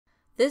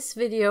This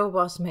video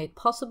was made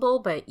possible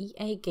by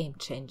EA Game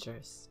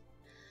Changers.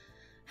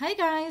 Hi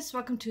guys,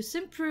 welcome to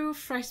Simproved,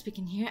 Fry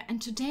speaking here,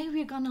 and today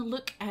we're gonna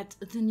look at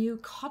the new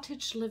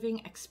Cottage Living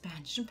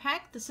expansion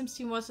pack. The Sims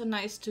team was so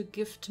nice to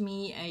gift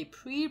me a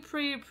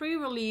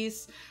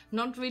pre-release,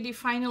 not really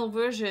final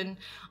version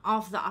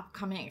of the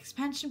upcoming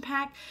expansion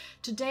pack.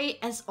 Today,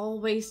 as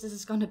always, this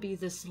is gonna be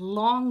this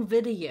long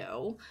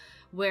video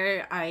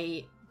where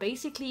I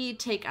basically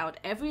take out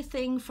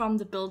everything from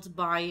the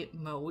build-buy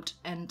mode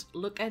and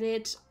look at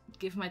it,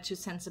 give my 2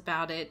 cents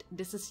about it.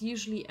 This is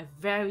usually a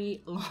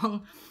very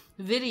long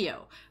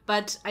video,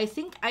 but I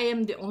think I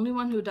am the only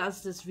one who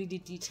does this really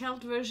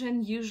detailed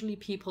version. Usually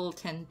people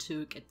tend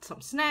to get some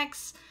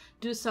snacks,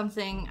 do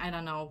something, I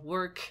don't know,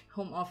 work,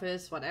 home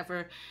office,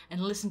 whatever, and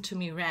listen to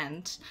me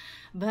rant.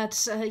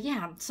 But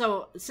yeah,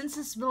 so since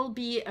this will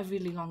be a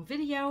really long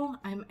video,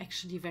 I'm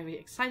actually very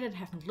excited. I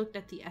haven't looked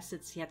at the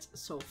assets yet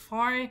so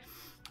far.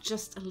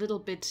 Just a little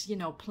bit, you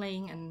know,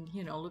 playing and,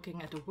 you know,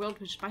 looking at the world,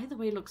 which by the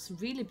way looks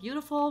really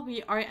beautiful.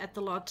 We are at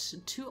the lot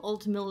 2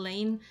 Old Mill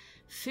Lane,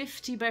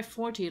 50 by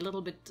 40, a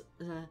little bit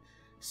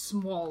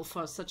small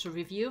for such a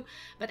review.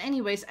 But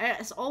anyways,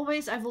 as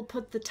always, I will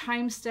put the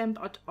timestamp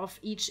of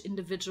each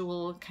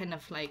individual kind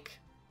of like,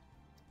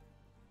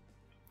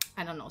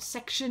 I don't know,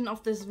 section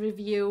of this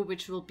review,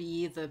 which will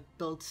be the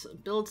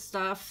build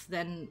stuff,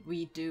 then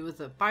we do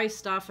the buy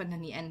stuff, and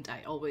in the end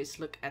I always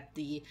look at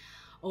the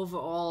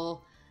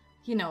overall,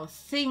 you know,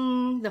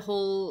 the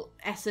whole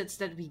assets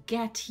that we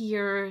get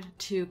here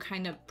to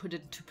kind of put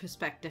it into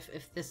perspective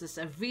if this is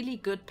a really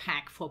good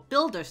pack for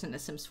builders in The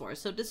Sims 4.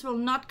 So this will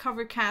not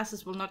cover casts,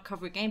 this will not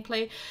cover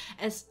gameplay,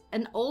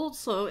 and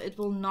also it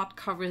will not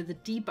cover the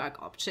debug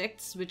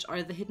objects, which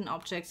are the hidden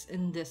objects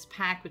in this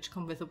pack which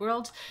come with the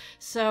world.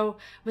 So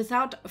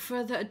without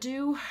further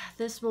ado,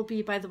 this will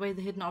be, by the way,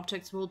 the hidden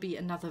objects will be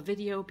another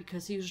video,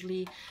 because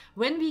usually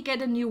when we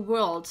get a new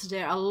world,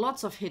 there are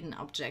lots of hidden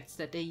objects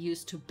that they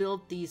use to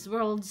build these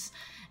worlds,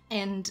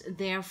 and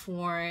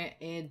therefore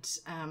it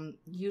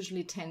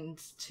usually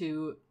tends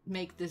to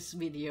make this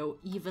video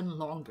even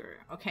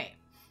longer. Okay,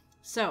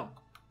 so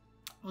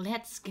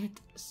let's get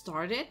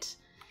started.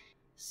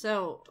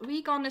 So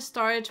we're gonna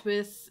start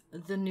with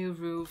the new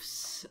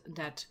roofs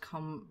that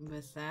come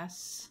with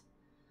this.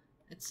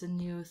 It's a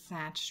new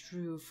thatched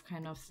roof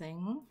kind of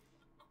thing.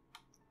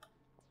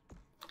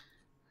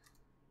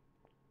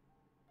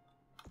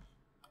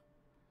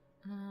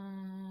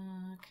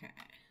 Okay.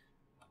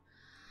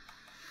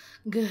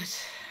 Good.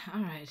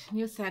 All right.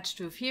 New thatched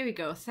roof. Here we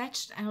go.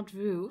 Thatched out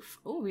roof.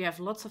 Oh, we have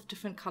lots of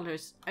different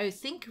colors. I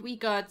think we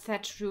got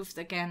thatched roofs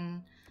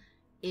again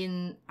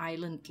in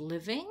Island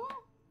Living.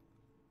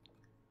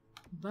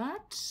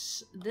 But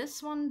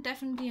this one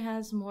definitely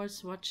has more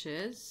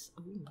swatches.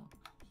 Ooh.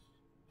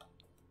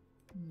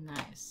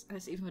 Nice.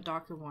 There's even a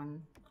darker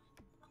one.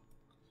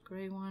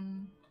 Gray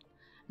one.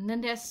 And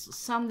then there's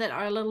some that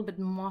are a little bit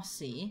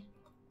mossy.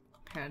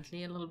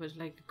 Apparently a little bit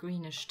like a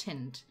greenish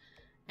tint.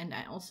 And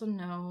I also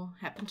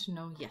happen to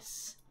know,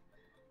 yes,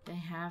 they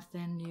have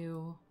their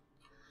new...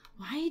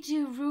 Why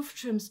do roof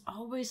trims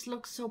always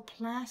look so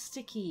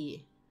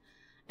plasticky?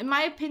 In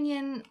my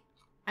opinion,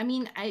 I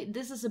mean,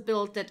 this is a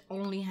build that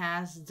only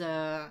has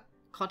the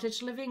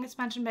Cottage Living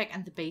expansion pack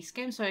and the base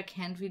game, so I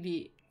can't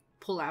really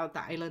pull out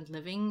the Island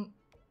Living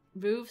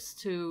roofs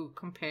to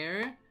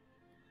compare.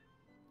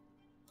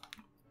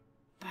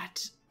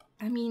 But,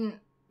 I mean,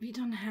 we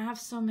don't have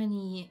so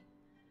many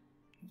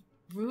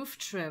roof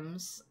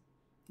trims.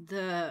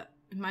 In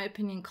my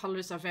opinion,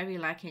 colors are very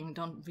lacking,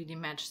 don't really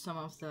match some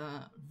of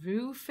the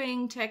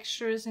roofing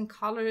textures and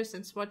colors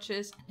and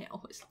swatches, and they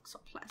always look so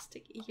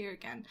plasticky here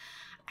again.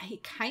 I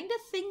kind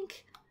of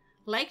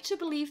like to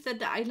believe that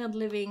the Island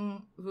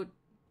Living wood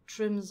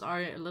trims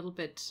are a little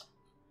bit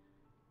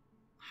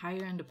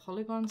higher in the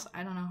polygons.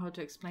 I don't know how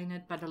to explain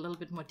it, but a little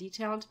bit more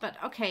detailed. But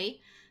okay,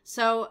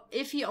 so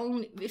if you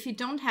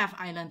don't have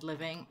Island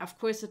Living, of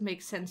course it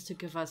makes sense to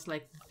give us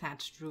like the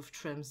thatched roof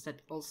trims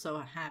that also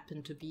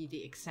happen to be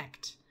the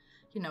exact,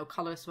 you know,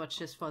 color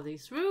swatches for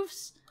these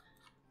roofs.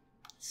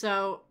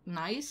 So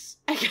nice,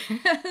 I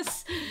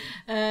guess.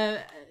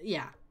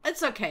 Yeah,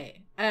 it's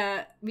okay.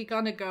 We're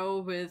gonna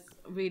go with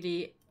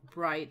really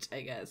bright,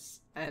 I guess,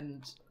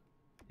 and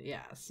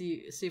yeah,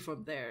 see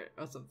from there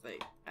or something.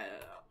 I don't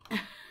know.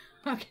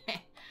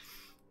 Okay,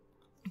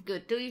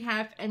 good. Do we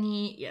have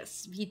any?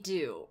 Yes, we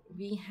do.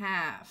 We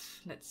have,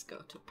 let's go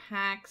to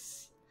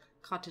packs,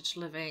 Cottage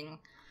Living.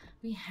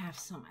 We have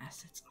some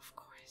assets, of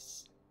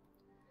course.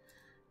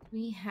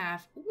 We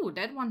have, ooh,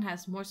 that one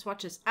has more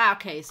swatches. Ah,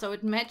 okay, so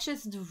it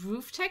matches the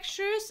roof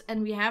textures,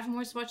 and we have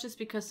more swatches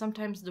because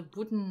sometimes the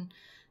wooden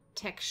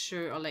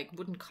texture or like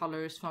wooden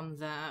colors from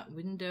the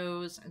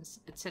windows and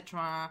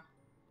etc.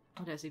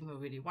 Oh, there's even a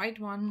really white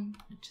one,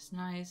 which is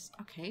nice.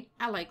 Okay,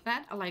 I like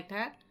that. I like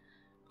that.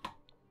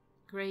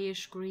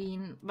 Grayish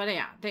green. But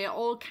yeah, they are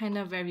all kind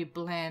of very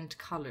bland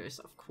colors,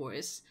 of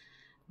course.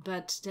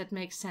 But that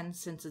makes sense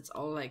since it's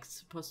all like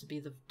supposed to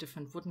be the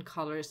different wooden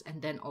colors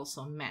and then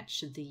also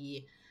match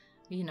the,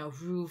 you know,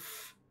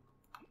 roof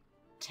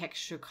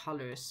texture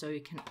colors, so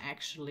you can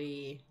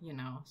actually, you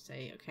know,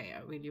 say, okay,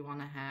 I really want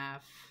to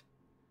have,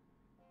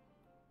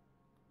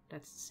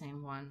 that's the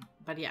same one,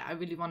 but yeah, I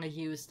really want to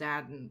use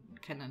that and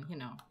kind of, you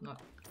know,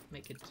 not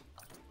make it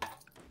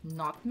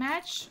not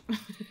match.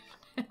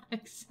 That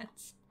makes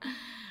sense.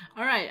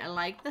 All right, I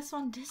like this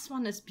one. This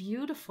one is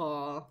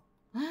beautiful.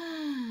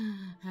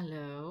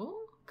 Hello,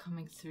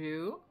 coming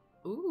through.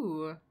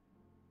 Ooh,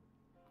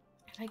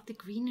 I like the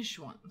greenish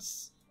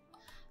ones.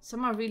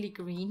 Some are really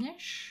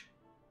greenish,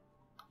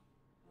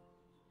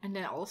 and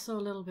they're also a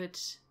little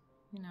bit,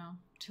 you know,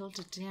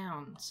 tilted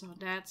down. So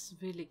that's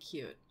really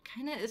cute.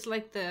 Kind of is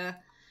like the,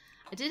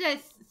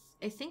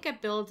 I think I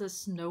built a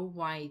Snow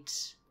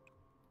White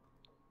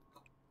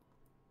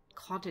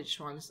cottage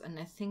ones, and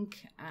I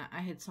think I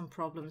had some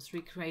problems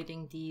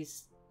recreating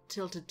these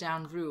tilted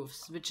down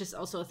roofs, which is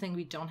also a thing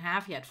we don't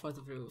have yet for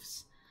the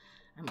roofs.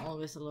 I'm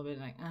always a little bit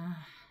like,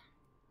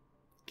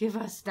 give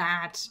us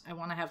that. I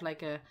want to have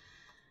like a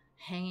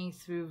hanging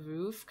through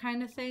roof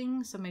kind of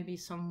thing. So maybe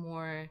some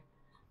more,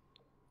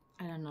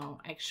 I don't know,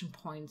 action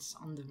points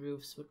on the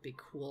roofs would be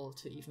cool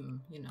to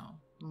even, you know,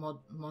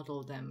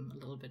 model them a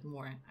little bit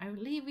more. I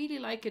really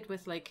like it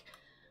with like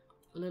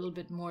a little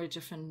bit more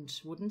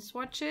different wooden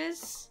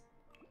swatches.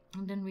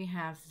 And then we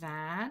have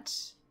that.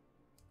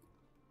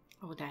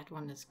 Oh, that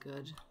one is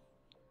good.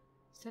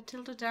 Is that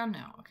tilted down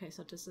now? Okay,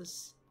 so this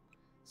is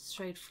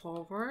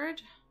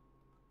straightforward.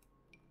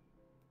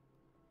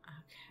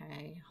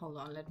 Okay, hold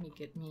on. Let me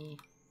get me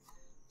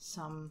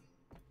some.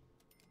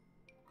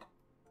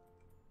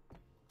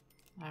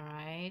 All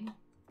right.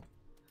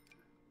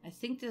 I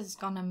think this is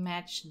gonna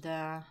match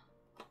the.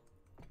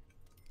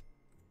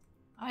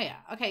 Oh yeah.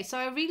 Okay, so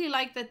I really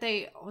like that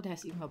they. Oh,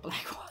 there's even a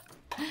black one.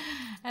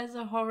 As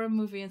a horror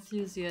movie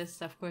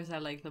enthusiast, of course, I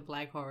like the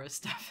black horror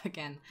stuff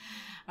again.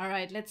 All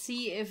right, let's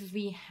see if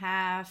we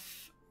have.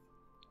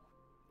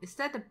 Is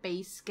that a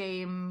base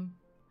game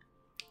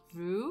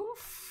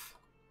roof?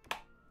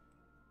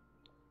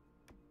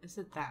 Is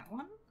it that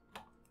one?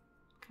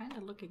 Kind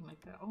of looking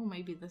like that. Oh,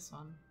 maybe this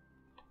one.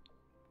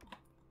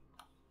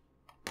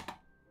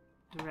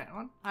 The red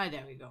one? Oh,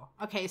 there we go.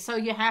 Okay, so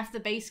you have the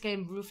base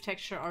game roof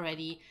texture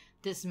already.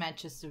 This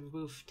matches the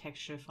roof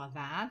texture for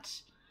that.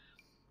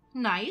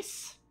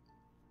 Nice.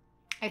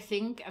 I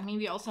think, I mean,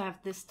 we also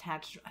have this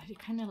thatched. I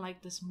kind of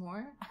like this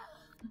more.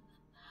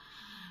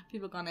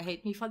 People are gonna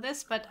hate me for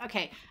this, but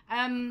okay.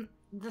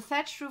 The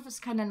thatched roof is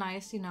kind of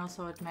nice, you know,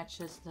 so it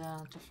matches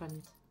the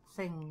different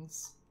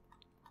things.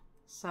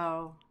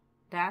 So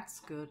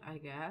that's good, I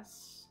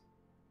guess.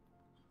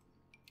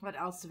 What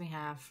else do we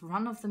have?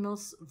 Run-of-the-mill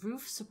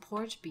roof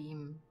support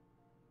beam.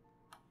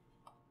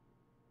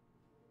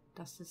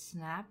 Does this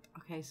snap?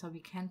 Okay, so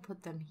we can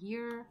put them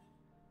here.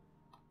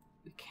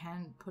 We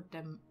can put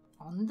them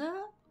on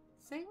the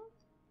thing.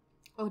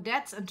 Oh,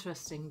 that's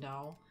interesting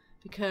though,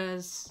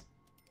 because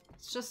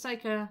it's just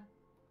like a,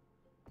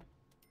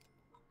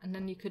 and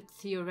then you could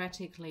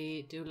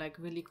theoretically do like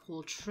really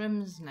cool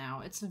trims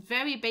now. It's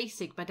very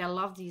basic, but I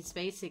love these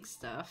basic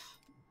stuff.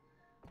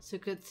 So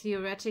you could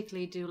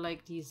theoretically do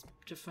like these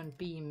different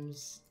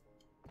beams,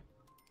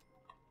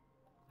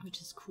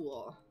 which is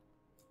cool.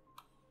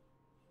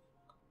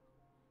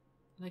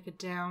 Like a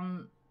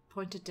down,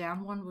 pointed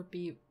down one would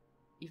be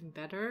even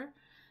better.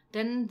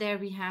 Then there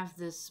we have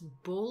this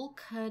bowl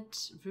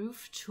cut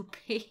roof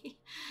toupee.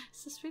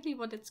 Is this really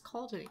what it's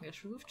called in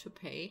English? Roof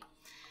toupee.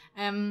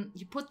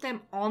 You put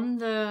them on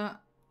the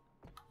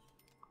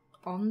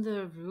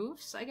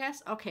roofs, I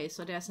guess. Okay,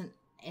 so there's an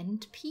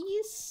end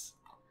piece.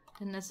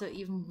 Then there's an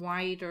even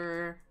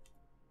wider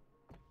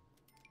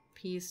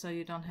piece, so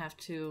you don't have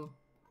to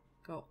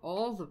go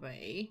all the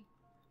way.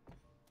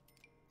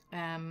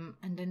 And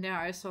then there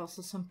are also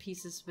some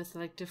pieces with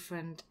like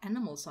different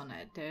animals on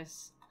it.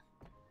 There's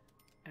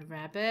a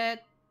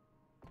rabbit,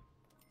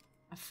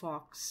 a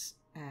fox,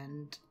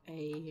 and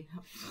a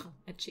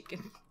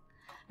chicken.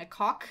 A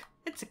cock?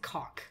 It's a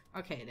cock.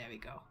 Okay, there we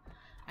go.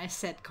 I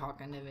said cock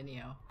in the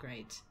video.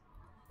 Great.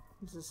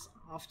 This is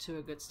off to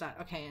a good start.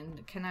 Okay,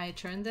 and can I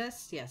turn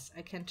this? Yes,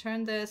 I can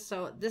turn this.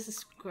 So this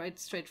is quite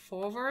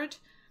straightforward.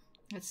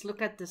 Let's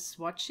look at the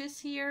swatches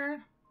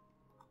here.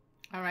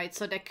 All right,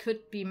 so that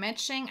could be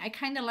matching. I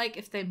kind of like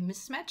if they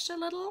mismatched a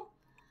little,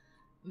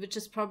 which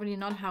is probably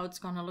not how it's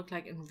gonna look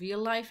like in real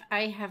life.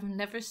 I have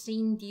never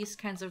seen these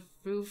kinds of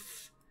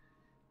roof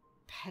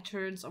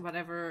patterns or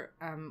whatever,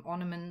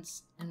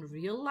 ornaments in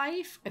real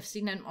life. I've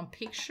seen them on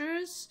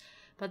pictures,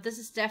 but this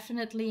is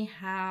definitely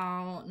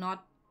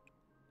not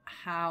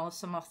how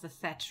some of the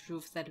thatched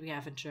roofs that we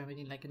have in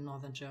Germany, like in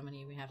northern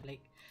Germany, we have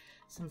like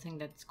something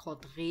that's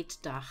called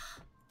Reetdach.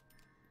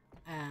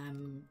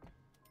 I'm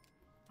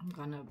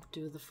gonna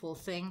do the full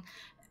thing.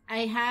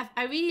 I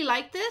really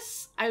like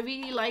this. I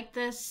really like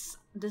this.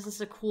 This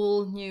is a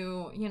cool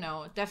new, you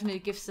know, definitely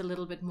gives a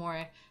little bit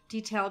more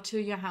detail to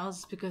your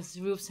house, because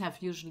roofs have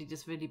usually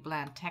just really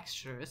bland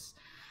textures.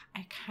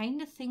 I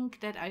kind of think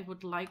that I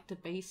would like the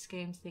base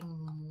game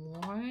thing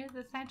more,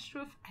 the thatched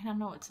roof. I don't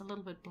know, it's a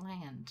little bit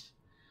bland.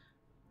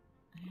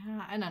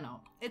 Yeah, I don't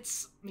know.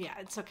 It's, yeah,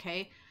 it's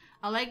okay.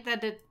 I like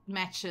that it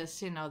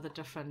matches, you know, the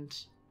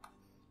different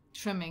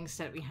trimmings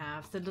that we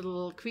have. The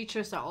little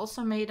creatures are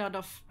also made out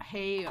of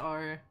hay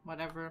or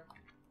whatever.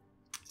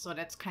 So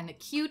that's kind of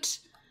cute.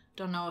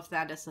 Don't know if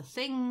that is a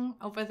thing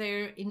over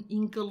there in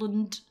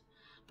England.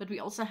 But we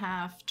also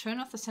have turn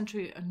of the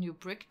century, a new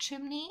brick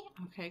chimney.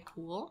 Okay,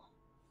 cool.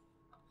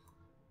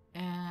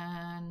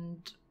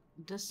 And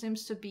this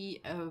seems to be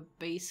a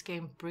base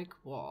game brick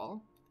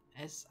wall,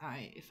 if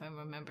I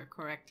remember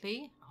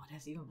correctly. Oh,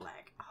 there's even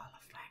black. Oh, I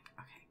love black.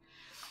 Okay.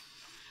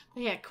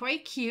 But yeah,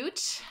 quite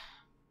cute.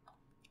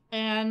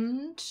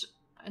 And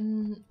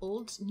an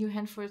old New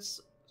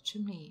Hanford's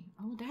chimney.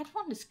 Oh, that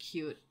one is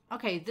cute.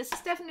 Okay, this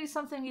is definitely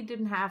something you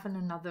didn't have in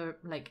another,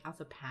 like,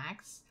 other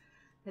packs.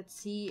 Let's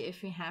see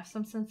if we have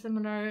something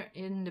similar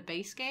in the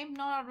base game.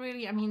 No, not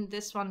really. I mean,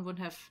 this one would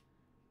have,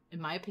 in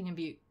my opinion,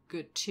 be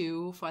good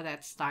too for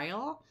that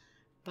style.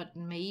 But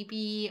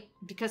maybe,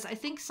 because I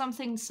think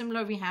something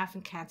similar we have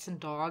in Cats and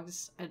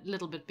Dogs, a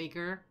little bit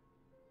bigger.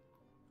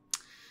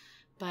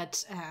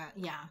 But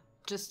yeah,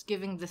 just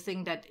giving the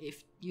thing that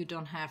if you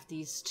don't have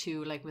these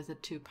two, like with the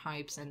two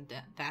pipes and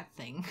that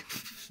thing,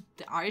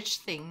 the arch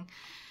thing,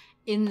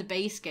 in the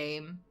base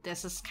game,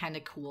 this is kind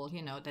of cool,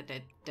 you know, that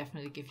they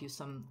definitely give you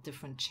some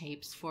different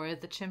shapes for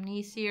the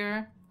chimneys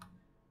here.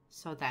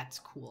 So that's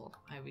cool.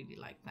 I really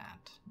like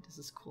that. This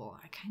is cool.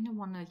 I kind of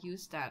want to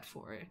use that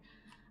for,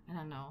 I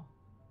don't know,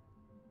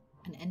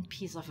 an end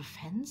piece of a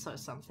fence or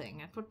something.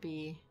 That would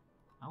be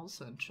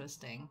also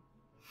interesting.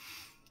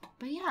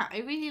 But yeah, I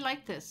really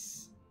like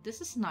this.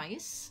 This is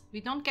nice.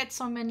 We don't get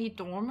so many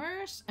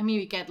dormers. I mean,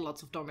 we get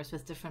lots of dormers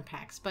with different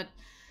packs, but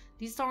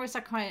these dormers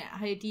are quite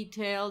high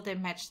detail. They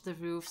match the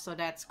roof, so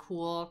that's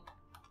cool.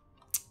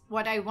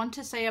 What I want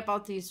to say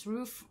about these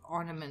roof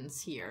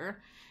ornaments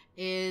here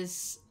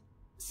is,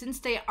 since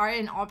they are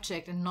an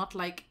object and not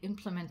like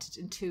implemented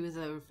into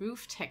the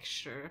roof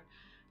texture,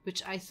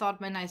 which I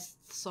thought when I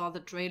saw the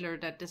trailer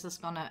that this is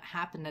gonna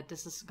happen, that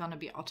this is gonna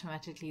be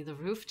automatically the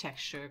roof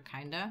texture,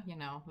 kinda, you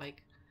know,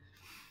 like,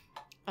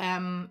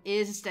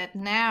 is that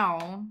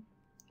now,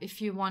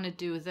 if you want to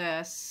do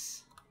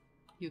this,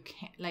 you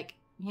can't, like,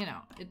 you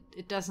know,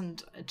 it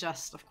doesn't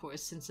adjust, of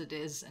course, since it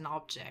is an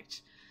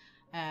object.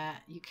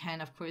 You can,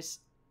 of course,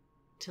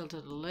 tilt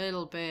it a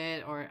little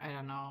bit, or I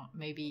don't know,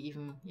 maybe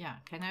even, yeah,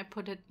 can I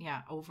put it,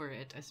 yeah, over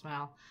it as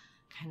well?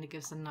 Kind of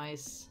gives a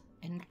nice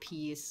end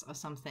piece or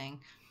something.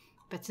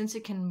 But since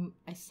you can,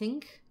 I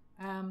think,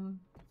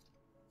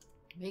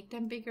 make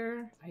them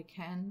bigger, I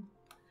can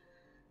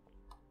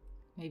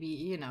maybe,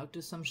 you know,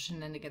 do some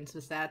shenanigans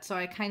with that. So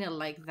I kind of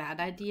like that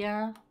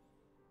idea.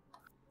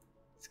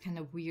 It's kind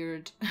of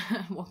weird,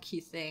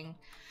 wonky thing.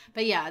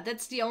 But yeah,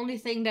 that's the only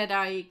thing that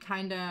I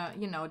kind of,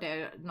 you know,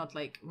 they're not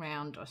like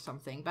round or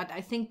something. But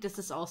I think this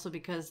is also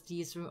because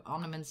these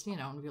ornaments, you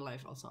know, in real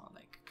life also are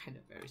like kind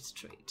of very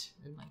straight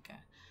in like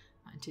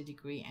a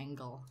 90-degree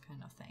angle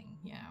kind of thing,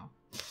 you know.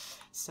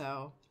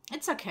 So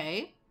it's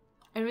okay.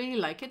 I really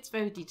like it. It's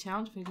very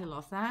detailed. Really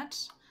love that.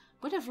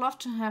 Would have loved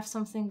to have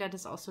something that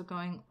is also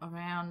going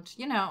around,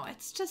 you know,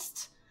 it's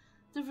just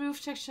the roof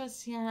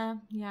textures. Yeah.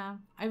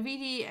 I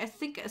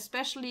think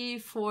especially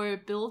for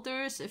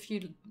builders, if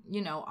you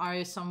know,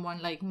 are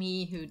someone like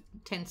me who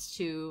tends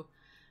to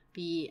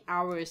be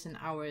hours and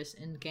hours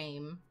in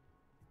game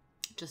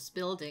just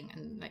building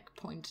and like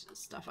point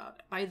stuff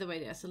out. By the way,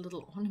 there's a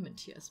little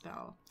ornament here as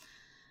well.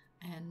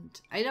 And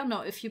I don't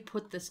know if you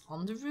put this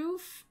on the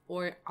roof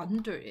or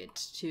under it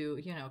to,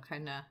 you know,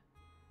 kind of,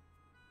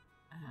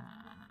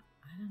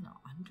 I don't know,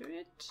 under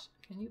it?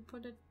 Can you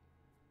put it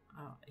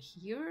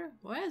here?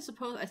 Well,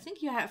 I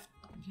think you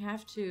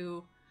have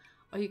to,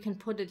 or you can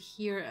put it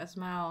here as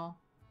well,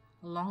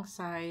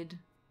 alongside.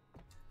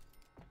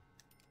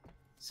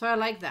 So I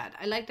like that.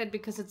 I like that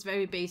because it's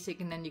very basic,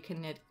 and then you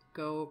can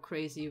go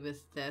crazy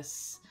with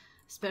this.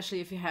 Especially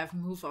if you have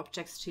move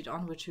objects cheat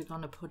on, which we're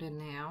gonna put in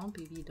now.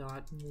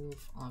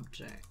 bb.move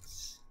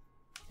objects.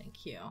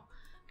 Thank you.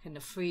 Kind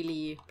of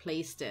freely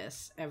place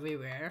this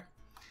everywhere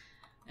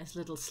as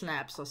little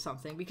slabs or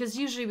something. Because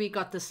usually we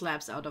got the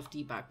slabs out of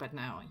debug, but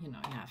now, you know,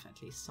 you have at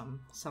least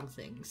some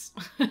things.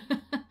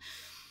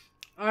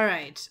 All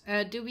right.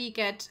 Do we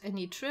get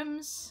any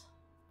trims?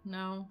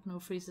 No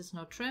freezes,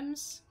 no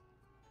trims.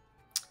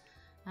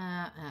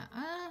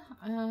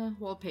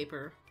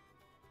 Wallpaper.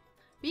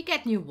 We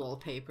get new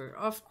wallpaper,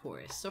 of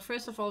course. So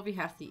first of all, we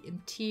have the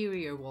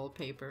interior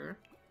wallpaper.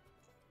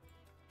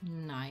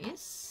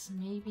 Nice.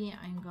 Maybe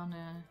I'm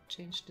gonna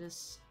change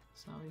this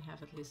so we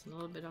have at least a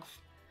little bit of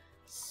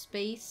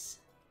space.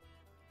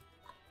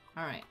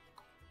 All right.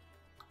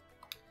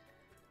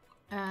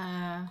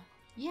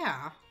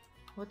 Yeah.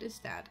 What is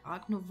that?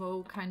 Art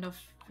Nouveau kind of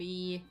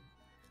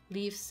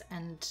leaves,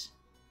 and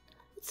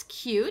it's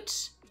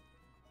cute.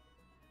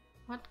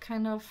 What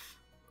kind of...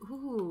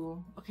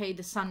 Ooh, okay,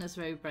 the sun is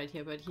very bright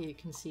here, but here you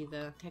can see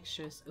the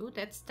textures. Ooh,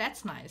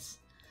 that's nice.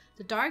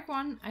 The dark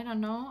one, I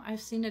don't know.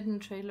 I've seen it in the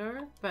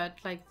trailer, but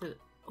like the...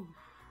 Ooh,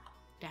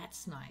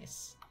 that's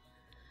nice.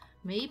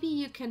 Maybe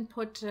you can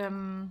put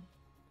a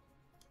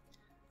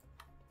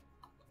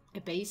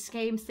base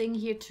game thing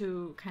here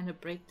to kind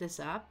of break this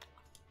up.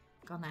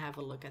 gonna have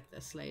a look at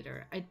this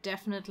later. I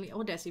definitely...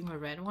 Oh, there's even a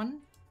red one.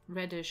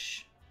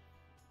 Reddish.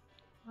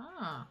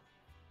 Ah,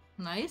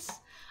 nice.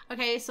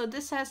 Okay, so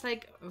this has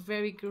like a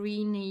very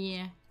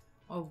greeny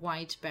or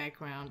white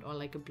background, or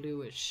like a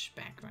bluish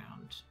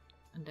background.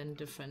 And then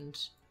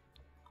different,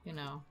 you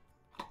know...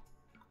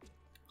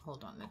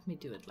 Hold on, let me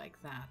do it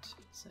like that,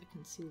 so I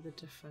can see the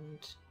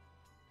different...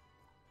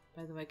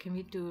 By the way, can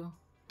we do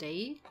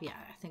day? Yeah,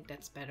 I think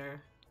that's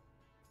better.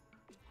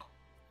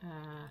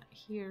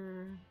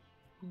 Here,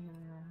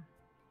 here.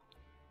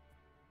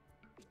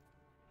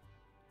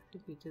 I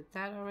think we did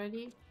that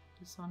already.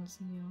 This one's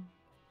new.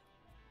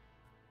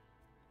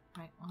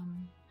 Right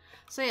one.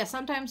 So yeah,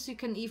 sometimes you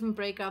can even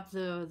break up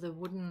the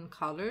wooden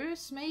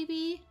colors,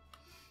 maybe.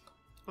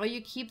 Or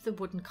you keep the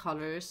wooden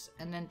colors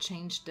and then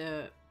change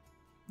the,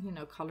 you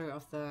know, color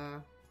of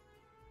the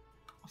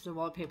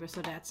wallpaper.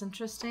 So that's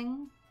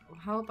interesting.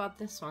 How about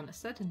this one?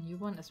 Is that a new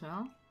one as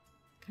well?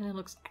 Kind of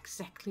looks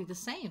exactly the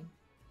same.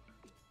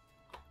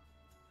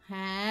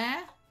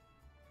 Huh?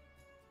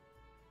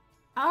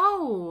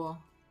 Oh!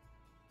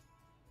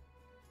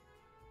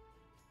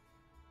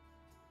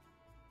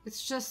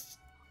 It's just...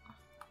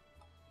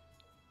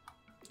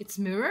 It's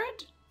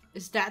mirrored?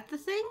 Is that the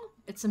thing?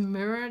 It's a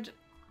mirrored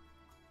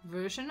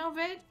version of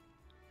it?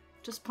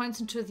 Just points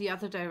into the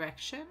other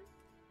direction?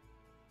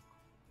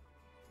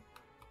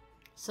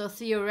 So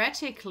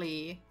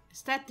theoretically,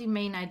 is that the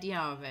main idea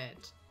of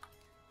it?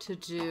 To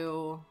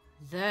do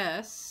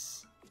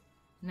this,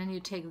 and then you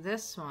take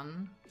this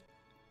one,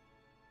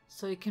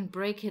 so you can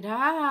break it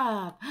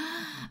up.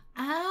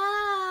 Ah,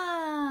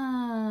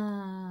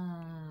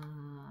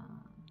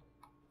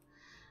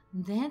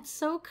 that's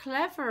so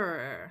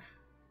clever.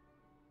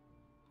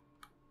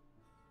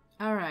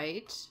 All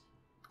right.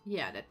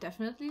 Yeah, that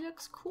definitely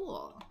looks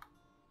cool.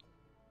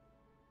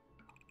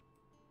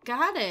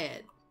 Got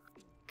it.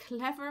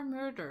 Clever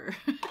murder.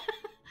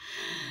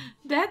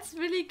 That's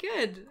really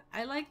good.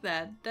 I like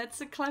that.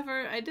 That's a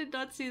clever... I did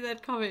not see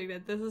that coming.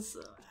 That this is...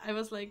 I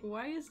was like,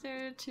 why is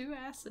there two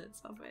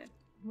assets of it?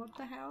 What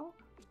the hell?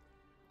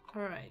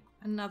 Alright,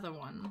 another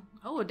one.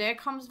 Oh, there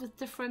comes with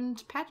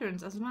different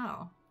patterns as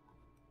well.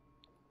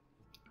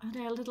 Are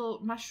there little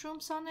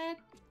mushrooms on it?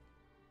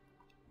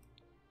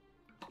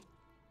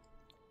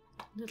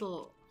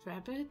 Little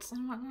rabbits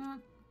and whatnot?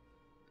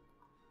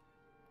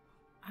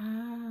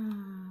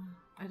 Ah,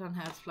 I don't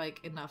have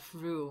like enough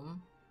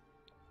room.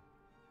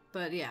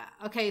 But yeah,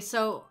 okay,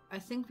 so I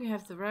think we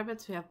have the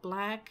rabbits, we have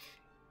black,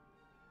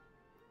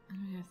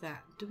 and we have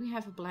that. Do we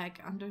have a black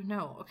under?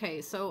 No.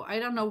 Okay, so I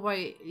don't know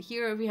why.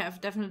 Here we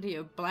have definitely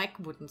a black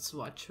wooden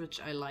swatch,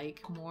 which I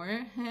like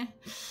more.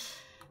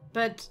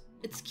 But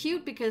it's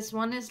cute because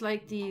one is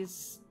like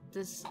this,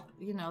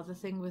 you know, the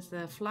thing with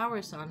the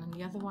flowers on, and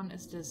the other one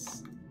is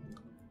this,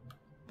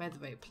 by the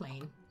way,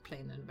 plane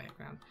in the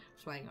background,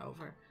 flying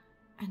over.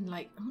 And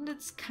like, oh,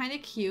 that's kind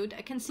of cute.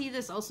 I can see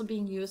this also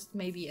being used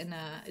maybe in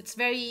a... It's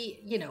very,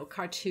 you know,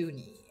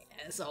 cartoony,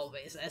 as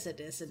always, as it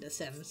is in The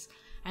Sims.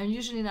 I'm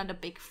usually not a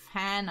big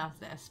fan of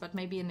this, but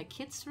maybe in a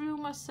kid's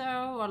room or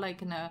so, or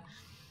like in a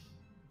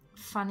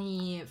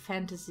funny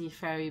fantasy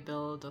fairy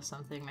build or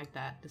something like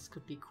that. This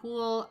could be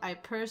cool. I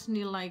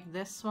personally like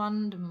this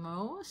one the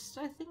most,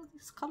 I think,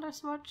 this color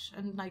swatch,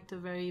 and like the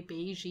very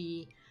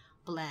beigey,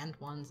 bland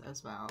ones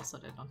as well, so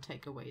they don't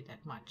take away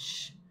that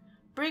much.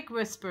 Brick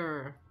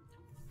Whisper.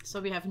 So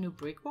we have a new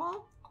brick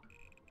wall.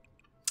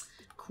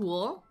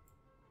 Cool.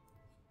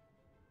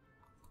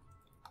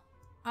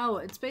 Oh,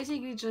 it's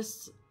basically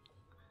just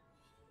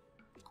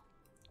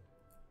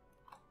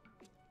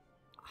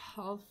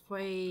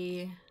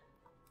halfway.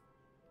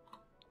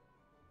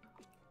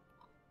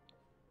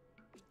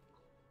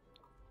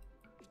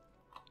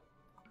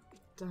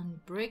 Done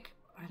brick.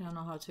 I don't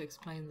know how to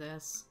explain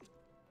this.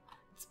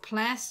 It's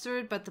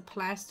plastered, but the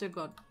plaster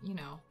got, you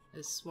know,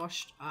 is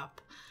washed up.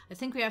 I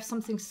think we have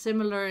something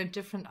similar in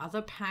different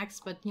other packs,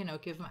 but you know,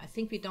 given I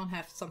think we don't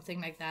have something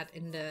like that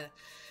in the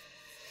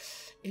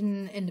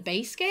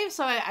base game,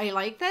 so I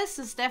like this.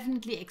 This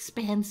definitely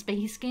expands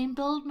base game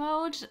build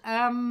mode.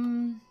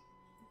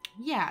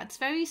 Yeah, it's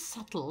very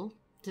subtle,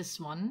 this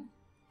one.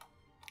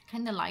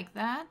 Kind of like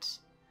that.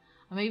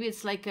 Or maybe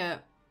it's like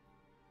a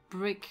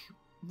brick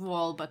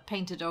wall but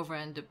painted over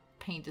and the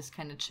paint is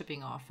kind of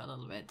chipping off a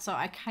little bit. So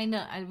I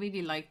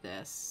really like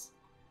this.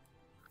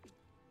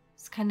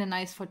 It's kind of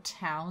nice for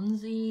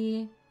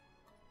townsy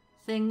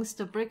things.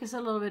 The brick is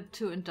a little bit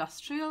too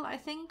industrial, I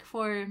think,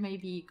 for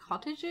maybe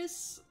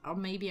cottages. Or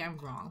maybe I'm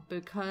wrong,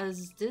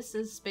 because this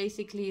is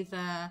basically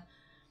the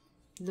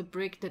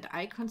brick that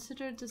I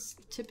consider this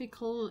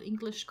typical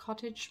English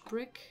cottage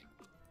brick,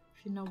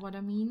 if you know what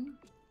I mean.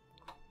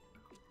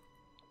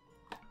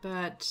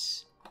 But,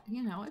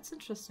 you know, it's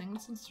interesting.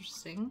 It's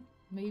interesting.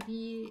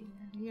 Maybe,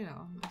 you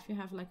know, if you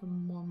have like a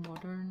more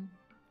modern...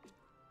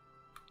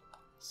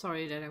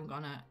 Sorry that I'm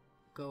gonna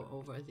go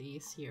over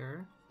these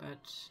here,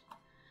 but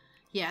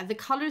yeah, the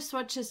color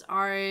swatches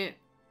are,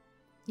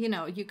 you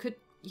know, you could,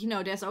 you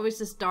know, there's always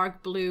this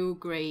dark blue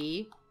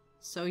gray,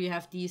 so you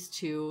have these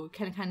two,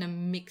 can kind of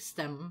mix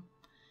them,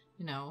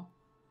 you know,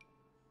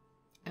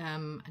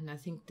 And I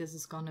think this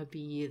is gonna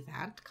be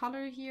that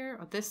color here,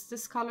 or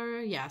this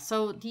color. Yeah,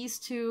 so these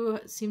two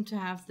seem to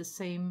have the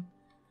same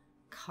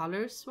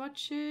color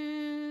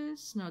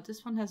swatches. No,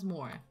 this one has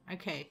more.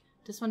 Okay,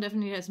 this one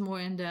definitely has more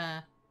in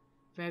the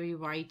very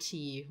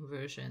whitey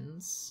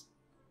versions.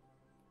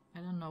 I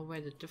don't know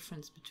where the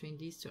difference between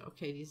these two.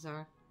 Okay, these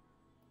are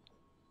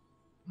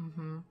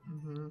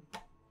and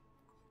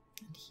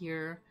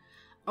here,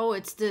 oh,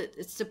 it's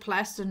the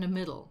plaster in the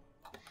middle.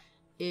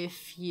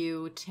 If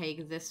you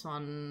take this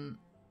one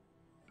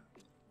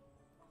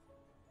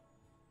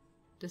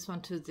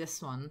to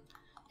this one,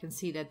 you can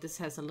see that this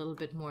has a little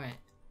bit more,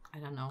 I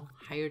don't know,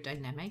 higher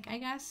dynamic, I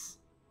guess.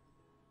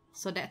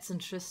 So that's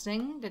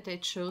interesting that they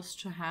chose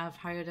to have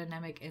higher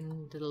dynamic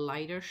in the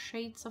lighter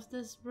shades of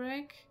this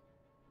brick.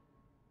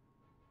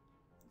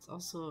 It's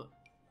also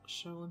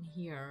shown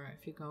here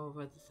if you go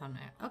over the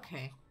thumbnail.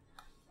 Okay.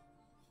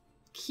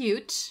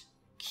 Cute.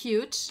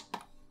 Cute.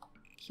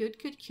 Cute,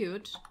 cute,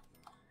 cute.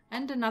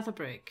 And another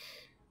brick.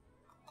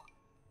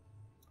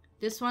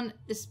 This one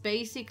is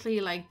basically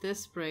like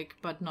this brick,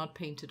 but not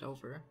painted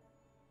over.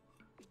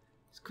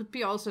 It could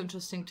be also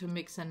interesting to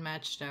mix and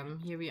match them.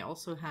 Here we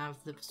also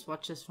have the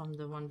swatches from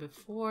the one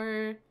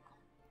before.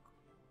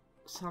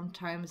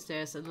 Sometimes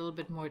there's a little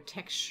bit more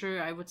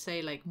texture, I would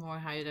say, like more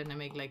higher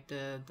dynamic, like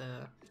the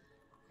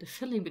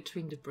filling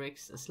between the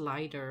bricks is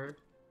lighter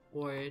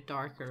or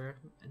darker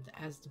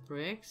as the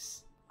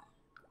bricks.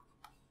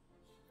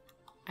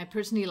 I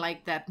personally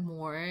like that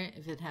more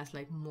if it has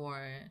like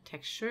more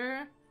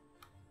texture.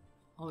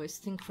 Always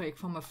think like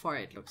from afar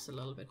it looks a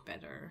little bit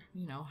better,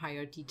 you know,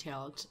 higher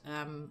detailed.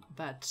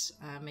 But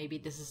maybe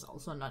this is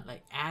also not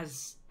like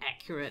as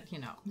accurate, you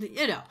know.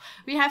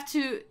 You have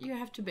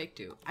to make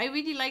do. I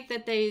really like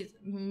that they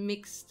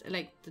mixed,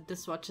 like the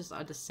swatches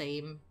are the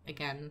same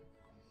again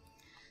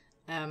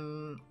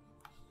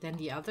than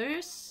the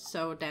others,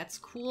 so that's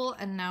cool.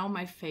 And now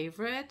my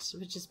favorite,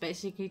 which is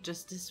basically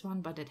just this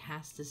one, but it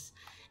has this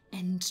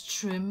end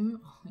trim.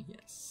 Oh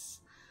yes.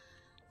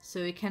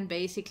 So we can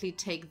basically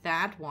take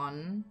that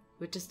one,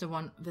 which is the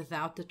one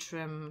without the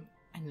trim,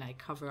 and like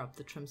cover up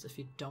the trims if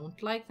you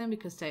don't like them,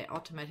 because they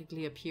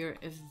automatically appear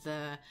if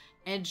the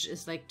edge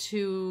is like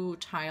 2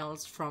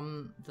 tiles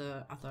from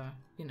the other,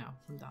 you know,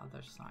 from the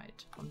other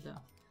side, from the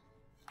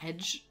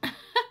edge.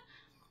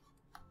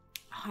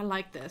 I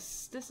like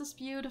this. This is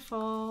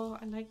beautiful.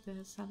 I like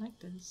this. I like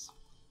this.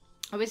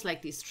 I always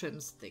like these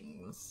trims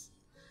things.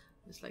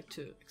 I just like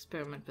to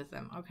experiment with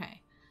them.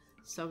 Okay.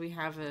 So we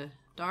have a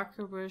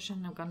darker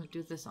version. I'm gonna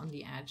do this on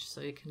the edge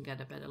so you can get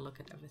a better look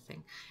at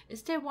everything.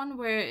 Is there one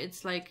where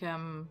it's like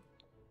the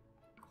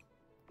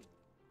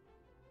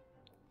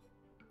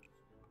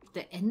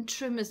end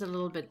trim is a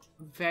little bit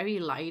very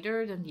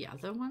lighter than the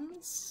other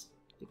ones?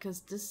 Because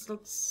this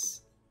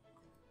looks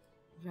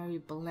very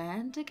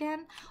bland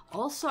again.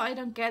 Also, I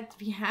don't get,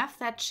 we have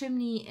that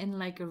chimney in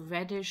like a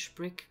reddish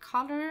brick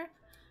color.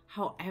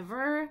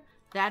 However,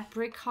 that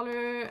brick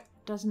color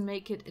doesn't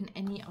make it in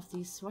any of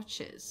these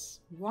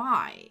swatches.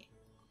 Why?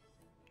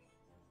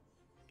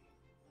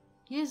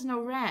 Here's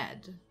no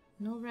red.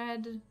 No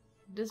red.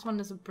 This one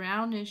is a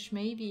brownish,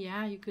 maybe,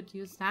 yeah, you could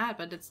use that,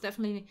 but it's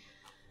definitely...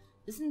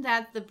 Isn't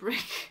that the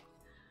brick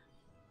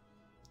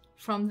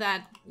from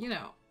that, you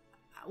know...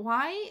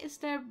 Why is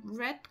there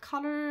red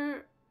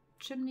color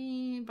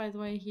chimney? By the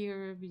way,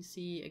 here we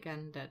see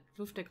again that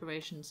roof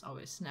decorations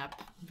always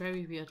snap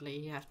very weirdly.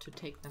 You have to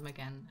take them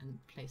again and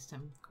place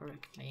them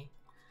correctly.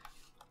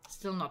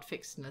 Still not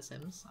fixed in the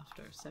Sims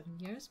after 7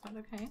 years, but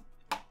okay.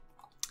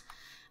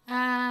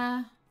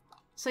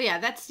 So yeah,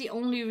 that's the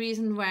only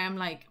reason where I'm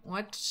like,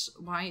 what?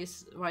 Why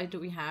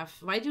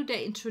do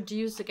they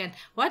introduce again?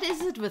 What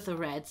is it with the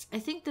reds? I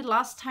think the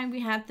last time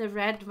we had the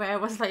red where I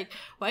was like,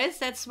 why is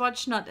that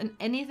swatch not in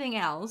anything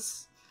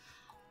else?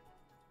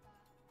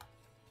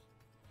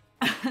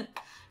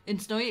 In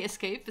Snowy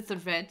Escape with the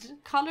red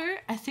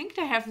color, I think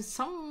they have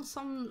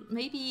some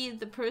maybe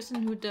the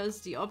person who does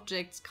the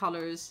objects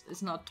colors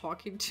is not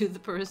talking to the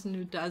person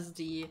who does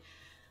the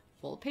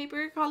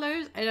wallpaper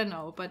colors. I don't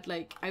know, but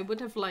like I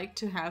would have liked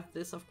to have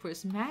this, of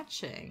course,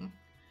 matching.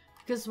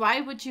 Because why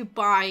would you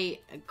buy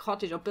a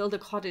cottage or build a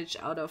cottage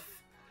out of,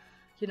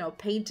 you know,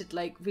 painted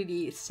like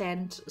really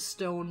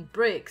sandstone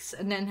bricks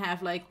and then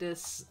have like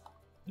this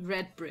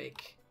red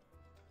brick?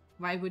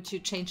 Why would you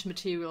change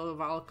material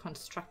while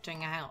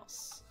constructing a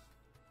house?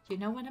 You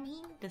know what I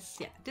mean? This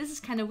is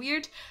kind of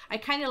weird. I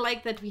kind of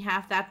like that we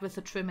have that with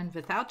the trim and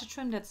without the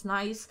trim. That's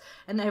nice.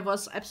 And I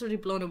was absolutely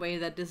blown away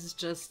that this is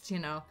just, you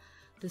know,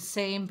 the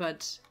same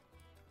but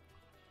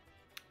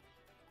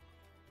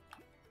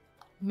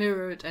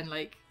mirrored and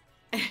like,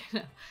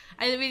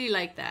 I really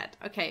like that.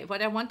 Okay,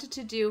 what I wanted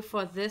to do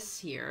for this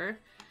here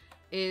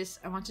is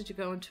I wanted to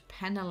go into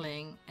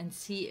paneling and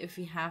see if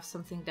we have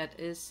something that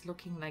is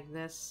looking like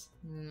this.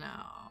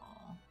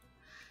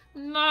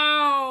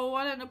 No,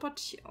 what an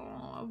opportunity.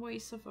 Oh, a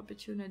waste of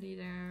opportunity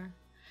there.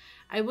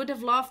 I would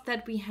have loved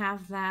that we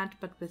have that,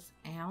 but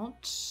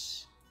without.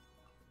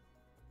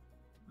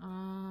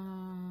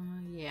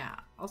 Yeah.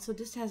 Also,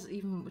 this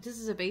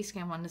is a base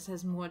game one. This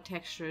has more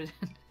texture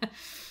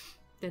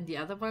than than the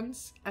other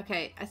ones.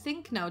 Okay, I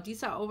think no,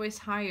 these are always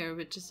higher,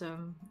 which is a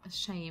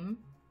shame.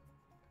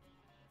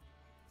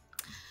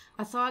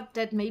 I thought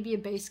that maybe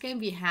in base game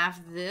we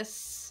have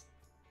this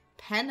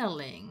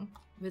paneling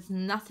with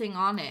nothing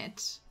on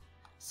it,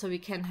 so we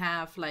can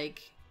have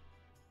like,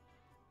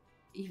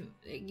 even,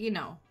 you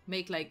know,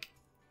 make like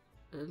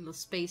a little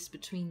space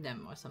between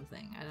them or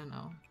something. I don't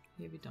know.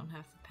 Here we don't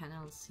have the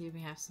panels. Here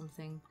we have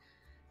something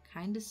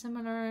kind of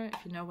similar,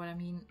 if you know what I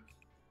mean.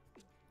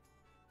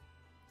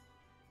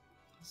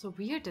 So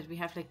weird that we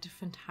have like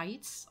different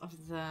heights of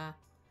the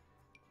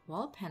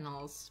wall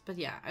panels. But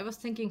yeah, I was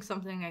thinking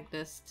something like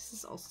this. This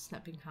is also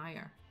snapping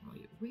higher. Oh,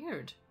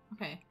 weird.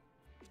 Okay.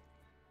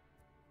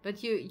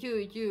 But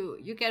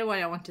you get what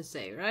I want to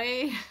say,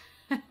 right?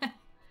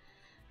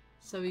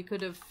 So we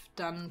could have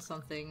done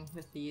something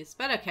with these.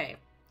 But okay.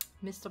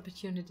 Missed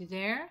opportunity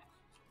there.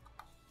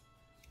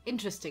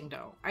 Interesting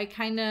though. I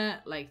kind of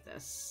like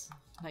this.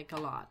 Like a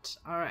lot.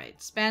 Alright.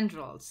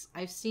 Spandrels.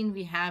 I've seen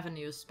we have a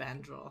new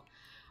spandrel.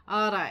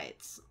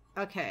 Alright.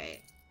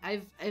 Okay.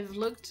 I've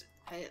looked.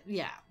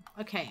 Yeah.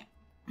 Okay.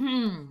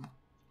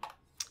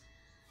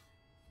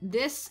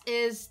 This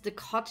is the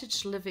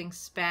Cottage Living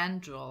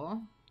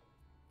spandrel.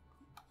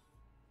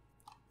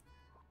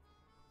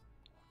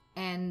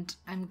 And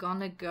I'm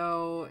gonna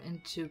go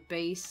into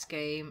base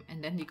game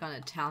and then you're gonna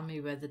tell me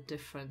where the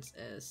difference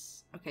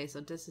is. Okay, so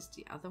this is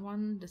the other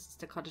one. This is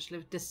the Cottage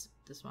Living. This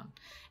one.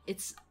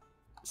 It's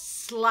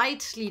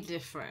slightly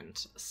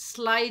different.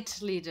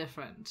 Slightly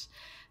different.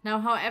 Now,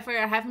 however,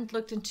 I haven't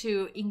looked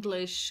into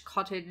English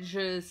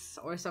cottages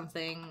or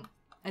something.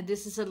 And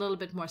this is a little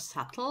bit more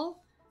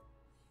subtle.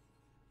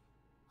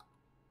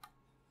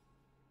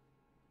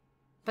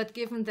 But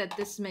given that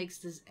this makes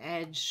this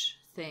edge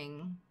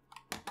thing.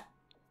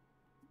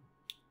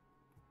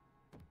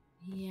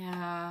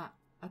 Yeah.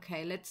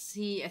 Okay, let's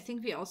see. I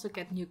think we also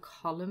get new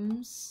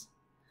columns.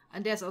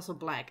 And there's also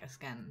black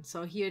again.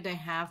 So here they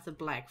have the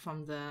black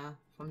from the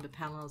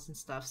panels and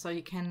stuff. So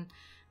you can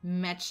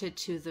match it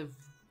to the,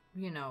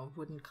 you know,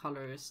 wooden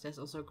colors. There's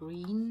also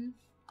green.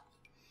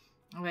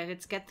 All right,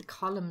 let's get the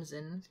columns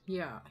in.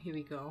 Yeah, here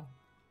we go.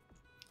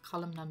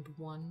 Column number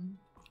 1,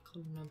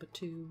 column number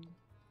 2.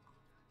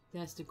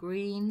 There's the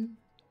green.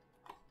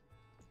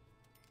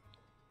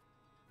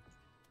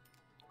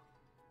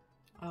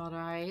 All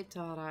right,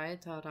 all right,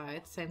 all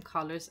right. Same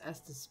colors as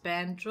the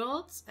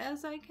spandrels,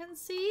 as I can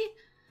see.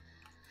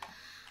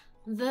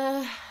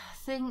 The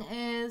thing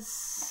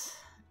is,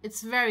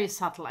 it's very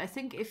subtle. I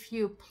think if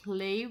you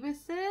play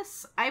with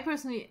this, I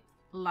personally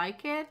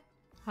like it.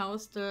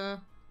 How's the...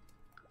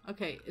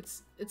 Okay,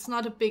 it's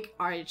not a big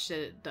arch that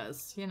it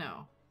does, you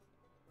know.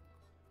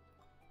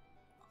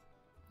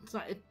 It's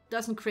not, it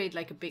doesn't create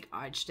like a big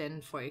arch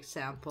then, for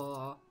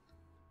example.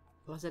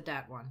 Was it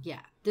that one?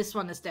 Yeah, this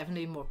one is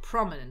definitely more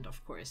prominent,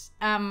 of course.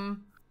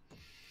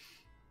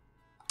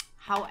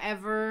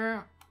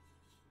 However,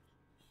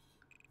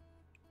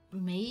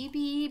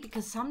 maybe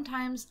because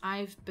sometimes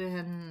I've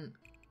been,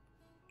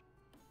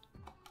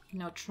 you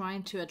know,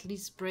 trying to at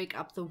least break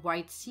up the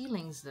white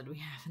ceilings that we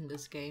have in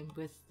this game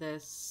with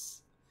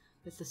this,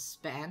 with the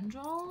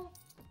spandrel.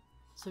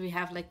 So we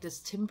have like this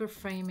timber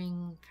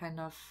framing kind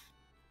of.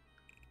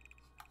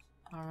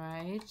 All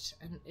right,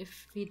 and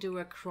if we do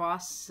a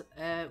cross,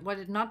 what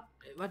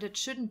it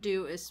shouldn't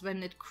do is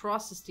when it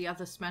crosses the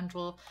other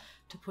spandrel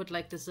to put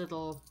like this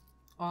little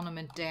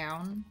ornament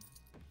down,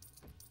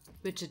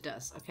 which it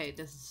does. Okay,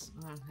 this is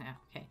yeah,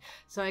 okay.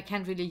 So I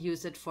can't really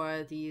use it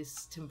for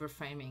these timber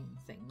framing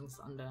things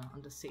on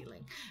the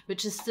ceiling,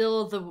 which is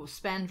still the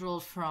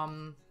spandrel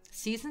from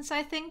Seasons,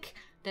 I think,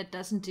 that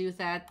doesn't do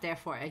that.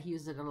 Therefore, I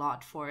use it a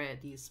lot for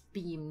these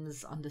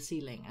beams on the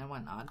ceiling and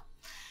whatnot.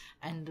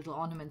 And little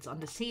ornaments on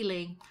the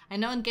ceiling. I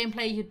know in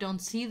gameplay you don't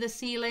see the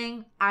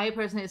ceiling. I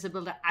personally, as a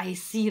builder, I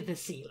see the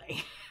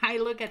ceiling. I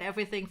look at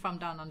everything from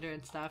down under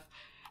and stuff.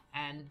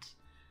 And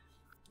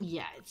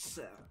yeah, it's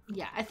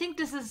yeah. I think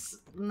this is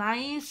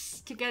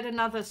nice to get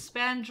another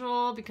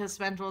spandrel because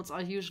spandrels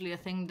are usually a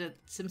thing that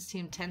Sims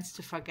team tends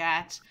to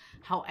forget.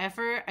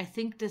 However, I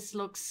think this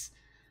looks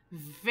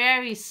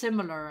very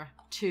similar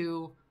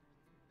to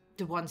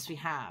the ones we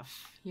have,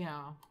 you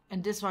know,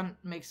 and this one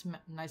makes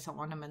nicer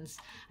ornaments.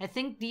 I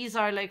think these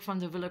are like from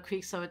the Willow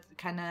Creek, so it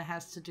kind of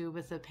has to do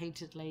with the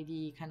painted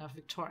lady, kind of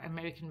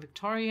American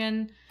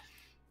Victorian.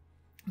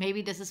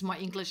 Maybe this is more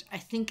English. I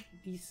think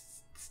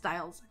these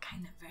styles are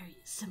kind of very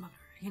similar,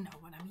 you know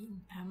what I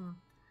mean.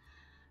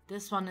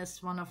 This one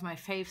is one of my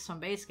faves from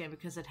base game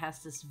because it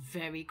has this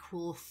very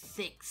cool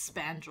thick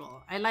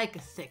spandrel. I like a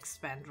thick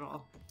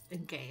spandrel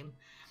in game.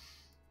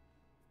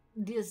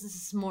 This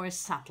is more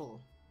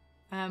subtle.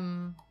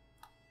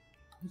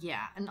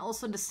 Yeah, and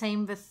also the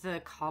same with the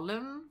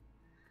column.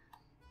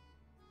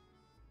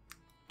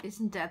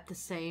 Isn't that the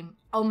same?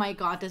 Oh my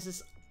god, this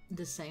is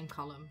the same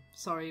column.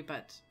 Sorry,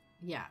 but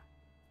yeah.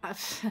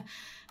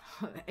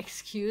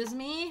 Excuse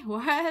me?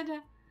 What?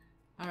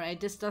 Alright,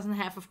 this doesn't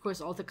have, of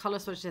course, all the color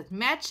swatch that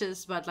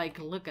matches, but like,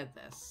 look at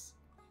this.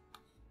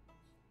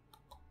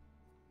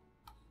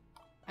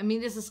 I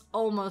mean, this is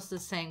almost the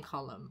same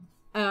column.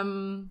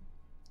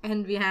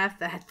 And we have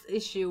that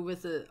issue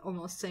with the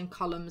almost same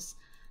columns.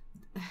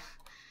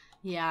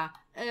 Yeah.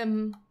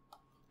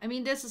 I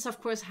mean, this is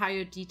of course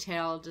higher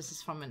detail. This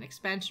is from an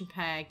expansion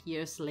pack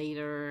years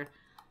later.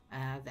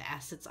 The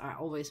assets are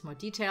always more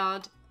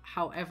detailed.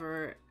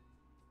 However,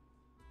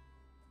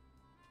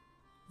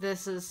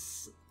 this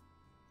is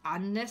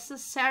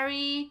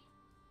unnecessary.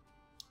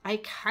 I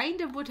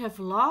kind of would have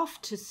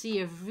loved to see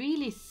a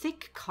really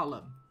thick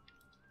column,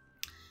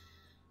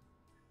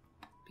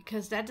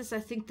 because that is, I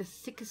think, the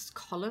thickest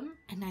column.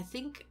 And I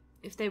think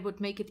if they would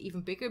make it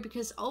even bigger,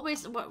 because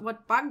always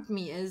what bugged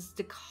me is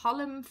the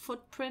column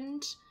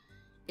footprint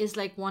is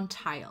like one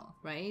tile,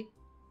 right?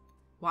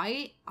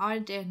 Why are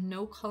there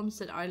no columns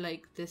that are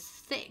like this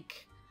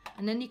thick?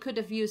 And then you could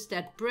have used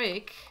that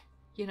brick,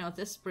 you know,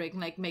 this brick,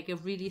 like make a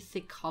really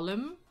thick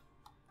column.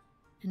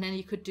 And then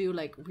you could do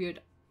like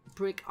weird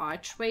brick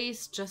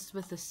archways just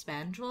with the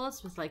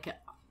spandrels, with like a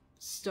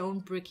stone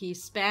bricky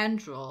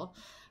spandrel.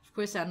 Of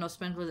course, there are no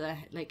spandrels that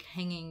are like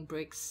hanging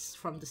bricks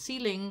from the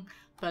ceiling,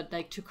 but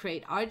like to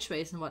create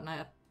archways and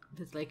whatnot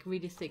with like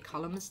really thick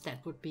columns,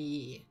 that would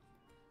be...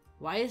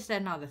 Why is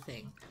that not a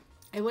thing?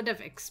 I would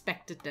have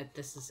expected that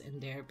this is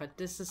in there, but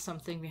this is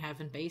something we have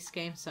in base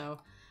game. So,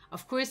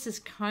 of course, this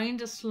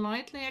kind of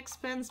slightly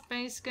expands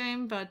base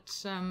game,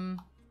 but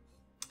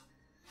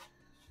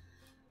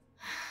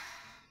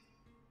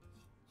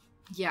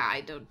yeah,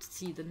 I don't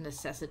see the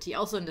necessity.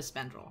 Also in the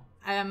spandrel.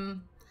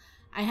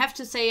 I have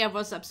to say I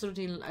was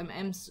absolutely...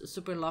 I'm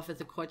super in love with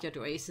the Courtyard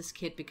Oasis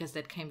kit, because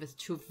that came with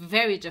two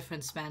very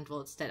different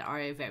spandrels that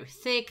are very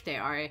thick. They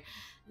are...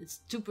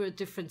 It's super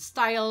different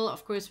style.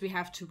 Of course, we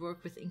have to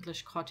work with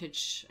English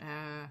cottage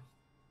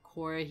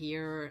core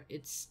here.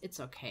 It's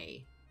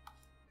okay.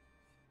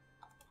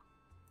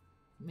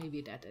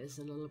 Maybe that is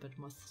a little bit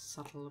more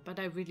subtle, but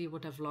I really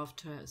would have loved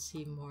to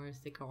see more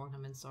thicker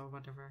ornaments or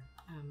whatever.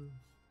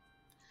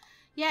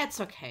 Yeah, it's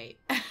okay.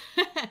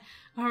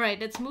 All right,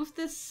 let's move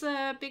this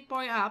big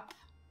boy up.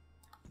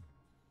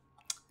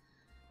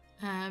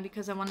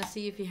 Because I want to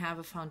see if we have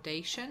a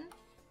foundation.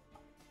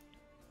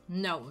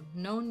 No,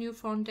 no new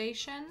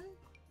foundation.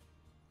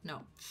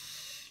 No.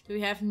 Do we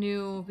have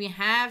new? We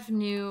have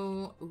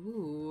new...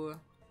 Ooh,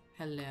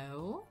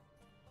 hello.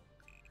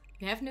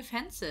 We have new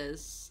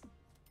fences.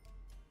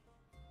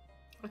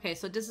 Okay,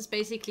 so this is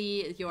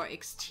basically your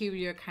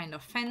exterior kind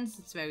of fence.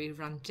 It's very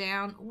run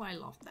down. Oh, I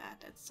love that.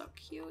 That's so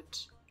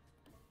cute.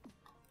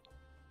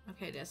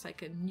 Okay, there's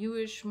like a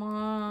newish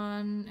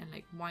one and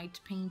like white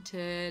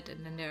painted,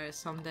 and then there are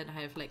some that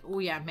have like, oh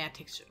yeah, more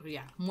texture.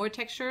 Yeah, more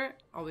texture.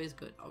 Always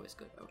good, always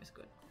good, always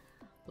good.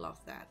 Love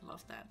that,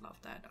 love that, love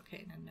that.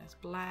 Okay, and then there's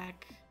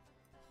black.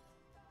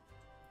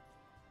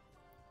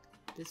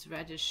 This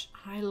reddish.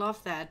 I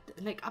love that.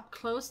 Like up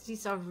close,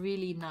 these are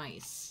really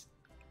nice.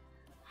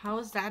 How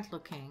is that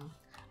looking?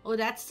 Oh,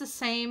 that's the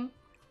same.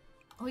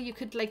 Oh, you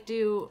could like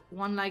do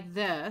one like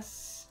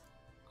this.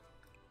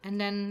 And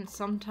then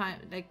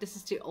sometimes, like this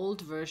is the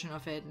old version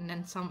of it, and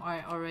then some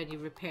are already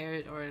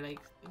repaired, or like,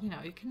 you know,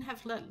 you can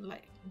have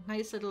like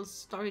nice little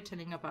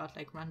storytelling about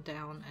like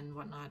rundown and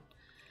whatnot,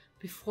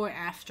 before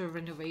after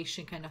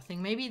renovation kind of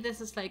thing. Maybe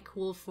this is like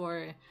cool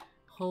for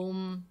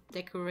home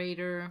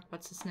decorator.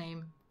 What's his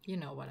name? You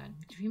know what I'm...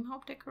 Dream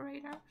Home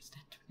Decorator? Is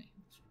that the name?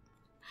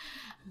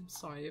 I'm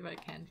sorry if I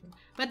can't.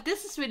 But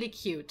this is really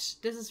cute.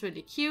 This is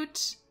really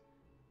cute.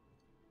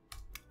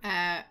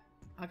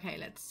 Okay,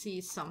 let's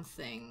see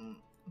something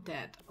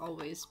that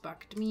always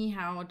bugged me.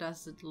 How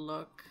does it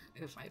look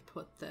if I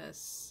put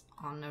this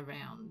on a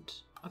round?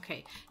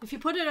 Okay, if you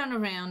put it on a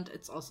round,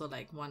 it's also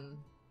like one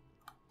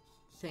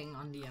thing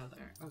on the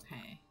other.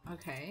 Okay,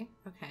 okay,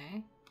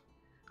 okay.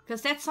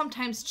 Because that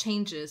sometimes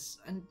changes,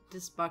 and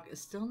this bug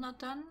is still not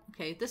done.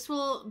 Okay, this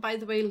will, by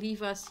the way,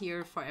 leave us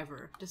here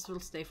forever. This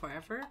will stay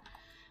forever.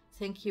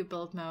 Thank you,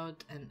 build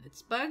mode and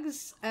its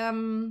bugs.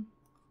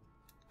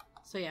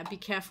 So yeah, be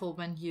careful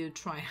when you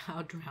try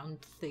out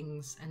round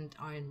things, and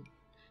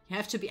you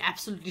have to be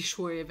absolutely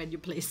sure when you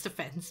place the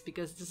fence,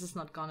 because this is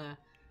not gonna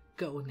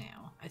go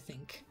now, I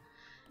think.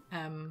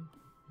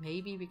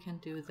 Maybe we can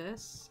do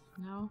this?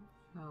 No?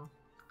 No.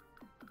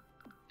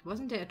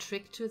 Wasn't there a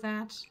trick to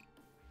that?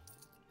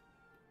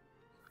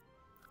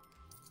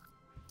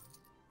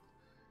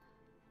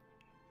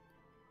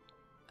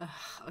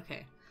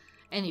 Okay.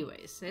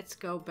 Anyways, let's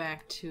go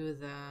back to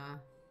the...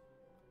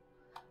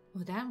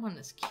 Oh, that one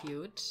is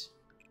cute.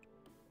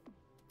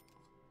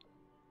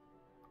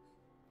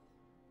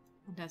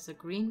 There's a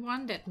green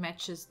one that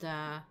matches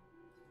the...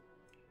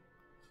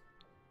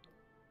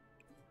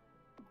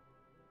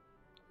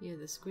 Yeah,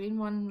 this green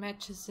one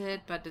matches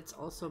it, but it's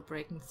also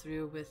breaking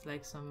through with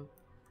like some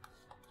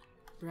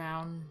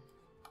brown.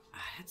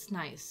 That's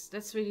nice.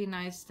 That's really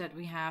nice that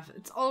we have...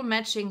 It's all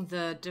matching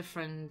the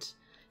different...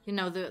 You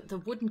know, the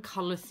wooden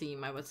color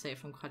theme, I would say,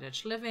 from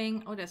Cottage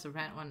Living. Oh, there's a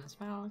red one as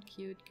well.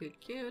 Cute, cute,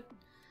 cute.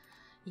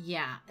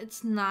 Yeah,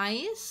 it's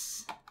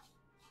nice.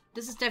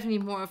 This is definitely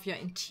more of your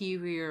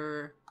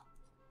interior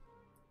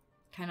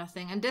kind of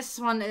thing. And this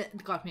one,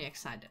 it got me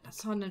excited. I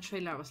saw it in the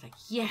trailer, I was like,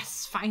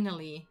 yes,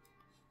 finally.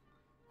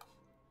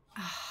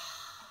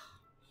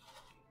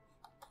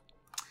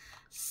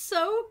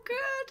 so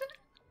good.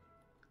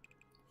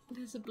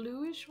 There's a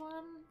bluish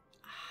one.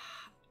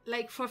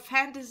 Like for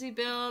fantasy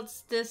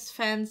builds, this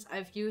fence,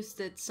 I've used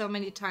it so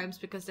many times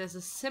because there's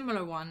a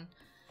similar one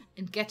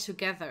in Get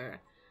Together.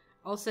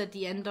 Also at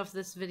the end of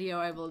this video,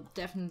 I will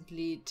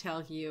definitely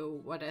tell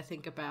you what I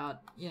think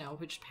about, you know,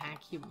 which pack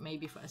you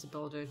maybe as a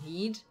builder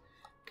need.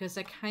 Because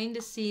I kind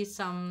of see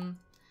some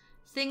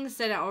things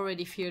that I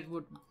already feared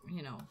would,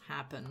 you know,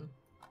 happen.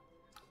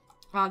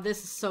 Wow,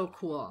 this is so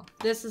cool.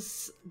 This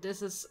is,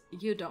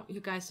 you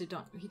guys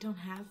don't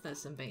have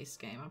this in base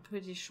game, I'm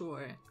pretty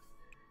sure.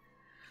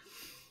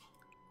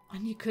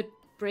 And you could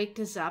break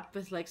this up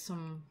with like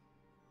some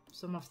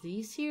of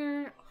these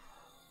here.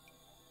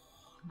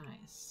 Oh,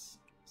 nice.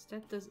 Is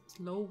that the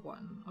low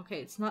one? Okay,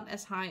 it's not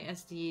as high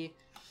as the...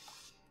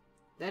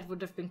 That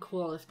would have been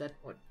cool if that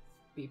would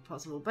be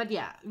possible. But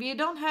yeah, we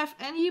don't have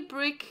any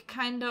brick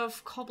kind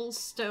of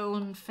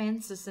cobblestone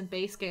fences in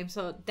base game,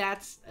 so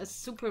that's a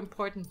super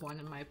important one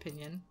in my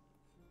opinion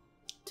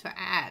to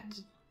add.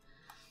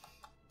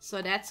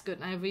 So that's good.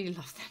 I really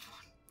love that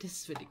one.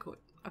 This is really cool.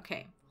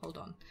 Okay, hold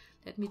on.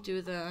 Let me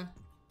do the...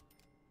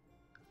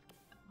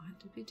 Why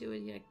did we do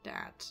it like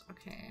that?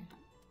 Okay.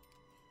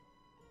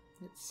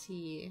 Let's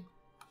see.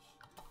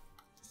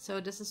 So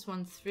this is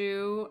one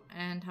through,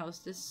 and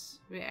how's this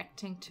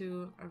reacting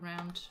to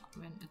around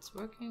when it's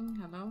working?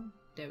 Hello?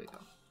 There we go.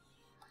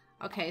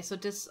 Okay, so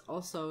this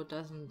also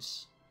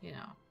doesn't, you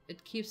know,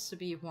 it keeps to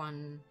be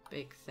one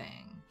big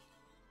thing.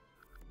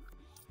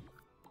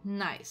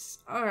 Nice.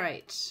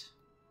 Alright.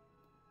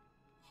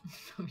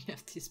 We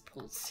have these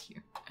poles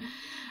here.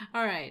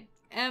 Alright.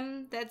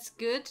 That's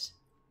good.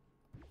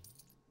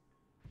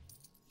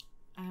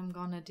 I'm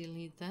gonna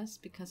delete this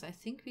because I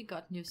think we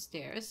got new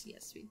stairs.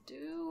 Yes, we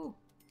do.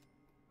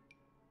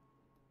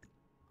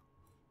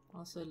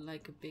 Also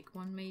like a big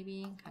one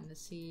maybe. Kind of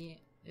see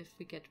if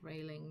we get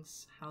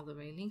railings, how the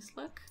railings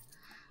look.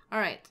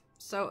 Alright,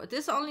 so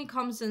this only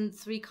comes in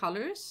 3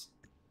 colors.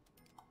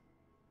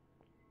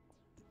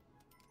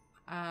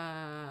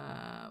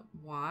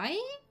 Why?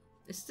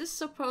 Is this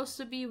supposed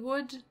to be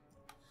wood?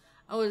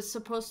 Oh, it's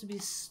supposed to be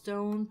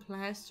stone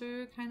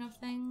plaster kind of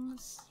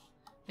things.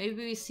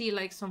 Maybe we see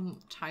like some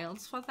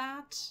tiles for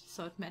that,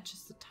 so it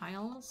matches the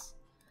tiles.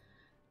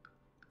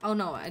 Oh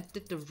no, I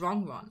did the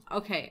wrong one.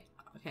 Okay,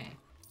 okay.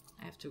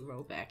 I have to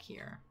row back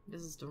here.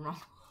 This is the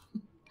wrong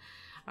one.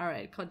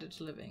 Alright, cottage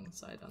living,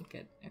 so I don't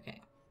get...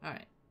 Okay,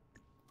 alright.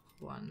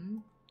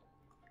 1,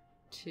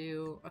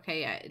 2...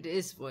 Okay, yeah, it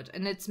is wood,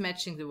 and it's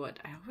matching the wood.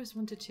 I almost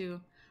wanted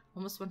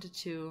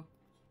to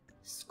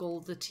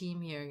scold the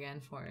team here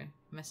again for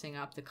messing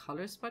up the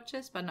color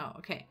swatches, but no,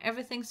 okay,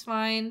 everything's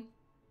fine.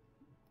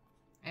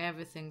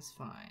 Everything's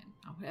fine.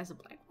 Oh, there's a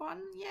black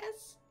one,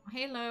 yes.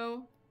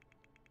 Hello.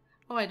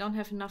 Oh, I don't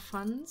have enough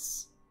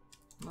funds.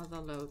 Mother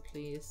load,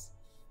 please.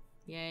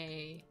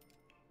 Yay.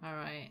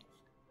 Alright.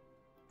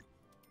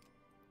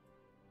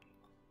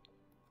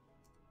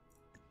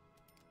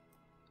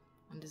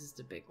 And this is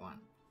the big one.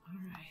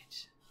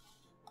 Alright.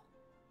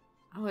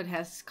 Oh,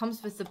 it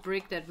comes with the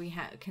brick that we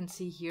can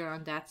see here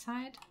on that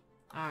side.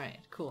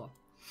 Alright, cool.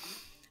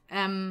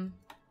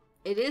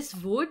 It is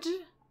wood.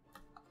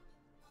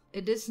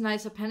 It is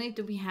nice. Apparently,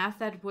 do we have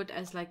that wood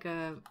as like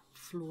a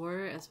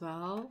floor as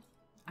well?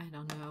 I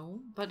don't know,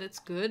 but it's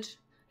good.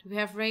 Do we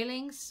have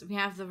railings? We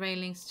have the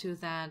railings to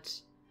that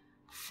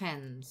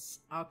fence.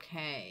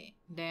 Okay,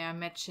 they are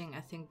matching,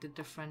 I think, the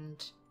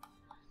different...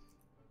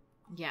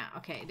 Yeah,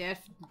 okay, they're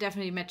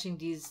definitely matching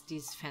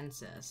these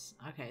fences.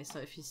 Okay, so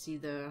if you see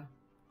the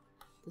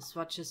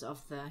swatches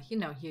of the... You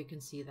know, here you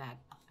can see that.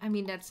 I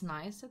mean, that's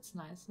nice, that's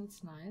nice,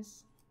 that's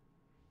nice.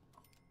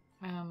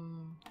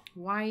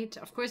 White.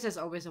 Of course, there's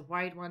always a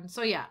white one.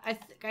 So yeah,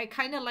 I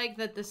kind of like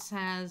that this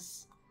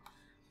has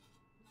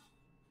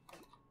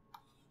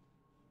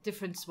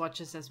different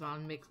swatches as well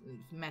and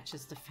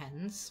matches the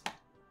fence.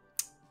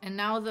 And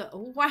now the...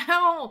 Oh,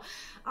 wow!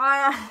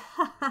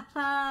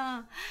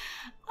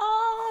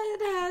 Oh,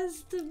 it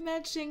has the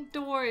matching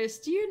doors.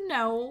 Do you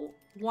know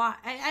why?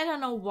 I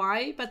don't know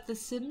why, but the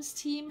Sims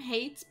team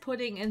hates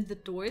putting in the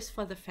doors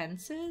for the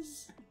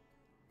fences.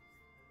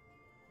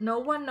 No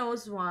one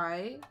knows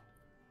why.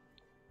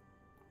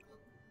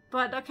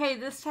 But okay,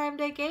 this time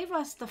they gave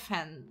us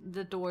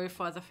the door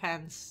for the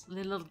fence, the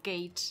little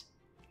gate.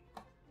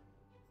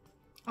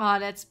 Oh,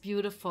 that's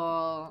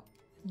beautiful.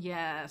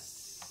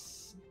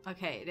 Yes.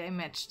 Okay, they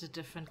match the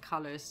different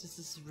colors. This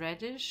is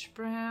reddish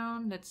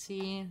brown. Let's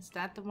see, is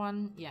that the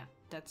one? Yeah,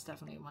 that's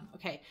definitely one.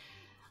 Okay.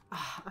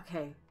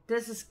 Okay,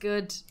 this is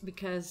good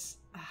because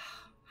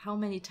how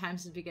many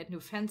times did we get new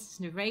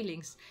fences, new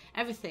railings,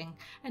 everything,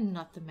 and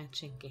not the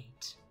matching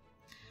gate?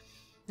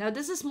 Now,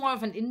 this is more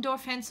of an indoor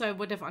fence, so I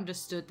would have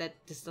understood that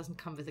this doesn't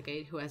come with a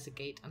gate. Who has a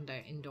gate under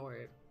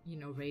indoor, you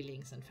know,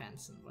 railings and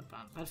fence and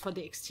whatnot. But for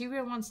the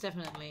exterior ones,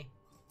 definitely.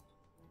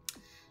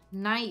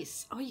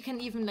 Nice. Oh, you can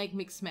even, like,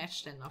 mix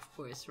match then, of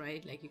course,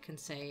 right? Like, you can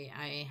say,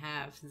 I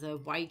have the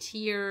white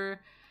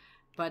here,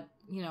 but,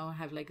 you know,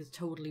 have, like, a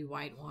totally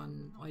white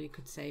one. Or you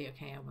could say,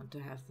 okay, I want to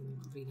have them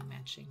really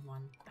matching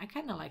one. I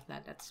kind of like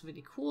that. That's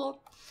really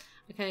cool.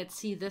 Okay, let's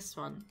see this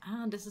one.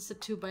 Ah, this is a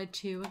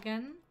 2x2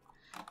 again.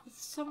 With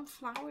some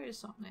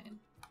flowers on it.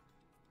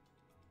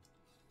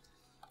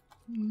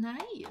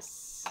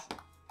 Nice.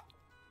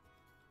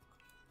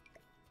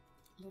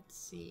 Let's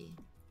see.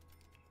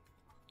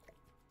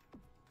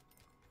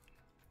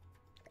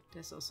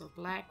 There's also a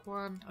black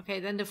one. Okay,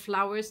 then the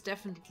flowers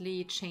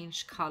definitely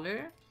change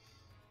color.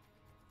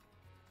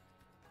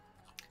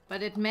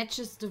 But it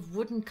matches the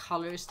wooden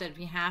colors that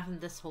we have in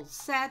this whole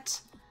set.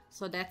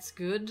 So that's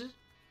good.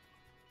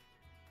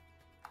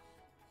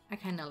 I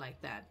kind of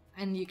like that.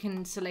 And you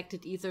can select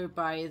it either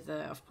by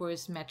the, of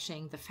course,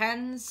 matching the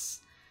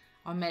fence,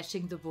 or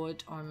matching the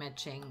wood, or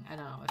matching, I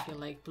don't know, if you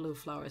like blue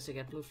flowers, you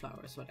get blue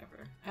flowers,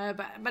 whatever.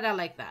 But I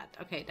like that.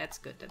 Okay, that's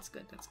good, that's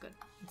good, that's good.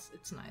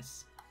 It's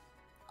nice.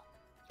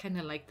 Kind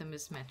of like the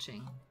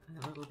mismatching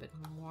a little bit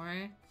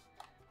more.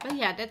 But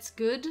yeah, that's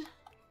good.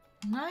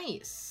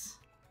 Nice.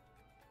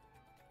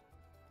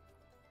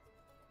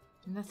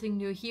 Nothing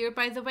new here,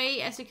 by the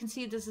way. As you can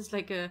see, this is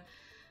like a...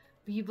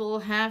 We will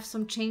have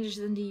some changes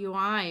in the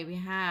UI. We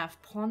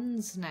have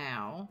ponds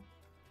now.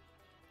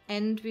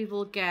 And we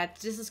will get...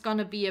 This is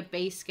gonna be a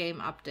base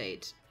game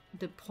update.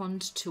 The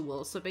pond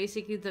tool. So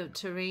basically the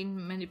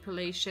terrain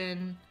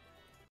manipulation...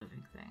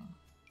 thing.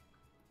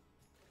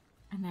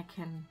 And I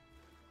can...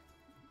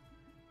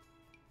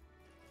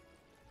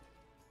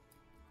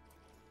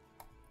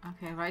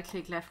 Okay, right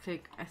click, left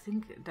click. I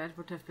think that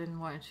would have been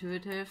more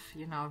intuitive.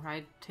 You know,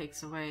 right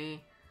takes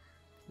away,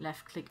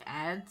 left click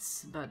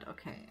adds, but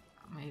okay,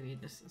 maybe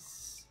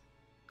this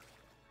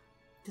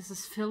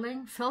is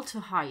filling. Fill to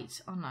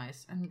height. Oh,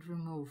 nice. And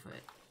remove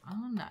it.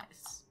 Oh,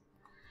 nice.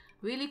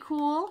 Really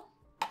cool.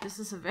 This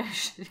is a very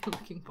shitty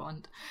looking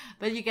pond.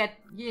 But you get,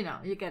 you know,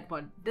 you get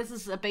what. This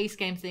is a base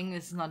game thing.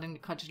 This is not in the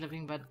Cottage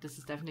Living, but this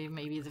is definitely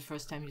maybe the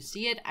first time you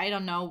see it. I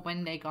don't know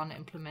when they're gonna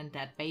implement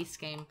that base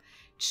game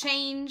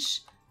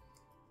change.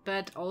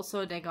 But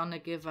also they're gonna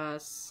give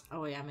us...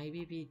 Oh yeah,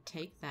 maybe we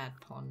take that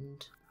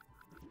pond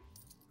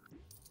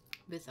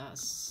with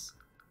us.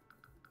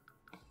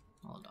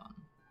 Hold on.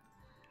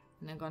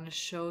 And I'm gonna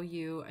show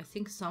you... I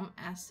think some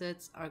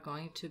assets are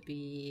going to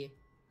be...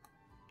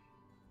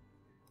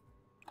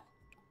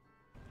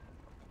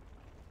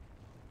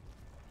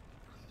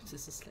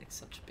 This is like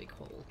such a big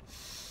hole.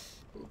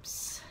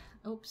 Oops.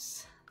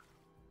 Oops.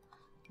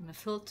 I'm gonna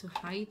fill to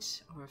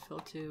height or fill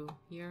to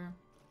here.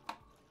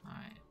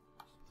 Alright.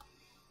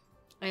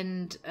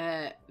 And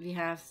we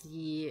have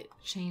the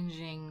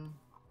changing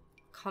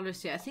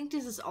colors here. I think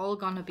this is all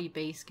gonna be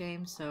base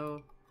game,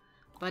 so...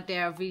 But they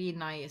are really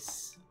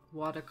nice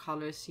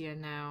watercolors here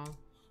now.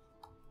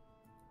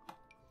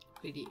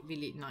 Really,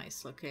 really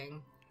nice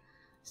looking.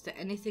 Is there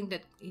anything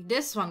that...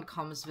 This one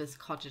comes with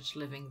Cottage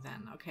Living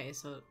then. Okay,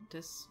 so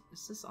this...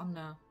 Is this on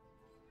the...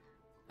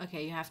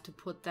 Okay, you have to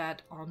put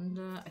that on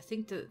the... I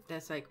think that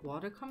there's like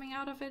water coming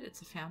out of it.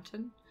 It's a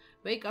fountain.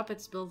 Wake up and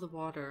spill the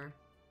water.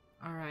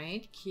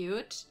 Alright,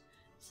 cute.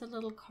 It's a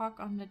little cock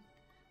on the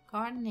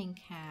gardening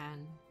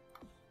can.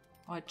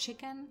 Or a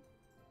chicken.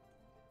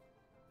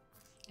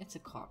 It's a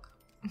cock.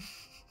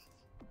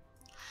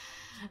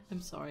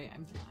 I'm sorry,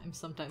 I'm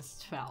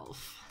sometimes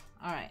 12.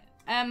 Alright.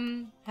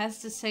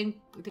 Has the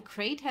same... The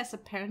crate has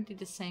apparently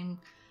the same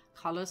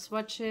color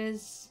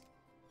swatches.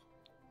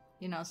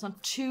 You know, it's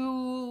not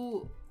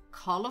too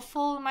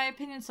colorful in my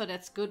opinion, so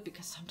that's good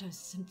because sometimes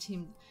some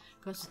team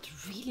goes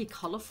really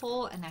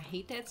colorful and I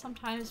hate that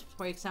sometimes.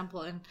 For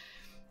example, in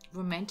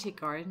Romantic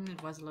Garden,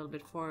 it was a little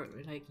bit for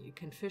like you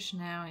can fish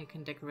now, you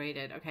can decorate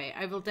it. Okay,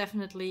 I will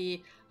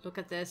definitely look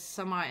at this.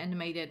 Some are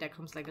animated, there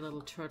comes like a little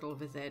turtle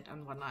with it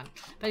and whatnot.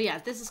 But yeah,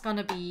 this is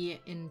gonna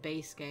be in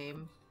base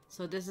game.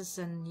 So this is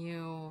a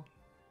new...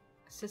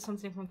 Is this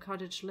something from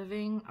Cottage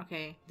Living?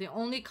 Okay, the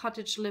only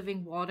Cottage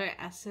Living water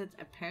asset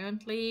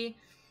apparently...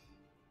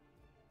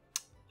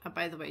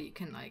 by the way, you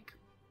can like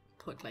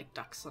put like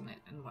ducks on it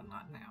and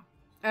whatnot now.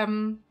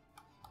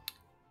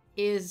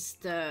 Is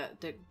the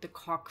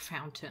cock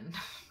fountain,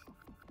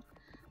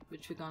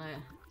 which we're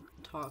gonna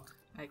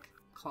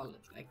call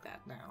it like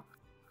that now.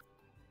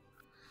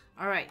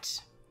 All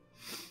right.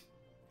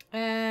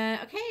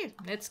 Okay,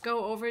 let's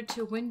go over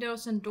to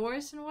windows and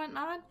doors and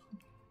whatnot.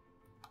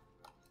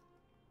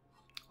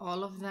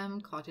 All of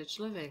them Cottage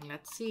Living.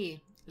 Let's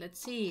see. Let's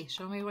see.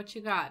 Show me what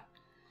you got.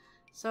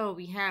 So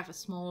we have a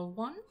small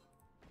one.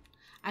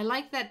 I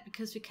like that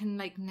because we can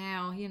like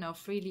now, you know,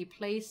 freely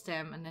place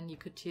them and then you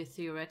could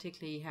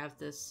theoretically have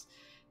this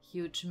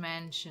huge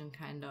mansion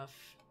kind of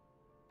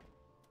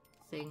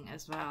thing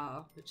as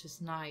well, which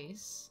is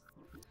nice.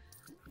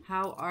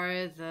 How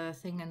are the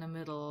thing in the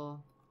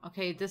middle?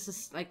 Okay, this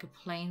is like a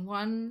plain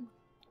one.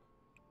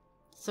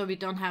 So we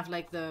don't have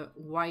like the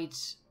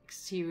white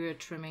exterior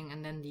trimming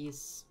and then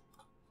these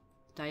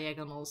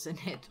diagonals in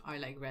it are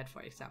like red,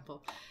 for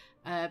example.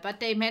 But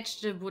they match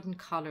the wooden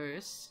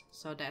colors,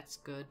 so that's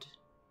good.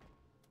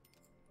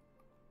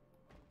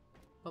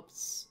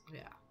 Oops,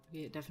 yeah,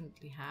 we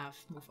definitely have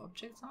move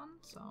objects on,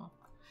 so.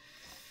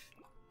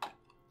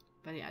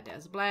 But yeah,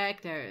 there's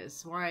black, there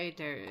is white,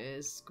 there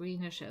is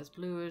greenish, there's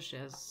bluish,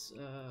 there's,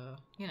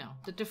 you know,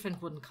 the different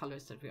wooden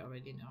colors that we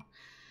already know.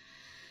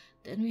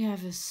 Then we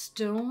have a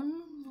stone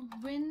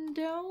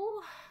window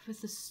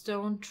with a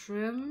stone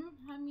trim.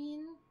 I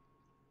mean,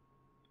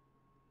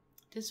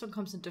 this one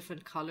comes in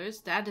different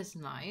colors. That is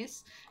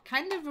nice.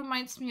 Kind of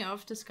reminds me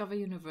of Discover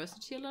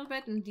University a little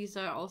bit. And these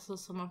are also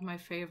some of my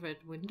favorite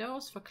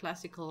windows for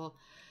classical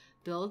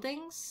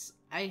buildings.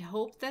 I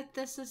hope that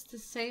this is the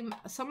same.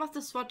 Some of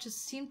the swatches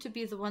seem to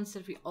be the ones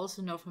that we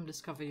also know from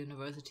Discover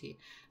University.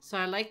 So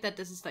I like that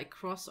this is like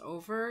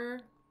crossover,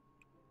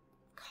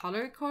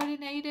 color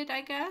coordinated,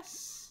 I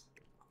guess.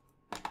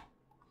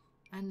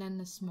 And then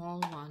the small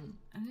one.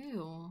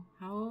 Oh,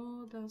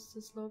 how does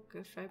this look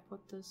if I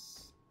put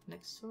this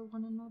next to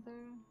one another?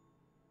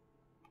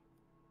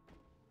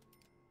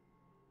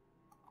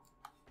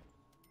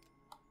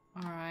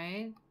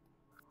 Alright.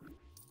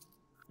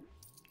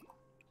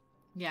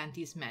 Yeah, and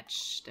these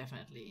match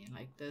definitely.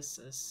 Like this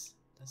is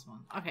this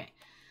one. Okay,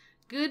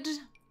 good.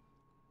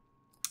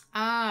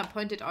 Ah,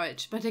 pointed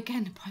arch. But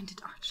again,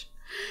 pointed arch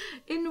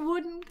in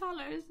wooden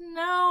colors.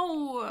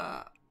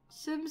 No!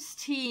 Sims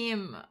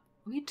team.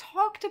 We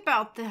talked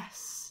about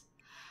this.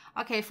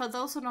 Okay, for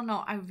those who don't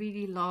know, I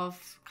really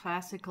love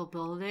classical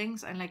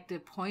buildings. I like the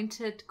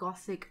pointed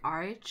Gothic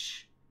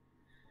arch.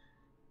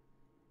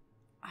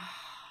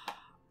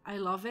 I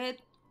love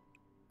it.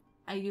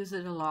 I use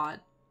it a lot.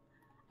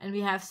 And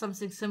we have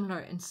something similar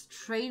in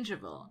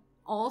Strangerville.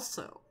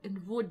 Also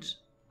in wood.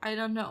 I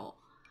don't know.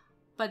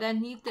 But I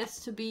need this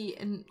to be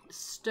in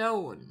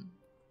stone.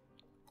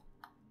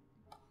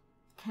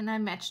 Can I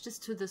match this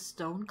to the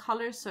stone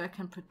color so I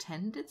can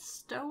pretend it's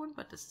stone?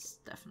 But this is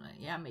definitely,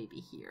 yeah, maybe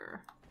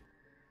here.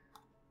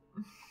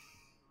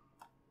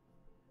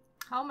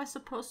 How am I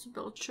supposed to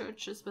build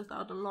churches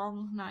without a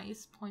long,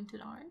 nice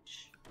pointed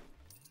arch?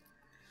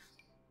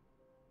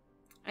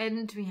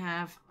 And we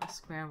have a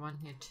square one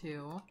here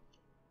too.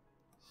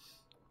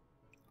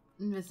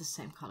 With the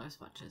same color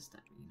swatches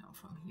that we know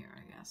from here,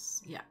 I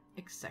guess. Yeah,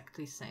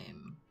 exactly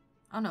same.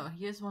 Oh no,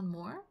 here's one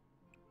more.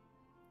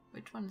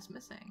 Which one is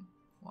missing?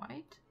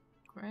 White?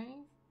 Gray?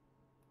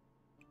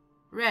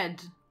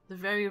 Red. The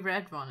very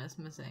red one is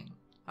missing.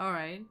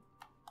 Alright.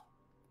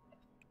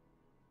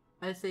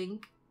 I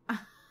think.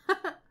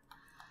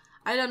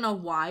 I don't know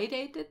why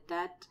they did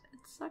that.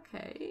 It's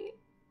okay.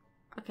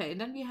 Okay,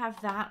 then we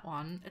have that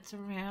one. It's a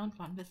round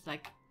one with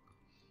like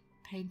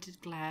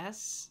painted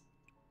glass.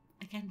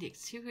 Again, the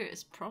exterior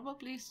is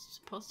probably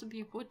supposed to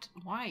be wood.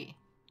 Why?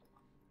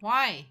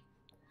 Why?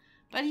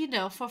 But you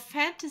know, for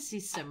fantasy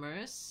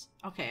simmers,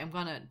 okay,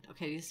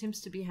 okay, it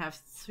seems to be have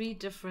three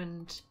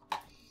different.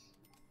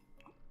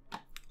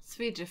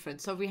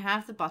 So we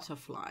have the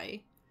butterfly,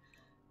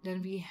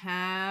 then we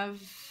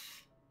have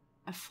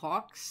a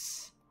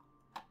fox,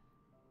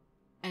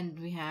 and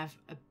we have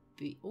a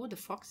bee. Oh, the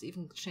fox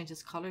even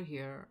changes color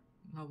here.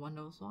 No one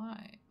knows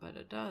why, but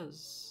it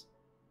does.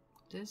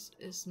 This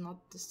is not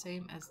the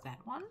same as that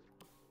one.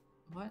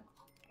 What?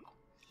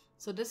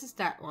 So this is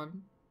that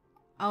one.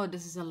 Oh,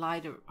 this is a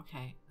lighter.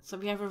 Okay. So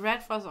we have a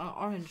red fox or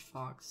orange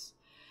fox.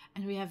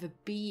 And we have a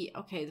bee.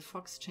 Okay, the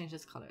fox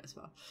changes color as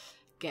well.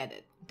 Get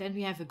it. Then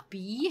we have a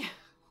bee.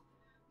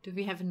 Do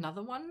we have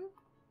another one?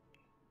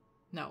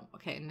 No.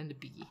 Okay, and then the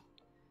bee.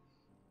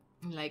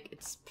 Like,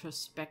 it's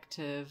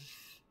perspective.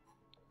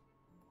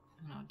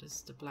 No, this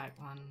is the black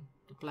one.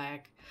 The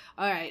black.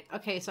 Alright,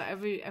 okay, so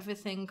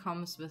everything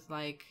comes with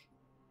like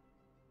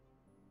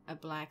a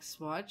black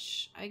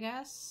swatch, I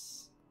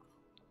guess.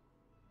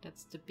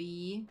 That's the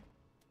bee.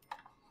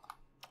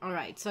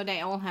 Alright, so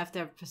they all have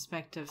their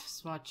perspective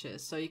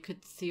swatches. So you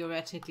could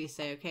theoretically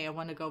say, okay, I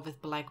want to go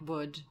with black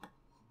wood.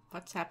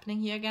 What's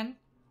happening here again?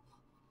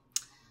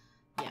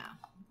 Yeah,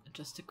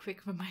 just a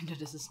quick reminder,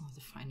 this is not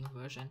the final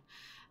version.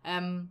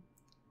 And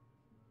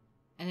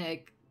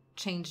I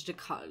change the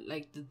color,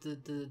 like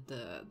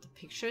the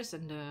pictures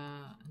and the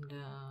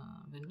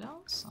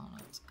windows. So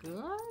that's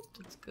good.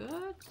 That's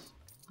good.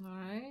 All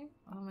right.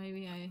 Or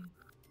maybe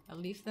I'll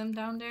leave them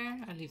down there.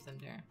 I leave them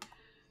there.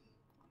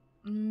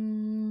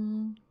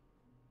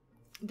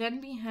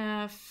 Then we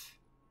have.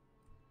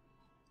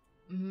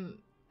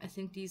 I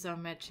think these are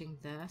matching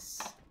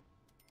this.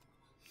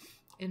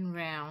 In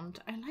round,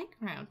 I like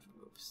round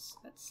roofs.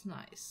 That's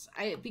nice.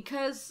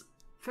 Because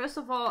first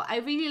of all, I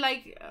really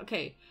like.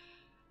 Okay.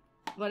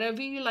 What I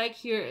really like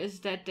here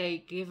is that they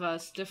give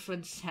us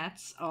different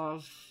sets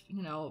of,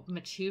 you know,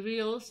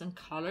 materials and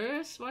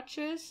color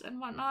swatches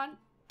and whatnot.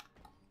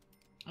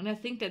 And I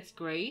think that's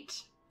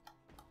great.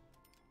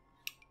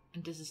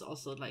 And this is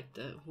also like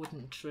the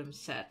wooden trim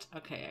set.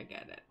 Okay, I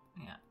get it.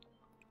 Yeah.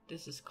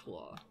 This is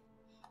cool.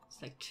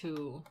 It's like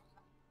two.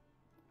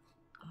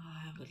 Oh,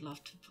 I would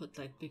love to put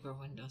like bigger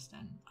windows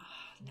then.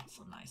 Oh, that's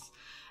so nice.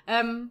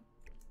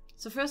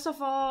 So first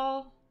of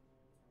all,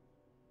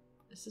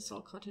 is this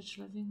all cottage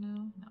living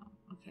now? No.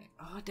 Okay.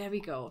 Oh, there we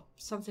go.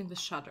 Something with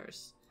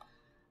shutters.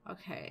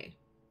 Okay.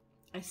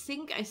 I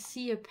think I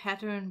see a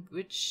pattern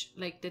which,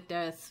 like, that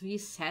there are 3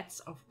 sets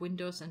of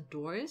windows and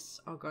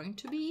doors are going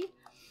to be.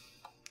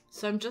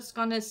 So I'm just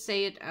gonna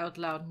say it out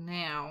loud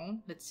now.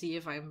 Let's see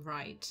if I'm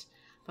right.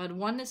 But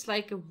one is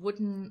like a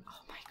wooden...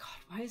 Oh my god,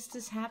 why is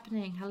this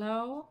happening?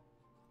 Hello?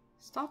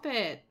 Stop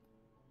it.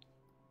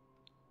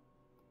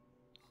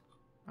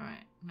 All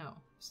right. No,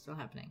 still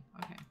happening.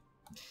 Okay.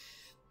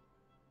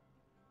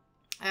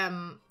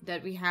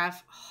 That we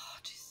have, oh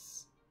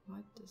jeez,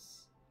 what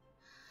this?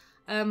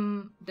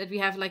 That we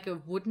have like a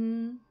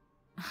wooden,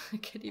 I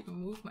can't even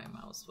move my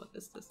mouse. What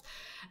is this?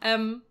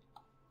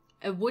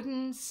 A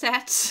wooden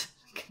set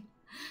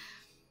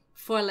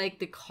for like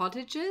the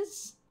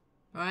cottages,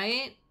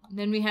 right?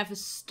 Then we have a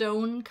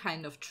stone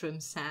kind of trim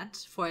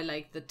set for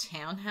like the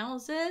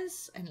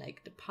townhouses and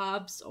like the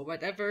pubs or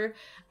whatever.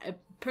 I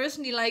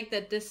personally like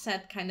that this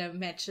set kind of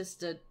matches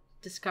the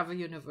Discover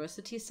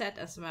University set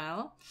as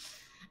well.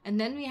 And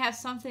then we have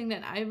something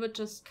that I would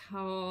just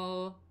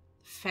call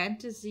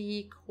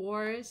fantasy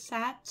core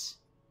set.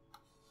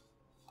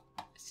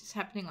 Is this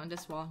happening on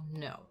this wall?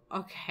 No.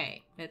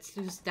 Okay, let's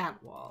lose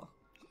that wall.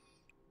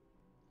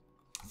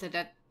 So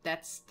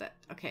that's that.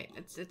 Okay,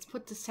 let's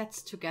put the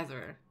sets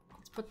together.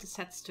 Let's put the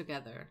sets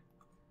together.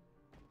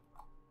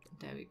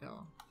 There we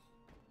go.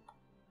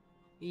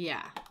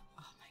 Yeah.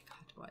 Oh my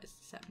god, why is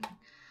this happening?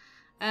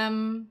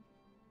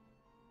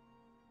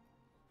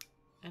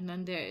 And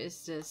then there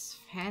is this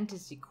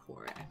fantasy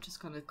core. I'm just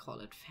gonna call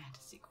it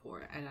fantasy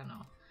core. I don't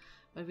know.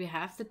 But we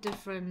have the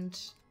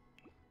different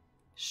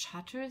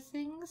shutter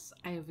things.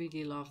 I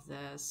really love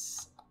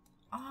this.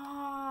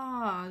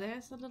 Ah,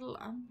 there's a little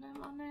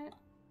emblem on it.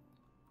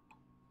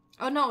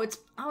 Oh no, it's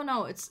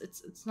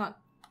not.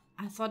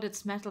 I thought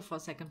it's metal for a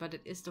second, but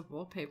it is the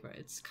wallpaper.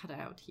 It's cut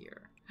out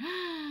here.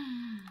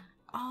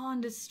 Oh,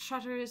 and the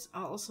shutters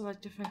are also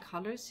like different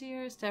colors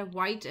here. Is there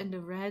white and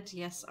the red?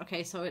 Yes.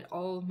 Okay, so it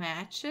all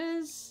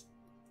matches.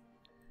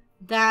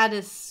 That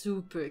is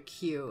super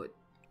cute.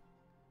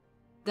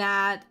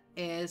 That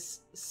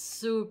is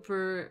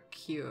super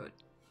cute.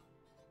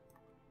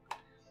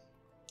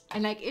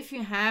 And like if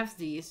you have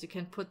these, you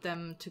can put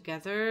them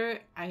together.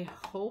 I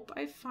hope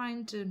I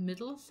find the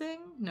middle thing.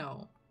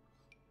 No.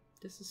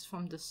 This is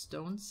from the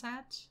stone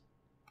set.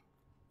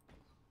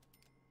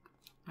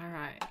 All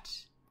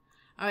right.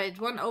 All right,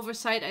 one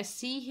oversight I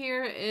see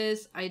here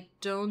is I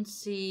don't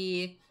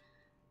see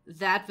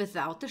that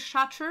without the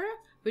shutter,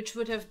 which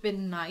would have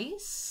been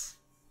nice.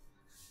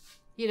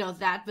 You know,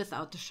 that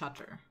without the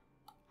shutter.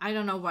 I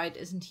don't know why it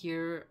isn't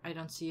here. I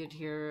don't see it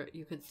here.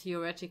 You could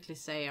theoretically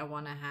say I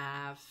want to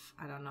have,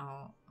 I don't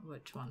know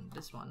which one,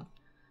 this one,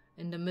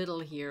 in the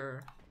middle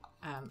here.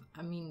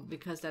 I mean,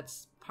 because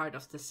that's part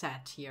of the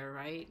set here,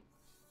 right?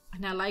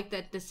 And I like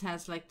that this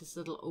has like this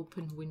little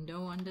open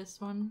window on this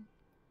one.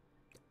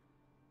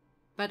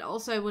 But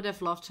also I would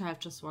have loved to have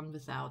just one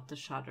without the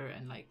shutter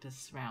and like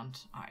this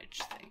round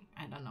arch thing.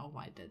 I don't know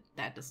why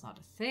that is not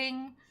a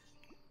thing.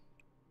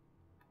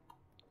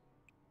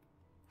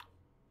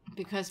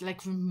 Because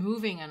like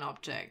removing an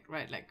object,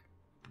 right, like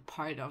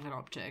part of an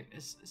object,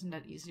 isn't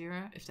that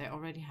easier if they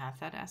already have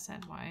that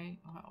asset? Why?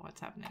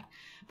 What's happening?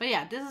 But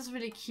yeah, this is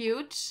really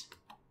cute.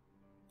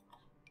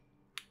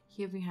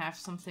 Here we have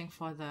something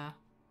for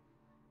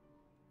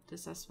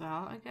this as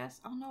well, I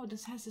guess. Oh no,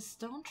 this has a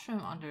stone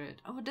trim under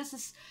it. Oh, this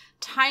is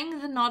tying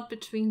the knot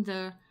between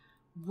the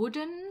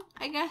wooden,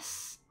 I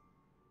guess,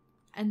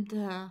 and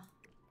the...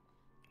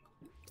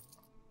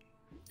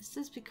 Is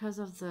this because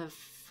of the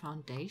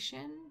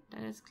foundation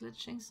that is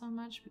glitching so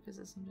much? Because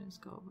I sometimes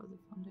go over the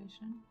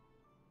foundation.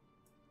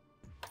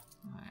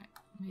 Alright,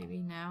 maybe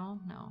now?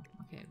 No,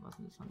 okay, it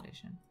wasn't the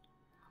foundation.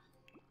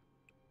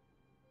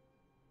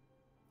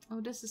 Oh,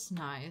 this is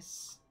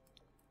nice.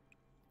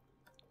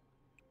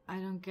 I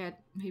don't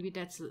get, maybe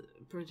that's a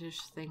British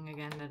thing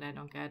again that I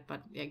don't get,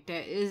 but like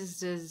there is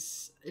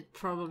this, it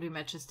probably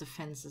matches the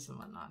fences and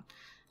whatnot,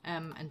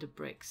 and the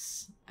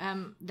bricks.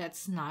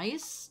 That's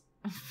nice.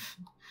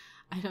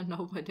 I don't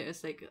know why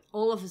there's like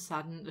all of a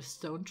sudden a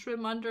stone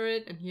trim under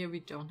it, and here we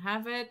don't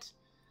have it.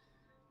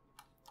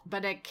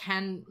 But I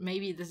can,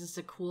 maybe this is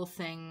a cool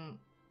thing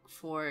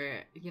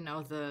for, you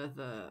know,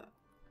 the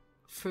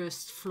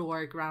first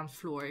floor, ground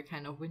floor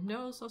kind of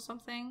windows or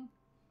something.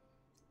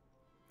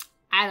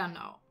 I don't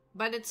know.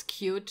 But it's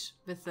cute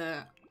with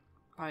the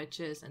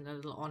arches and the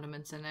little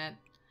ornaments in it.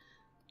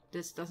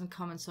 This doesn't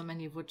come in so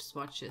many wood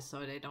swatches,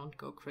 so they don't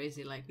go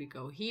crazy like we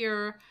go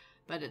here.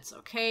 But it's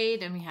okay.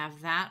 Then we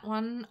have that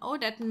one. Oh,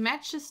 that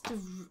matches the...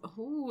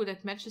 Ooh,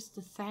 that matches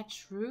the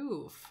thatch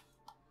roof.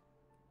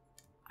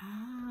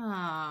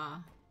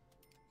 Ah.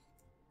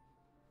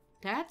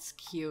 That's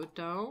cute,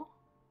 though.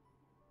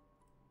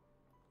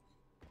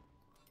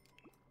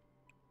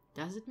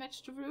 Does it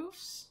match the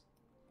roofs?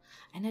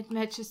 And it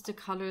matches the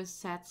color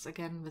sets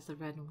again with the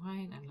red and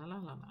white and la la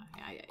la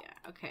la.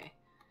 Yeah. Okay.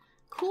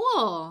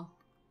 Cool.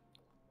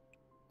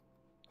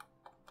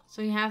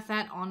 So you have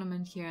that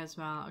ornament here as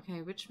well.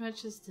 Okay, which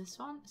matches this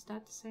one? Is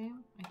that the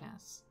same? I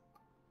guess.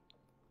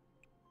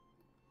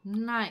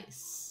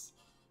 Nice.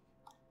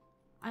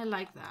 I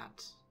like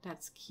that.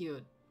 That's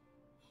cute.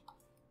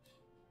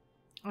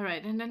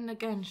 Alright, and then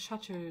again,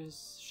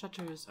 shutters.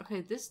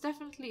 Okay, this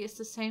definitely is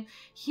the same.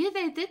 Here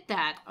they did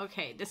that.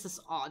 Okay, this is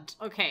odd.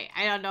 Okay,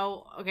 I don't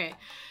know. Okay.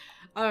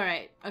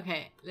 Alright,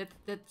 okay.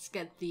 Let's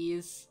get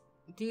these.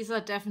 These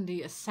are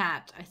definitely a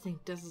set. I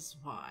think this is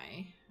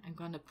why. I'm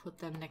gonna put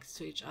them next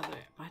to each other.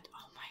 But,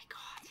 oh my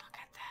god, look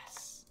at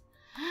this.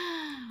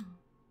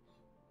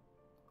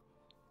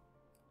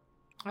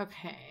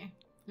 Okay,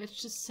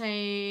 let's just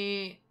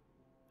say,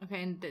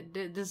 okay, and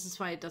this is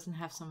why it doesn't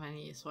have so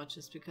many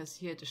swatches, because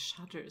here the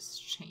shutters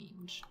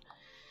change.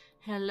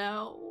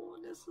 Hello,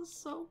 this is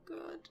so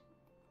good.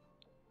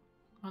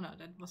 Oh no,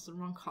 that was the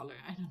wrong color.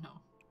 I don't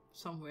know,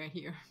 somewhere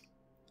here.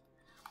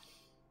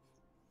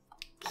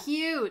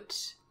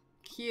 Cute,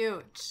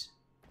 cute.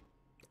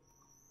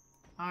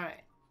 All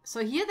right,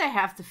 so here they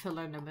have the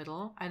filler in the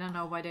middle. I don't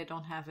know why they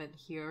don't have it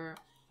here.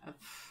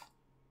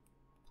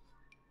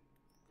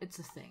 It's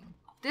a thing.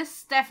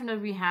 This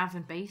definitely we have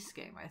in base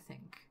game, I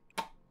think.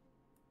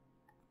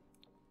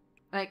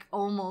 Like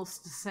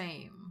almost the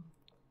same.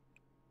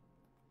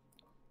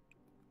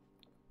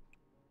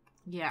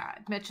 Yeah,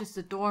 it matches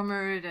the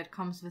dormer that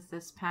comes with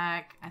this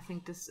pack. I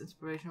think this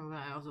inspiration one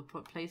I also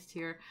placed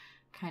here,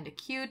 kind of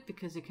cute,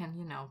 because you can,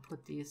 you know,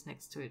 put these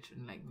next to it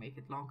and like make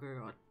it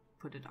longer, or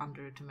put it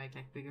under to make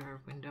like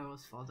bigger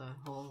windows for the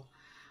whole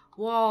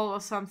wall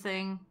or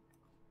something.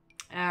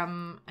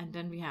 And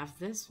then we have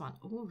this one.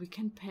 Oh, we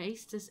can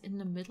paste this in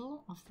the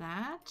middle of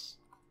that.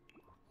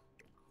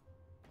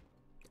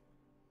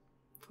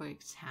 For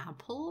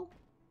example.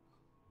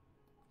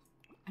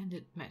 And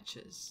it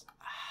matches.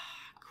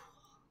 Ah,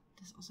 cool.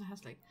 This also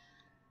has like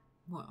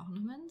more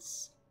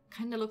ornaments.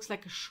 Kind of looks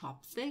like a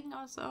shop thing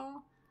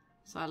also.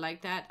 So I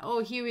like that.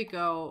 Oh, here we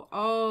go.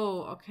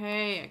 Oh,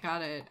 okay. I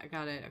got it. I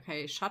got it.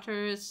 Okay,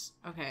 shutters.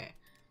 Okay.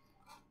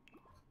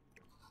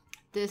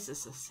 This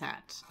is a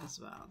set as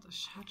well, the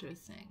shutter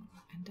thing.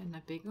 And then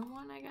a bigger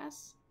one, I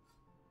guess.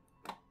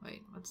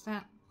 Wait, what's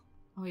that?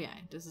 Oh yeah,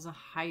 this is a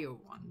higher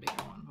one,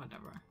 bigger one,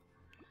 whatever.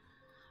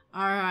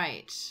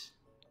 Alright.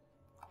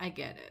 I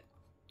get it.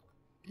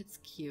 It's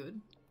cute.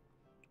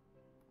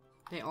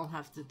 They all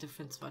have the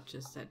different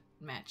swatches that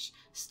match.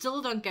 Still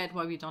don't get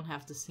why we don't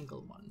have the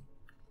single one.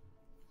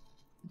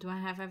 Do I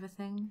have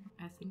everything?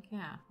 I think,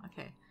 yeah.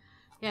 Okay.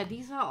 Yeah,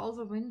 these are all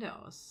the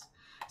windows.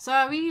 So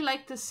I really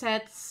like the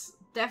sets.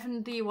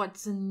 Definitely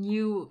what's a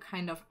new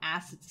kind of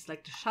asset is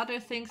like the shutter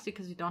things,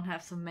 because we don't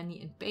have so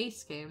many in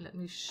base game. Let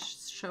me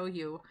show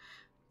you.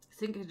 I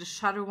think the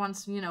shutter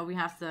ones, you know, we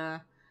have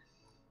the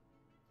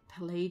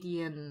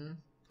Palladian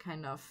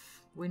kind of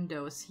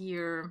windows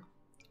here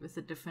with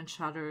the different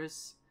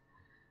shutters.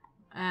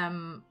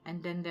 And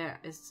then there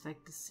is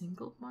like the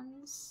single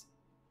ones.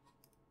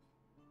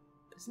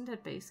 Isn't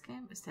that base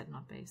game? Is that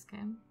not base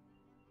game?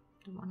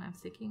 The one I'm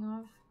thinking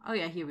of? Oh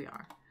yeah, here we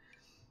are.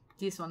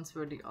 These ones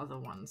were the other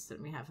ones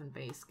that we have in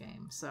base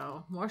game.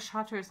 So more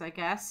shutters, I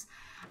guess.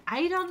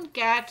 I don't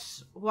get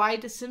why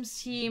the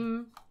Sims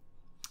team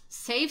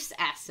saves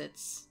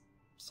assets.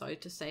 Sorry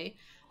to say,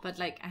 but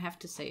like I have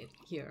to say it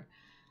here.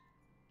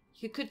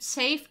 You could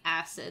save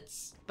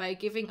assets by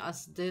giving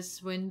us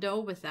this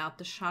window without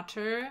the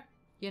shutter,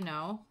 you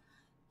know,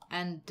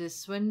 and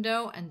this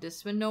window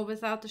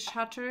without the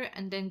shutter,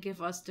 and then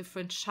give us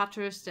different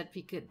shutters that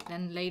we could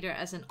then later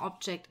as an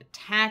object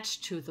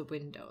attach to the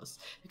windows.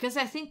 Because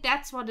I think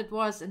that's what it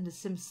was in The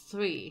Sims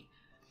 3.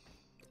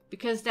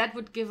 Because that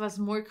would give us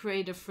more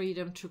creative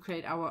freedom to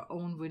create our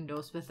own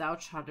windows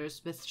without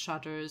shutters, with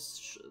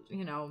shutters,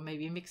 you know,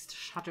 maybe mixed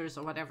shutters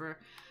or whatever.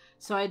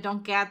 So I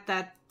don't get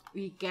that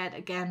we get,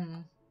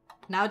 again,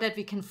 now that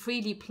we can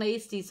freely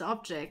place these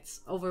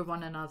objects over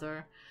one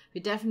another, we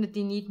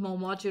definitely need more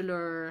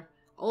modular,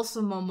 also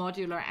more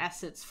modular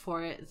assets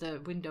for the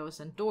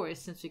windows and doors,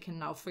 since we can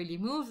now freely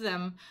move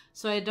them.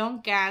 So I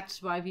don't get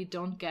why we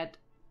don't get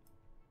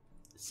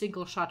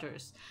single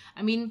shutters.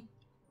 I mean,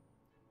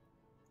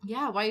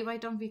 yeah, why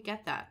don't we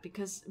get that?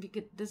 Because we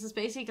could, this is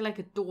basically like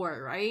a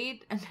door,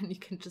 right? And then you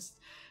can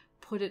just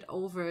put it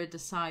over the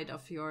side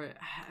of your,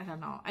 I don't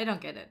know. I don't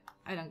get it.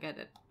 I don't get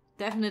it.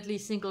 Definitely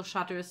single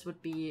shutters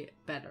would be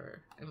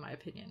better, in my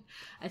opinion.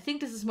 I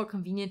think this is more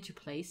convenient to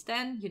place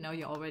then. You know,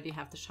 you already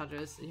have the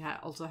shutters. You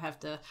also have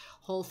the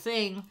whole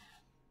thing.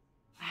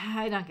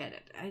 I don't get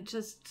it. I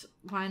just,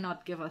 why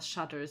not give us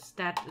shutters?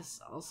 That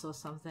is also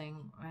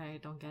something I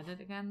don't get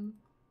it again.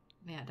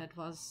 Yeah, that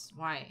was,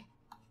 why?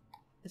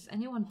 Is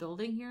anyone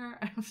building here?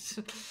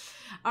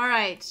 All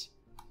right.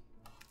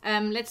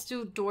 Let's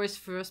do doors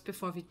first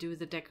before we do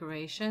the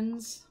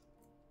decorations.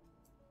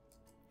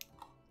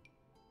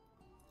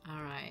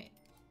 All right.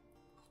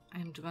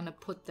 I'm gonna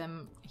put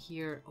them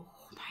here. Oh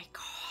my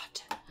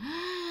god.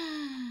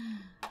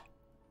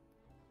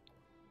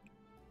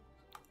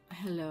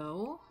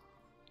 Hello.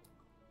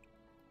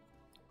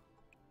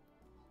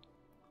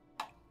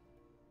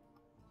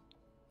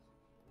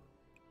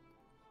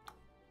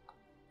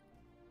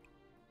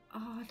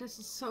 Oh, this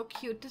is so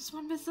cute. This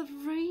one with the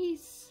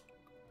wreath.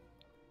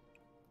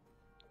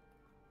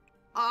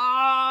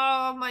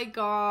 Oh my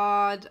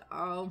god.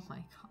 Oh my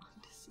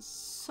god. This is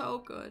so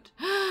good.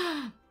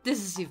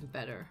 This is even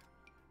better.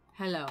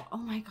 Hello. Oh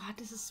my god,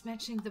 this is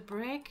matching the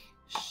brick.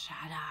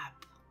 Shut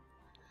up.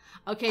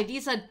 Okay,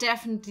 these are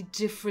definitely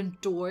different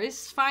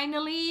doors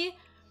finally.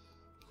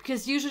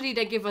 Because usually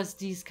they give us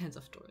these kinds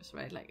of doors,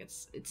 right? Like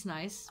it's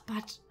nice.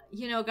 But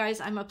you know,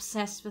 guys, I'm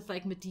obsessed with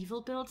like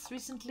medieval builds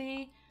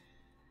recently.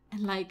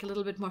 and like a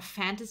little bit more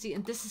fantasy.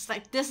 And this is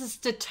like, this is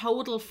the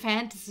total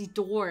fantasy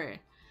door.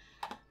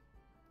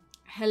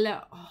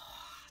 Hello. Oh,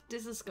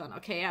 this is gonna,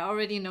 okay, I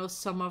already know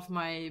some of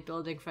my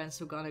building friends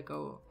who are gonna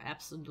go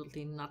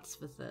absolutely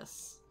nuts with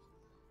this.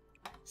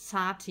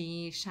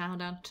 Sati,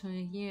 shout out to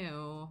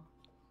you.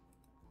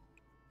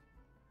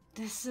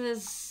 This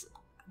is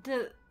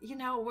the, you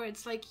know, where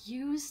it's like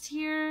used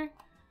here.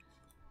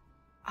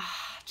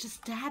 Ah,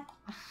 just that.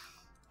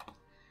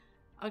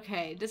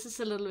 Okay, this is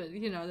a little bit,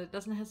 you know, that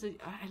doesn't have to,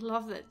 I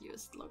love that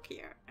used look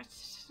here.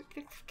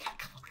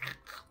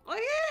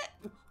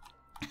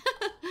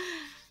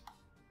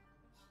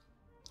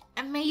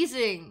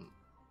 Amazing.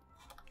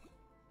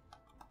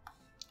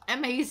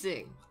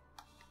 Amazing.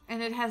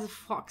 And it has a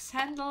fox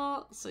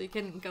handle, so you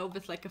can go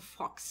with like a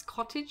fox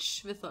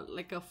cottage with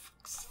like a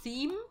fox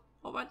theme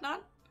or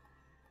whatnot.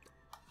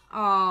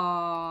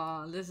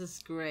 Oh, this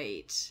is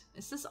great.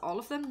 Is this all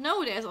of them?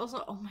 No, there's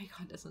also, oh my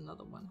god, there's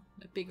another one,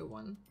 a bigger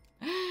one.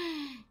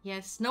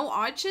 Yes, no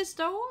arches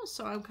though,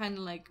 so I'm kind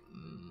of like,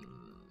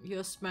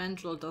 your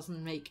spandrel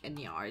doesn't make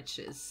any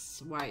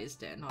arches. Why is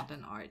there not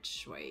an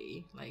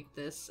archway like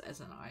this as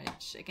an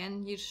arch?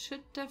 Again, you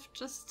should have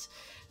just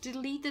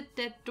deleted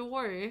that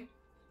door.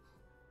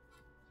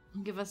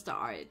 Give us the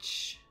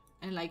arch.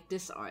 And like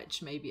this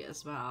arch maybe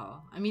as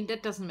well. I mean,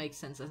 that doesn't make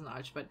sense as an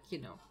arch, but you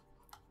know,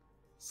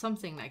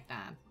 something like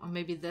that. Or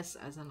maybe this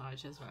as an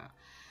arch as well.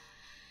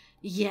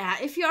 Yeah,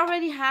 if you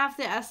already have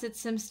the asset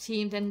Sims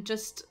team, then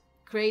just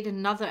create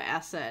another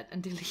asset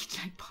and delete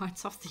like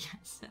parts of the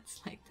assets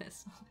like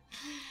this.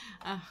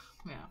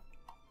 Yeah.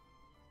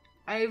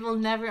 I will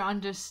never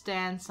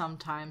understand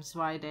sometimes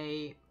why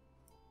they...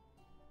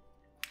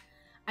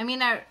 I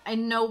mean, I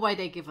know why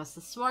they give us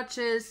the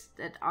swatches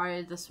that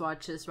are the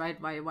swatches, right?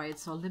 Why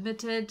it's so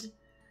limited.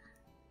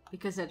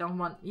 Because I don't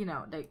want, you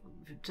know, like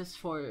just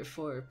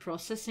for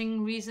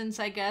processing reasons,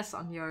 I guess,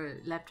 on your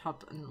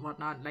laptop and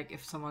whatnot. Like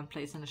if someone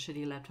plays on a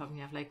shitty laptop and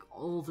you have like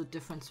all the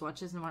different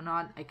swatches and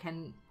whatnot, I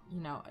can, you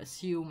know, I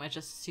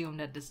just assume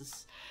that this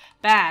is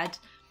bad.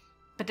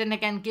 But then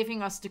again,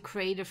 giving us the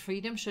creative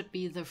freedom should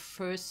be the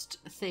first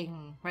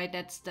thing, right?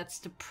 That's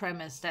the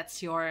premise.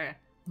 That's your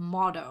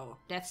motto.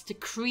 That's the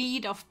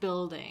creed of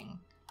building.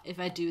 If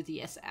I do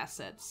these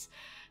assets,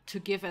 to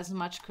give as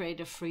much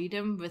creative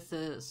freedom with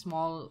the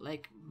small,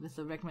 like with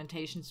the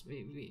recommendations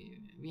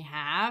we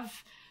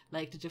have,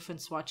 like the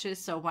different swatches.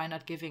 So why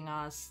not giving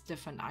us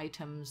different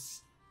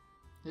items,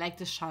 like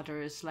the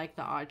shutters, like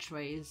the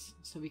archways,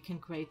 so we can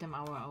create them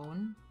our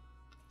own.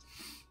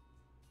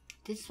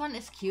 This one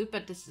is cute,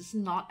 but this is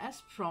not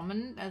as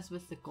prominent as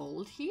with the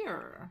gold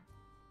here.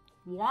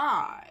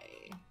 Why?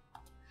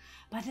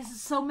 But this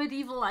is so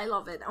medieval. I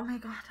love it. Oh my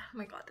god,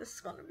 this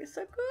is gonna be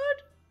so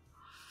good.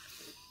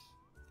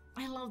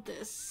 I love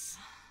this.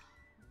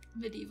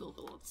 Medieval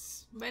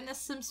builds. When is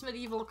Sims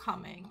Medieval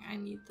coming? I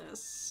need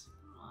this.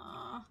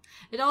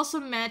 It also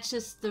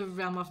matches the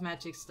Realm of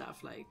Magic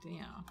stuff, like, you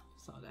know,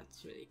 so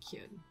that's really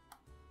cute.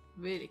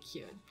 Really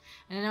cute.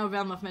 And I know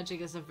Realm of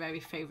Magic is a very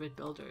favorite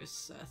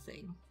builders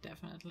thing,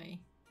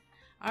 definitely.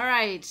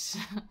 Alright.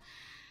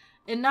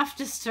 Enough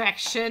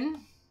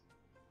distraction.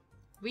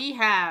 We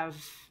have...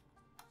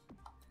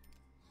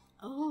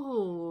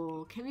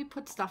 Oh, can we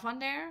put stuff on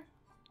there?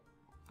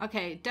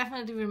 Okay,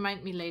 definitely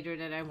remind me later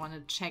that I want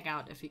to check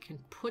out if we can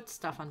put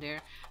stuff on there.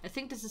 I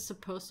think this is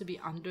supposed to be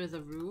under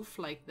the roof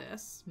like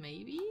this,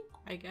 maybe,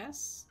 I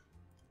guess.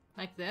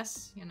 Like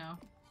this, you know.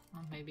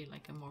 Or maybe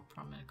like a more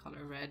prominent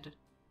color, red.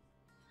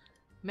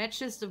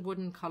 Matches the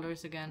wooden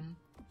colors again.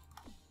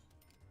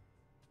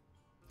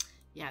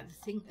 Yeah, the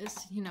thing is,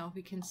 you know,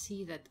 we can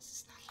see that this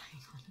is not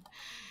lying on it.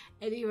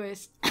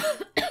 Anyways,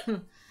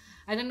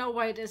 I don't know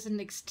why it is an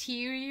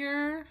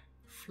exterior.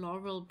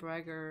 Floral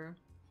bragger.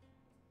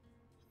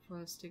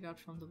 Stick out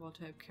from the wall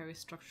type, carry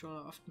structural,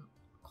 often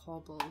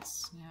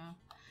cobbles.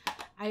 Yeah,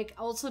 I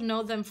also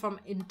know them from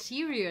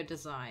interior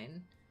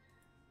design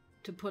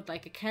to put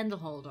like a candle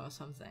holder or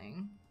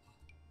something.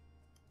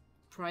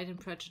 Pride and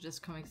Prejudice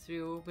coming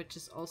through, which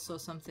is also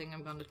something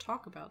I'm going to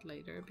talk about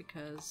later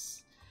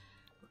because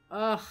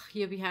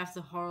here we have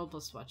the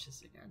horrible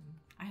swatches again.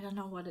 I don't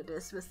know what it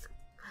is with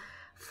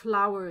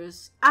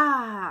flowers.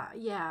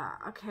 Yeah,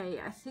 okay,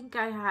 I think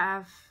I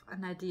have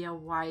an idea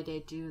why they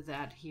do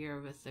that here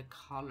with the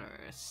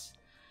colors.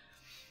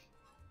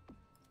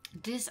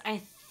 This, I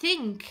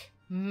think,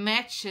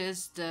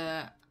 matches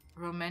the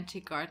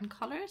Romantic Garden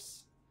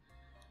colors.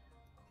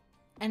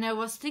 And I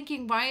was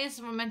thinking, why is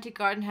Romantic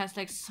Garden has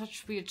like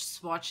such weird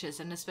swatches,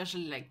 and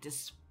especially like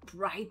this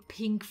bright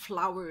pink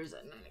flowers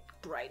and like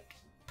bright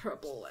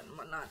purple and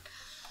whatnot.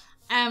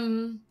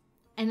 And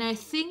I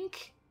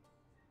think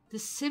the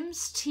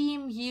Sims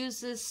team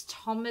uses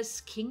Thomas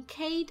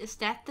Kincaid. Is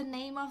that the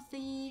name of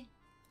the...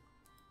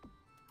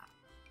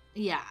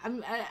 Yeah,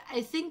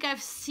 I think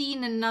I've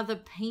seen another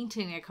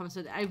painting that comes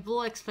with it. I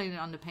will explain it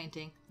on the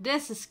painting.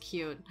 This is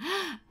cute.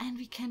 And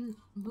we can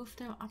move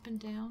them up and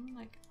down.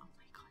 Like, oh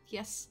my god,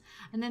 yes.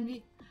 And then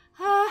we...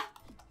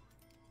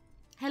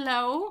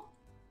 Hello?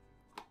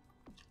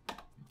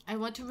 I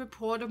want to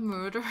report a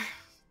murder.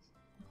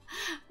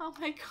 Oh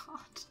my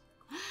god.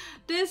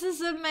 This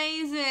is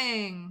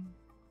amazing.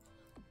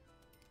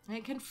 I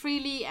can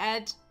freely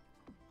add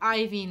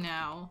ivy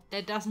now.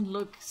 That doesn't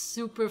look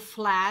super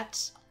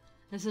flat.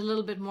 There's a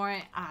little bit more.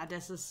 Ah,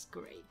 this is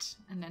great.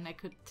 And then I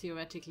could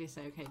theoretically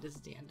say, okay, this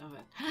is the end of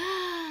it.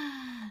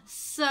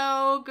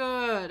 So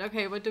good.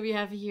 Okay, what do we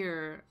have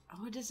here?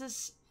 Oh, this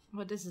is,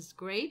 what is this?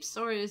 Grapes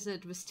or is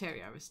it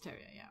wisteria?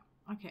 Wisteria, yeah.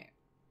 Okay.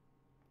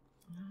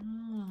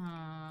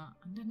 Ah,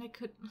 and then I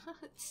could,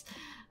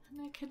 and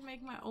I can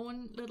make my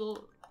own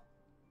little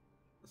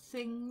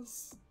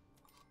things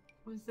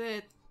with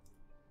it.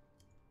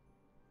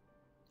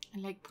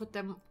 And like put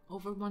them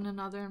over one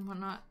another and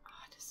whatnot.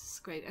 Oh, this is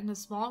great. And the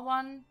small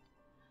one.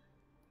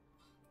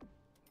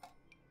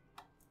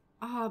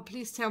 Oh,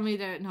 please tell me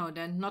that no,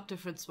 they're not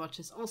different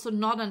swatches. Also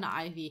not an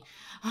ivy.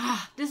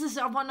 Ah, this is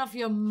one of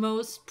your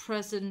most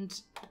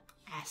present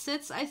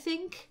assets, I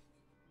think.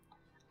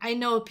 I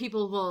know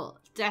people will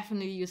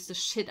definitely use the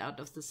shit out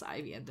of this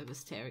ivy and the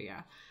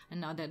wisteria. And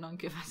now they don't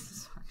give us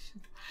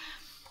instructions.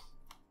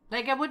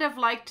 Like, I would have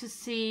liked to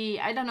see,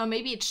 I don't know,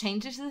 maybe it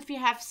changes if you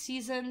have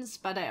seasons,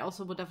 but I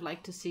also would have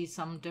liked to see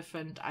some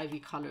different ivy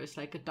colors,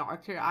 like a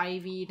darker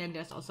ivy. Then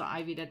there's also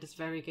ivy that is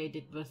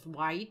variegated with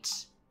white.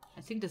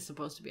 I think this is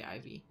supposed to be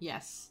ivy.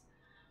 Yes.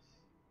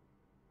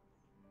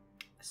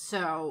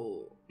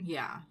 So,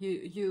 yeah,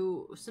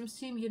 SIMS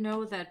team, you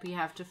know that we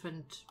have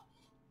different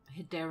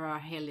Hedera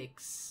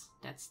helix.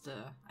 That's the,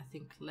 I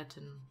think,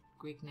 Latin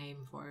Greek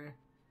name for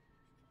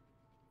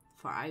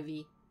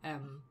ivy.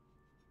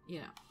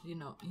 Yeah, you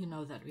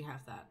know that we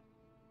have that.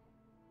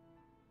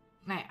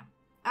 Naya.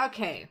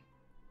 Okay.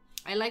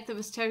 I like the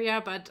wisteria,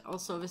 but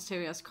also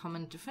wisterias come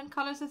in different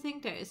colors, I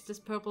think. There is this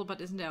purple, but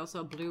isn't there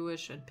also a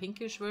bluish and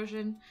pinkish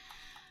version?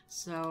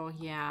 So,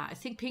 yeah, I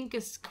think pink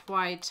is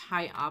quite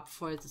high up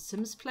for the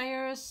Sims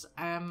players.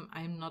 I'm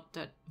not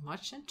that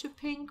much into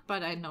pink,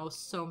 but I know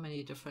so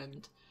many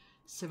different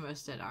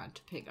Simmers that are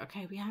into pink.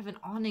 Okay, we have an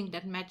awning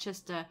that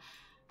matches the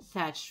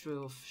thatched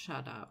roof.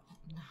 Shut up.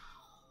 No.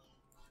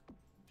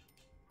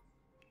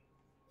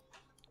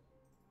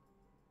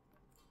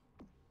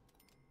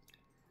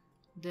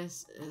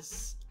 This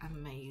is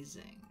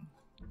amazing.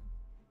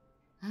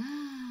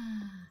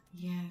 Ah,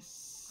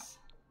 yes.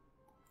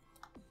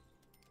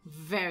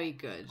 Very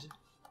good.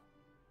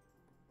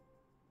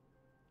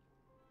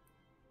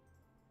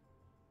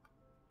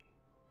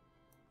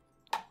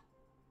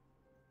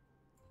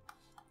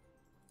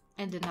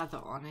 And another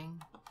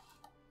awning.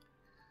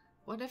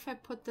 What if I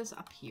put this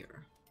up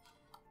here?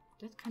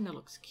 That kind of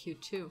looks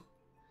cute too.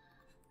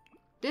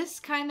 This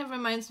kind of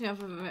reminds me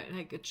of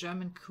like a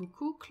German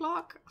cuckoo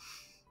clock.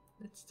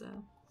 That's the...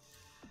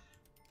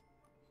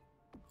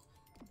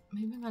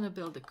 Maybe I'm gonna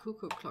build a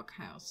cuckoo clock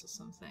house or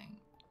something.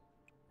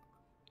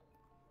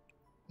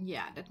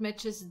 Yeah, that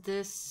matches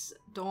this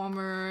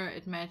dormer.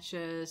 It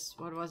matches,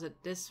 what was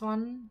it, this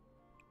one?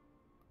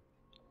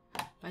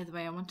 By the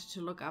way, I wanted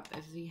to look up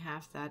if we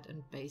have that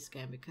in base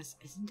game, because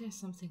isn't there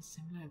something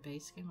similar in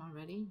base game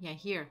already? Yeah,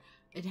 here.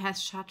 It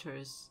has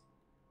shutters.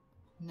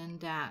 And then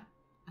that.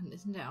 And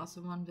isn't there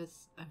also one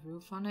with a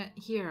roof on it?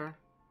 Here.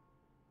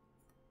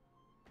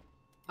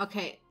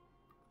 Okay,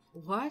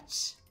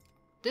 what?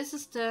 This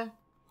is the...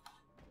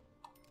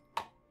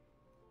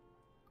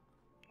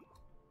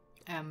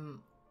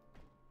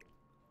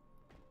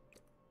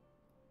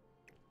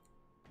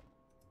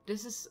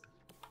 This is...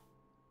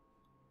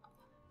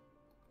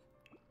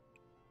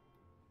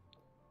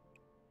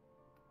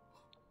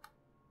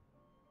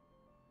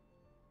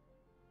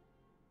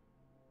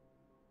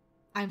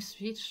 I'm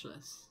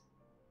speechless.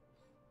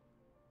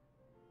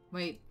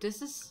 Wait,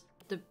 this is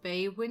the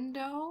bay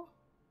window?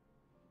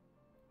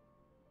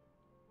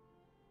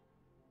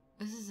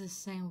 This is the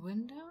same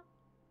window?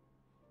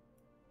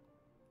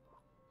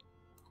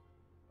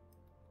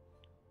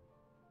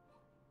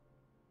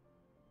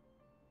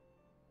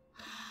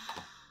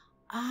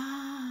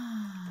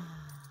 Ah.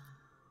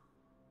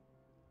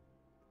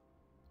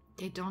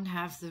 They don't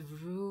have the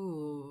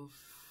roof.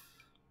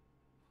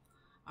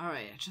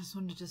 Alright, I just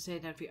wanted to say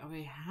that we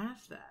already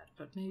have that,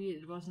 but maybe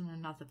it wasn't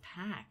another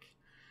pack.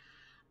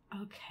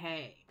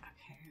 Okay,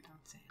 okay,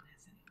 don't say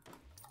anything.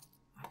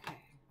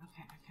 Okay,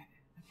 okay, okay,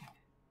 okay.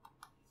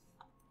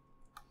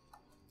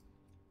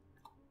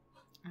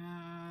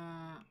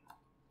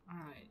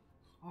 Alright,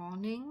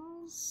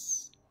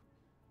 awnings.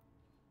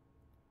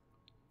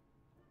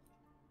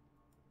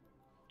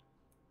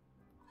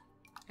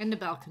 And the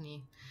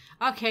balcony.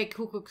 Okay,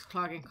 cuckoo's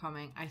clock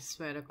incoming. I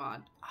swear to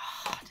God.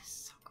 Oh, this is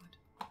so good.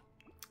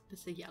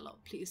 This is a yellow.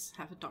 Please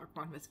have a dark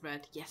one with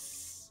red.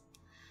 Yes.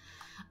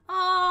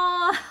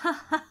 Oh,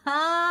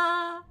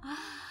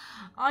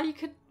 oh, you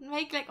could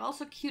make like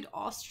also cute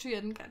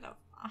Austrian kind of.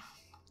 Oh,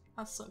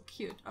 that's so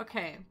cute.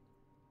 Okay.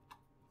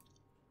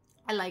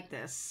 I like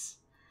this.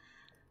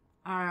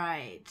 All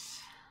right.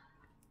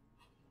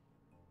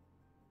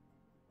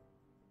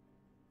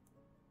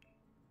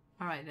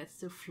 All right, let's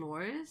do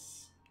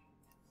floors.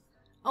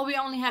 Oh, we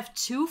only have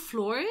 2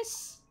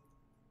 floors?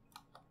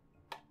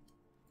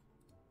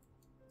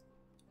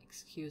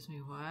 Excuse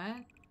me, what?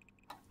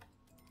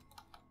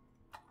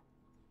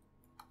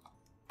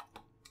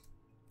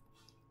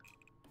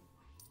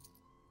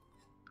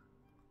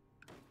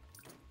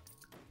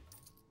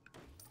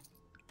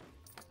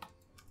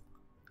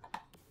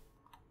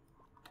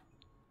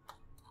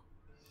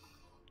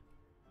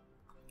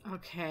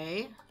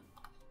 Okay.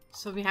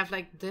 So we have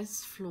like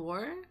this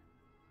floor.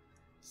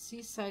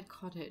 Seaside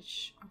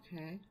cottage.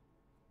 Okay.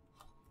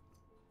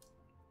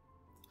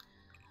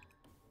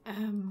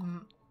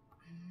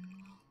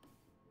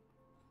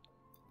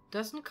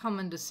 Doesn't come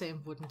in the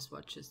same wooden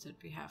swatches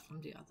that we have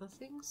from the other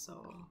things,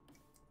 so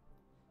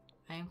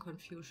I am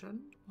confusion.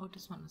 Oh,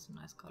 this one is a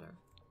nice color.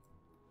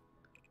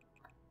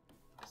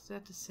 Is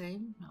that the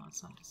same? No,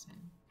 it's not the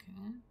same.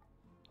 Okay.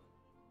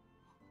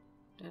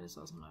 That is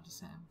also not the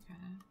same.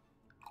 Okay.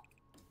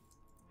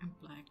 And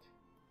black.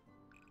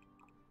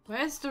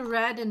 Where's the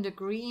red and the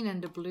green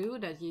and the blue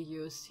that you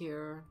used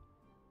here?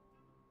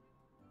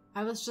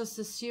 I was just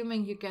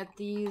assuming you get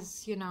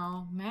these, you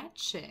know,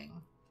 matching.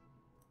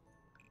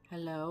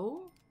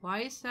 Hello?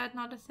 Why is that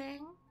not a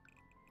thing?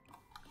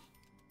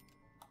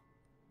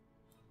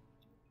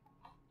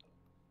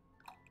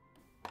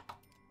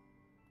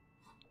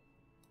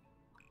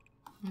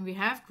 And we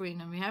have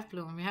green and we have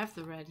blue and we have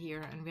the red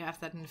here and we have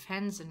that in the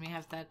fence and we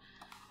have that.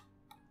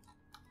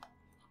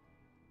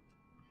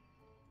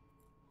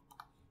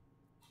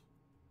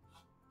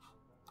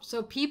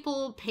 So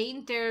people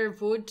paint their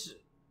wood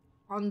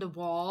on the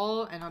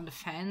wall and on the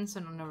fence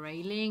and on the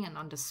railing and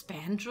on the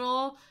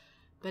spandrel,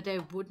 but they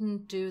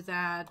wouldn't do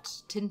that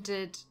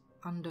tinted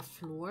on the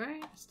floor.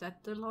 Is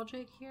that the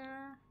logic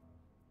here?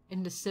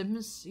 In the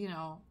Sims, you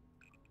know,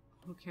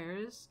 who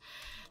cares?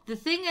 The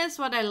thing is,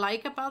 what I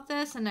like about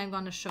this, and I'm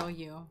going to show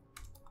you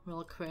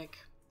real quick.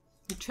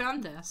 You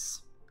turn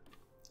this,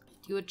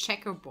 do a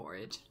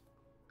checkerboard.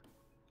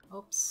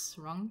 Oops,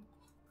 wrong.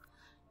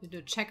 You do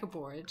a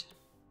checkerboard.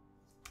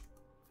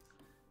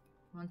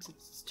 Once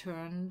it's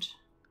turned,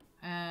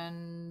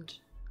 and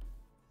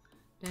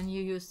then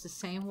you use the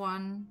same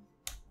one,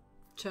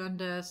 turn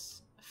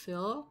this,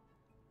 fill,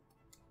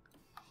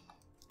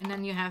 and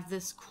then you have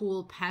this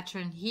cool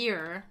pattern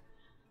here,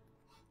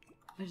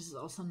 which is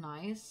also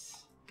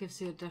nice.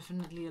 Gives you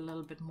definitely a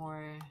little bit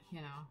more,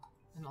 you know,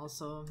 and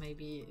also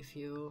maybe if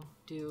you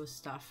do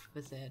stuff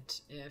with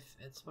it, if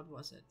it's, what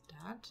was it,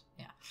 that?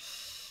 Yeah.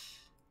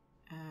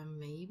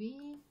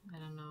 Maybe? I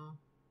don't know.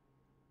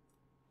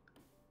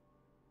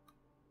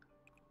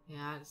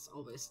 Yeah, it's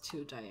always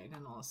too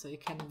diagonal, so you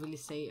can't really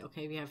say,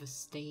 okay, we have a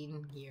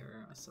stain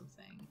here or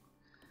something,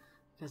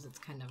 because it's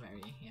kind of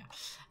very, yeah.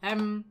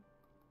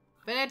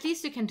 But at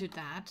least you can do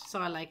that, so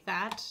I like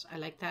that. I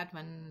like that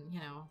when, you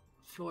know,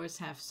 floors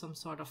have some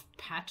sort of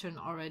pattern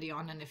already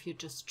on, and if you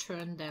just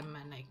turn them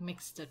and like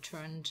mix the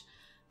turned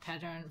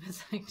pattern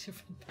with like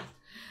different,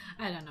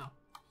 I don't know.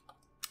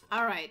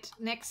 All right,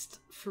 next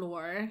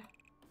floor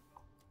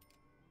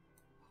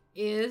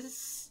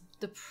is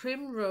the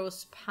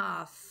Primrose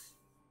Path.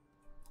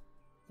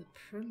 The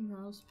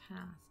Primrose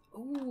Path.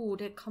 Oh,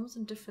 that comes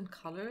in different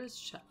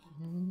colors.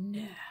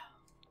 No.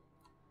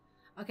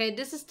 Okay,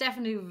 this is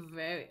definitely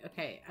very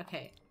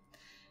okay.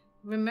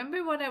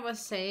 Remember what I was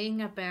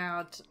saying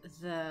about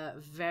the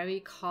very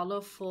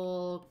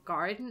colorful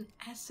garden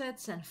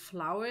assets and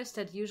flowers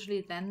that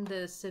usually then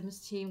the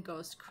Sims team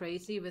goes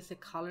crazy with the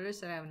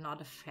colors, and I'm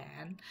not a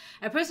fan.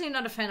 I'm personally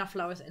not a fan of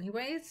flowers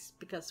anyways,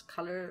 because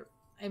color,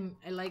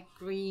 I like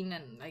green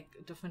and like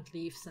different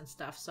leaves and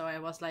stuff. So I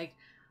was like,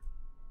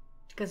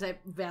 because I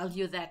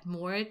value that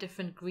more,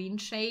 different green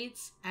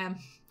shades, than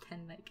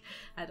like,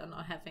 I don't know,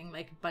 having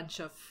like a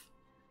bunch of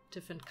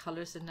different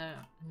colors in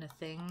a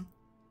thing.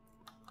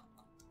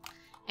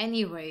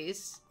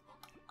 Anyways,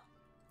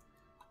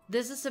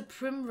 this is a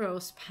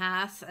Primrose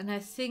Path, and I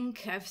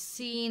think I've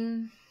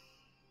seen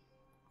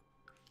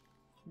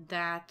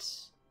that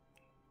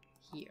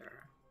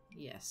here.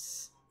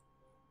 Yes.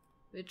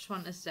 Which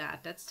one is that?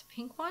 That's the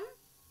pink one?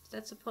 Is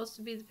that supposed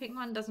to be the pink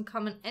one? Doesn't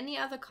come in any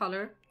other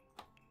color.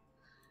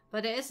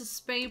 But there is a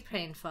spray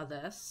paint for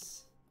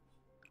this.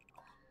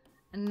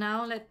 And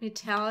now let me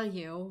tell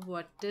you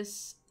what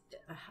this...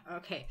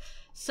 Okay,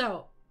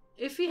 so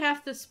if you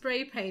have the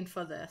spray paint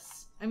for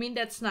this, I mean,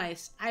 that's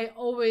nice. I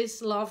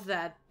always love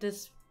that.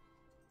 This...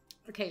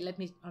 Okay,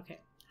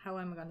 how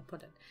am I going to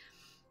put it?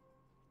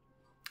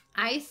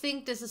 I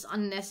think this is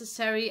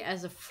unnecessary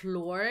as a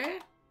floor.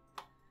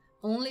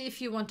 Only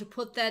if you want to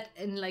put that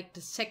in like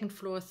the second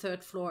floor,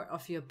 third floor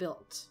of your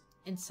build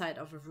inside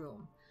of a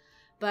room.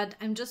 But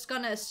I'm just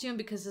gonna assume,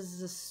 because this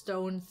is a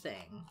stone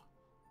thing,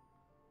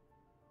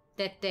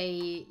 that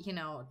they, you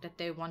know, that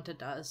they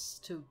wanted us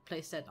to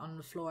place that on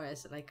the floor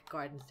as like a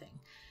garden thing.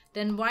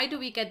 Then why do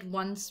we get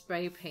one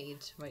spray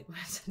paint? Wait, where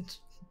is it?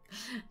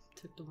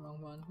 Took the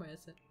wrong one. Where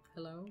is it?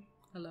 Hello?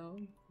 Hello?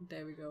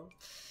 There we go.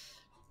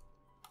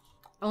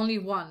 Only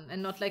one,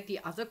 and not like the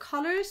other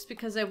colors,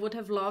 because I would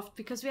have loved,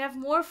 because we have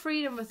more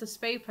freedom with the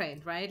spray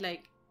paint, right?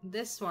 Like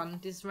this one,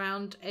 these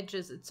round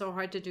edges, it's so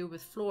hard to do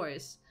with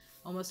floors.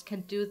 Almost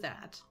can't do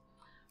that.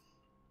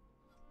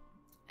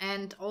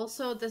 And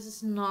also this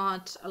is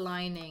not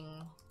aligning,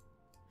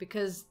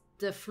 because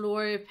the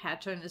floor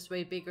pattern is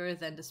way bigger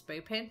than the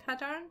spray paint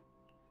pattern.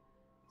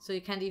 So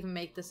you can't even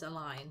make this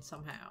align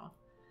somehow,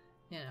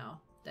 you know.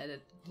 that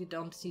you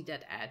don't see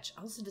that edge.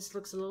 Also, this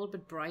looks a little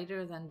bit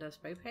brighter than the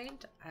spray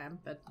paint,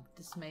 but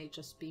this may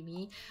just be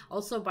me.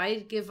 Also, why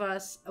give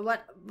us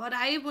what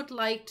I would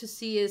like to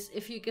see is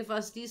if you give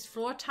us these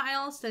floor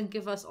tiles, then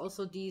give us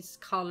also these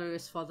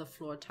colors for the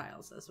floor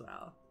tiles as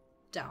well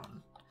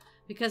down,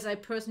 because I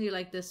personally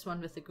like this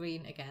one with the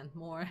green again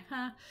more.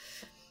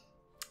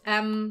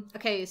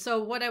 Okay,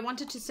 so what I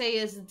wanted to say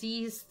is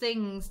these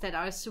things that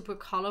are super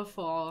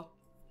colorful.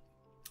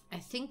 I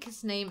think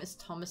his name is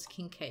Thomas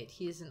Kincaid.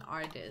 He is an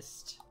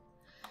artist.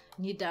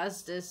 And he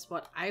does this,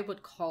 what I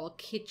would call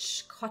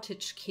kitsch,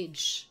 cottage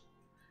kitsch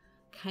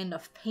kind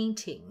of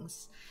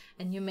paintings.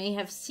 And you may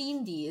have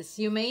seen these.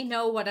 You may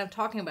know what I'm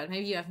talking about.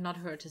 Maybe you have not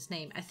heard his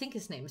name. I think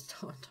his name is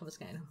Thomas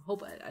Kincaid. I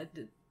hope I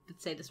did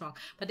say this wrong.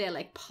 But they're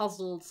like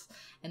puzzles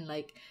and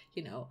like,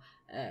 you know,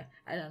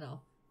 I don't know,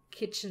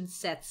 kitchen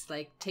sets,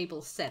 like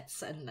table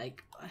sets. And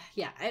like,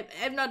 yeah,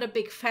 I'm not a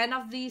big fan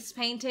of these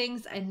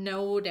paintings. I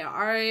know there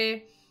are...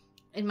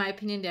 In my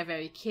opinion, they're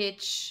very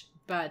kitsch,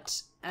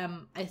 but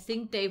I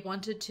think they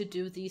wanted to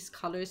do these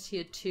colors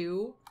here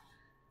too.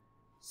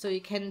 So you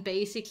can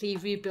basically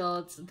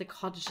rebuild the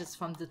cottages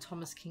from the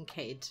Thomas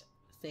Kincaid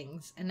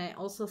things. And I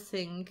also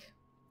think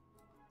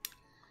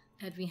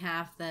that we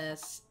have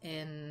this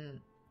in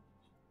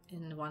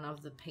one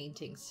of the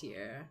paintings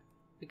here,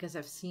 because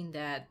I've seen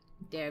that.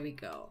 There we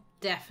go.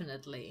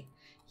 Definitely.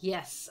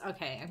 Yes.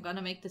 Okay, I'm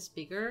gonna make this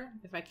bigger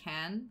if I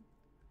can.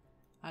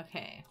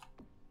 Okay.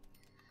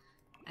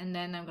 And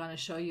then I'm going to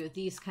show you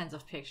these kinds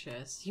of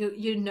pictures.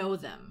 You know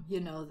them. You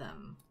know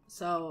them.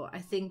 So I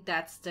think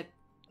that's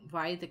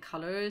why the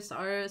colors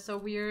are so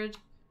weird.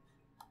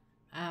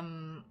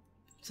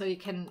 So you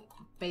can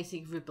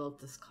basically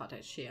rebuild this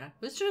cottage here.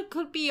 Which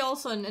could be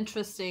also an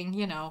interesting,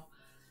 you know,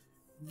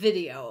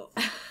 video.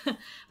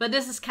 But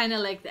this is kind of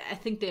like, I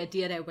think the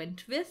idea that I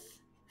went with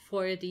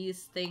for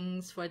these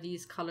things, for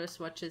these color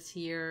swatches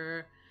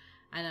here.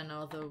 I don't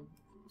know.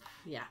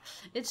 Yeah.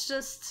 It's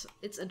just,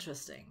 it's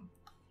interesting.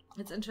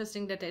 It's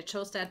interesting that they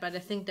chose that, but I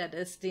think that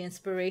is the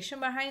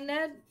inspiration behind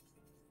that.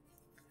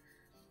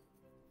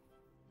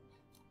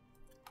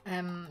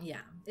 Yeah,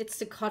 it's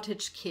the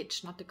cottage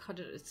kitsch, not the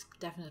cottage. It's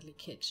definitely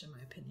kitsch in my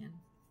opinion.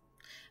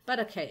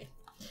 But okay.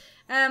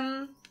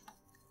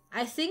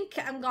 I think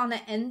I'm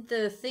gonna end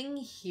the thing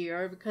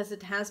here because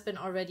it has been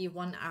already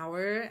 1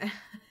 hour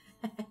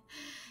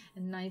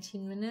and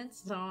 19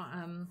 minutes. So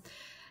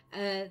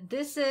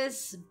this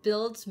is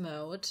build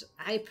mode.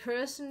 I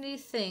personally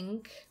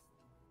think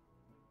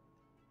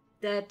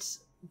that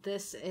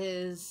this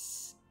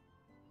is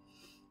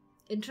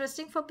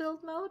interesting for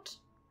build mode.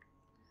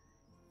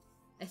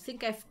 I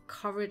think I've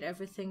covered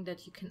everything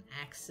that you can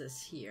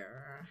access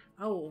here.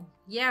 Oh,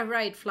 yeah,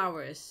 right,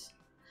 flowers.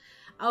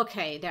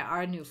 Okay, there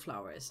are new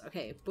flowers.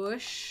 Okay,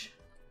 bush.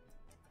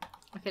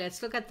 Okay,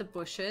 let's look at the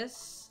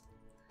bushes.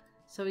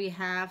 So we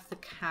have the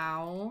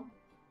cow,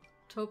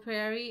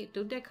 topiary.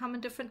 Do they come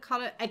in different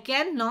color?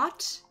 Again,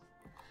 not.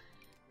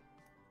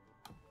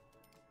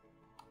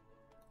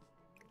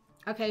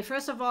 Okay,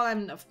 first of all,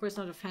 I'm of course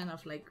not a fan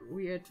of like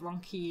weird,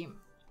 wonky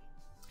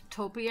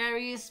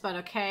topiaries, but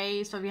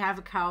okay. So we have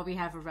a cow, we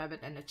have a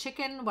rabbit and a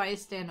chicken. Why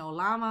is there no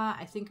llama?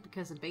 I think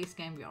because in base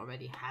game we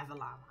already have a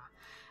llama,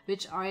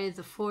 which are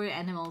the 4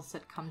 animals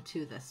that come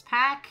to this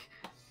pack.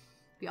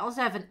 We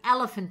also have an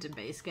elephant in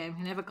base game.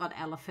 We never got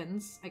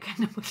elephants. I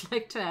kind of would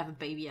like to have a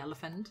baby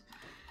elephant.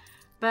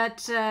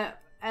 But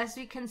as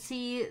we can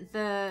see,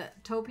 the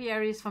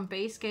topiaries from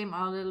base game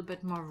are a little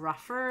bit more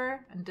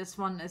rougher, and this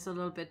one is a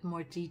little bit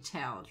more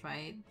detailed,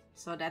 right?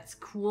 So that's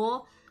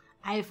cool.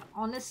 I've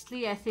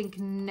honestly, I think,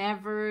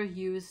 never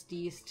used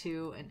these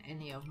two in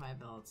any of my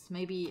builds.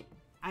 Maybe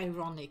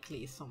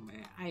ironically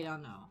somewhere. I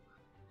don't know.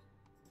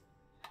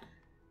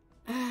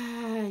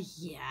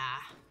 Yeah.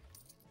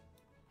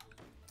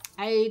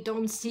 I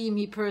don't see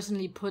me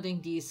personally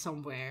putting these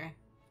somewhere.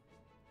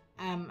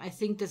 I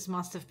think this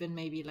must have been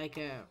maybe like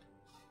a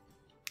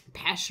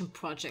passion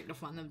project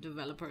of one of the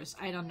developers.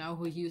 I don't know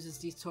who uses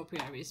these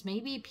topiaries.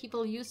 Maybe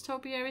people use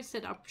topiaries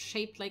that are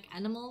shaped like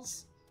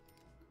animals.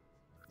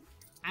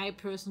 I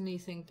personally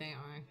think they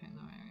are kind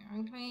of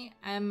ugly.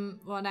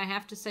 What I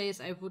have to say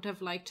is I would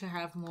have liked to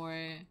have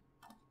more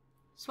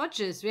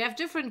swatches. We have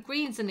different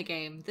greens in the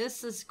game.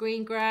 This is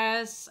green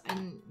grass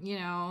and, you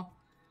know,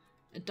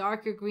 a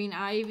darker green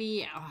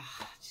ivy. Oh,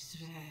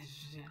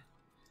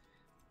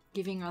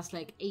 giving us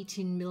like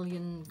 18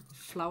 million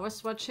flower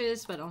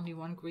swatches, but only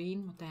 1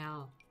 green. What the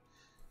hell?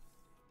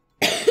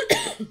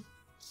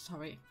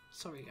 Sorry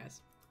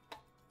guys.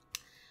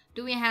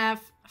 Do we have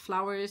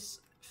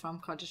flowers from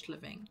Cottage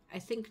Living? I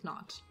think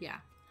not. Yeah.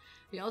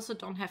 We also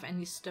don't have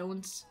any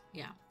stones.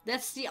 Yeah.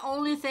 That's the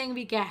only thing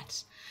we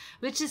get,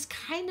 which is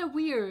kind of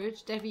weird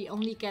that we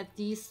only get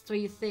these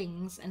 3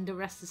 things and the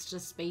rest is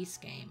just base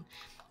game.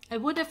 I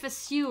would have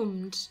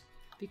assumed,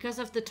 because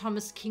of the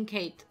Thomas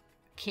Kincaid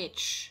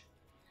kitsch,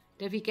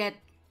 that we get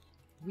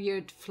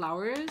weird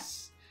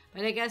flowers,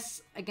 but I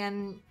guess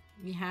again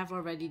we have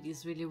already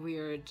these really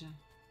weird,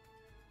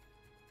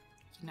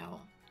 you know,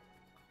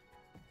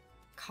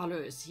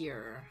 colors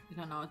here. I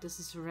don't know, this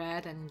is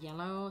red and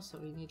yellow, so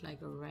we need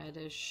like a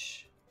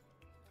reddish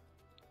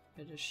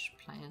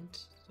plant,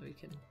 so we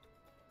can,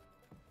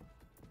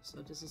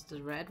 so this is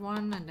the red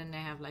one, and then they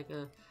have like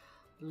a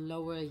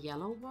lower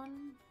yellow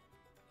one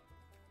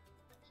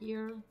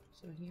here,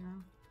 so here,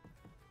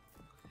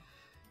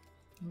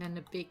 and then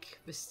a big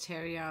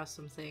wisteria or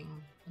something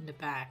in the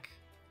back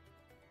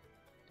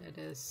that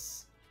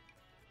is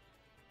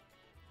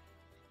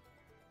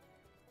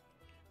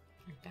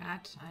like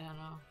that. I don't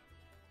know,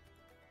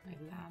 like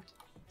that.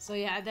 So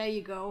yeah, there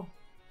you go.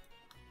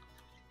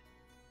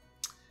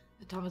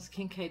 The Thomas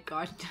Kincaid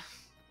garden.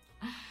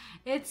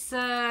 It's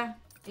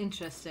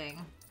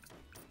interesting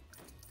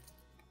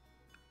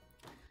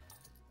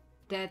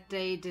that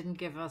they didn't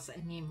give us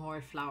any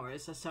more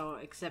flowers or so,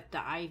 except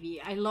the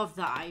ivy. I love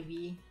the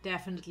ivy.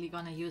 Definitely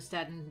gonna use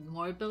that in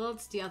more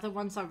builds. The other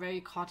ones are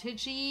very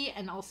cottagey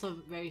and also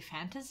very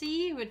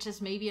fantasy, which is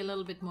maybe a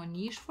little bit more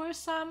niche for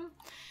some.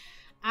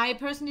 I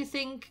personally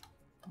think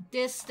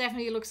this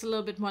definitely looks a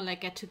little bit more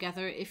like Get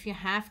Together. If you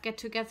have Get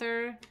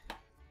Together,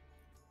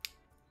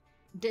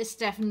 this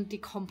definitely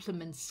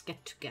complements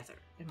Get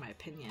Together, in my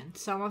opinion.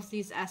 Some of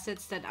these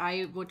assets that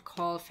I would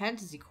call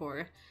fantasy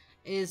core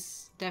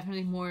is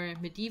definitely more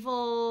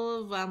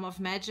medieval, realm of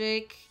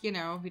magic. You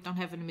know, we don't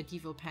have a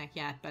medieval pack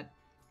yet, but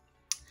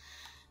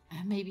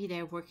maybe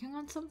they're working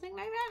on something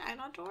like that. I'm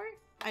not sure.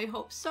 I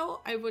hope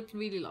so. I would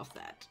really love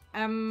that.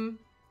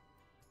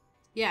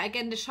 Yeah,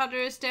 again, the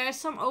shutters, there are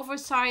some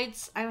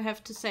oversights, I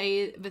have to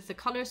say, with the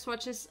color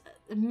swatches,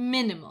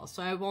 minimal,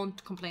 so I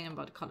won't complain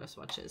about the color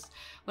swatches.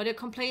 What I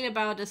complain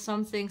about is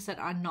some things that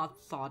are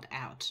not thought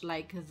out,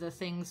 like the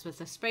things with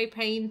the spray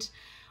paint.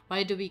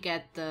 Why do we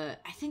get the...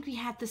 I think we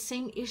had the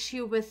same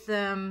issue with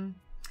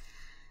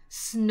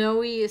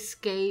Snowy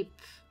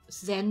Escape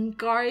Zen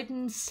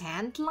Garden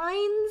sand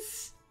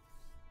lines.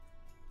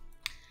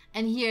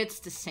 And here it's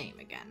the same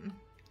again.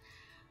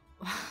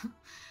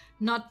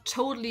 Not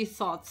totally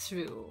thought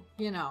through,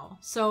 you know.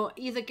 So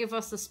either give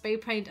us the spray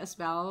paint as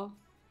well,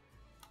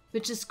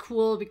 which is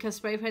cool because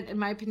spray paint, in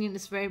my opinion,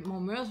 is very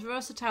more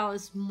versatile,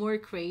 is more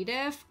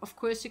creative. Of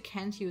course, you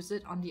can't use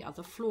it on the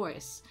other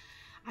floors.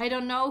 I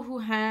don't know who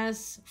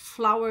has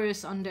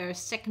flowers on their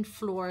second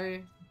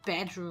floor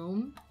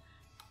bedroom,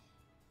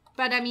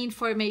 but I mean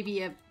for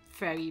maybe a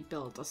fairy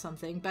build or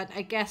something. But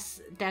I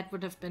guess that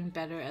would have been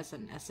better as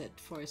an asset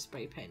for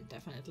spray paint,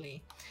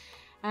 definitely.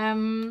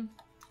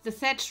 The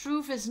thatched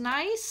roof is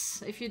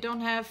nice. If you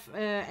don't have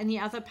any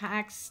other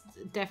packs,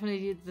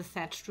 definitely the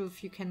thatched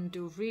roof. You can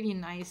do really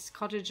nice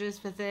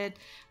cottages with it.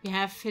 We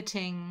have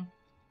fitting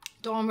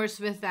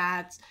dormers with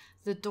that.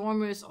 The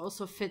dormers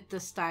also fit the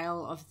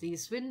style of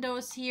these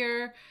windows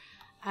here.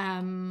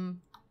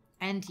 And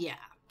yeah,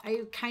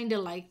 I kind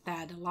of like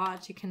that a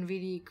lot. You can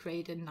really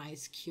create a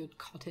nice, cute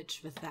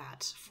cottage with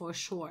that, for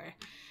sure.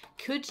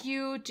 Could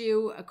you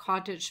do a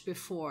cottage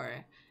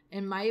before?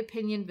 In my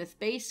opinion, with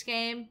base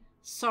game,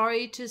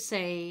 sorry to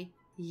say,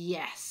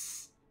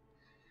 yes.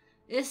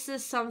 Is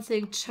this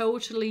something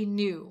totally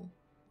new?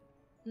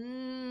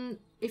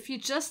 If you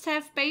just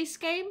have base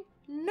game,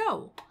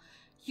 no.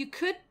 You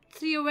could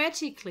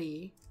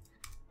theoretically,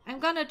 I'm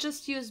gonna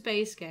just use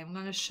base game, I'm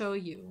gonna show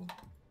you.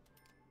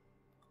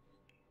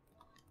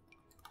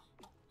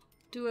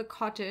 Do a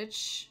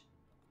cottage.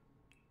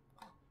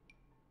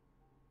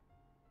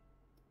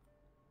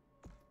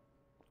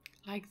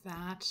 Like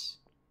that.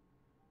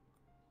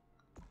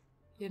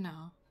 You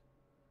know.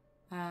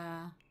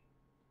 And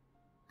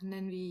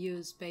then we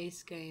use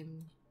base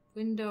game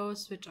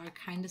windows, which are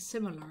kind of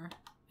similar,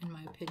 in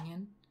my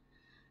opinion.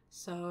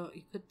 So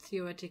you could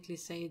theoretically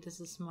say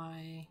this is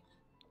my...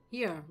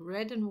 Here,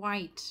 red and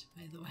white,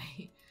 by the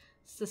way.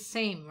 It's the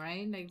same,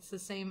 right? Like, it's the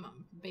same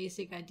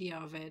basic idea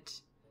of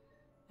it.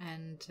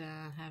 And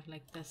have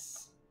like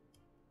this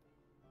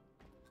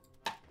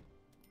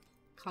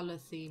color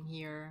theme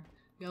here.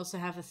 We also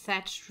have a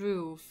thatched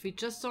roof. We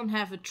just don't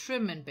have a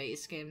trim in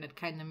base game that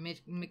kind of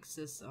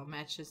mixes or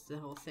matches the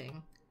whole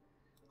thing.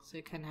 So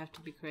you kind of have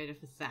to be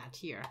creative with that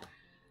here.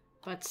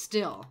 But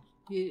still,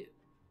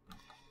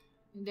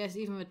 there's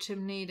even a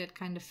chimney that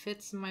kind of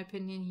fits, in my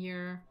opinion,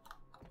 here.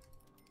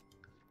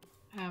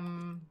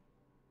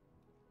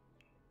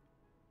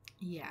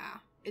 Yeah,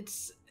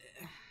 it's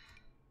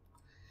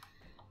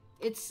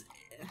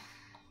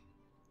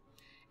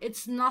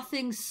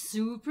nothing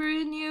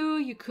super new.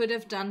 You could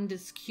have done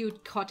this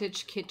cute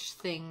cottage kitsch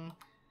thing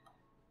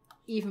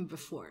even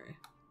before.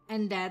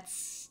 And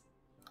that's...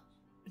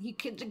 You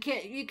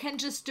can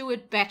just do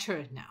it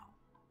better now.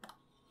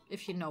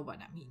 If you know what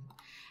I mean.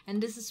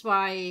 And this is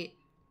why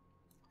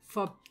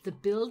for the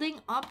building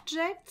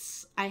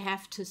objects, I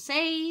have to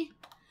say...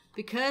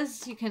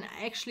 Because you can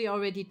actually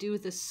already do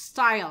the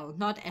style.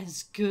 Not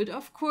as good,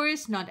 of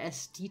course. Not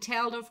as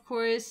detailed, of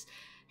course.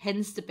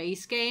 Hence the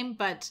base game.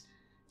 But...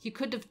 You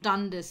could have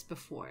done this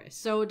before.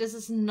 So this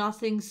is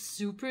nothing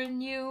super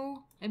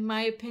new, in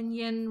my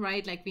opinion,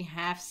 right? Like, we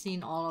have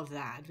seen all of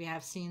that. We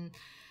have seen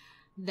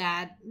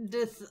that.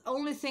 The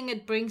only thing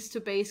it brings to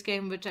base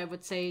game, which I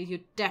would say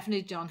you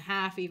definitely don't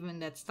have even in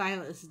that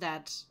style, is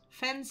that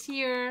fence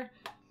here.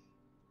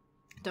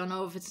 Don't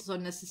know if it's so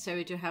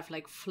necessary to have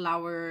like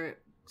flower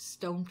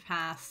stone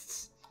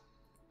paths.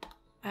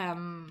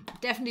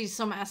 Definitely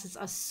some assets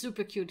are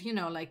super cute, you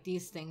know, like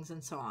these things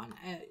and so on.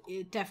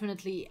 It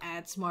definitely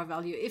adds more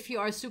value. If you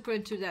are super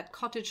into that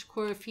cottage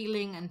core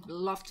feeling and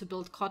love to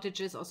build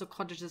cottages, also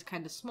cottages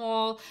kind of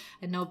small.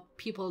 I know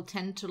people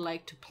tend to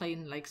like to play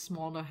in like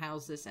smaller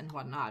houses and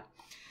whatnot.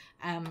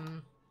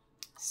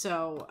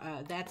 So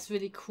that's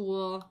really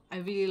cool. I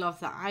really love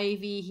the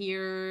ivy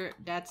here.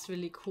 That's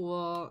really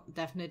cool.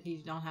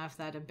 Definitely don't have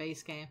that in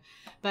base game.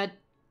 But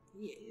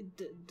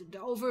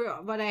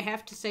what I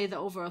have to say, the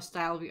overall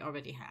style we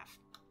already have.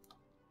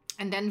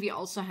 And then we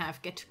also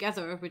have Get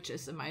Together, which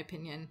is, in my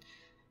opinion,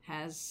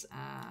 has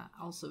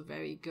also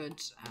very good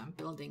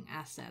building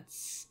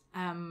assets.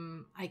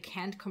 I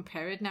can't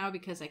compare it now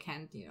because I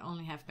can't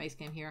only have base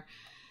game here.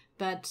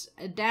 But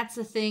that's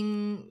a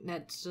thing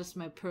that's just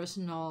my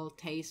personal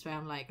taste where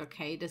I'm like,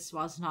 okay, this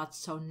was not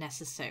so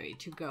necessary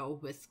to go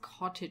with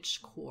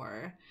cottage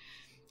core.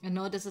 I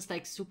know this is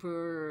like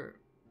super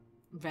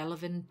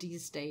relevant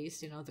these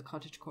days, you know, the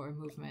cottagecore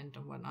movement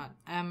and whatnot.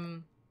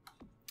 And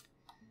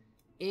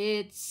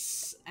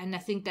I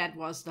think that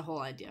was the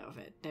whole idea of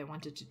it. They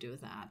wanted to do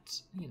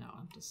that, you know,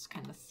 this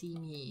kind of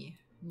themey,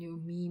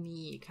 new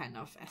meme kind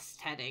of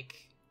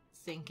aesthetic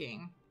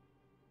thinking.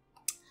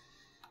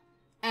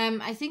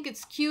 I think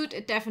it's cute.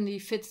 It definitely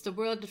fits the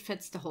world. It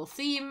fits the whole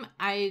theme.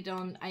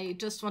 I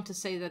just want to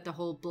say that the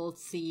whole build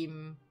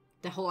theme,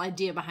 the whole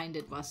idea behind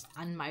it was,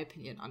 in my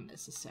opinion,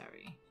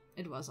 unnecessary.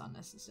 It was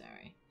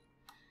unnecessary.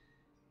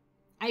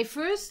 I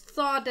first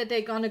thought that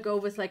they're gonna go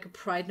with like a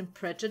Pride and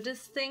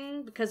Prejudice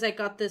thing because I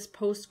got this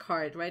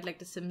postcard, right? Like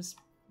the Sims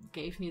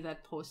gave me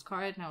that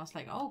postcard and I was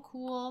like, oh,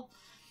 cool.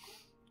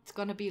 It's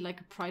gonna be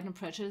like a Pride and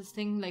Prejudice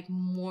thing, like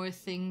more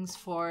things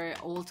for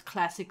old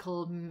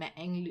classical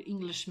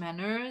English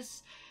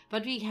manners.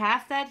 But we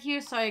have that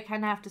here, so I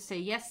kind of have to say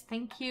yes,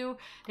 thank you.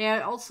 They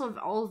are also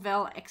all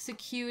well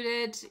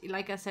executed.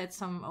 Like I said,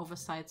 some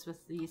oversights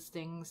with these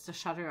things. The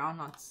shutter are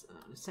not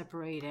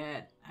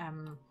separated.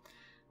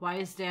 Why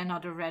is there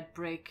not a red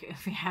brick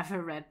if we have a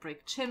red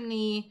brick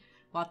chimney?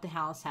 What the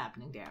hell is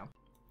happening there?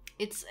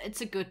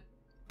 It's a good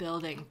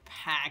building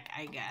pack,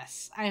 I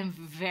guess. I'm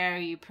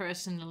very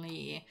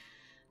personally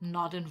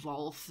not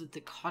involved with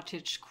the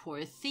cottage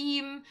core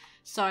theme,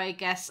 so I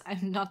guess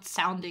I'm not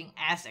sounding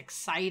as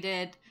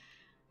excited.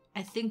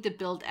 I think the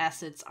build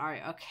assets are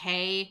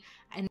okay,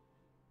 and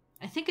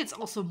I think it's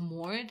also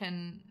more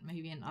than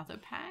maybe in other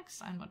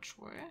packs. I'm not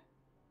sure.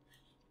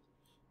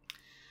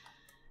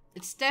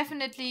 It's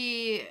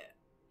definitely,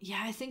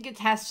 yeah, I think it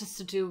has just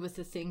to do with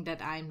the thing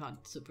that I'm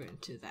not super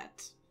into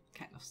that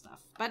kind of stuff.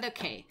 But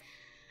okay,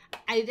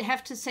 I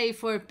have to say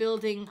for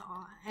building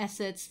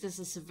assets, this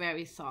is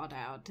very thought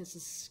out. This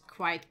is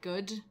quite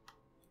good.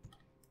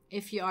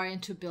 If you are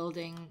into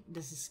building,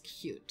 this is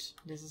cute.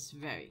 This is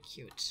very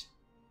cute.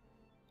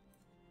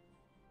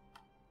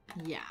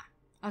 Yeah.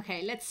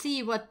 Okay, let's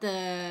see what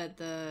the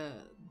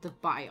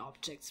buy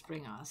objects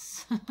bring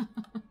us.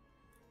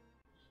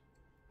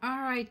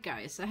 Alright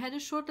guys, I had a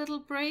short little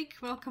break.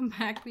 Welcome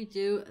back. We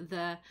do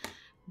the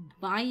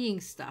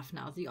buying stuff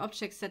now. The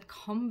objects that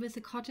come with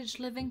the Cottage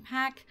Living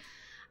pack.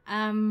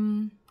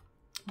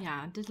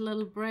 Yeah, did a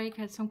little break,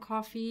 had some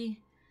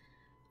coffee,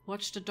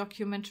 watched a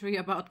documentary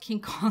about King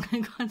Kong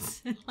and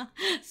Godzilla.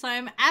 So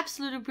I'm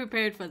absolutely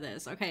prepared for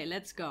this. Okay,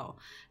 let's go.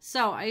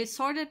 So I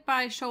sorted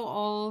by show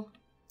all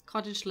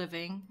Cottage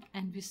Living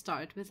and we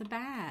start with a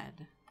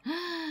bad.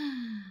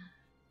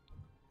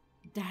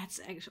 That's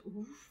actually,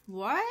 oof,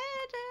 what?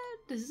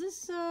 This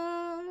is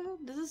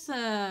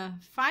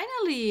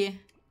finally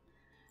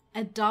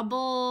a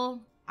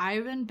double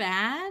iron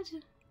bad.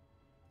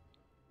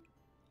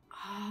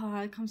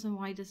 Oh, it comes in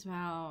white as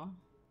well.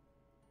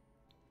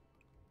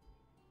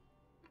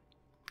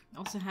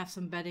 Also have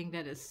some bedding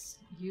that is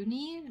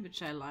uni,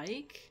 which I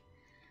like.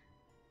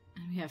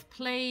 And we have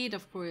plate,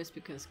 of course,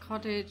 because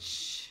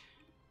cottage.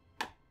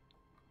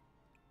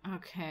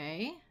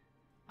 Okay.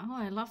 Oh,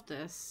 I love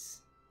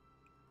this.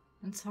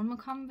 And some will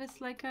come with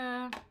like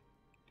a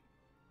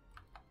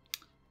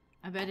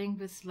bedding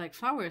with like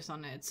flowers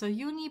on it. So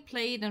uni,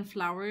 plate, and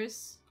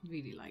flowers.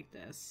 Really like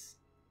this.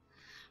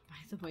 By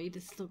the way,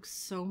 this looks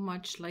so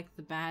much like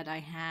the bed I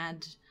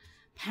had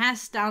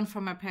passed down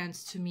from my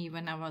parents to me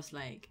when I was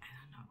like, I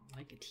don't know,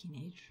 like a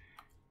teenager.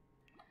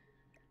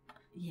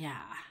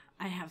 Yeah,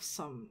 I have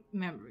some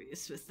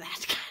memories with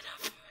that kind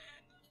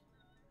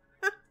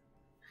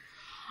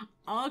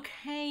of.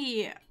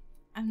 Okay,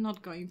 I'm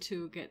not going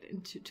to get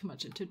into too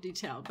much into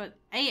detail, but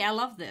hey, I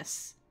love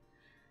this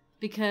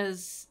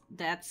because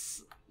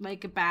that's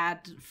like a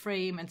bad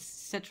frame,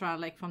 etc.,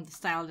 like from the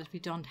style that we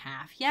don't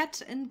have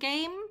yet in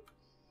game.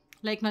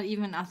 Like not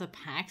even other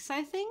packs,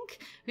 I think.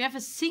 We have a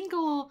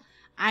single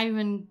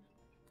iron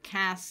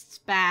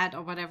cast bad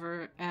or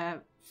whatever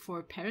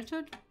for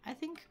Parenthood, I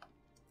think.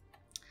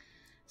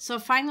 So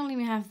finally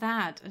we have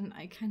that, and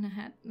I kind of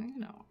had, you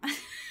know.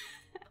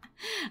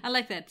 I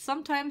like that.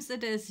 Sometimes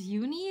it is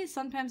uni,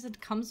 sometimes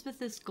it comes with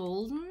this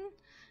golden.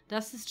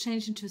 Does this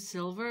change into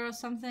silver or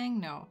something?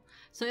 No.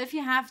 So if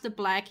you have the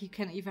black, you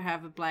can either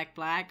have a black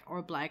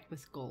or black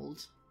with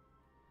gold.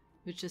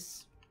 Which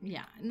is,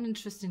 yeah, an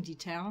interesting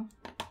detail.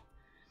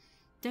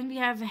 Then we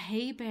have a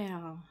hay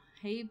bale.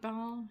 Hay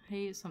bale?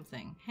 Hay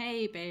something.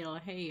 Hay bale,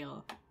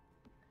 hail.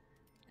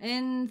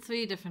 In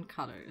 3 different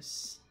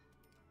colors.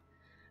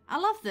 I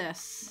love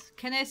this.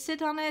 Can I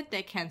sit on it?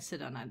 They can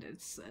sit on it.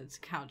 It's a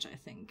couch, I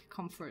think.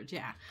 Comfort,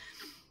 yeah.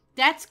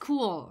 That's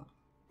cool.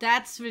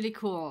 That's really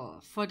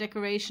cool. For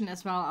decoration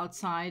as well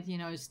outside, you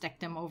know, stack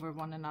them over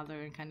one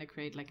another and kind of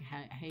create like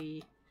a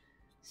hay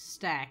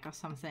stack or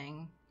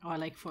something. Or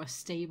like for a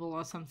stable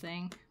or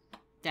something.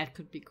 That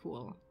could be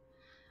cool.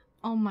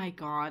 Oh my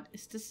god.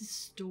 Is this a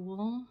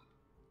stool?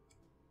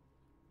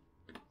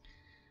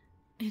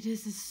 It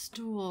is a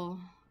stool.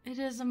 It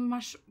is a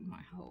mushroom.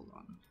 Hold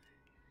on.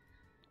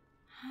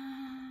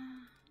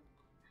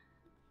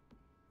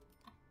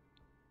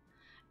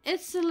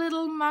 It's a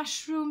little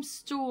mushroom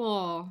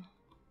stool.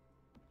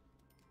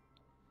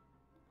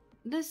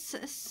 This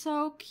is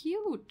so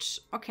cute.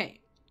 Okay,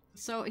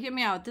 so hear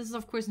me out. This is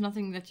of course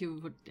nothing that you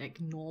would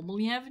like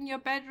normally have in your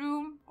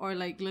bedroom or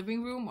like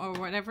living room or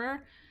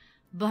whatever.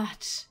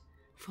 But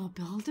for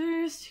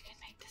builders, you can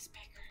make this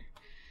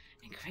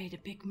bigger and create a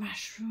big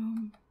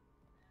mushroom.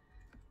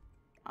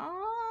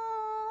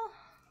 Oh,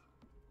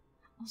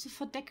 also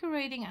for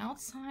decorating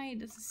outside.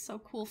 This is so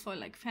cool for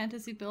like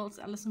fantasy builds,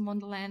 Alice in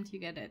Wonderland. You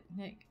get it.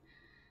 Like,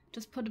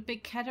 just put a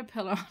big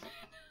caterpillar on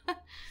it.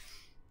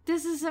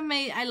 This is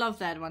amazing. I love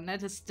that one.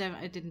 That is,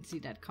 I didn't see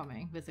that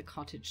coming with the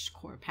cottage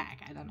core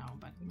pack. I don't know,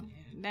 but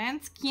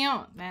that's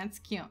cute. That's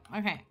cute.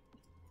 Okay.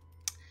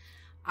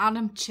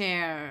 Autumn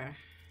chair.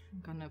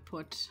 I'm gonna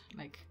put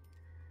like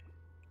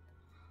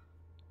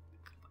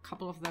a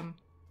couple of them.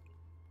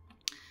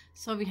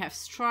 So we have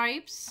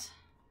stripes.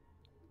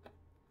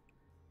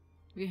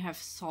 We have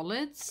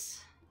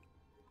solids.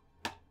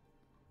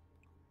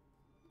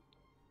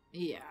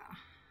 Yeah.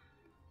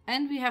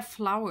 And we have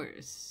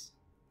flowers.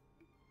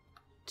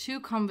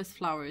 2 come with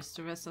flowers.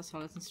 The rest are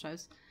solids and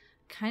stripes.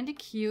 Kind of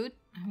cute.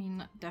 I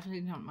mean,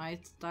 definitely not my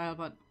style,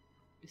 but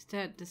is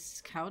there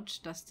this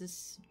couch? Does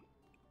this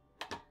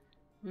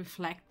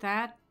reflect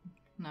that?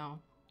 No.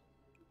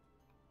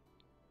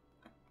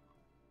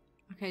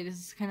 Okay, this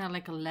is kind of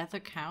like a leather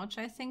couch,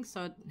 I think.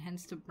 So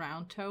hence the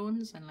brown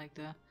tones and like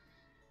the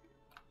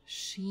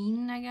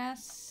sheen, I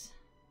guess.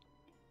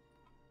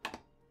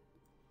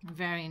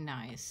 Very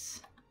nice.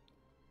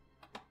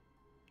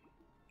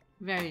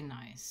 Very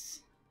nice.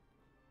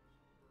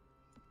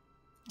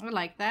 I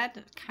like that.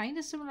 Kind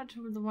of similar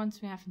to the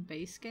ones we have in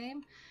base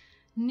game.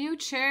 New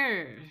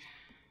chair.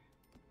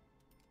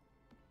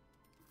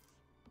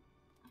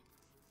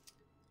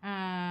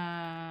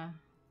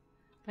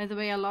 By the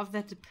way, I love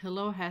that the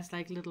pillow has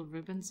like little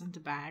ribbons in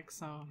the back.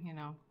 So, you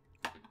know,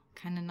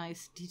 kind of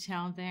nice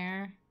detail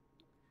there.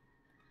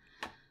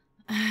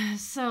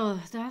 So,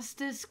 does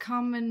this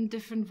come in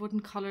different wooden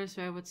colors?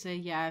 Where I would say,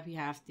 yeah, we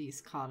have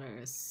these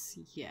colors.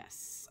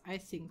 Yes, I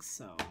think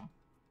so.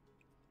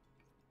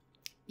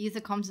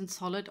 Either comes in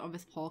solid or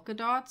with polka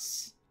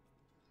dots.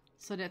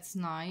 So that's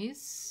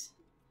nice.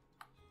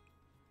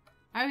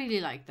 I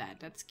really like that.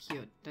 That's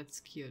cute. That's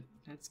cute.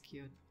 That's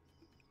cute.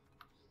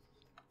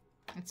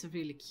 It's a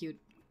really cute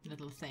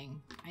little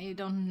thing. I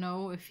don't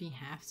know if we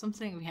have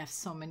something. We have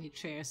so many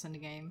chairs in the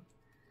game.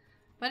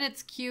 But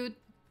it's cute.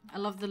 I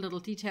love the little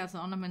details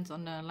and ornaments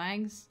on the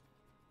legs.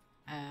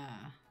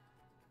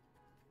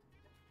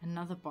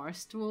 Another bar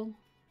stool.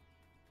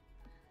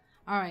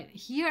 Alright,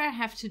 here I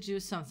have to do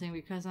something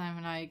because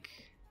I'm like...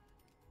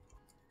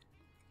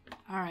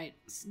 Alright,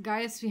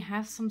 guys, we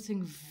have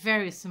something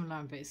very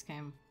similar in base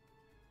game.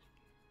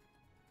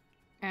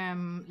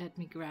 Let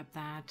me grab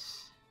that.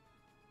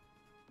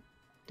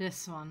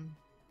 This one.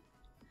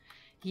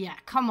 Yeah,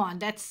 come on,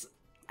 that's...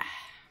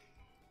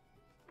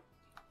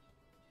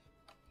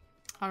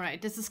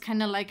 Alright, this is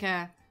kind of like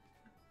a...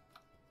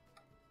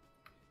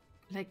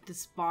 Like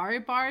this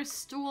bar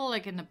stool,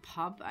 like in a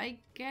pub, I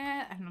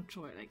guess. I'm not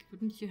sure. Like,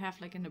 wouldn't you have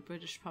like in a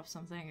British pub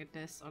something like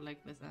this, or like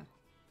with a?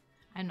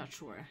 I'm not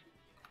sure.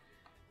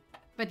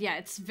 But yeah,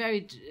 it's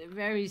very,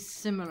 very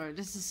similar.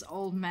 This is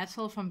old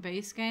metal from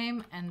base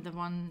game, and the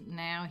one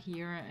now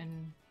here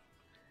in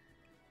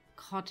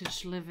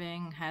Cottage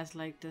Living has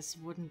like this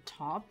wooden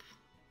top.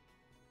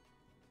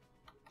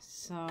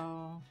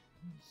 So,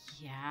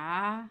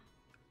 yeah.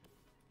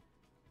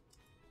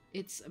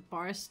 It's a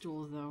bar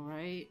stool though,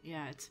 right?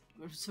 Yeah,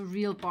 it's a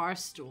real bar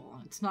stool.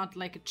 It's not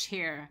like a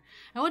chair.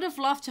 I would have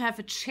loved to have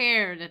a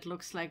chair that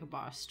looks like a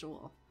bar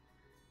stool.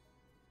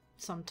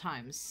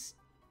 Sometimes.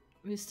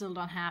 We still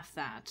don't have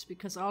that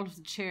because all of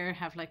the chair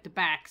have like the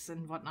backs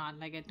and whatnot.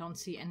 Like I don't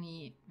see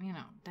any, you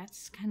know,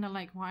 that's kind of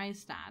like, why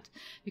is that?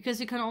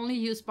 Because you can only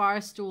use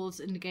bar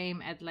stools in the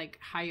game at like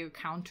higher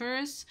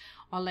counters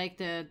or like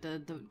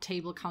the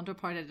table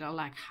counterpart that are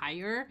like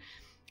higher.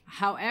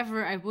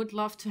 However, I would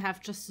love to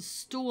have just a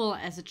stool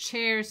as a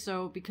chair.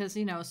 So because,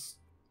 you know,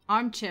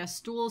 armchair,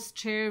 stools,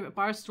 chair,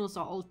 bar stools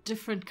are all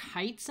different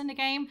heights in the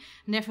game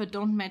and therefore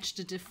don't match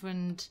the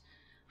different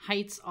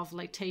heights of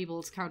like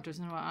tables, counters,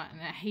 and whatnot,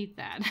 and I hate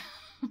that.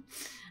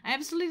 I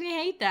absolutely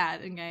hate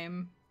that in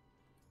game.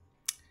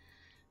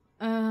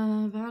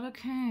 But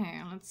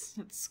okay,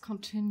 let's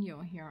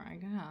continue here, I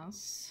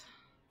guess.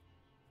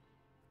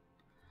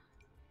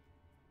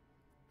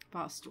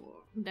 Bar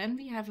stool. Then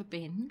we have a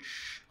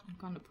bench. I'm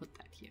gonna put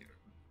that here.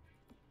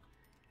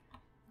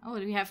 Oh,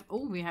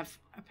 we have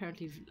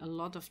apparently a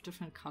lot of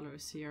different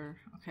colors here.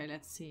 Okay,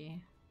 let's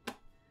see.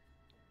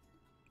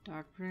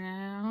 Dark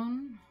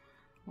brown,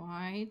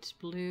 white,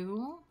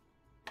 blue.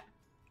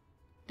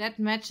 That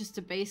matches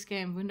the base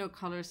game window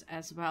colors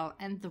as well,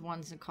 and the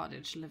ones in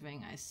Cottage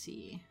Living, I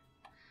see.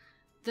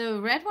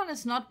 The red one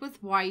is not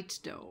with white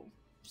though,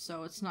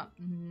 so it's not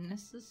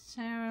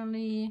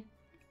necessarily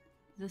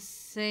the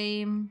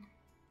same.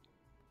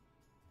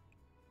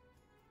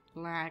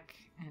 Black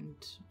and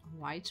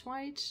white.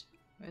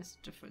 Where's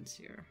the difference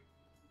here?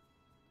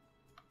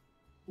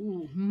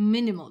 Ooh,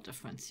 minimal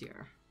difference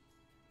here.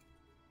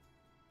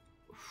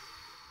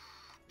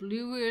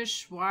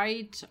 Bluish,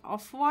 white,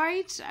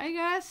 off-white, I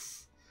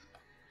guess.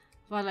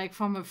 But like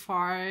from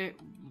afar,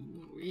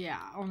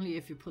 yeah, only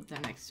if you put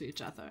them next to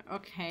each other.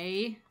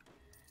 Okay.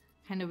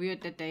 Kind of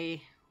weird that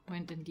they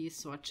went in these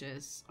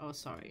swatches. Oh,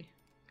 sorry.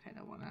 Kind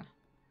of want to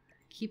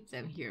keep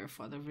them here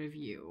for the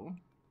review.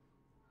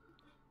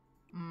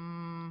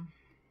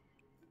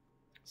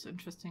 It's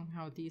interesting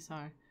how these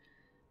are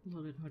a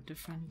little bit more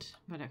different,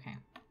 but okay.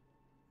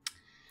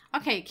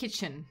 Okay,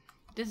 kitchen.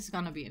 This is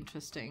gonna be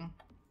interesting.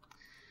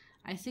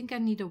 I think I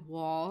need a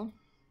wall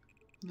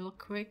real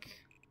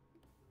quick.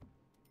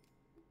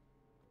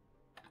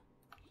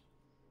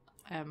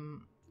 Hold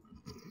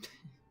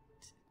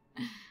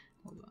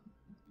on.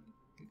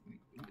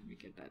 Let me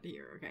get that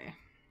here, okay.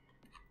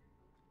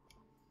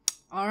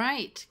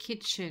 Alright,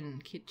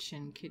 kitchen.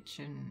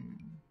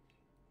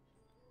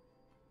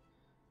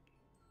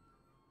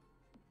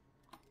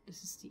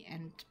 This is the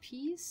end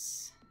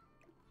piece.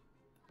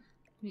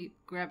 Let me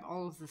grab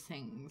all of the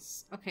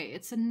things. Okay,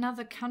 it's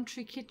another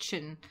country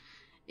kitchen.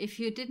 If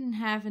you didn't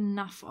have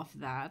enough of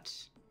that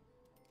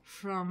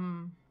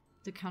from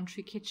the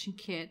country kitchen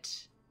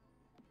kit,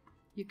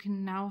 you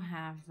can now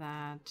have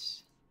that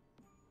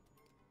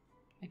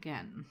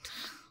again.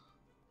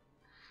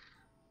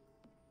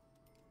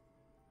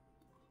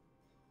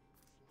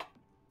 I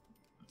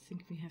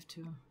think we have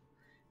to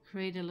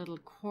create a little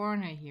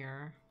corner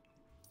here.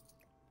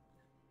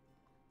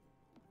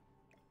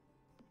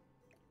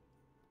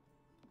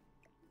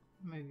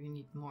 Maybe we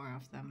need more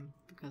of them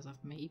because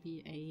of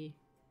maybe a...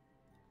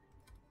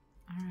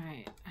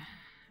 Alright,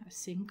 a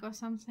sink or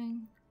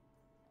something?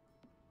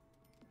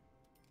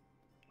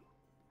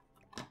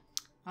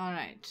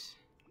 Alright,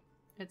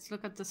 let's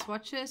look at the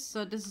swatches.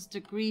 So this is the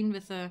green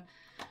with the...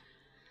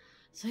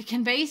 So you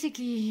can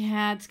basically,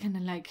 yeah, it's kind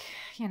of like,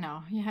 you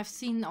know, you have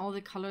seen all the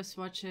color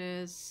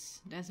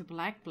swatches. There's a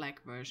black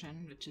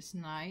version, which is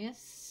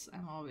nice.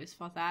 I'm always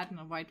for that, and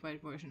a white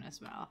version as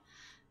well.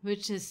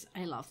 Which is,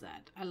 I love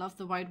that. I love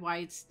the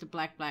whites, the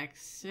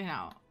blacks, you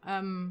know.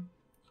 I'm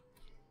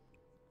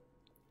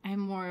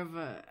more of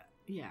a,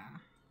 yeah,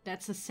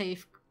 that's a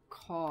safe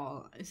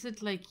call. Is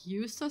it like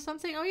used or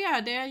something? Oh yeah,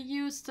 they're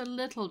used a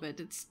little bit.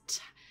 It's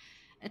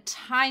a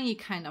tiny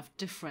kind of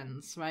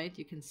difference, right?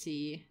 You can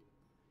see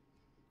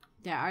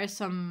there are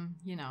some,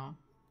 you know,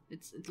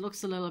 it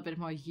looks a little bit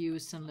more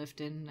used and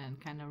lived in and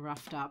kind of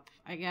roughed up,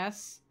 I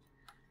guess.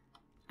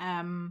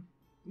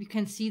 You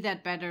can see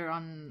that better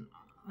on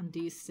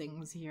these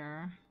things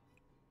here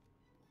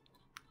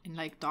in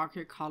like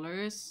darker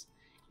colors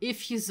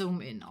if you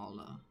zoom in all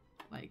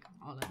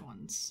at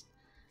once.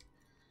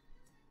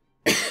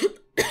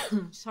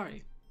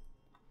 Sorry.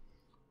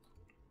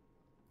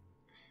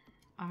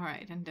 All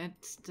right, and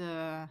that's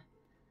the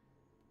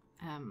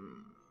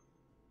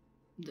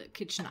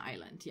kitchen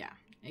island. Yeah,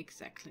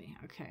 exactly.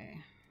 Okay.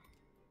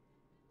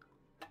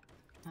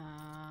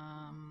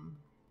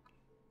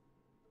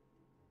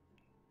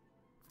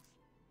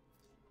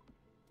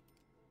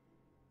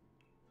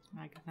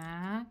 Like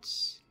that.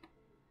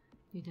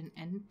 Need an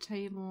end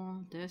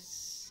table.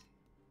 This.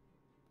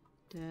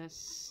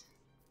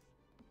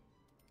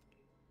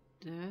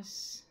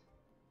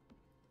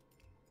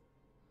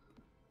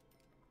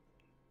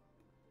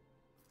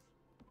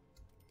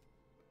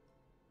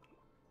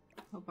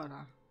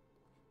 Hoppala.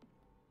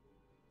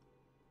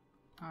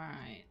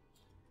 Alright.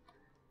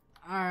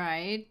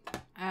 Alright.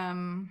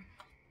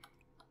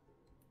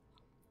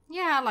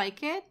 Yeah, I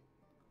like it.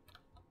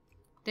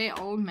 They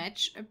all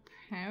match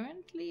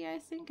apparently, I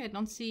think. I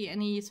don't see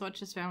any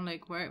swatches where I'm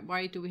like,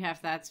 why do we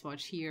have that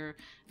swatch here?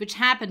 Which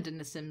happened in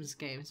the Sims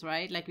games,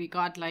 right? Like we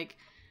got like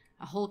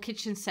a whole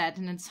kitchen set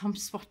and then some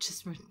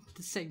swatches were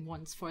the same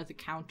ones for the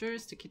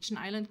counters, the kitchen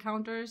island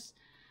counters,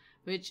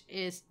 which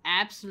is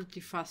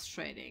absolutely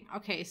frustrating.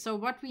 Okay, so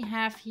what we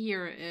have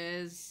here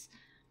is...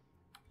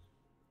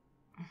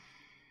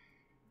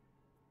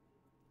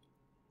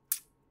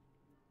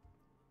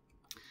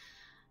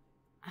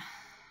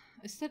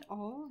 Is that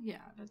all? Yeah,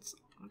 that's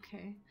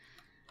okay.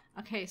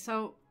 Okay,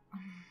 so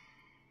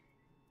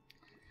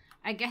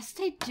I guess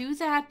they do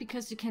that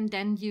because you can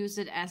then use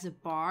it as a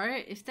bar,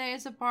 if there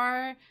is a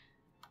bar,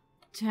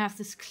 to have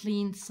this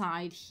clean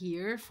side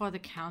here for the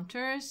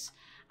counters.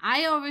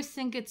 I always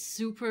think it's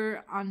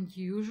super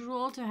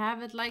unusual to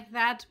have it like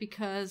that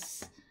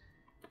because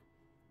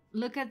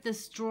look at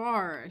this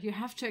drawer. You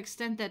have to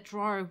extend that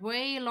drawer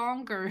way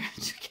longer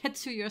to get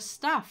to your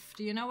stuff.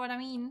 Do you know what I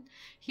mean?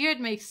 Here it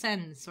makes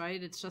sense,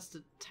 right? It's just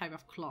a type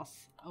of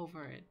cloth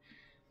over it.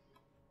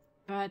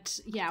 But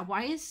yeah,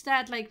 why is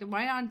that? Like,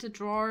 why aren't the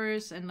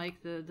drawers and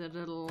like the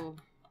little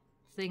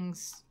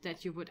things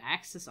that you would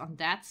access on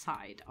that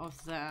side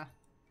of the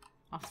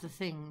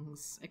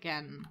things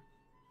again?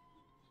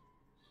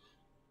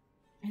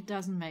 It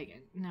doesn't make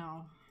it.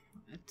 No,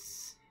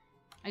 it's.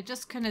 I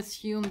just can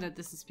assume that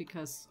this is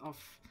because of,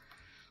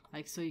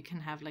 like, so you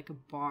can have like a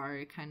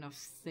bar kind of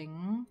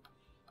thing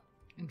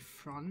in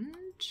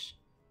front.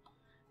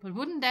 But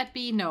wouldn't that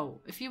be, no,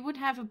 if you would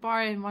have a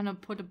bar and want to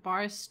put a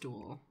bar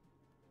stool,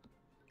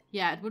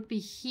 yeah, it would be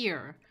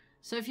here.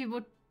 So if you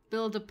would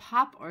build a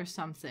pub or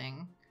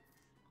something,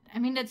 I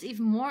mean, that's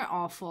even more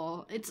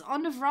awful. It's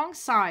on the wrong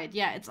side.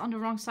 Yeah, it's on the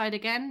wrong side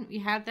again. We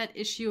had that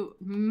issue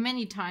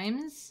many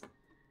times.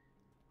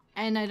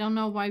 And I don't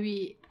know why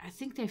I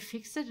think they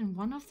fixed it in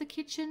one of the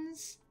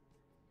kitchens.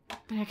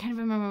 But I can't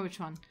remember which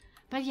one.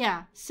 But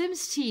yeah,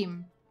 Sims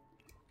team.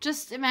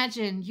 Just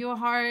imagine you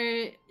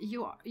want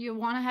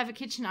to have a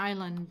kitchen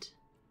island.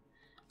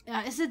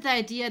 Is it the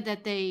idea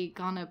that they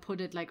gonna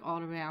put it like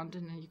all around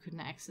and then you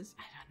couldn't access?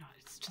 I don't know.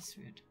 It's just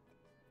weird.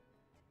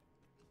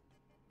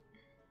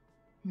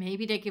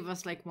 Maybe they give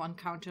us like one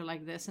counter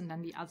like this and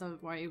then the other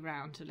way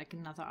around to like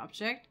another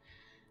object.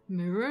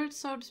 Mirrored,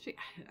 so to speak.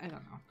 I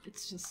don't know.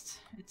 It's just,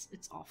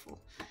 it's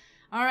awful.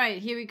 All right,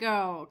 here we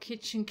go.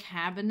 Kitchen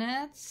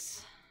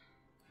cabinets.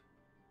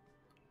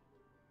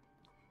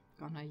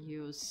 Gonna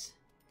use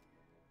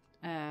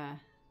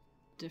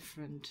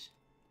different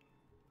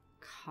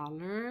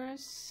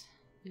colors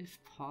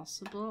if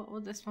possible. Oh,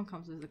 this one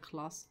comes with a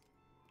cloth.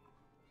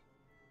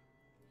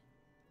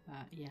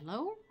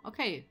 Yellow.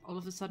 Okay, all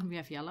of a sudden we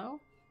have yellow.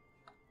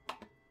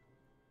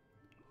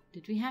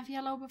 Did we have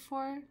yellow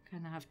before?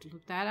 Kind of have to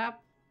look that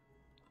up.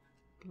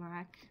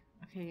 Black.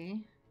 Okay.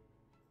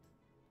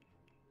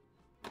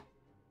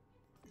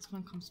 This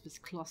one comes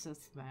with cloth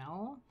as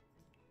well.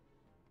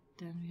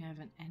 Then we have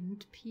an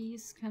end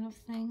piece kind of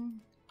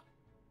thing.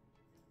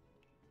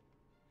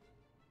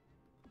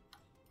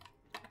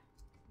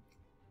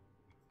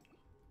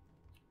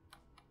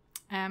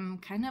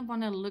 Kind of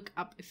want to look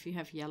up if we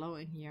have yellow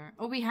in here.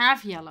 Oh, we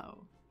have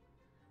yellow.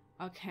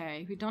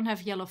 Okay, we don't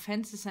have yellow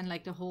fences and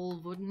like the whole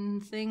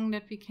wooden thing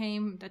that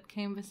came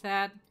with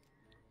that.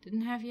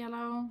 Didn't have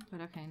yellow,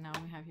 but okay, now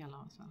we have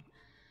yellow as well.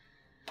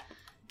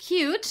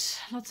 Cute.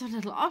 Lots of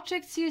little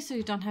objects here, so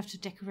you don't have to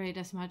decorate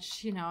as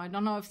much. You know, I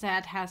don't know if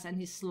that has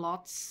any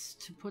slots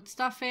to put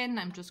stuff in.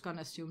 I'm just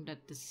gonna assume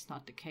that this is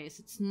not the case.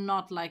 It's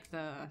not like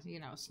the, you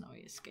know, snowy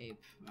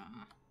escape.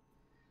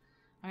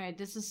 Alright,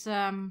 this is,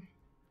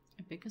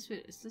 a bigger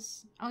suite. Is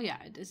this? Oh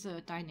yeah, it is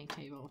a dining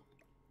table.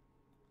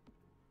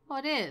 Oh,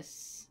 it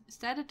is. Is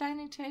that a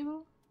dining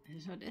table?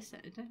 What is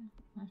that?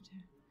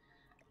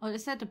 Oh,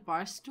 is that a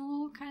bar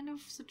stool kind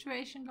of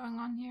situation going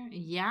on here?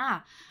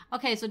 Yeah.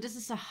 Okay, so this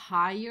is a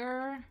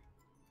higher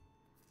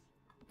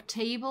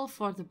table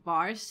for the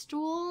bar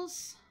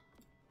stools.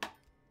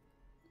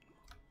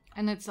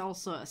 And it's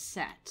also a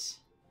set.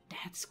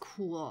 That's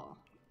cool.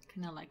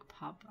 Kind of like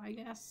pub, I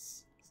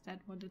guess. Is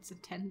that what it's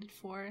intended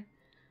for?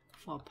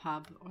 For a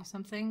pub or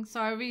something.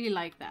 So I really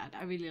like that.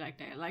 I really like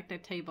that. I like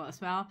that table as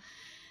well.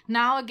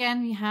 Now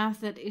again, we have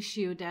that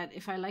issue that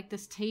if I like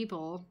this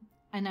table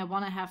and I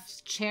want to have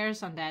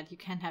chairs on that, you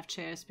can't have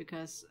chairs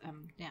because,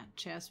 yeah,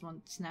 chairs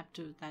won't snap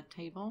to that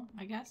table,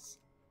 I guess.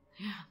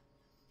 Yeah.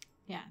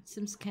 Yeah,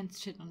 Sims can't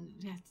shit on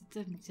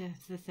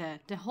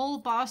the whole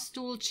bar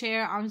stool,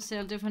 chair,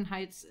 armchair, different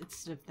heights.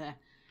 It's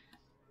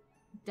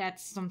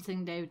that's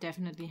something they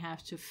definitely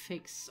have to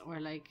fix or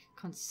like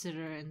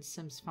consider in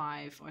Sims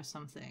 5 or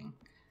something.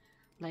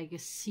 Like a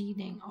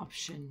seating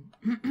option.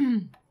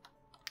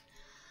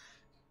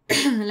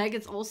 Like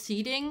it's all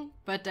seating,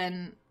 but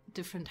then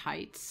different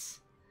heights.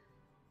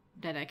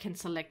 That I can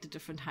select the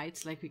different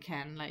heights like we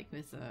can like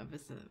with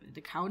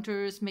the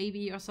counters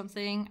maybe or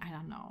something. I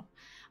don't know.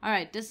 All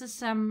right, this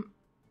is a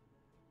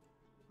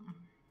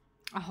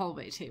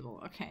hallway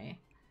table. Okay.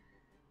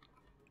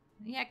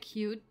 Yeah,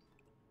 cute.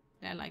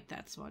 I like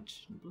that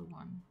swatch, the blue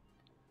one.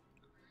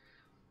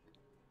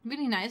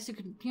 Really nice. You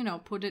could, you know,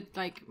 put it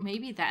like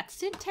maybe that's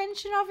the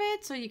intention of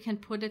it, so you can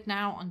put it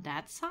now on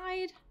that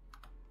side.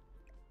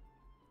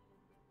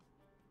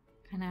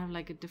 Kind of have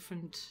like a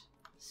different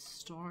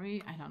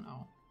story. I don't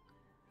know.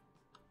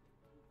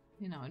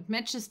 You know, it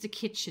matches the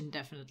kitchen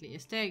definitely.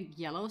 Is there a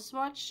yellow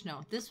swatch?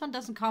 No, this one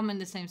doesn't come in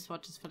the same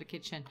swatches for the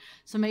kitchen.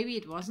 So maybe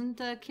it wasn't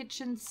the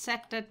kitchen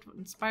set that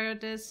inspired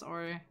this,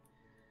 or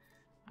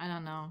I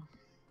don't know.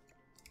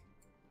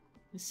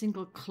 A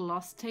single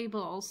cloth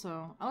table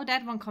also. Oh,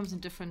 that one comes in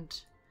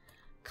different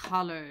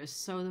colors.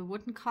 So the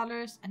wooden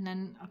colors, and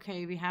then,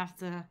 okay, we have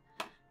the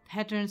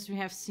patterns we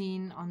have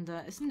seen on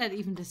the... Isn't that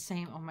even the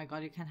same? Oh my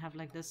god, you can have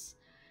like this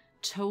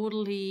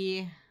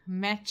totally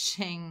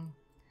matching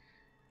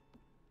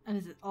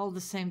with all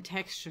the same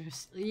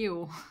textures.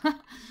 Ew.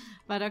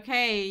 But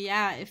okay,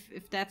 yeah,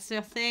 if that's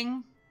your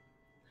thing,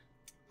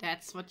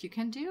 that's what you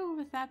can do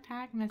with that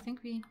pack. And I think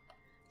we...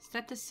 Is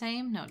that the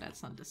same? No,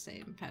 that's not the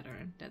same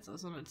pattern. That's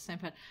also not the same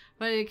pattern.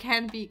 But it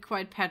can be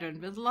quite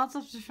patterned with lots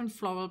of different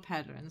floral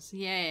patterns.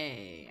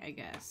 Yay, I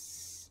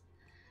guess.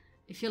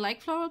 If you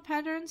like floral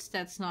patterns,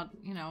 that's not,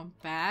 you know,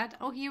 bad.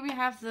 Oh, here we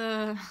have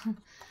the...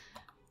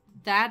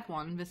 that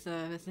one with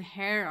the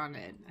hair on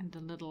it and the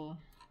little...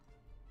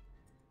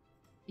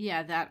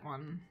 Yeah, that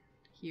one.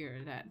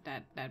 Here,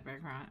 that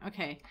background.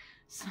 Okay,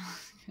 so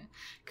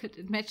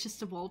it matches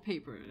the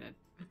wallpaper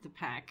with the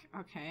pack.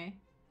 Okay.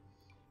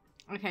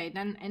 Okay,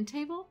 then end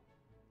table?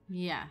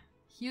 Yeah.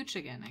 Huge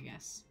again, I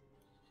guess.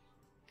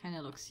 Kind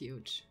of looks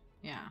huge.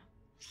 Yeah.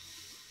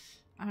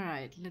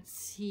 Alright, let's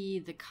see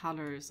the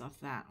colors of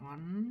that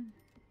one.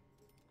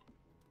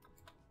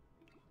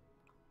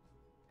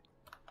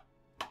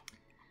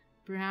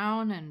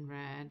 Brown and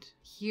red.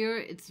 Here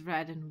it's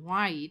red and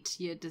white.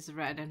 Here it is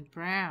red and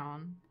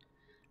brown.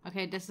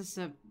 Okay, this is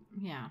a...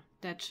 Yeah,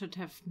 that should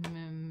have...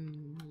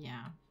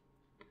 yeah.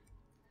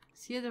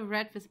 See the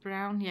red with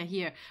brown? Yeah,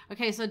 here.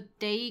 Okay, so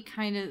they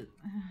kind of...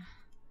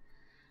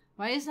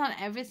 why is not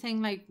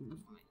everything like,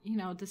 you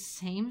know, the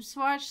same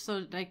swatch?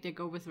 So like they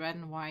go with red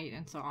and white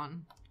and so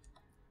on.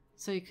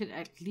 So you could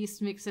at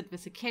least mix it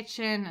with the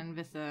kitchen and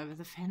with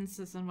the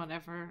fences and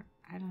whatever.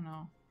 I don't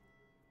know.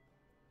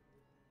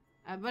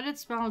 But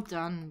it's well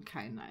done,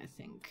 kind of, I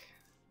think.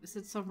 Is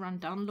it so run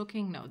down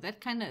looking? No, that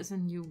kind of is a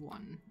new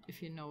one,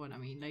 if you know what I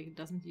mean. Like it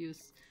doesn't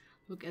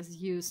look as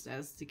used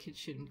as the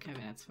kitchen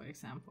cabinets, for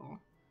example.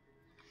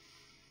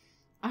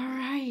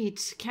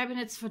 Alright,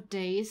 cabinets for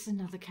days,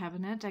 another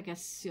cabinet. I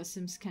guess your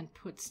Sims can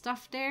put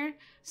stuff there.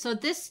 So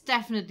this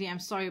definitely, I'm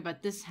sorry,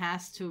 but this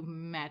has to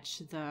match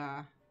the...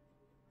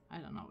 I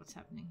don't know what's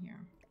happening here.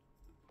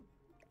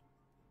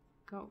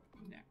 Go,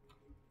 there.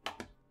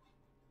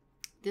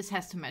 This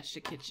has to match the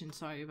kitchen,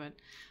 sorry, but...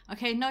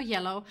 Okay, no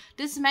yellow.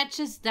 This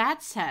matches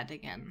that set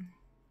again.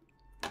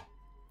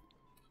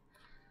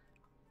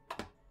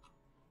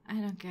 I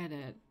don't get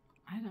it.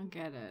 I don't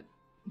get it.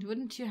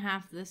 Wouldn't you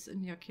have this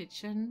in your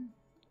kitchen?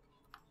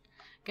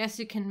 Guess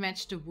you can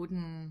match the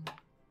wooden,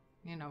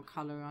 you know,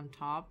 color on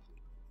top.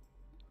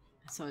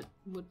 So it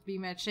would be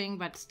matching,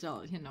 but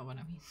still, you know what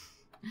I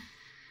mean.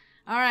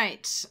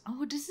 Alright.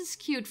 Oh, this is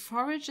cute.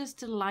 Forager's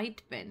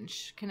Delight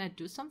bench. Can I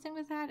do something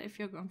with that if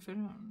you're going for...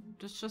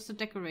 It's just a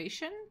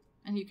decoration?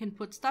 And you can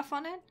put stuff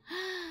on it?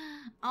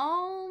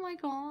 Oh my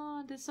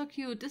god, that's so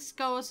cute. This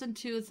goes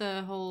into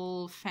the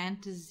whole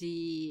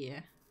fantasy,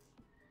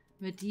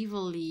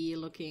 medieval-y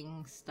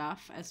looking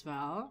stuff as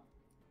well.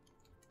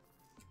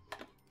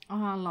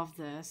 Oh, I love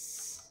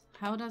this.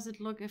 How does it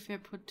look if I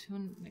put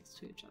two next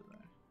to each other?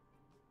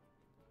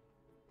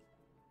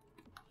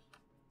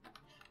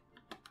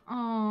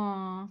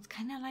 Oh, it's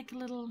kind of like a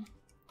little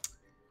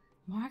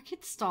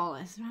market stall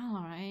as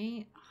well,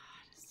 right? Oh,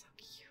 that's so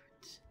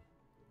cute.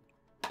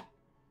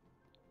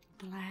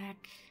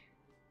 Black.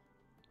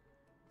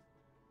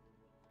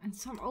 And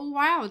some... Oh,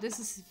 wow, this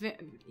is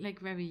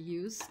very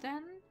used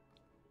then.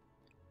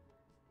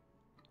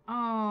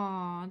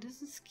 Oh,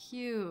 this is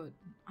cute.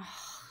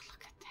 Oh,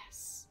 look at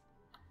this.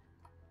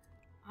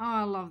 Oh,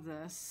 I love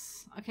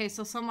this. Okay,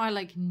 so some are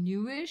like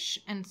newish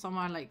and some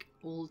are like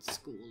old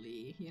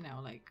schooly, you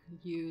know, like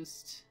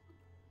used.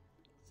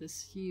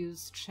 This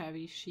used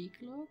shabby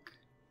chic look.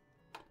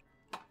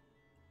 I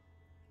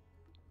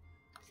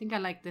think I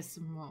like this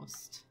the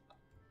most.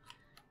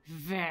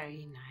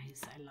 Very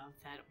nice. I love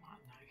that one.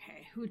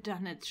 Okay,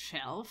 whodunit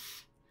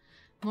shelf.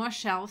 More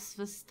shelves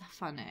with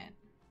stuff on it.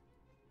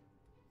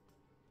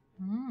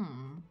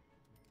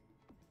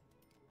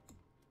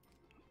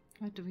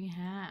 What do we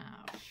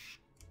have?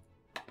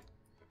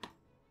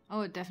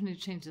 Oh, it definitely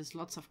changes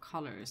lots of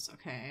colors.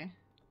 Okay.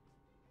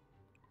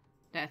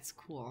 That's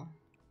cool.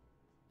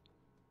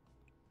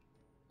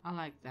 I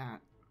like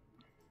that.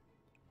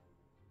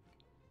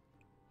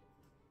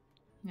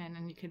 Yeah, and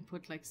then you can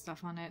put like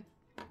stuff on it.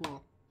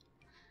 Cool.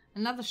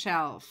 Another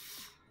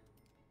shelf.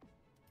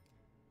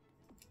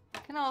 I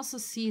can also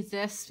see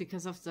this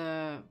because of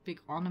the big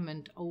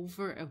ornament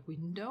over a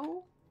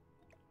window.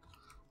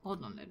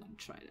 Hold on, let me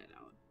try that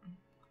out.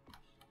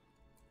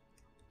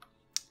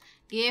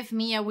 Give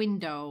me a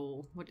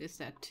window. What is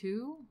that,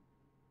 2?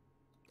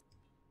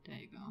 There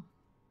you go.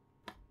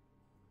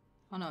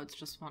 Oh no, it's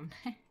just 1.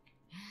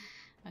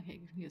 Okay,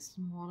 give me a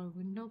smaller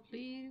window,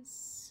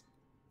 please.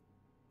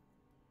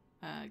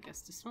 I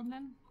guess this one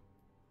then.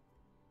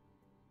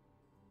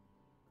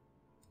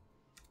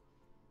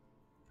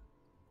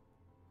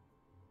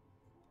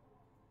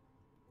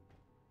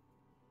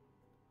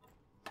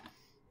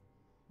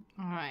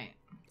 Alright,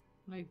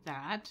 like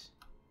that.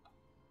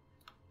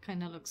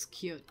 Kind of looks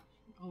cute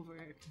over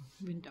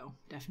a window,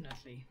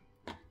 definitely.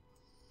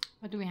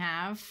 What do we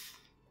have?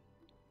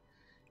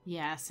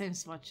 Yeah, same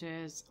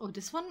swatches. Oh,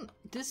 this one,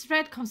 this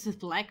red comes with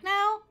black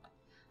now?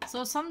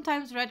 So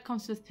sometimes red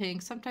comes with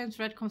pink, sometimes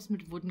red comes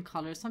with wooden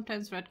color,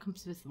 sometimes red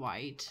comes with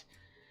white.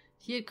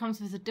 Here it comes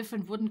with a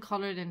different wooden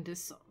color than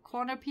this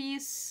corner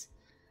piece.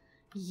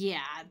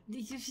 Yeah.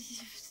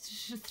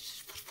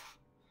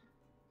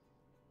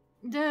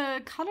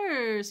 The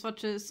color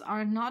swatches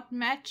are not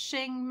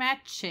matching.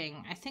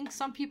 I think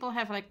some people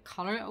have like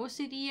color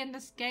OCD in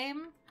this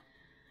game.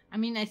 I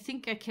mean, I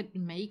think I could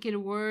make it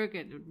work.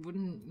 It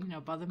wouldn't, you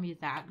know, bother me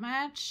that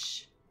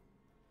much.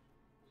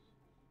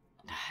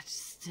 But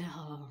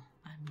still,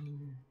 I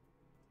mean...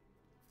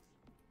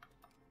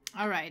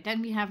 Alright,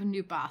 then we have a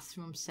new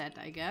bathroom set,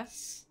 I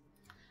guess.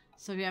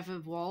 So we have a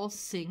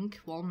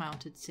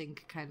wall-mounted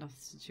sink kind of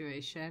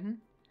situation.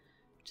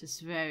 Which is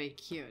very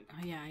cute.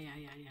 Oh, yeah.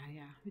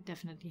 We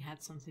definitely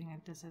had something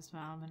like this as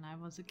well when I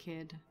was a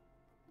kid.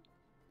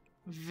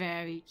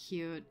 Very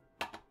cute.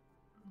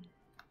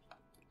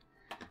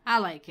 I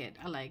like it.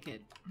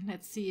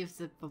 Let's see if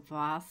the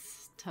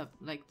bathtub,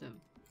 like the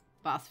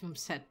bathroom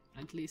set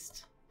at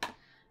least.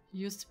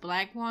 Use the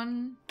black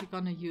one. We're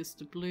gonna use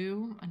the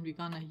blue. And we're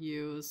gonna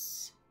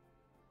use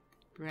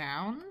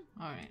brown.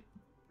 Alright.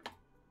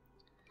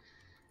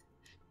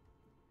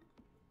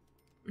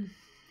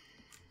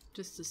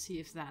 Just to see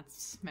if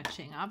that's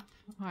matching up.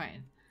 Alright.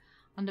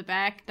 On the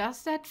back,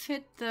 does that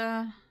fit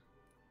the...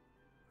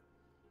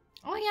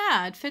 Oh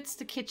yeah, it fits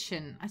the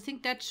kitchen. I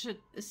think that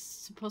is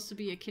supposed to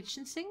be a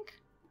kitchen sink.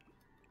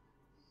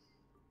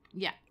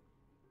 Yeah.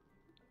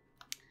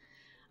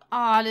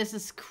 Oh, this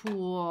is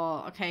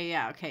cool. Okay,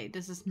 yeah, okay.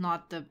 This is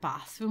not the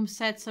bathroom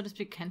set, so to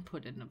speak. Can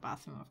put it in the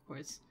bathroom, of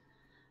course.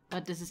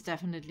 But this is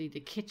definitely the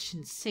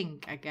kitchen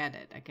sink. I get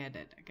it. I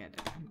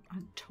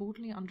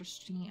totally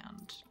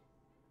understand.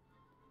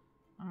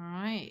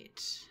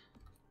 Alright.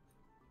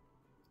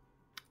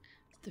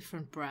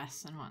 Different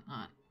brass and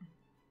whatnot.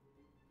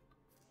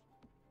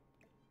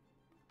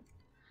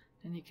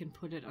 Then you can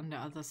put it on the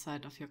other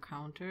side of your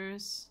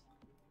counters.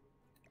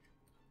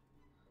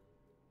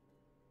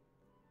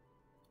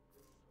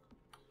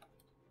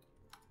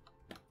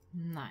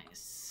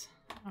 Nice.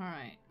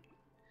 Alright.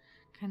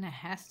 Kinda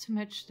has to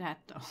match that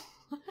though.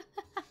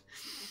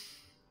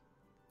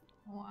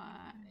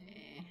 Why?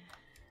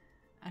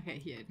 Okay,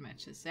 here it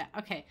matches. Yeah,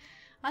 okay.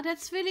 Oh,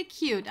 that's really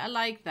cute. I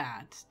like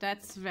that.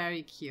 That's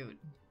very cute.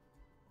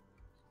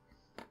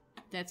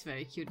 That's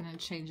very cute. And it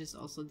changes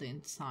also the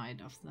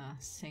inside of the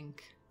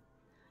sink.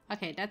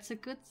 Okay, that's a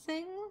good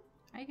thing,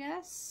 I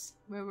guess.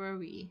 Where were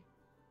we?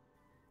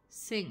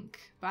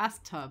 Sink.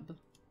 Bathtub.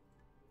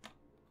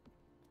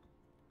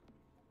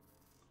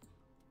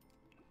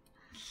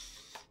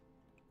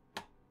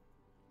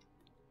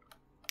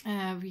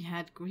 We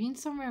had green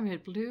somewhere. We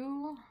had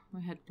blue.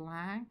 We had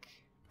black.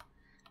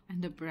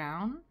 And the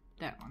brown.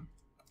 That one.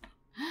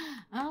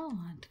 Oh,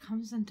 it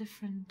comes in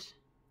different...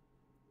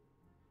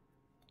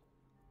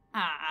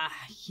 Ah,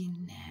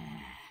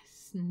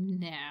 yes.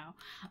 No.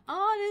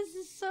 Oh, this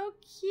is so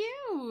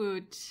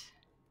cute.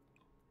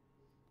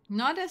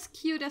 Not as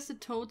cute as the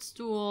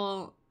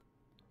toadstool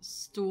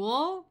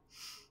stool.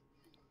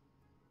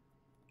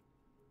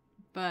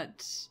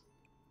 But,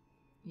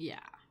 yeah.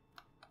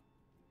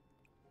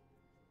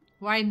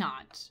 Why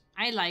not?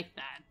 I like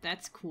that.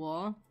 That's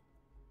cool.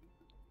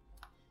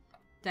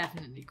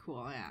 Definitely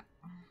cool, yeah.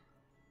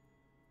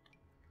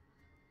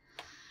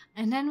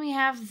 And then we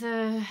have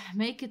the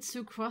Make It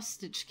So cross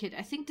stitch kit.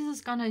 I think this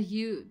is gonna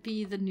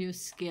be the new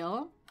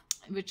skill,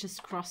 which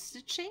is cross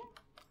stitching.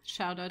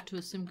 Shout out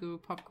to Sim Guru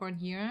Popcorn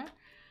here.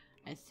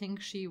 I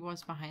think she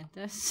was behind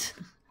this.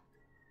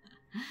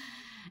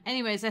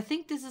 Anyways, I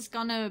think this is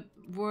gonna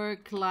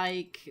work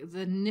like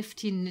the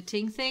nifty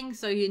knitting thing.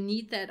 So you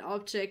need that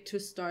object to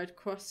start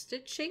cross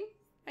stitching,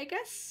 I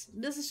guess.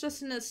 This is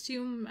just an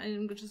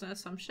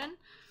assumption.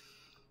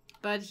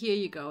 But here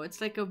you go.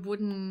 It's like a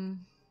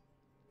wooden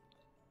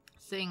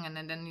thing, and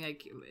then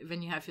like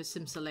when you have your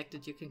sim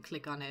selected, you can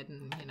click on it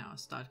and, you know,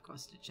 start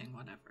cross stitching,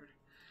 whatever.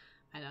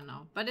 I don't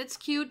know, but it's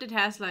cute. It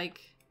has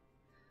like,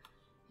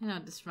 you know,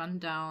 this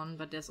rundown,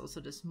 but there's also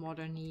this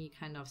modern-y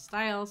kind of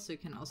style, so you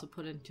can also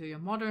put it into your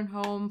modern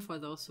home for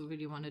those who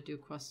really want to do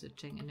cross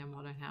stitching in their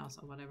modern house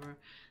or whatever,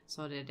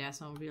 so that there's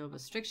no real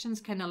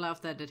restrictions. Kind of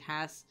love that it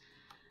has,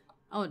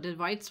 oh, the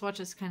white swatch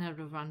is kind of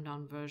the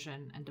rundown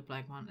version, and the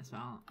black one as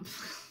well.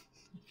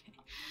 Okay.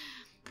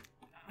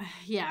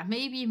 Yeah,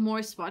 maybe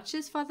more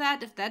swatches for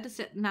that, if that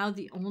is now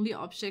the only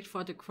object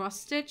for the cross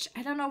stitch.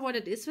 I don't know what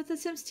it is with the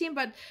Sims team,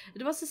 but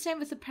it was the same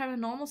with the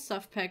paranormal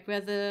stuff pack,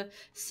 where the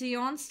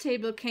seance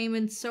table came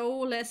in so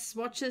less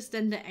swatches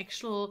than the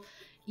actual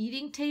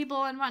eating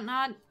table and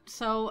whatnot.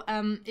 So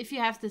if you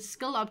have the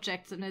skill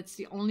objects and it's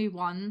the only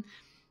one,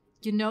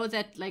 you know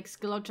that like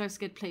skill objects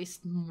get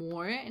placed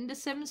more in the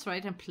Sims,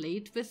 right, and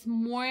played with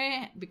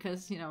more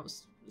because, you know,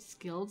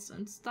 skills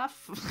and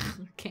stuff,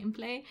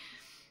 gameplay.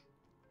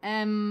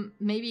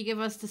 Maybe give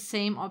us the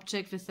same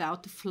object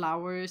without the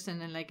flowers, and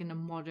then like in a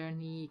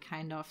modern-y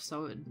kind of,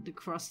 so the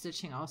cross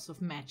stitching also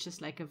matches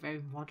like a very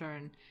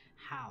modern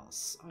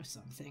house or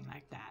something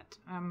like that.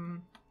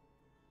 And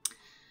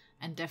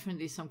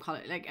definitely some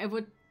color. Like I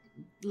would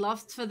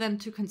love for them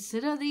to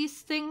consider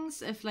these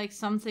things if like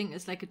something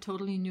is like a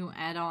totally new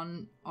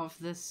add-on of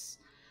this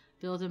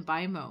build and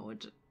buy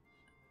mode.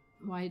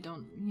 Why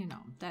don't, you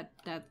know,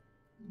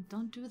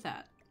 don't do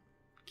that.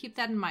 Keep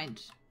that in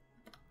mind,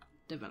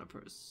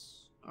 developers.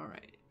 All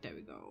right, there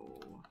we go.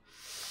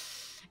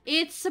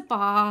 It's a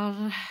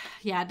bar.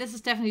 Yeah, this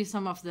is definitely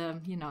some of the,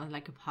 you know,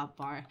 like a pub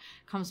bar.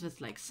 Comes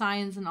with like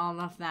signs and all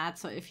of that.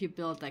 So if you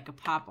build like a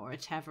pub or a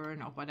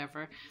tavern or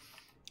whatever,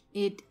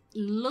 it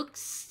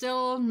looks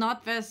still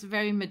not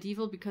very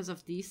medieval because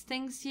of these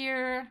things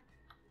here.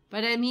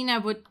 But I mean, I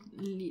would,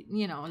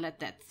 you know, let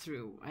that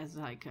through as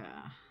like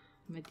a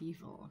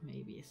medieval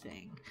maybe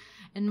thing.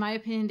 In my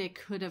opinion, they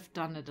could have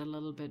done it a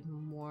little bit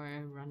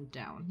more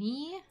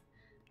rundowny,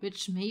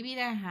 which maybe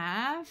they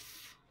have.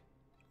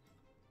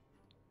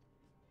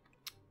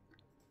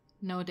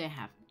 No, they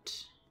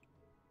haven't.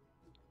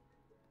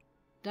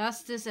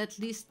 Does this at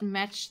least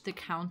match the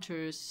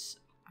counters?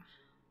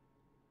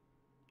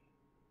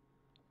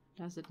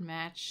 Does it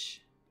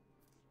match?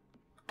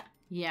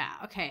 Yeah,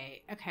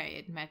 okay, okay,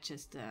 it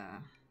matches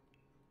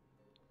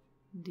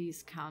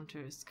these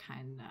counters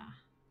kinda,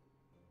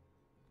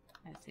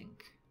 I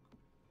think.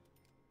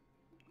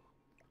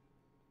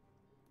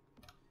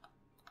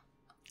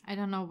 I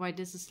don't know why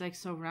this is like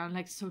so round,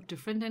 like so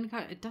different than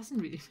it doesn't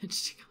really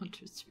match the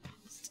counters, to be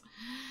honest.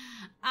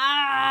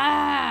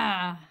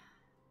 Ah!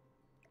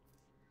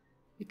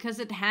 Because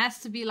it has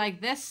to be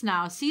like this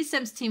now. See,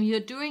 Sims team, you're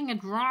doing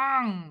it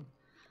wrong.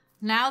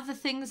 Now the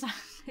things are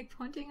like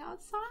pointing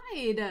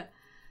outside.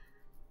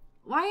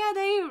 Why are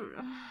they...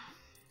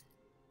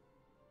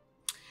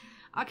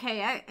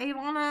 Okay, I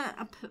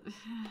wanna...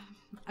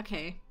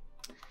 Okay.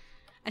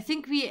 I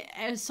think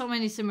so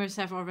many Simmers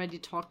have already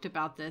talked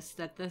about this,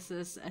 that this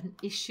is an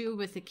issue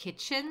with the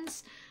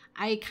kitchens.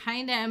 I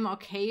kinda am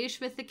okay-ish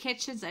with the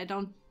kitchens. I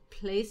don't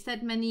place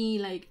that many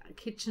like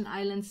kitchen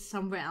islands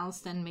somewhere else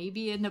than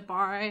maybe in a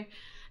bar.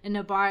 In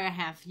a bar, I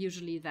have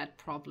usually that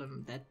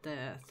problem that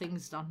the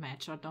things don't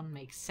match or don't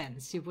make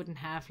sense. You wouldn't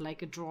have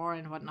like a drawer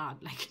and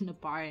whatnot like in a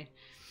bar.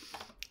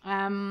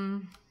 I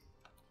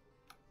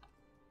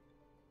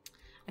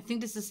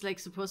think this is like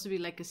supposed to be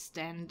like a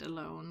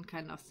standalone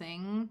kind of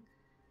thing.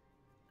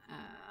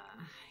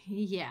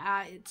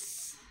 Yeah,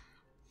 it's...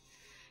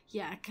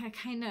 Yeah,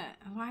 kind of...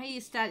 Why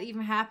is that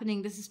even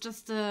happening? This is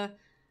just a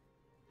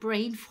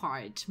brain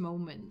fart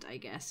moment, I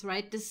guess,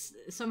 right?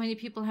 So many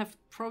people have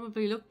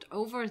probably looked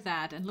over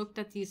that and looked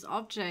at these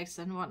objects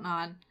and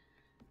whatnot.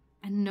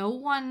 And no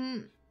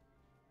one...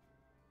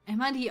 Am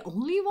I the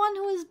only one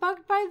who is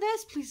bugged by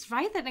this? Please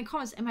write that in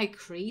comments. Am I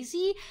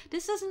crazy?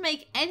 This doesn't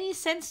make any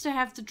sense to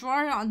have the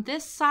drawer on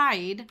this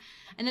side.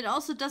 And it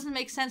also doesn't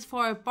make sense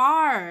for a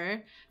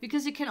bar,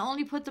 because you can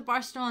only put the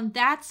bar stool on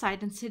that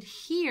side and sit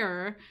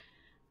here.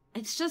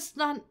 It's just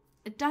not...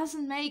 It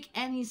doesn't make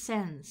any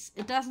sense.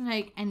 It doesn't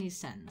make any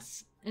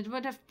sense. It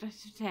would have...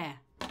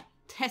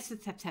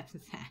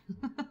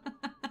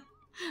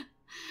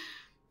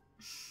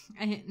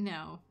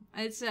 No.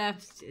 It's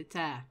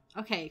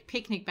okay,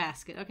 picnic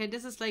basket. Okay,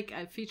 this is like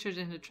featured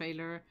in the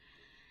trailer.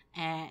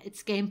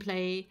 It's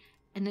gameplay,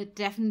 and it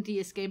definitely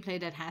is gameplay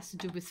that has to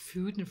do with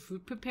food and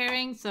food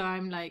preparing. So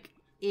I'm like,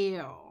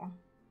 ew,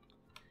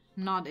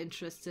 not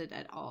interested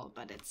at all.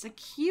 But it's a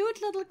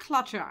cute little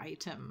clutter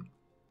item.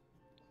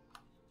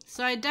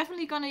 So I'm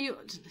definitely gonna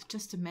use.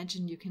 Just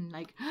imagine you can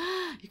like,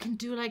 you can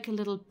do like a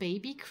little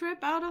baby crib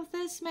out of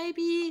this,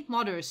 maybe.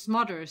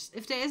 Modders.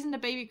 If there isn't a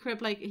baby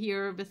crib like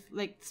here with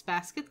like this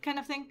basket kind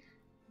of thing,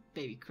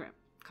 baby crib.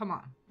 Come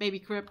on, baby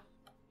crib.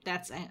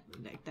 That's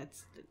like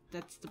that's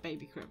the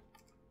baby crib.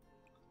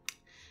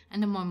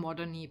 And a more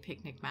modern-y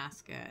picnic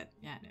basket.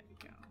 Yeah, there we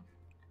go.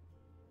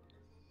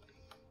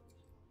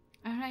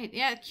 All right,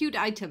 yeah, cute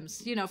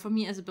items. You know, for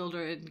me as a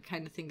builder, I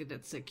kind of think that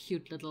that's a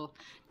cute little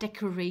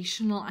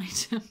decorational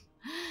item,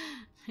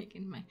 like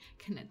in my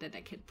that I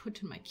can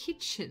put in my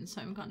kitchen.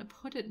 So I'm gonna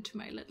put it into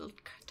my little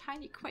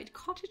tiny, quite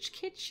cottage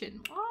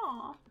kitchen.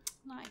 Oh,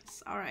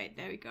 nice. All right,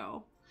 there we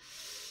go.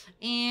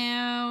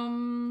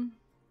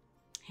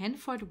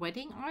 Hanford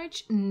wedding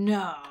arch?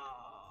 No.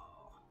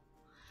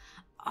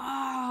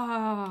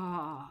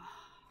 Oh.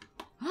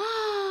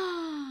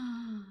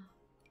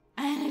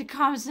 And it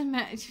comes in...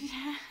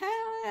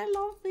 I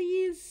love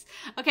these.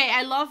 Okay,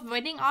 I love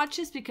wedding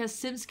arches because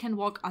Sims can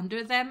walk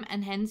under them,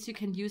 and hence you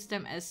can use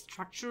them as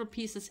structural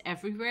pieces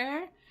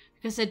everywhere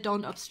because they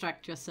don't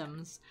obstruct your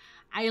Sims.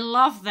 I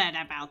love that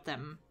about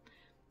them.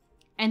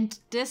 And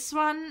this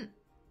one...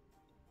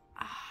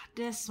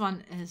 this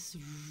one is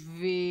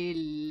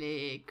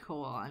really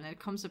cool, and it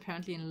comes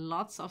apparently in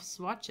lots of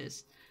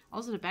swatches.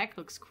 Also, the back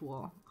looks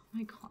cool. Oh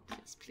my god,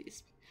 yes,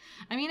 please.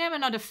 I mean, I'm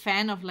not a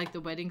fan of like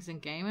the weddings in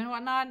game and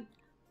whatnot.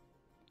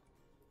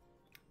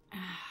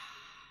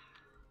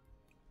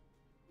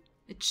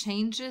 It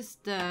changes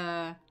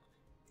the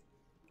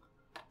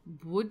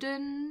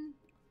wooden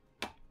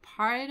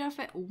part of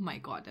it. Oh my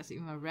god, there's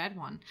even a red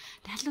one.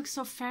 That looks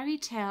so fairy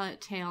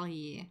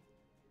tale-y.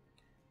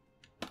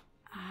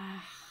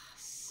 Ah,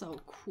 so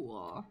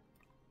cool.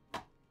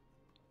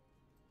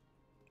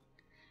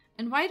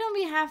 And why don't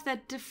we have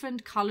that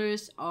different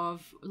colors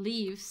of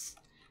leaves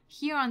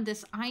here on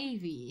this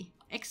ivy?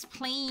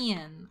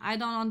 Explain. I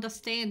don't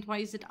understand. Why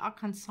is it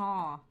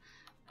Arkansas?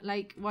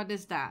 Like, what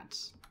is that?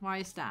 Why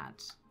is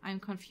that? I'm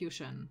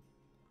confusion.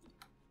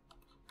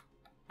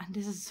 And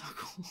this is so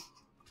cool.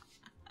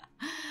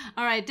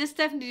 Alright, this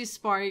definitely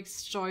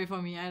sparks joy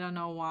for me. I don't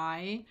know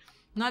why.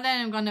 Not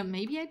that I'm gonna...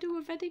 Maybe I do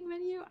a wedding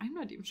video? I'm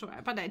not even sure.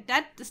 But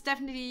that is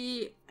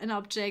definitely an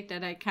object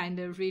that I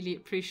kind of really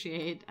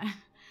appreciate.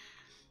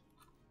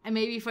 And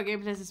maybe for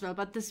gameplays as well.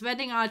 But this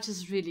wedding art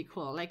is really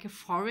cool. Like a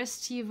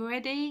foresty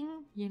wedding,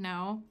 you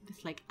know,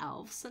 with like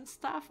elves and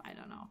stuff. I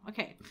don't know.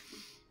 Okay.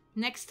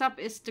 Next up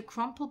is the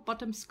Crumple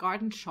Bottoms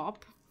Garden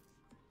Shop.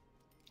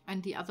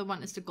 And the other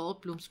one is the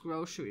Goldblum's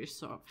Grocery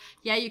Store.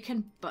 Yeah, you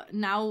can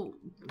now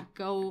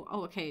go...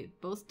 Oh, okay.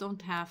 Both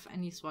don't have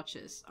any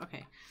swatches.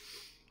 Okay.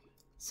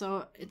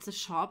 So it's a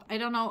shop. I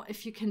don't know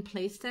if you can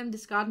place them.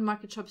 This garden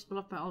market shop is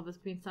blocked by all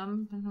with green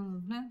thumb.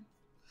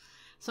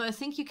 So I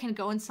think you can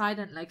go inside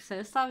and like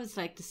sell stuff. It's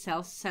like the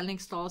selling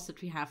stalls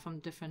that we have from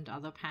different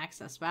other packs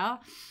as well.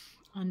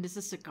 And this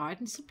is a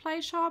garden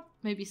supply shop,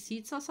 maybe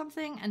seeds or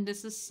something. And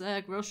this is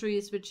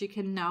groceries which you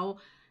can now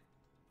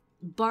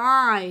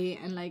buy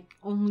and like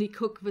only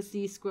cook with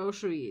these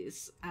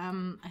groceries.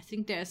 I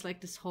think there's like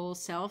this whole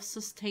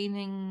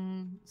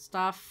self-sustaining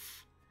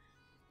stuff.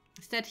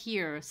 Is that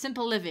here?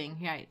 Simple living.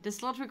 Right.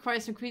 This lot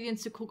requires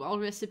ingredients to cook all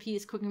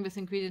recipes. Cooking with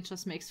ingredients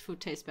just makes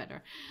food taste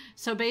better.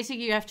 So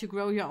basically you have to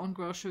grow your own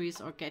groceries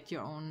or get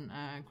your own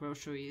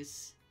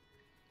groceries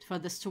for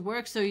this to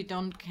work. So you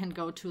can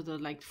go to the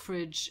like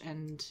fridge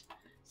and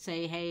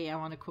say, hey, I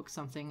want to cook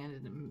something, and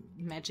it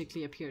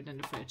magically appeared in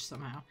the fridge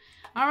somehow.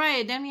 All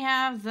right. Then we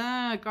have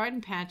the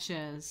garden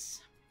patches.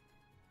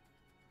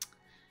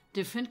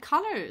 Different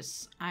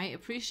colors. I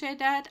appreciate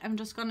that. I'm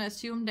just going to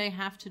assume they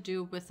have to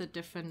do with the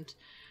different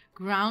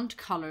ground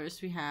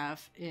colors we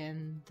have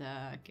in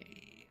the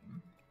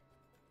game.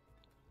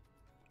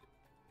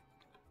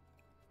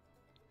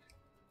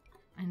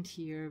 And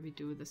here we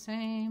do the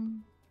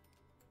same.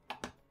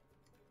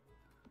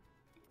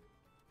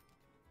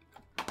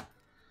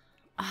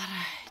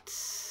 Alright.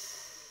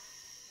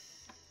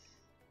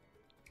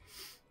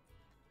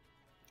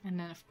 And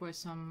then of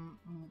course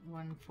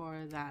one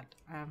for that.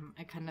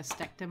 I kind of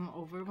stacked them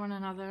over one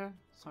another.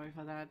 Sorry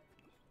for that.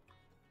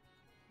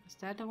 Is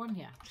that the one?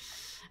 Yeah.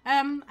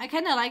 I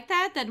kind of like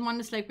that. That one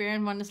is like bare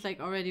and one is like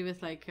already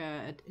with like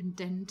an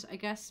indent, I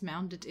guess,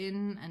 mounted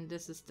in. And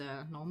this is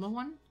the normal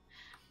one.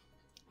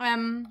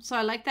 So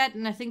I like that.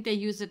 And I think they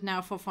use it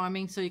now for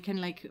farming. So you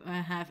can like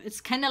it's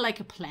kind of like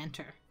a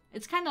planter.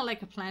 It's kind of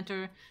like a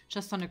planter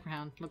just on the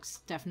ground. Looks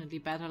definitely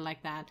better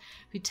like that.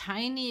 We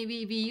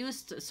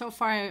used, so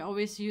far I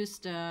always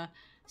used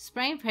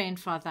spray paint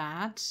for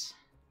that.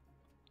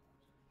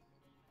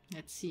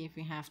 Let's see if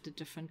we have the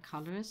different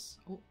colors.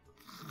 Oh.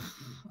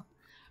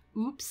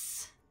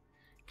 Oops.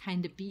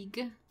 Kind of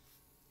big.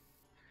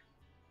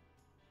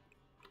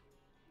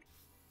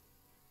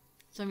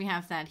 So we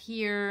have that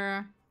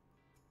here.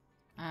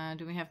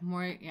 Do we have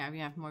more? Yeah, we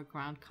have more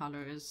ground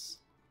colors.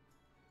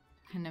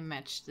 Kind of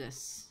match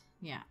this.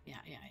 Yeah.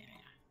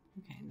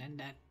 Okay, and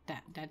then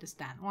that is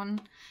that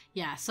one.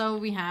 Yeah, so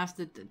we have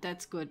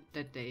that's good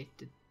that they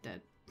did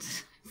that.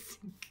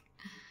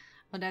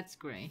 Oh, that's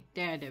gray.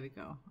 There we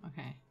go.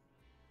 Okay.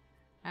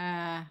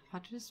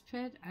 Potter's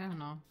Pit? I don't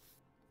know.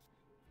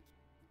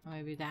 Or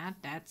maybe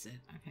that's it.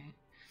 Okay.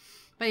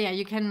 But yeah,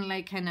 you can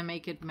like kind of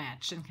make it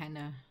match and kind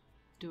of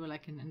do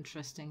like an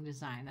interesting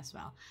design as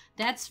well.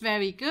 That's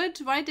very good.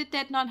 Why did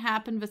that not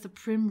happen with the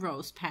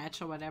primrose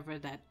patch or whatever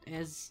that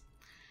is?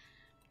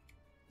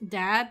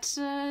 That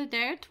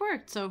there it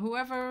worked. So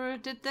whoever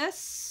did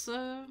this,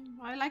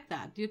 I like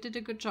that. You did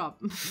a good job.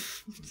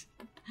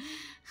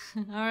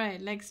 All right,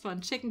 next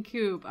one, chicken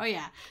coop. Oh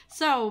yeah.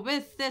 So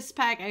with this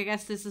pack, I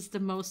guess this is the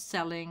most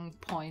selling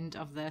point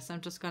of this.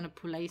 I'm just gonna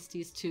place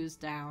these twos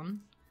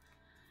down.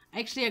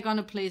 Actually, I'm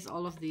gonna place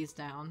all of these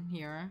down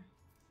here,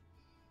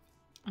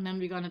 and then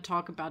we're gonna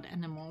talk about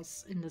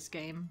animals in this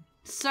game.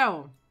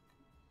 So,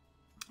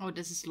 oh,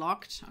 this is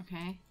locked.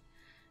 Okay.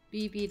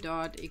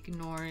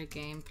 bb.ignore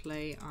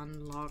gameplay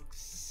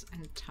unlocks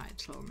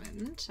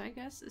entitlement, I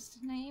guess is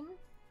the name.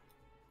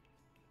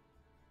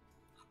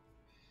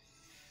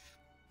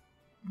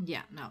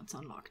 Yeah, now it's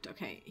unlocked.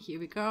 Okay, here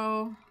we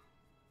go.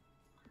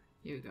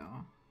 Here we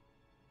go.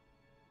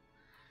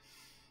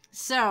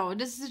 So,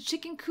 this is a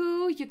chicken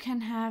coop. You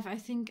can have, I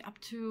think, up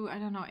to, I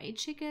don't know, 8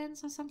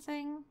 chickens or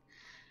something.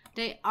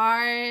 They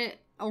are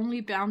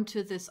only bound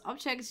to this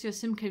object. Your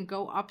sim can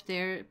go up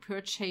there,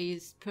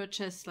 purchase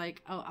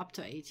like, oh, up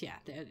to 8. Yeah,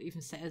 there it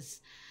even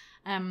says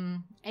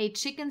 8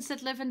 chickens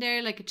that live in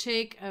there, like a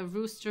chick, a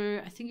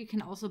rooster. I think you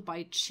can also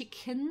buy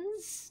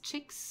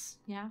chicks.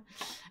 Yeah.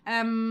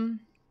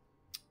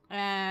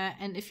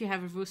 And if you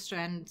have a rooster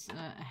and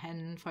a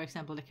hen, for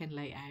example, they can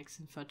lay eggs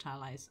and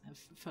fertilize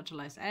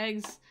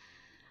eggs.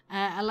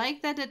 I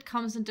like that it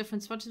comes in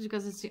different swatches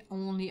because it's the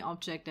only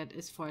object that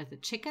is for the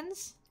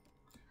chickens.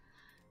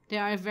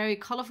 There are very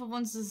colorful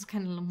ones. This is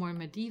kind of more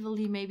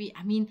medieval-y, maybe.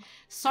 I mean,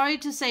 sorry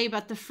to say,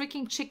 but the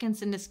freaking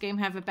chickens in this game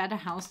have a better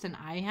house than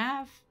I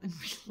have in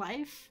real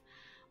life.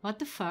 What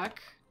the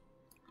fuck?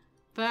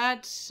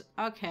 But,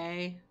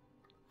 okay.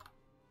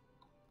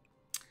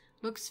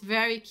 Looks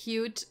very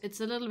cute.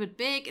 It's a little bit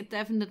big. It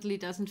definitely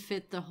doesn't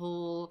fit the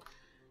whole...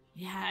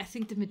 Yeah, I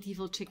think the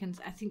medieval chickens,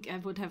 I think I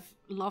would have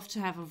loved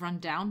to have a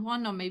rundown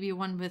one, or maybe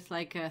one with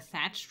like a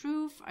thatched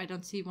roof. I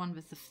don't see one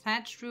with a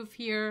thatched roof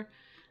here.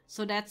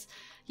 So that's,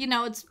 you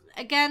know, it's,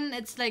 again,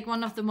 it's like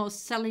one of the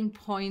most selling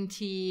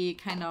pointy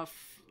kind of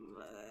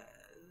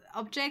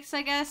objects,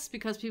 I guess,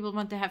 because people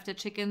want to have their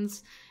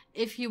chickens.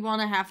 If you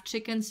want to have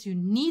chickens, you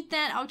need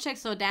that object.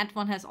 So that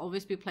one has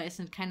always been placed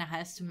and kind of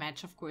has to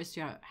match, of course,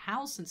 your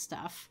house and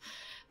stuff.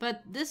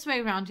 But this way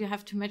around, you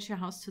have to match your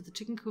house to the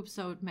chicken coop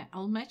so it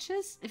all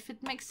matches, if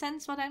it makes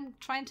sense what I'm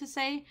trying to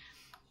say.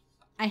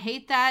 I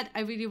hate that.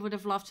 I really would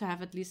have loved to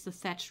have at least a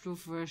thatched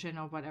roof version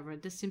or whatever.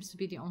 This seems to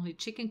be the only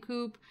chicken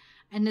coop.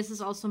 And this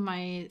is also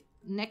my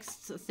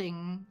next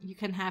thing. You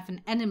can have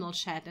an animal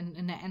shed. And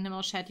in an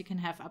animal shed, you can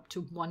have up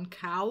to 1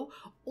 cow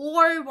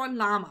or 1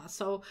 llama.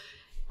 So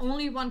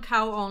only 1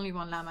 cow, only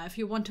 1 llama. If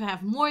you want to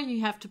have more,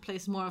 you have to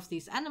place more of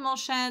these animal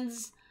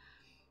sheds.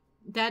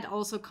 That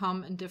also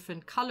come in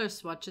different color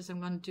swatches. I'm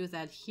going to do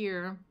that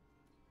here.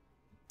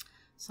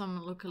 So I'm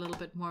going to look a little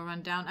bit more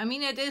run down. I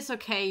mean, it is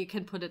okay. You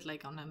can put it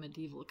like on a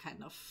medieval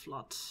kind of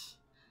plot.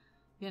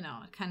 You know,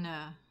 it kind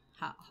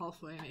of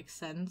halfway makes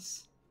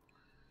sense.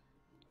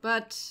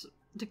 But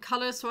the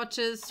color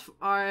swatches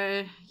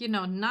are, you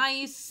know,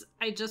 nice.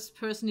 I just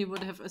personally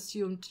would have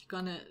assumed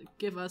you're going to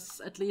give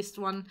us at least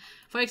one.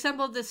 For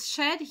example, this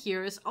shed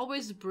here is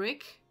always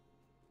brick.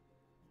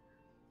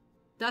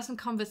 Doesn't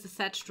come with a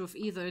thatched roof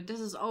either.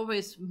 This is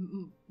always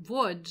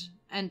wood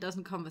and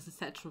doesn't come with a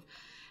thatched roof.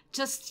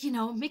 Just, you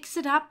know, mix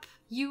it up.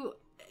 You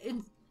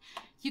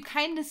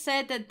kind of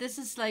said that this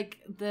is like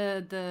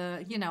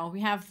the you know,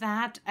 we have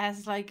that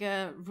as like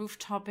a roof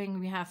topping.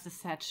 We have the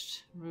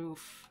thatched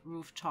roof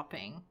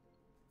topping,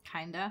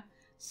 kinda.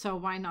 So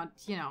why not,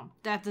 you know,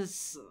 that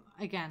is,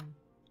 again,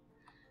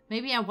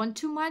 maybe I want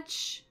too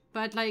much,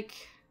 but like...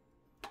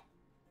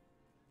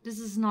 This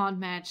is not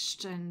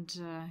matched, and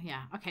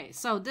yeah, okay.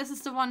 So this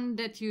is the one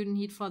that you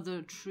need for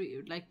the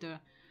tree, like the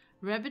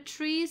rabbit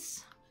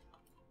trees,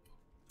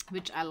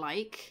 which I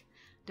like.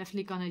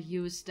 Definitely gonna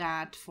use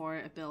that for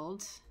a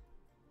build.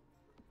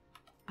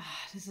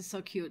 This is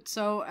so cute.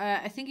 So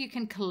I think you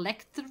can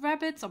collect the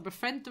rabbits or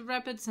befriend the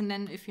rabbits, and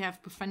then if you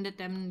have befriended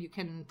them, you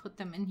can put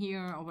them in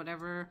here or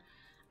whatever.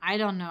 I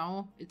don't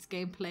know. It's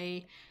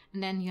gameplay,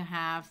 and then you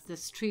have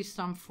this tree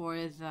stump for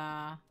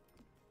the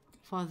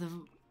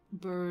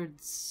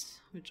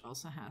birds, which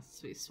also has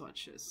 3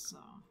 swatches. So,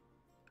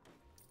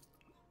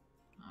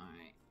 all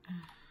right,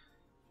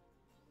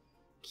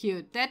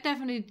 cute. That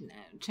definitely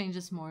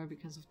changes more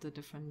because of the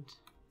different.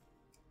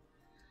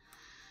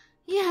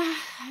 Yeah,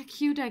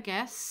 cute, I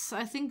guess.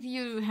 I think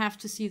you have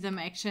to see them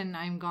action.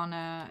 I'm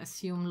gonna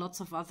assume lots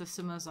of other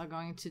simmers are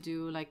going to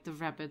do like the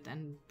rabbit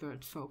and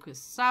bird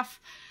focused stuff.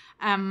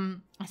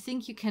 I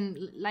think you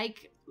can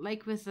like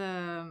with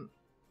a.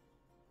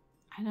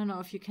 I don't know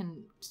if you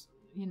can,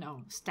 you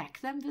know, stack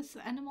them with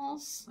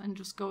animals and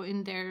just go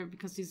in there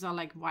because these are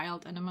like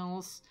wild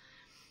animals.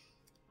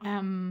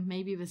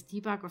 Maybe with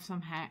debug or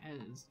some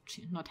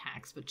not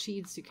hacks, but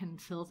cheats, you can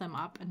fill them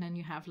up and then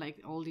you have like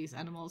all these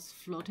animals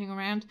floating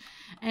around.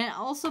 And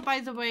also, by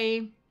the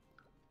way,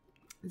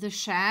 the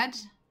shed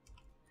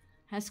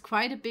has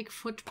quite a big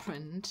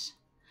footprint.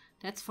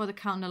 That's for the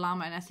cow and the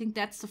llama, and I think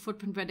that's the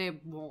footprint where they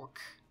walk,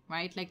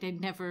 right? Like they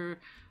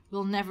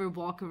will never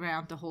walk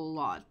around the whole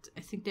lot.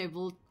 I think they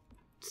will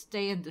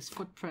stay in this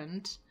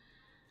footprint,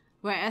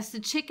 whereas the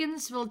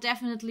chickens will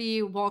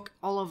definitely walk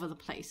all over the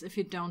place if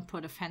you don't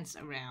put a fence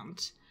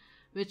around,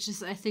 which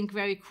is, I think,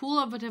 very cool.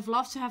 I would have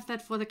loved to have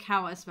that for the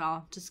cow as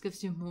well. Just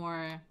gives you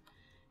more,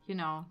 you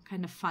know,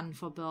 kind of fun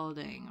for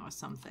building or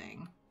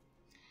something.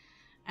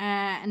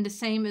 And the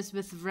same is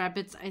with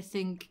rabbits, I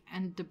think,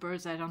 and the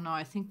birds, I don't know.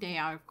 I think they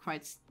are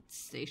quite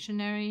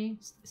stationary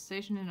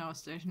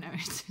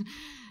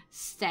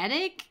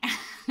static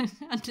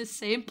at the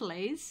same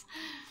place.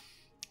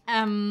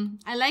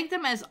 I like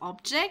them as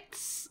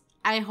objects.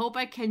 I hope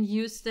I can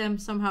use them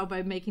somehow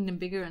by making them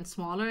bigger and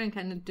smaller and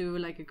kind of do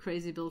like a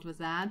crazy build with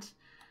that.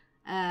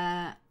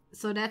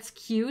 So that's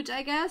cute,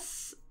 I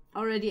guess,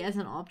 already as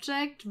an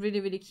object. Really,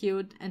 really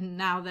cute. And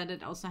now that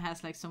it also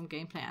has like some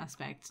gameplay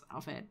aspects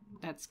of it,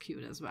 that's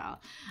cute as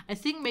well. I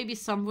think maybe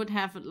some would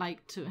have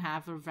like to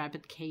have a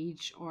rabbit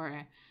cage, or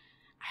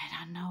I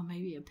don't know,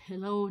 maybe a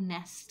pillow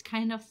nest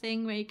kind of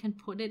thing where you can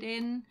put it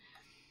in.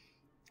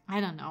 I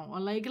don't know, or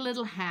like a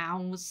little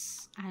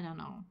house. I don't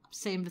know.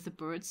 Same with the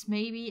birds,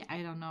 maybe.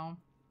 I don't know.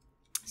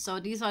 So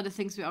these are the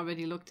things we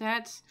already looked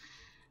at.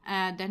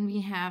 Then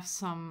we have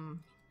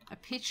a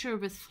picture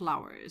with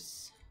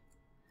flowers.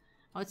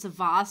 Oh, it's a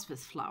vase with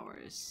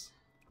flowers.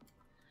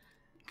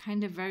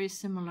 Kind of very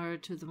similar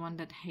to the one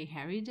that Hey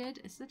Harry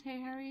did. Is it Hey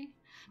Harry?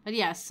 But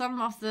yeah,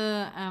 some of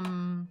the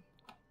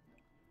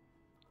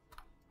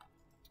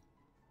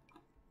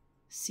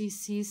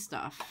CC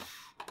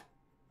stuff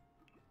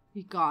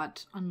we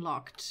got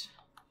unlocked.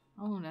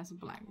 Oh, there's a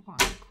black one.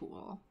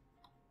 Cool.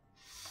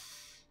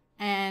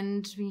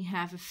 And we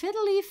have a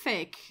fiddly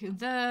fig,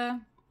 the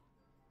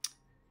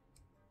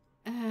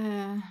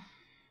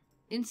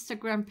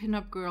Instagram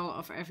pinup girl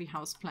of every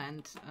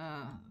houseplant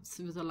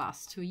through the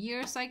last 2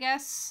 years, I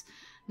guess.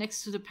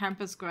 Next to the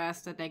pampas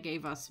grass that they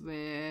gave us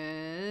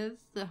with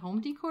the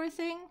home decor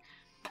thing.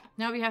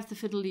 Now we have the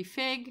fiddly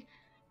fig.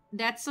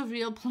 That's a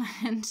real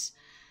plant.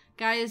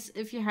 Guys,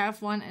 if you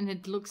have one and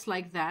it looks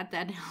like that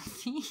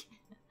healthy,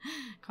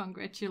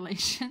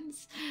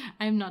 congratulations.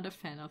 I'm not a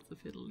fan of the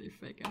fiddly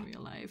fig in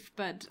real life,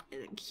 but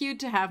cute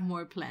to have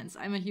more plants.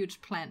 I'm a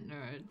huge plant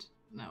nerd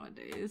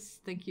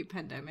nowadays. Thank you,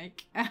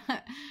 pandemic.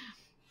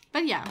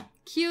 But yeah,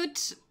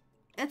 cute.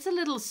 It's a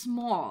little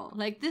small.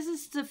 Like, this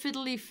is the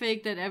fiddly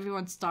fig that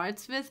everyone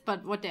starts with,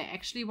 but what they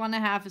actually want to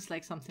have is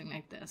like something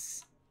like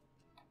this.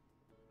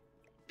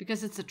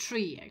 Because it's a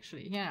tree,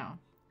 actually, you know.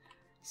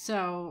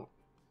 So,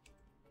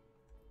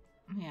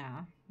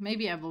 yeah,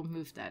 maybe I will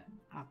move that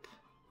up.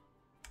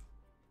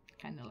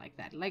 Kind of like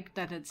that. Like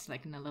that it's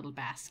like in a little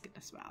basket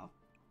as well.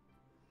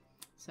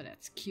 So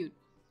that's cute.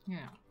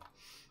 Yeah.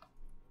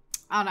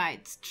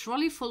 Alright,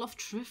 trolley full of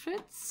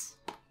triffids.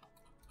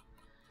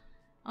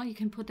 Oh, you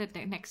can put that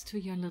next to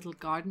your little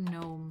garden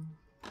gnome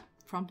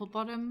crumple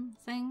bottom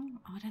thing.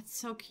 Oh, that's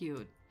so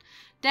cute.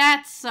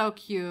 That's so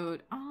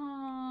cute.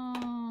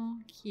 Oh,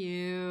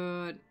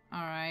 cute.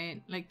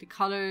 Alright, like the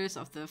colors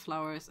of the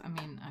flowers. I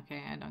mean,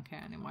 okay, I don't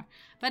care anymore.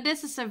 But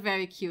this is a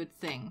very cute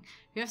thing.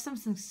 We have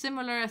something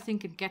similar, I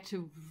think, in Get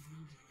Together,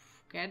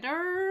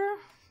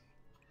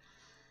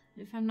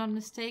 if I'm not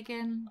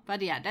mistaken.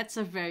 But yeah, that's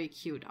a very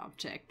cute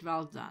object.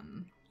 Well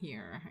done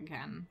here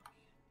again.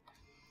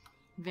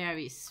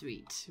 Very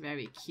sweet,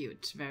 very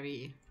cute,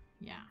 very,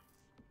 yeah.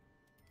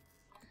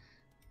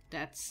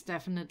 That's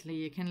definitely,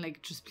 you can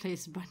like just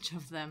place a bunch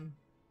of them.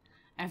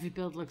 Every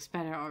build looks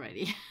better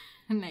already.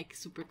 Like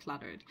super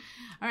cluttered.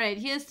 All right,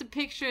 here's the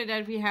picture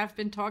that we have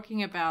been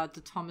talking about,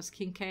 the Thomas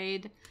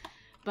Kincaid,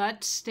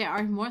 but there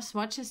are more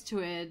swatches to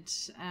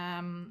it.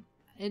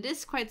 It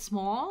is quite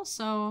small,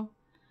 so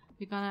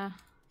we're gonna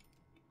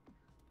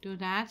do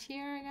that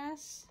here, I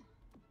guess.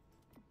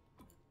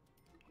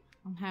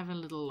 I'll have a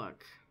little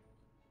look.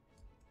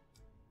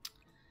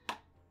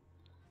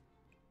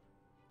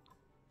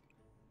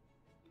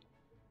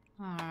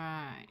 All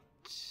right.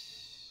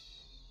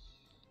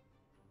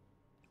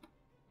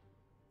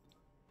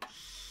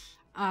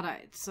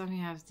 Alright, so we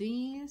have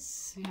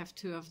these, we have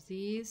 2 of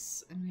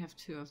these, and we have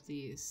 2 of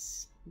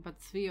these. But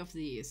 3 of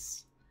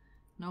these.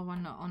 No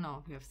one, no, oh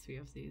no, we have 3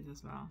 of these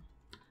as well.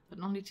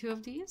 But only 2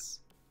 of these?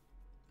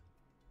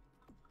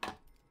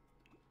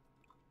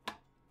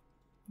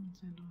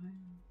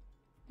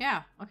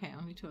 Yeah, okay,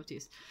 only 2 of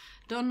these.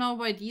 Don't know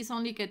why these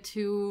only get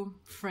 2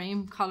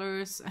 frame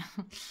colors.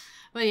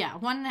 But yeah,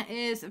 one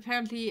is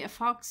apparently a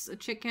fox, a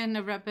chicken,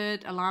 a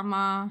rabbit, a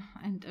llama,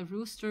 and a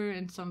rooster,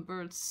 and some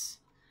birds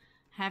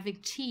having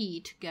tea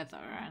together,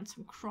 and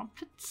some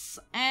crumpets,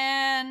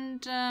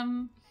 and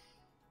a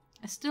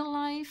still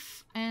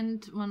life,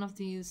 and one of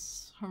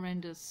these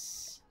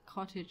horrendous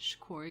cottage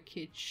core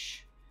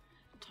kitsch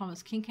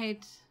Thomas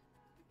Kincaid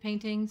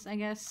paintings, I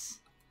guess.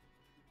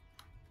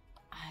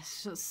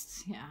 It's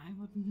just, yeah, I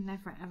would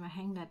never ever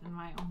hang that in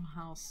my own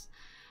house.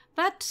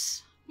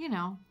 But, you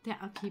know, there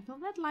are people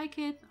that like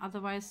it,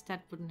 otherwise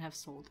that wouldn't have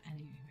sold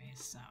anyway,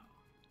 so.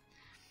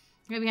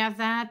 Here we have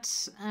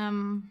that.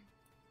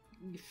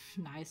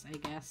 Nice, I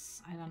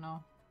guess. I don't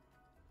know.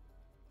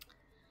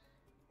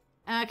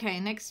 Okay,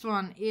 next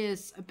one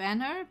is a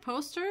banner,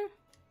 poster,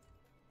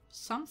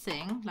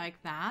 something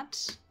like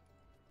that.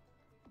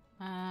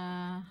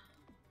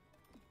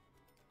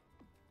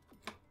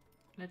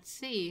 Let's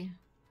see.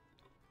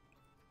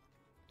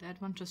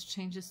 That one just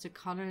changes the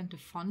color and the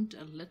font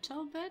a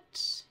little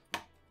bit.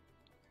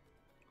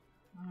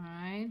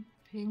 Alright,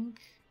 pink.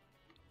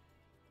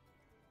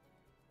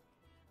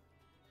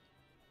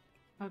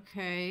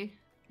 Okay.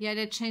 Yeah,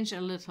 they changed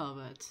a little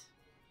bit.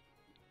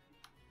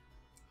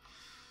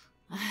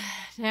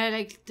 There are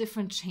like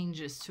different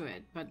changes to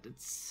it, but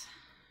it's,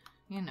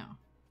 you know,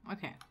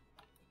 okay.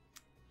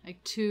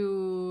 Like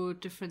 2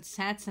 different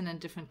sets and then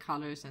different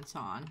colors and so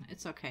on.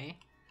 It's okay.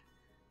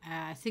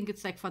 I think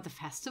it's like for the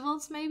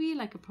festivals maybe,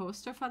 like a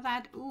poster for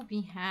that. Ooh,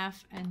 we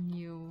have a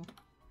new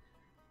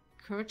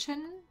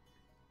curtain.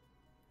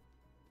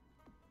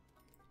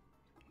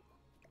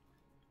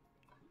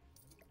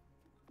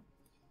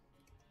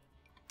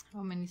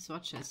 How many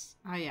swatches?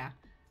 Oh yeah,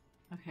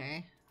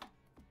 okay.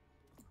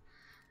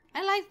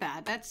 I like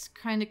that. That's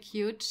kind of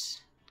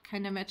cute.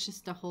 Kind of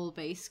matches the whole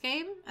base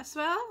game as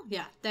well.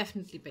 Yeah,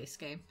 definitely base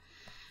game.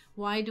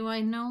 Why do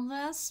I know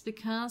this?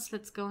 Because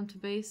let's go into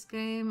base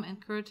game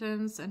and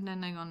curtains, and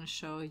then I'm gonna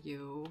show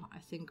you, I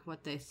think,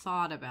 what they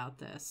thought about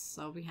this.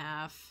 So we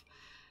have,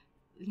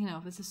 you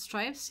know, with the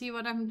stripes, see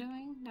what I'm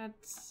doing?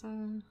 That's,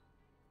 is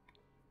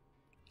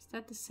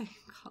that the same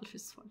color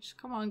swatch?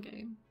 Come on,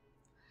 game.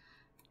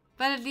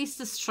 But at least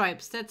the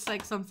stripes, that's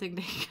like something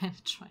they kind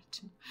of try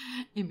to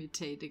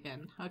imitate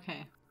again.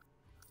 Okay.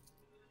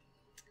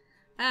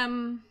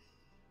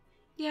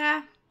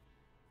 Yeah.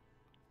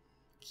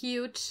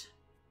 Cute.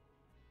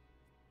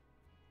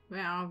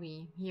 Where are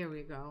we? Here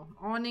we go.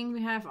 Awning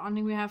we have,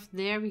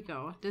 there we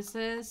go. This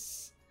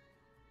is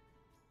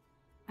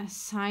a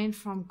sign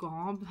from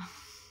Gob.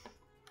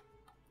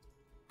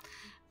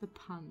 The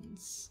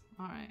puns.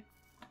 Alright.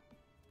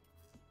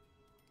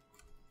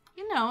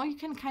 You know, you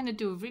can kind of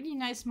do really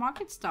nice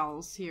market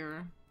stalls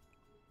here.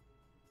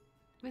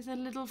 With a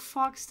little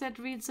fox that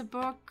reads a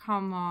book.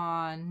 Come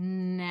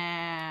on,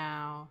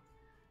 now.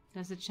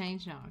 Does it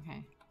change? No,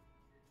 okay.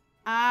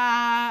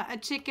 A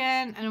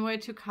chicken and where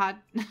to cut.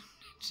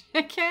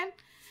 Chicken.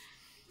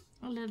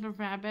 A little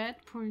rabbit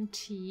pouring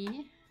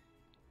tea.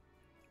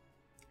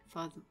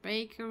 For the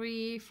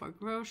bakery, for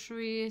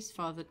groceries,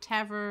 for the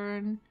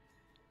tavern.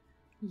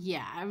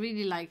 Yeah, I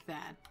really like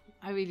that.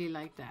 I really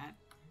like that.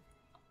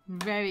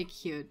 Very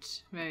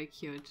cute. Very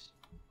cute.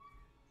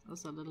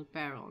 Also a little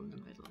barrel in the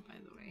middle, by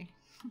the way.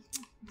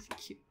 It's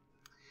cute.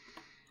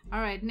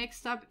 Alright,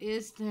 next up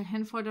is the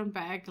Hanford and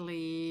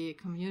Bagley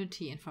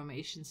community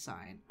information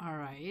sign.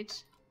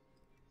 Alright.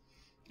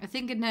 I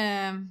think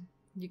in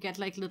you get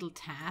like little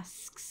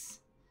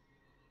tasks.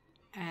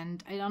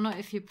 And I don't know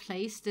if you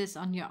place this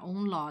on your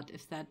own lot,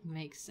 if that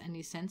makes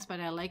any sense, but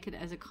I like it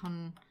as a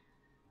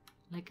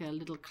like a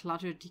little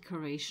cluttered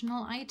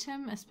decorational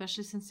item,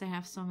 especially since they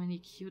have so many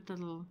cute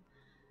little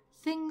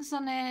things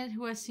on it.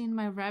 Who has seen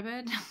my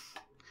rabbit?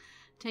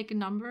 Take a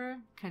number.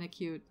 Kind of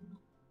cute.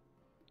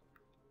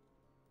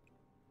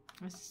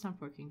 Where's this not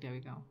working? There we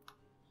go.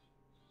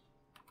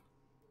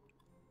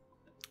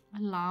 A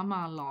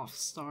llama love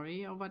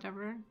story or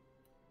whatever.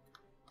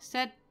 Is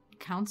that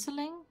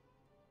counseling?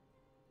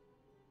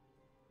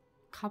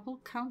 Couple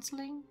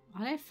counseling?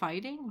 Are they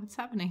fighting? What's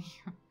happening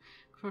here?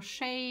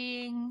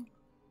 Crocheting.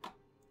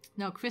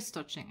 No,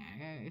 cross-stitching.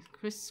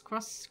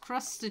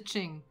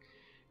 Cross-stitching.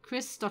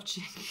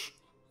 Cross-stitching.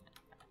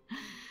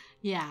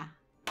 Yeah.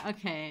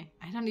 Okay.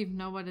 I don't even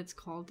know what it's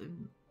called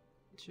in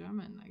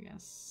German, I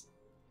guess.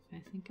 If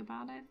I think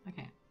about it.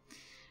 Okay.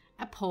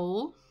 A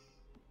pole.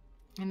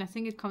 And I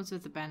think it comes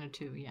with a banner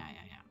too. Yeah.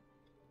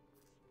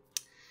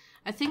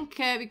 I think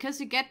because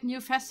you get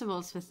new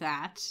festivals with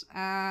that.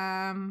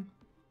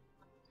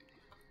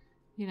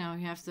 You know,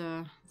 you have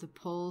the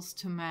poles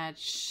to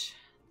match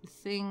the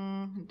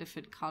thing,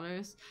 different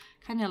colors.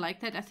 Kind of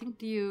like that. I think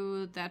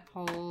that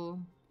pole,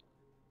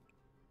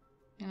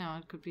 you know,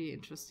 it could be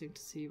interesting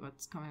to see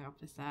what's coming up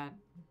with that.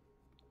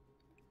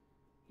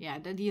 Yeah,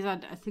 these are,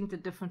 I think, the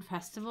different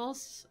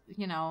festivals,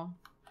 you know,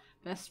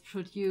 best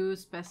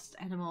produce, best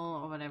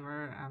animal or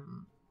whatever,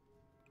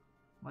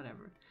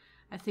 whatever.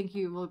 I think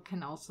you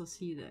can also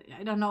see that.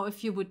 I don't know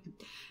if you would,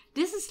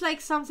 this is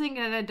like something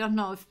that I don't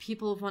know if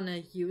people want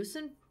to use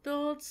in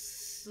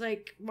builds.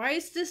 Like, why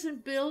is this in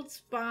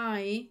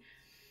build/buy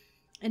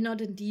and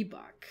not in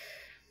debug?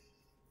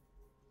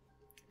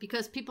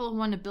 Because people who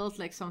want to build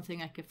like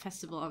something like a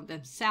festival of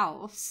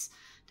themselves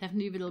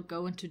definitely will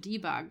go into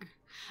debug.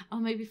 Or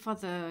maybe for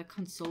the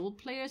console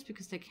players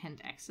because they can't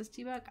access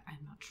debug.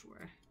 I'm not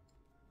sure.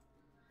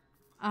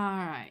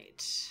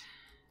 Alright.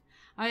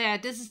 Oh yeah,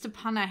 this is the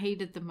pun I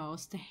hated the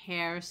most. The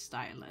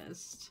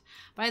hairstylist.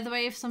 By the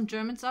way, if some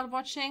Germans are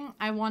watching,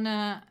 I want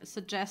to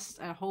suggest,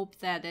 I hope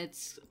that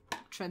it's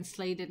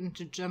translated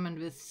into German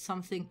with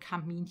something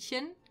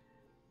Kaminchen.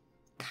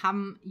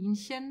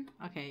 Kaminchen?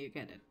 Okay, you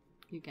get it.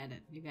 You get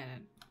it. You get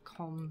it.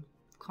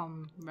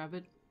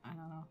 Rabbit. I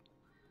don't know.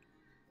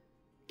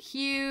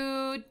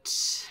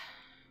 Cute.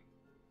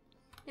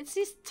 It's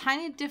these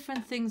tiny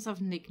different things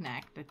of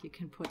knick-knack that you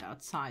can put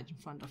outside in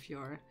front of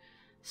your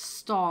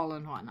stall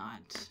and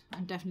whatnot.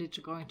 I'm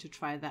definitely going to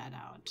try that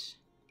out.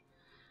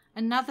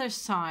 Another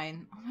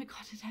sign. Oh my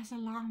god, it has a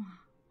llama.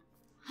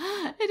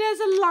 It has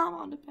a llama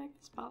on the back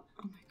as well.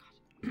 Oh my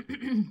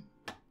god.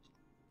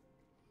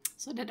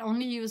 So that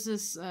only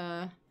uses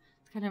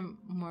kind of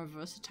more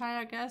versatile,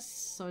 I guess.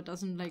 So it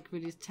doesn't like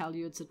really tell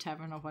you it's a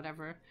tavern or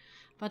whatever.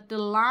 But the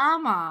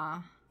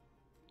llama.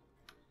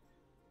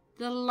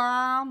 The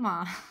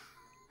llama.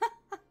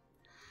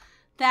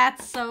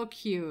 That's so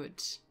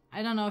cute.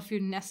 I don't know if you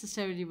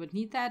necessarily would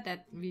need that.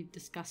 That we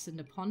discussed in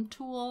the pond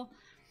tool.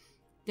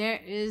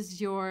 There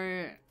is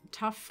your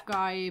tough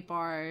guy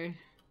bar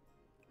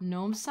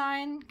gnome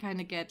sign. Kind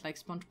of get like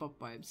SpongeBob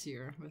vibes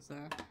here with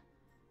a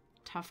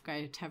tough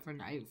guy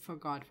tavern. I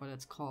forgot what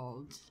it's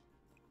called.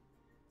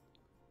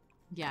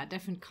 Yeah,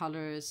 different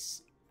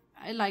colors.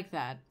 I like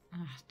that.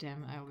 Ah,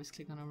 damn, I always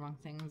click on the wrong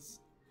things.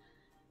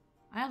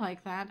 I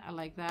like that. I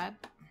like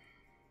that.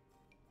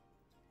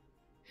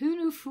 Who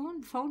knew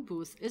phone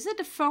booth? Is it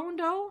a phone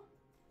though?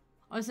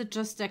 Or is it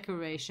just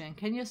decoration?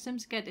 Can your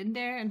Sims get in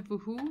there and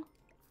woohoo?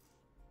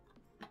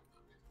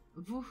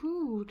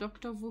 Woohoo,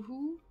 Dr.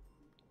 Woohoo?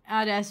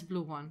 Ah, there's a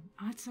blue one.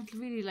 Oh, it's not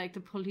really like the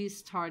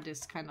police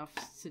TARDIS kind of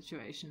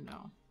situation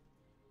though.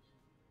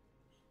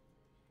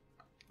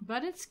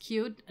 But it's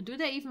cute. Do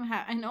they even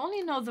have... I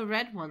only know the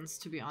red ones,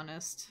 to be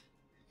honest.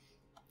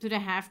 Do they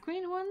have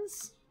green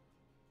ones?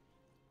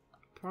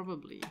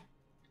 Probably.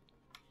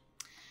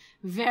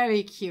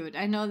 Very cute.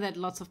 I know that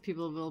lots of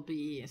people will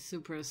be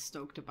super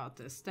stoked about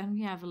this. Then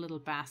we have a little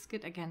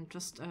basket. Again,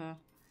 just a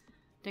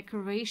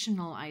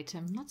decorational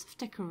item. Lots of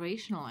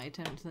decorational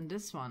items in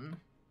this one.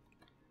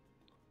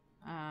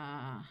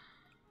 Come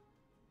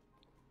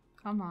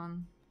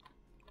on.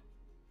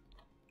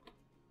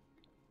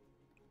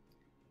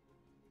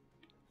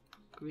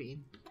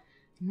 Green.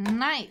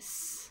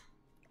 Nice.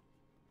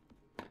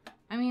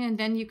 I mean, and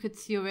then you could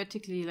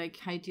theoretically like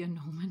hide your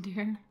gnome in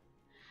there.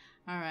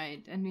 All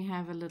right, and we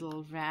have a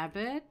little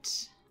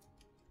rabbit.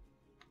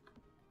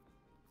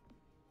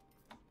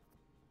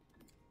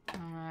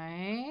 All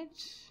right.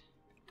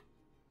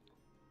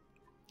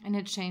 And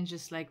it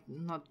changes like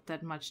not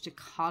that much the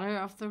color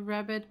of the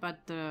rabbit, but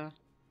the...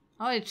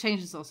 Oh, it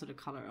changes also the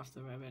color of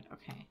the rabbit.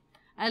 Okay.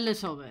 A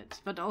little bit,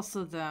 but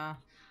also the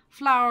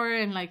flower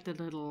and like the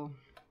little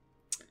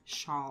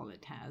shawl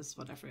it has,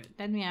 whatever.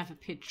 Then we have a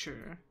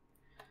picture.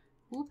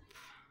 Oop.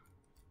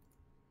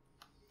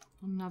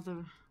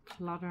 Another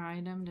clutter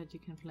item that you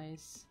can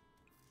place.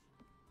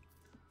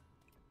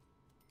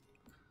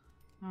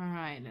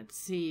 Alright, let's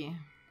see.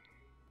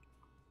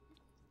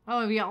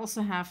 Oh, we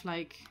also have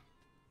like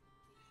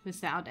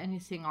without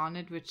anything on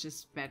it, which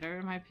is better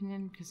in my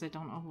opinion, because I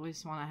don't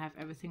always want to have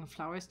everything in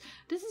flowers.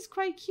 This is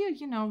quite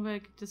cute, you know,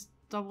 like this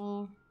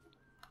double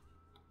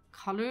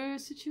color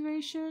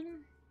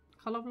situation,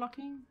 color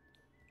blocking.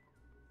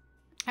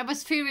 I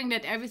was fearing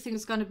that everything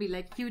is going to be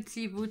like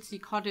cutesy wootsy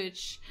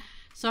cottage,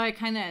 so I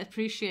kind of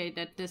appreciate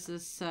that this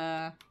is,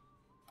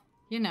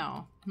 you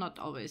know, not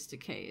always the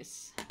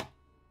case.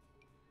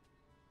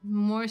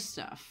 More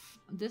stuff.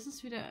 This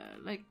is wieder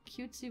like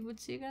cutesy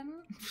wootsy again.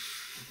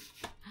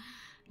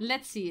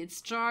 Let's see,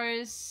 it's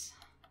jars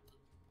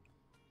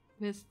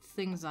with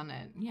things on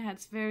it. Yeah,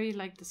 it's very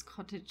like this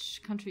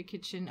cottage country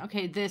kitchen.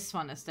 Okay, this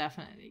one is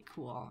definitely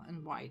cool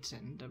and white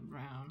and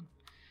brown.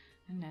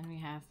 And then we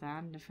have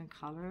that in different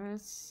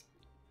colors.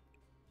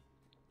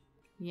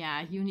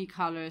 Yeah,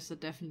 unicolors are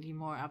definitely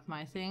more up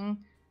my thing.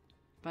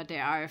 But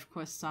there are, of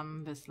course,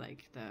 some with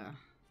like the,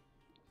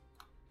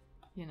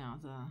 you know,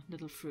 the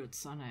little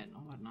fruits on it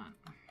or whatnot.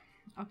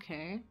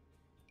 Okay.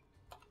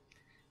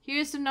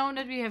 Here's the gnome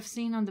that we have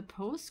seen on the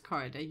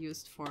postcard I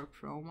used for a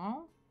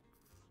promo.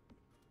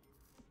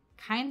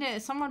 Kinda,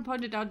 someone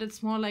pointed out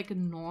it's more like a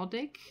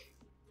Nordic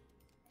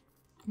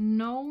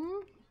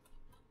gnome.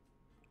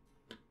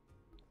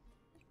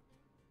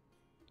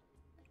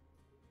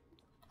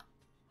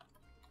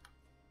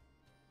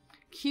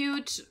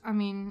 Cute. I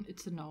mean,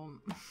 it's a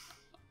gnome.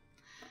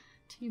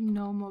 Team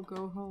gnome or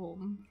go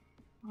home.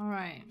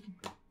 Alright.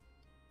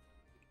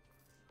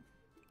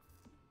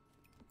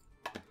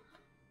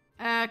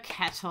 A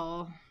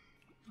kettle,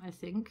 I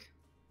think.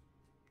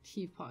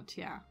 Teapot,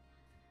 yeah.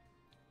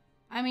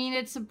 I mean,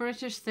 it's a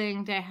British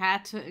thing. They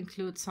had to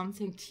include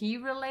something tea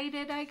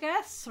related, I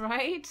guess,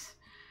 right?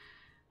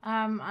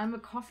 I'm a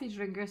coffee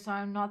drinker, so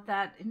I'm not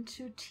that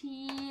into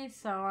tea.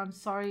 So I'm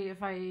sorry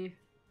if I...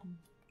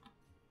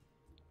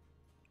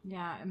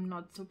 Yeah, I'm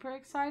not super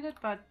excited,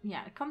 but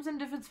yeah, it comes in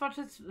different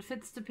swatches,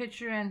 fits the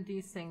picture and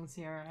these things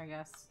here, I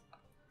guess.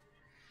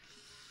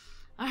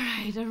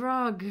 Alright, a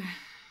rug.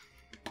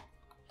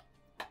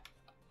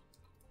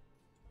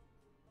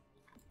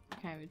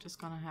 Okay, we're just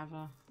gonna have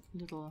a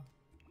little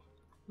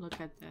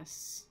look at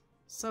this.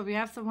 So we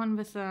have the one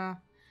with the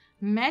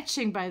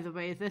matching, by the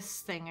way,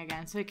 this thing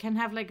again. So you can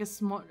have like a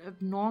small,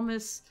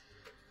 enormous,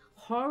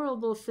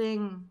 horrible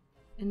thing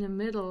in the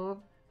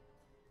middle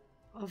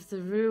of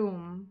the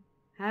room.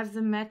 Have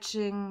the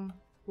matching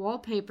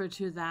wallpaper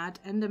to that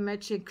and the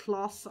matching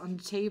cloth on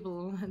the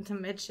table and the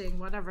matching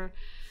whatever.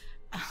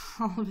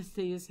 All with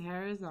these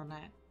hairs on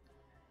it.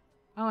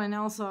 Oh, and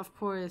also, of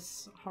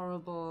course,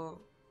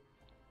 horrible...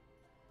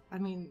 I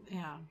mean,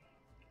 yeah.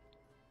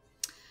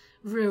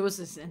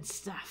 Roses and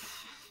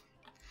stuff.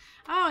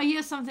 Oh,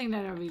 here's something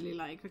that I really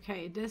like.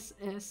 Okay, this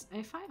is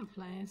a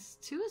fireplace.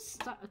 Two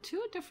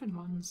different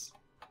ones.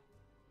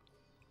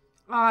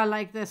 Oh, I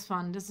like this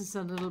one. This is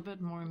a little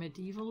bit more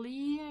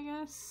medieval-y, I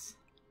guess.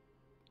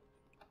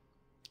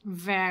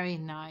 Very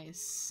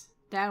nice.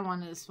 That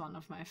one is one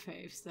of my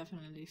faves.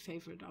 Definitely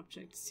favorite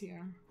objects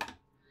here.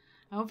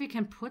 I hope we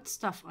can put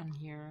stuff on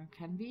here.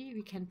 Can we?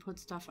 We can put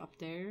stuff up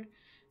there.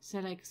 Is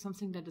there like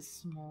something that is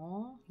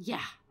small?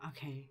 Yeah.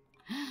 Okay.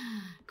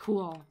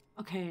 Cool.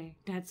 Okay.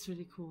 That's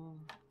really cool.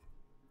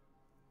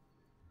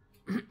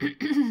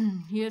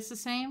 Here's the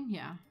same?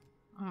 Yeah.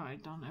 Oh, I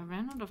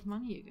ran out of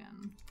money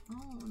again.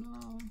 Oh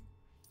no.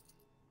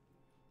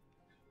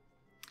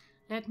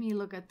 Let me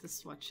look at the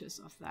swatches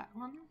of that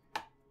one.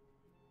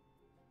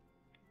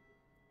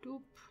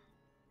 Doop.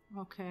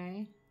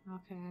 Okay.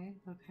 Okay.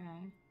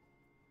 Okay.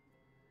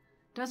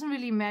 Doesn't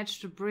really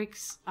match the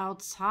bricks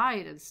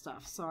outside and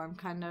stuff, so I'm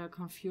kind of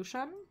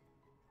confusion.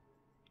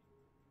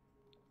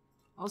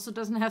 Also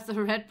doesn't have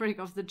the red brick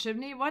of the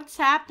chimney. What's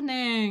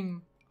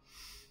happening?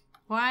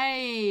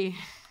 Why?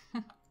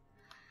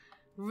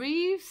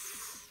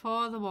 Wreaths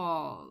for the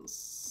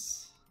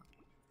walls.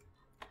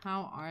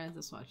 How are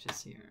the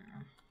swatches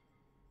here?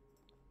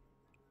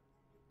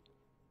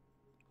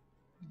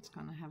 It's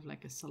gonna have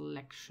like a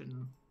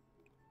selection.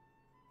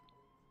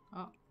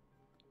 Oh.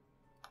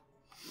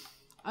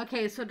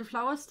 Okay, so the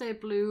flowers stay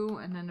blue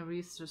and then the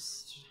wreath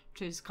just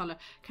changes color.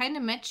 Kind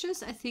of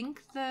matches, I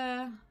think,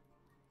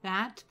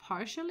 that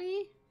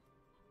partially.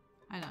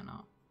 I don't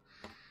know.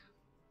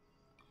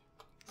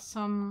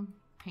 Some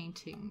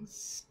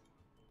paintings.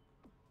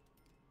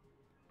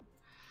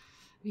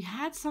 We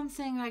had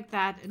something like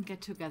that in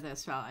Get Together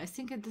as well. I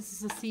think this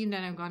is a theme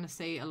that I'm going to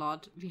say a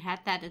lot. We had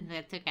that in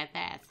Get Together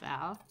as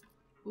well.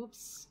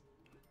 Oops.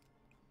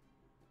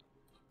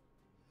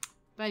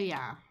 But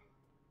yeah.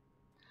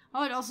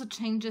 Oh, it also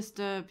changes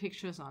the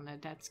pictures on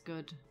it. That's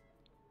good.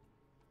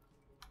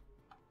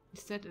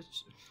 Is that a...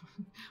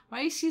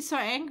 Why is he so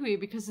angry?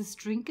 Because his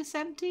drink is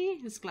empty?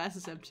 His glass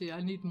is empty.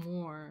 I need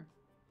more.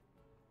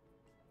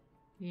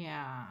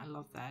 Yeah, I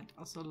love that.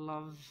 Also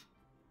love...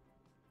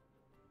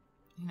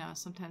 You know,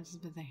 sometimes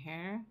with the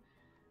hair.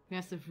 We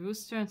have the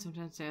rooster and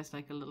sometimes there's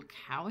like a little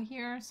cow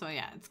here. So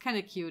yeah, it's kind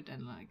of cute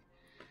and like...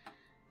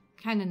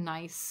 Kind of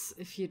nice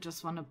if you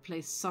just want to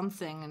place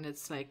something and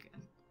it's like...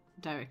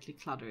 directly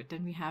cluttered.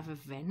 Then we have a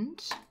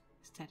vent.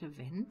 Is that a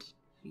vent?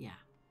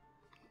 Yeah.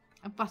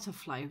 A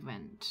butterfly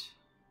vent.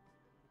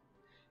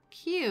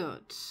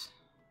 Cute.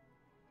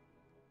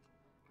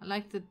 I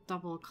like the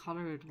double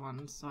colored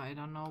ones, so I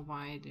don't know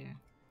why they're...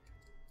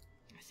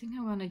 I think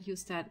I want to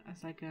use that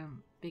as like a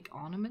big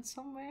ornament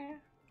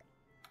somewhere.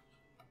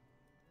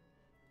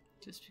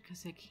 Just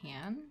because I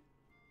can.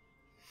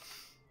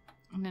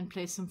 And then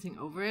place something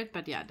over it.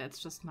 But yeah, that's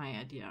just my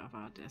idea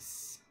about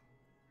this.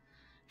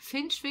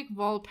 Finchwick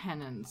wall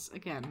pennants,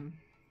 again.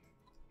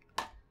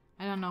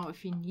 I don't know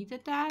if we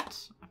needed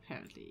that.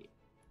 Apparently.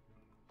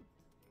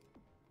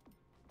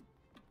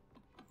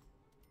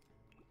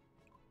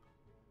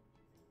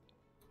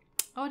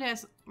 Oh,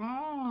 there's...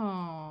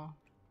 Oh.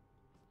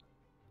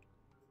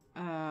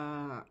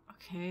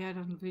 Okay, I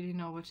don't really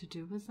know what to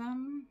do with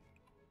them.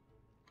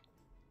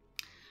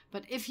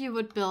 But if you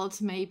would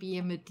build maybe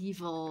a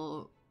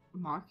medieval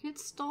market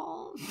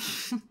stall...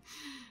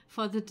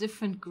 for the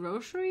different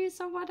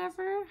groceries or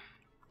whatever.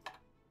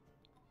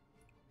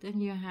 Then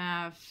you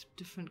have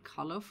different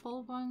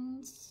colorful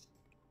ones.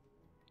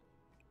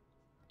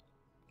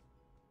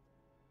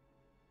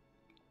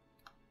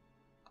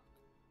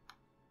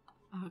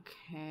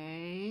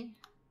 Okay.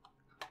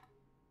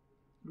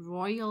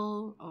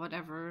 Royal or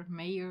whatever,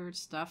 mayor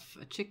stuff,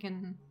 a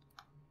chicken.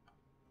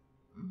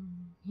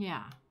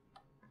 Yeah.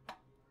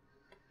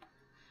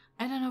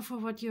 I don't know for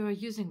what you are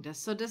using this.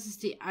 So this is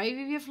the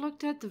ivy we have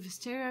looked at, the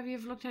wisteria we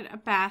have looked at, a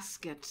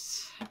basket.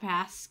 A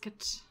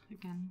basket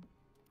again.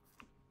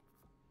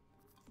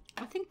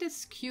 I think this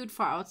is cute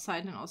for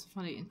outside and also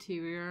for the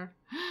interior.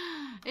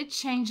 It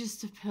changes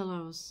the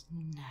pillows.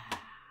 Nah.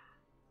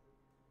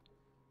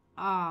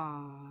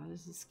 Ah,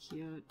 this is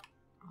cute.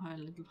 Oh, a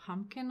little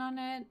pumpkin on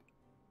it.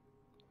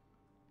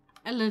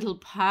 A little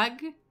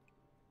pug.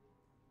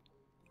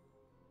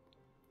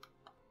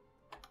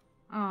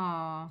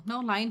 Oh,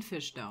 no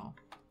lionfish though.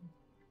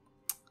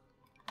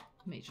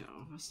 Major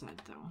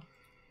oversight though.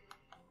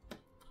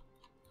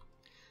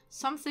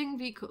 Something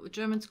we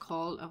Germans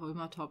call a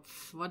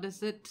Römertopf. What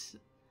is it?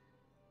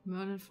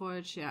 Merlin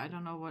forage? Yeah, I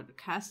don't know what.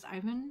 Cast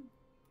iron?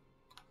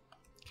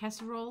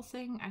 Casserole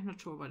thing? I'm not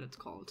sure what it's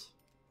called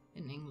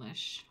in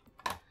English.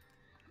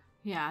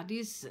 Yeah,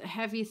 these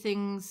heavy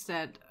things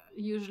that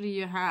usually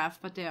you have,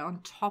 but they're on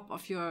top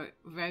of your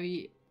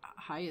very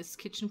highest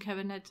kitchen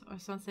cabinet or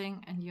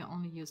something, and you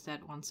only use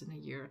that once in a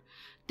year.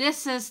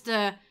 This is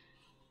the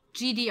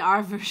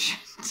GDR version.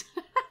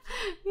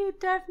 You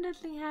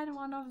definitely had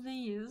one of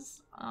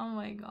these. Oh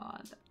my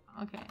god.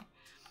 Okay.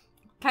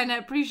 Kind of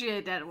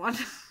appreciate that one.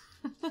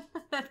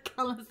 That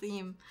color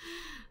theme.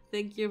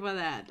 Thank you for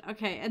that.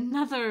 Okay,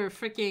 another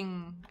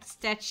freaking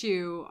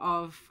statue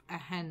of a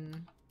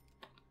hen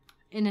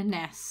in a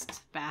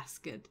nest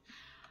basket.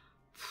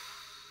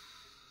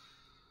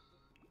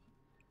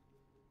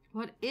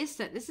 What is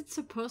that? Is it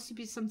supposed to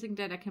be something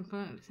that I can put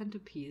on a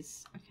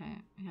centerpiece? Okay,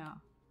 yeah.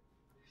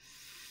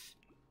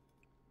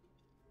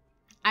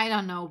 I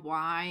don't know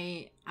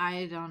why.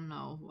 I don't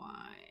know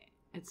why.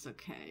 It's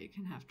okay. You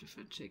can have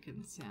different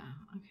chickens. Yeah,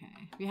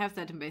 okay. We have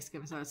that in base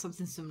game, so it's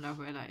something similar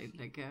where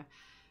like a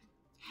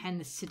hen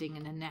is sitting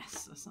in a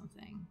nest or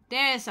something.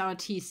 There's our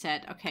tea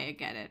set. Okay, I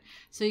get it.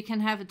 So you can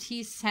have a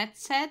tea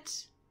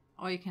set,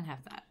 or you can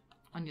have that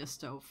on your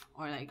stove,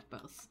 or like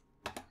both.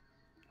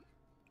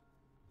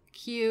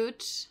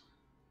 Cute.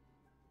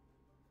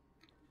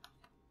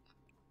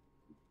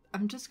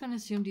 I'm just gonna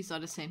assume these are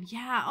the same.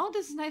 Yeah, oh,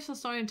 this is nice for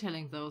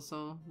storytelling though.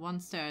 So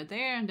once they're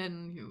there and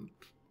then you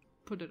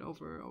put it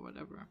over or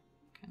whatever.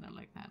 Kind of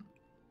like that.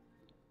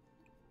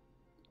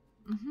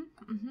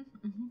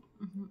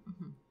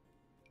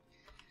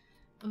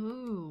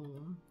 Oh,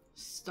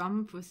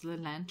 stump with the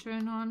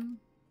lantern on.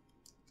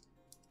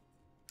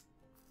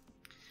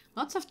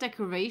 Lots of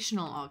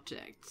decorational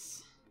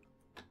objects.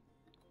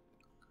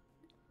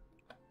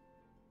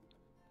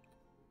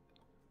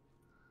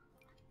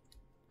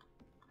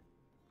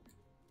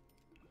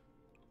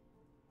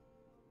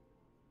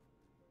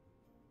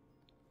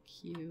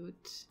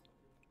 Cute.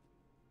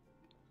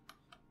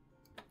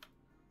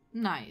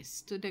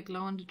 Nice. Do they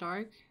glow in the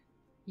dark?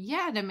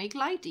 Yeah, they make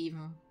light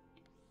even.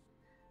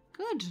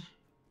 Good.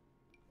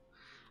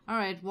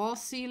 Alright, wall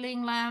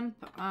ceiling lamp.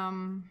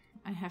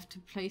 I have to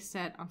place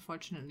that,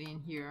 unfortunately, in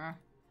here.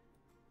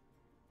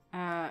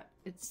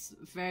 It's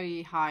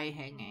very high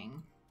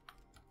hanging.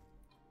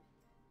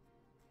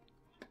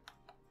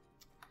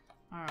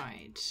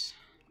 Alright.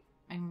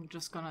 I'm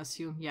just gonna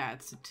assume, yeah,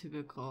 it's a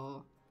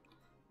typical...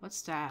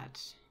 What's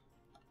that?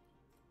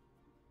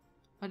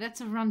 Oh,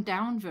 that's a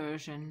rundown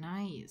version.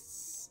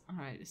 Nice.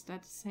 Alright, is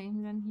that the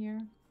same then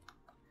here?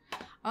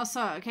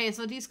 Also, okay,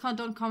 so these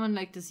don't come in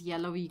like this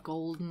yellowy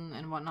golden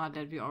and whatnot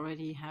that we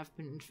already have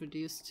been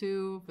introduced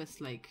to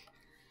with like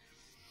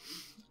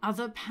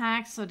other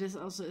packs. So this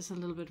also is a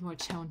little bit more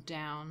toned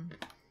down.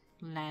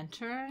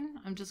 Lantern.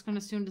 I'm just gonna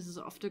assume this is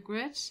off the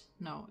grid.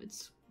 No,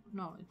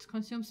 it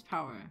consumes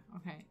power.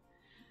 Okay.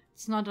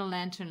 It's not a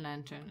lantern,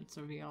 it's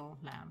a real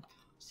lamp.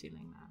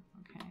 Ceiling lamp.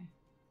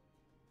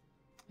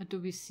 Okay. Do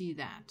we see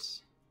that?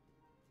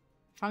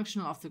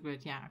 Functional off the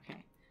grid, yeah,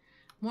 okay.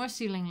 More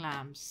ceiling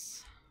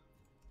lamps.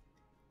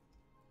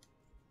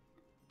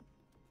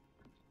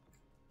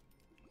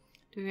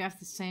 Do we have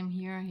the same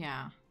here?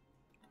 Yeah.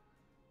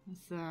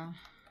 With a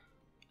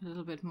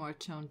little bit more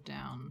toned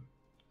down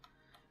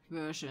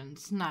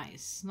versions.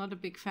 Nice. Not a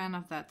big fan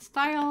of that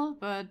style,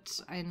 but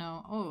I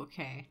know. Oh,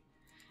 okay.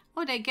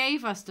 Oh, they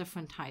gave us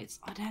different heights.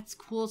 Oh, that's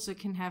cool. So you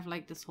can have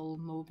like this whole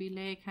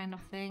mobile kind of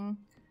thing.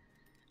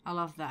 I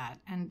love that.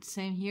 And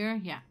same here.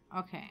 Yeah.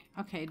 Okay.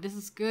 Okay. This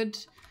is good.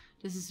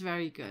 This is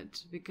very good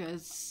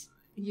because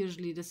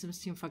usually the Sims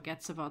team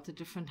forgets about the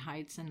different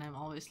heights and I'm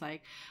always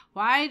like,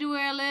 why do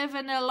I live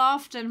in a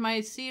loft and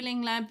my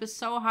ceiling lamp is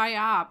so high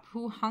up?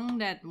 Who hung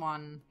that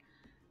one?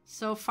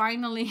 So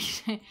finally,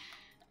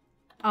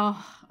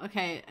 oh,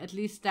 okay. At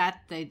least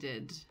that they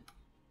did.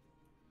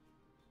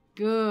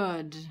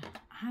 Good.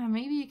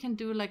 Maybe you can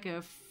do like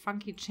a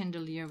funky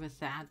chandelier with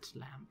that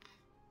lamp.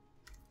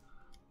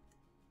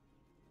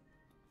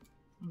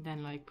 And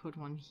then like put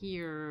one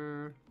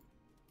here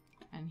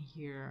and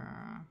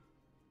here.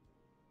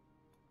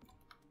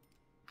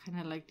 Kind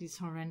of like these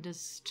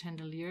horrendous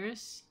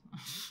chandeliers.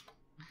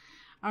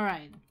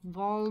 Alright,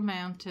 wall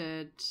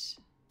mounted.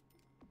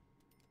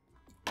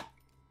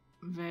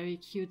 Very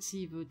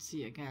cutesy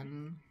bootsy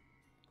again.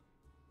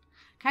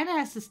 Kind of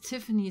has this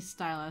Tiffany's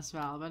style as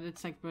well, but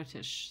it's like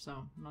British,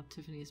 so not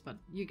Tiffany's, but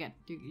you get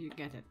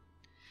it.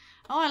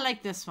 Oh, I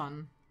like this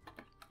one.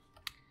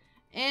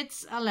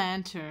 It's a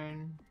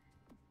lantern,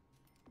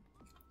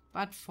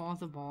 but for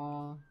the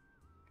wall.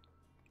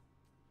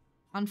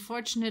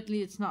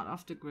 Unfortunately, it's not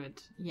off the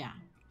grid. Yeah,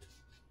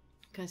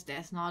 because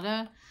there's not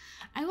a...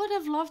 I would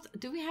have loved...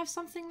 Do we have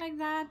something like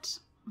that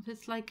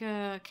with like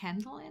a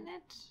candle in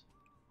it?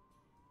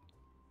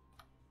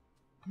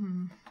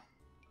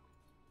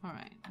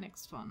 Alright,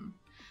 next one.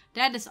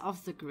 That is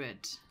off the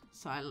grid,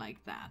 so I like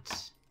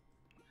that.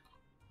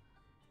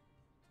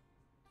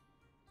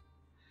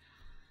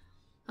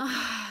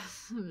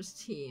 Sims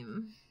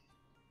team.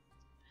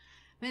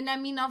 When I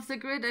mean off the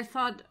grid, I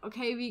thought,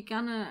 okay, we're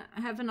gonna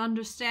have an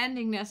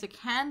understanding there's a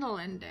candle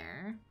in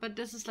there. But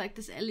this is like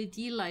this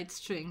LED light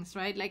strings,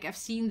 right? Like I've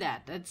seen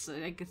that. That's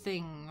like a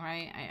thing,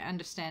 right? I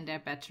understand their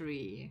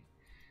battery.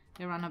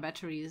 They run on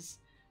batteries.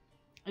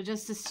 I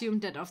just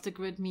assumed that off the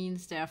grid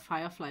means there are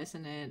fireflies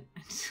in it.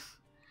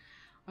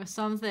 Or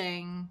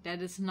something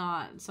that is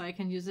not. So I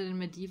can use it in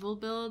medieval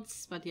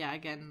builds. But yeah,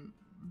 again.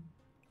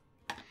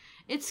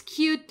 It's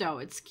cute though.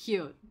 It's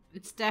cute.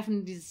 It's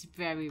definitely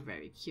very,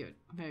 very cute.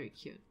 Very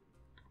cute.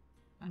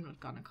 I'm not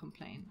gonna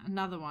complain.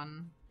 Another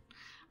one.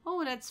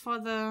 Oh, that's for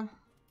the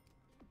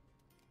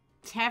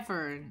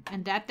tavern.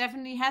 And that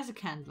definitely has a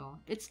candle.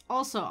 It's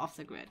also off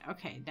the grid.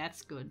 Okay,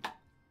 that's good.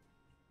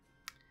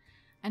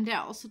 And there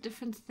are also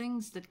different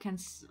things that can,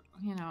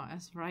 you know,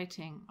 as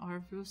writing or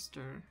a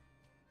rooster.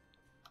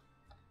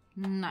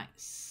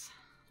 Nice.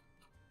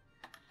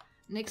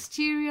 An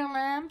exterior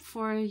lamp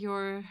for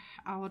your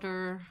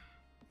outer...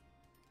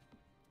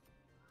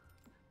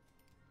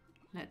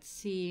 Let's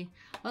see.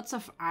 Lots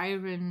of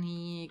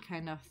irony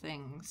kind of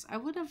things. I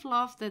would have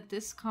loved that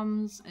this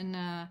comes in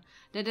a...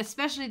 That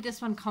especially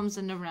this one comes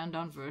in a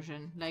rundown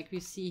version. Like we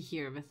see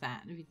here with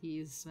that. With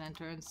these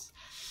lanterns.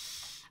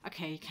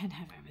 Okay, you can't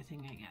have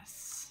everything, I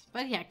guess.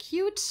 But yeah,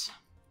 cute.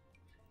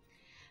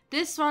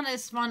 This one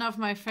is one of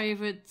my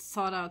favorite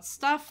thought out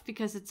stuff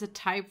because it's a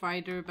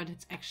typewriter, but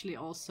it's actually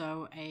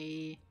also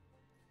a,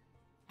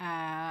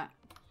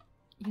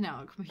 you know,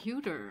 a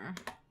computer.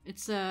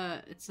 It's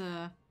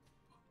a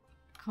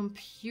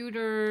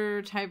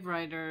computer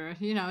typewriter.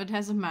 You know, it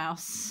has a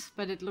mouse,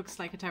 but it looks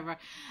like a typewriter.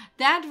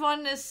 That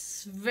one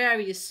is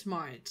very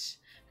smart.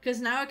 Because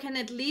now I can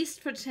at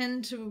least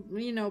pretend to,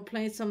 you know,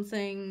 play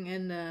something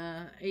in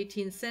the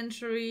 18th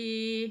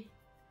century.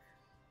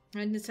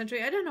 19th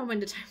century. I don't know when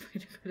the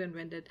typewriter got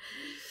invented.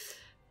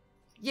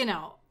 You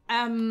know,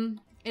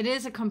 it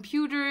is a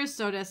computer,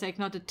 so there's like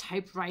not a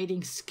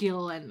typewriting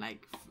skill and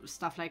like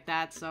stuff like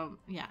that. So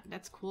yeah,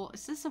 that's cool.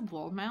 Is this a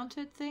wall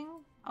mounted thing?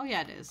 Oh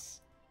yeah, it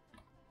is.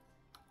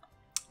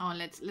 Oh,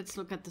 let's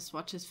look at the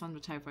swatches from the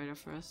typewriter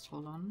first.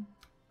 Hold on.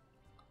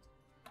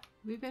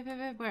 Wait,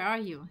 where are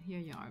you? Here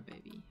you are,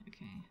 baby.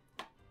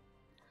 Okay.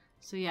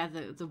 So yeah,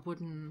 the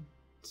wooden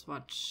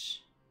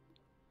swatch.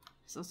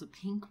 There's also a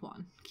pink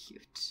one.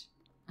 Cute.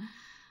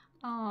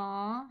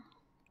 Aww.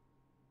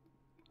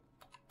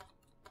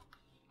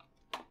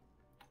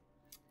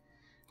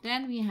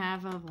 Then we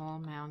have a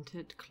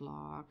wall-mounted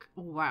clock.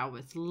 Oh, wow,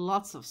 with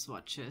lots of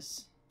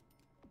swatches.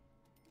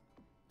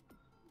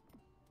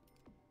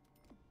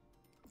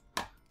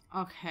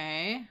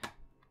 Okay.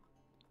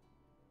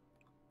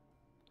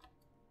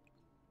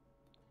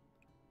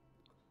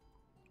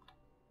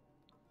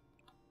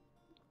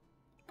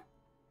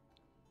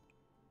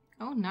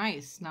 Oh,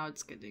 nice. Now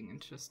it's getting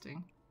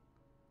interesting.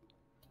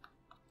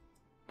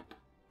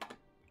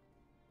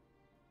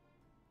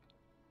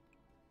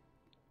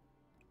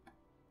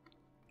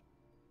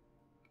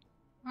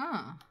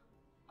 Ah.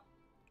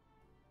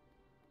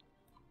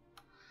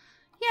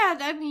 Yeah,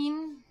 I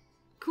mean,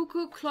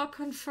 cuckoo clock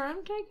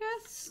confirmed, I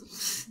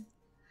guess.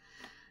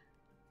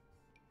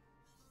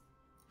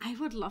 I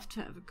would love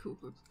to have a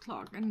cuckoo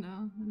clock in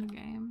the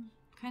game.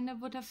 Kind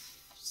of would have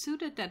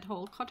suited that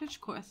whole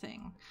cottagecore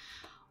thing.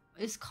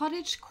 Is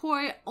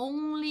cottagecore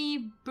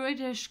only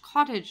British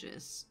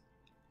cottages?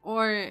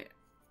 Or,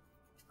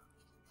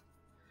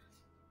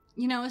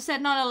 you know, is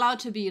that not allowed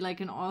to be like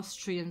an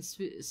Austrian,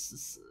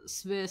 Swiss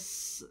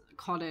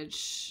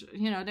cottage?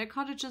 You know, there are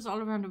cottages all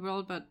around the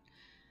world, but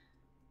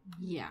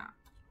yeah.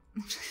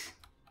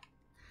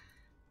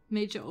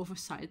 Major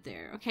oversight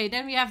there. Okay,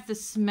 then we have the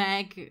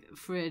Smeg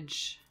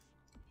fridge.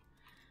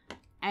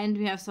 And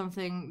we have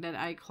something that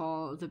I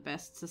call the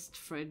bestest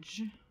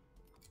fridge.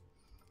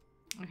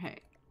 Okay,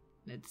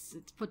 let's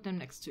put them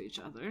next to each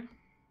other.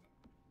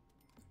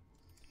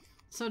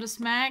 So the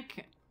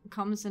Smeg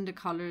comes in the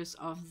colors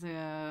of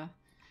the,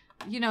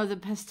 you know, the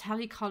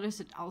pastel colors.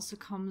 It also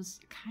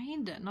comes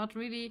kinda, not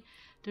really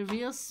the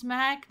real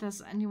Smeg.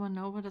 Does anyone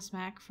know what a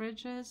Smeg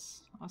fridge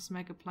is? Or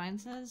Smeg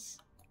appliances?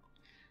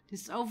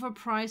 These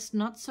overpriced,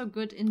 not so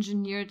good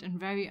engineered and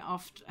very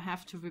oft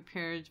have to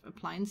repair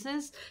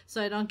appliances.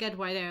 So I don't get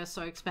why they are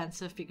so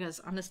expensive, because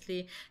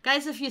honestly,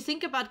 guys, if you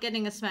think about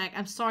getting a Smeg,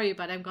 I'm sorry,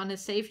 but I'm gonna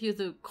save you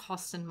the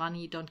cost and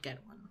money. Don't get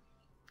one.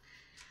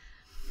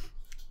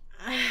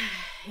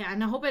 Yeah,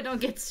 and I hope I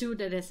don't get sued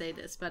that I say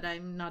this, but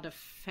I'm not a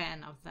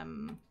fan of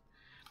them.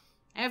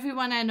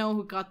 Everyone I know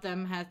who got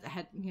them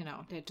had you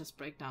know, they just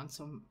break down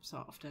so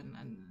often,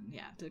 and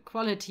yeah, the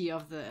quality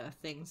of the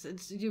things,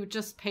 it's, you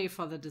just pay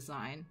for the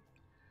design.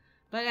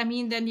 But I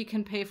mean, then you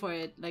can pay for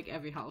it like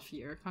every half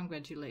year.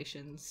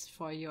 Congratulations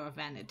for your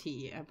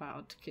vanity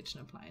about kitchen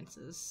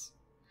appliances.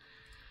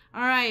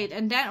 All right,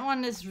 and that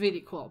one is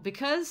really cool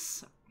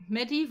because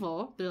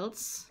medieval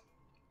builds.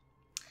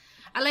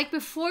 I like,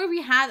 before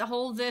we had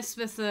all this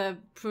with the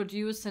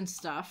produce and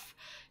stuff,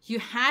 you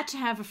had to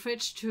have a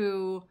fridge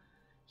to,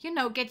 you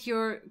know,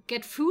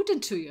 get food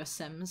into your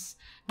Sims.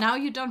 Now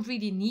you don't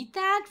really need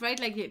that, right?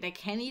 Like they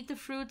can eat the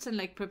fruits and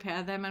like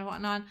prepare them and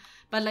whatnot.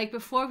 But like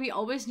before, we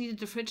always needed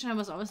the fridge, and I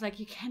was always like,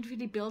 you can't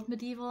really build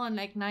medieval and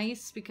like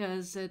nice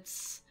because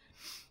it's,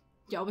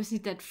 you always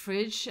need that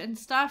fridge and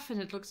stuff,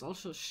 and it looks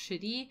also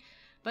shitty.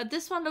 But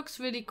this one looks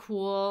really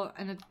cool,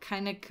 and it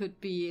kind of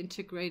could be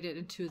integrated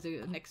into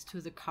the next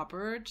to the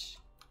cupboard,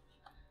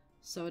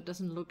 so it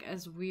doesn't look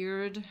as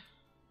weird.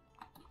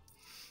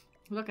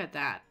 Look at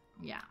that.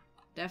 Yeah,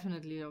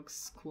 definitely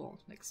looks cool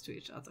next to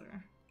each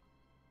other.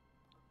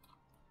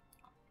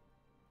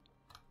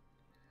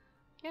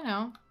 You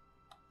know,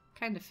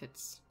 kind of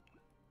fits.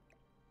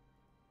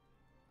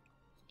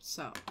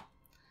 So,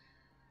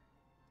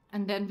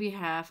 and then we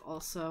have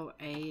also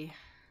a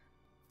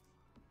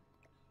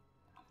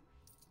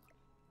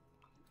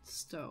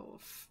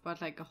stove,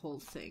 but like a whole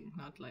thing,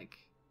 not like,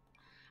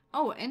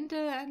 oh, and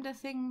the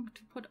thing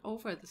to put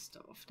over the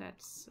stove.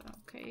 That's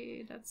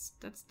okay. That's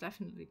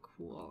definitely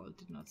cool. I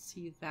did not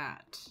see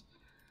that.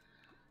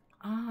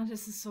 Ah,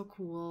 this is so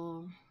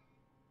cool.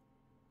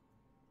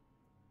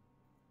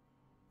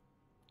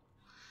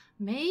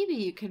 Maybe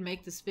you can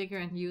make this bigger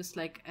and use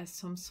like as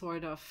some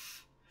sort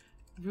of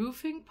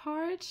roofing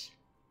part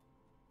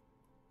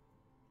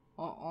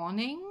or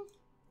awning.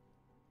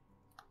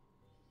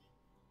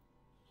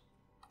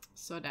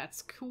 So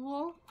that's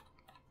cool.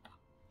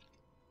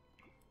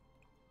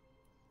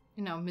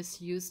 You know,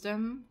 misuse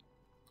them.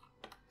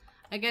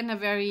 Again, a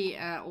very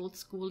old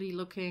schooly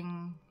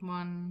looking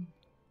one.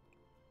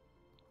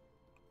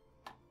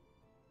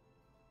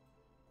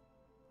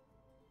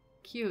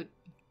 Cute.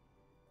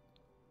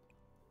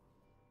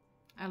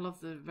 I love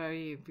the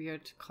very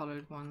weird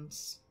colored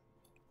ones.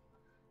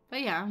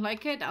 But yeah, I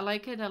like it. I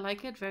like it. I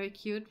like it. Very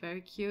cute.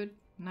 Very cute.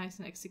 Nice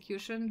in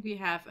execution. We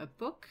have a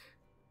book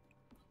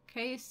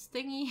case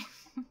thingy.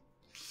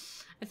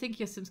 I think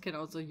your Sims can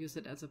also use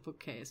it as a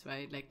bookcase,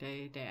 right? Like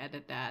they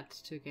added that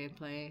to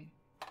gameplay.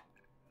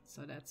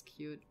 So that's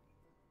cute.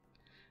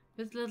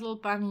 With little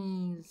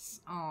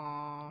bunnies.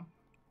 Aww.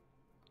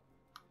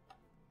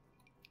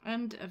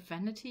 And a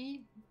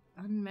vanity.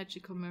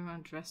 Unmagical mirror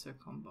and dresser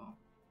combo.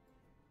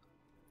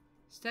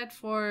 Is that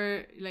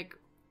for like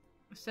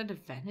Is that a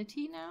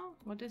vanity now?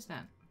 What is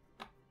that?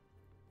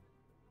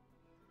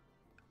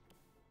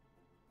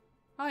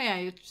 Oh yeah,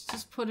 you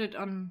just put it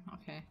on.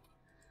 Okay.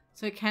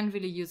 So you can't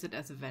really use it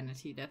as a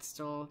vanity. That's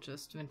still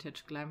just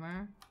vintage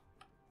glamour.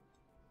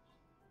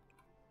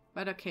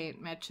 But okay, it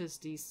matches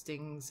these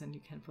things and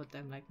you can put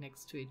them like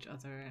next to each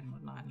other and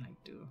whatnot and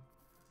like do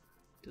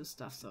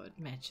stuff so it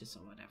matches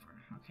or whatever.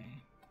 Okay.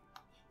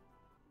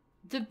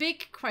 The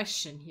big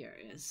question here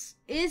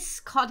is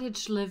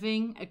Cottage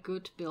Living a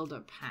good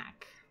builder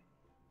pack?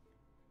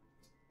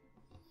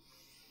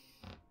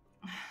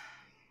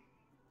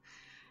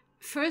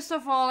 First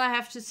of all, I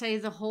have to say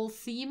the whole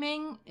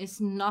theming is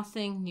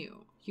nothing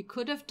new. You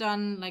could have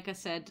done, like I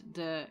said,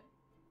 the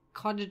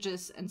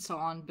cottages and so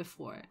on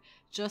before,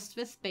 just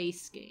with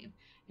base game.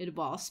 It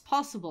was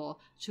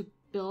possible to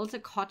build a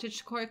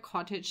cottagecore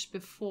cottage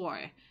before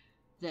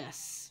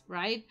this,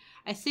 right?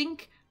 I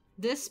think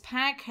this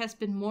pack has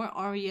been more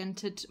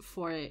oriented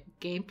for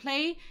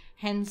gameplay,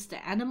 hence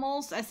the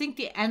animals. I think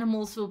the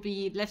animals will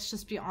be, let's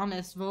just be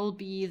honest, will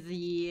be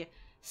the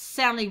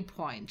selling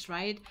point,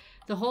 right?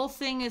 The whole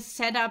thing is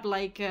set up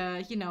like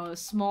a, you know, a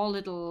small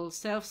little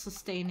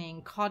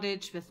self-sustaining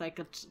cottage with like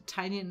a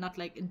tiny, not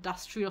like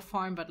industrial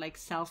farm, but like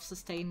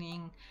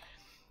self-sustaining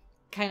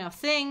kind of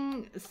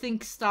thing.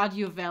 Think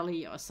Stardew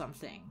Valley or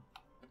something.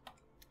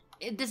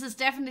 This is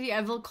definitely,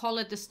 I will call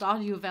it the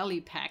Stardew Valley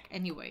pack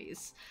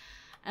anyways.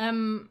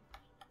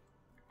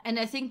 And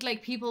I think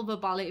like people will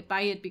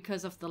buy it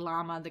because of the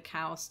llama, the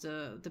cows,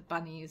 the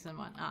bunnies and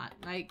whatnot.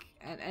 Like,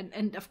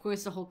 and of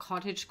course the whole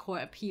cottage core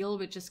appeal,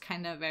 which is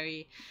kind of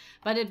very,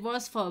 but it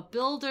was for a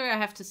builder. I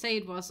have to say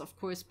it was of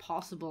course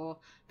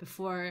possible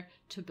before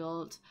to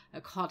build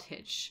a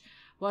cottage.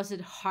 Was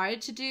it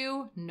hard to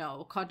do?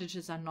 No,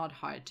 cottages are not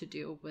hard to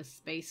do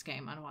with base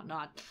game and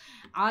whatnot.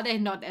 Are they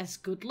not as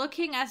good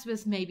looking as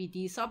with maybe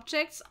these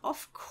objects?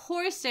 Of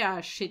course they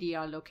are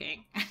shittier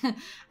looking.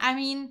 I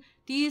mean,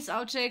 these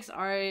objects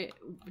are,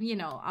 you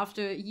know,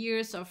 after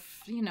years of,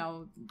 you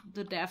know,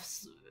 the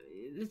devs,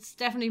 it's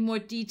definitely more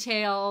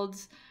detailed.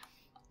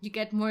 You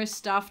get more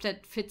stuff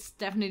that fits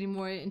definitely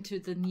more into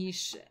the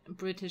niche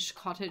British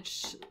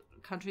cottage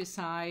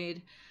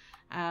countryside.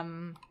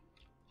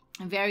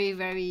 Very,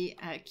 very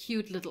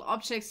cute little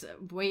objects,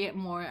 way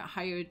more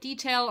higher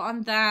detail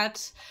on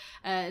that.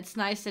 It's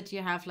nice that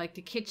you have like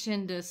the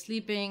kitchen, the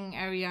sleeping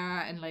area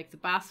and like the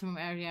bathroom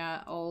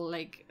area, all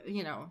like,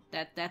 you know,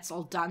 that's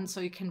all done. So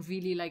you can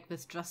really like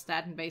with just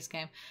that in base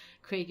game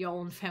create your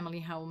own family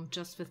home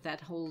just with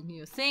that whole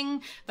new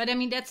thing. But I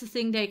mean, that's the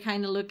thing they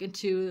kind of look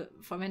into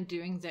from when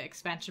doing the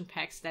expansion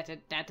packs,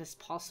 that is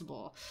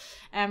possible.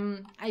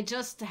 I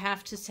just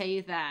have to say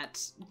that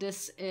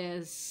this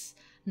is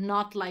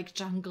not like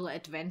jungle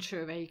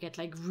adventure where you get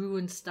like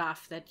ruined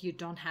stuff that you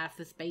don't have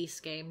with base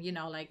game, you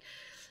know, like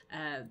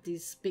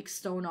these big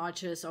stone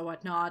arches or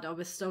whatnot, or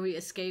with Story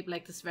Escape,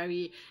 like this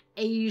very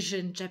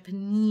Asian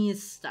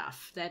Japanese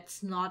stuff that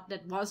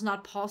was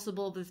not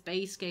possible with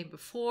base game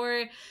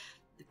before.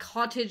 The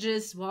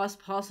cottages was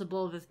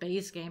possible with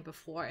base game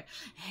before.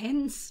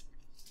 Hence,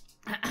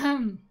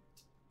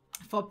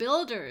 for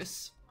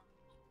builders,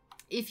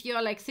 if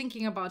you're like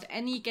thinking about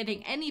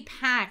getting any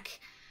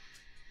pack,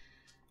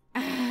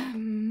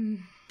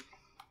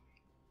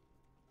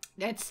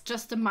 that's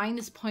just a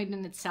minus point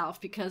in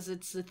itself, because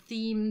it's a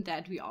theme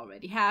that we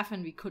already have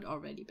and we could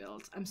already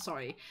build. I'm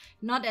sorry,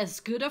 not as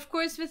good of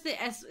course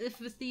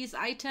with these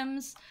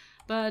items,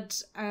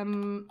 but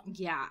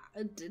yeah,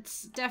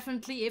 it's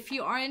definitely, if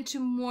you are into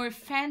more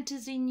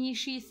fantasy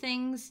niche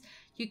things,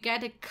 you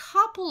get a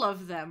couple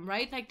of them,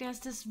 right? Like there's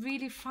this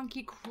really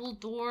funky cool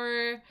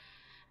door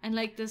and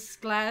like this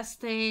glass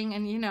thing,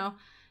 and you know,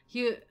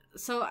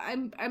 so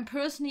I'm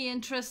personally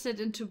interested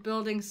into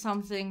building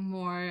something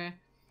more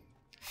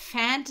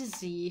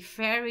fantasy,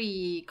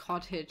 fairy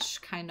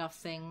cottage kind of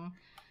thing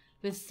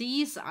with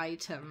these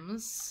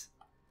items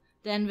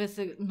than with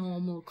the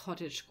normal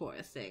cottage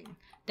core thing.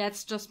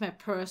 That's just my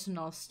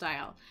personal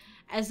style.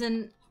 As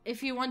in,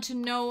 if you want to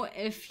know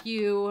if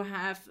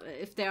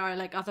there are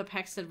like other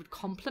packs that would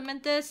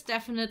complement this,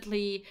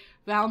 definitely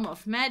Realm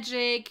of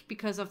Magic,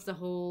 because of the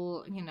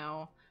whole, you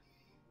know,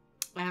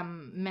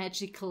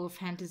 magical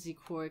fantasy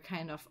core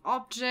kind of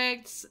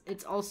objects.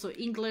 It's also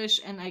English,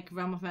 and like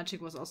Realm of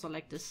Magic was also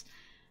like this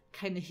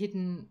kind of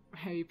hidden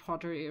Harry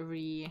Potter-esque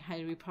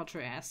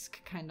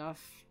kind of,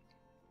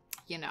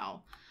 you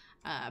know,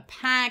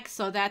 pack.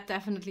 So that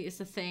definitely is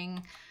a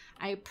thing.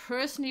 I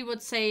personally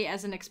would say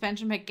as an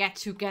expansion pack, get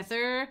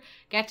together,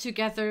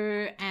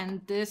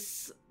 and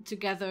this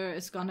together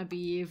is gonna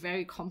be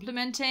very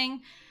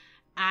complementing.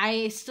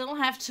 I still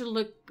have to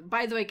look,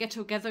 by the way, Get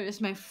Together is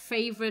my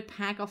favorite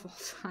pack of all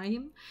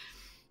time.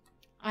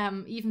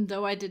 Even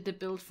though I did the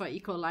build for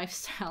Eco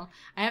Lifestyle,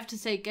 I have to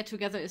say Get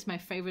Together is my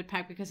favorite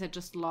pack because I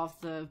just love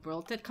the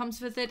world that comes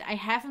with it. I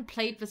haven't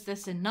played with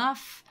this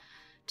enough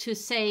to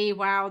say,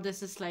 wow,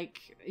 this is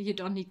like, you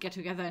don't need Get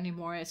Together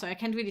anymore. So I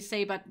can't really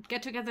say, but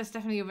Get Together is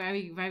definitely a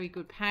very, very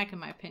good pack in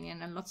my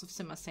opinion. And lots of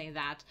simmers say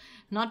that,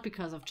 not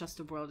because of Just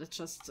a World. It's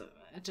just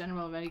a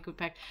general very good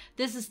pack.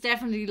 This is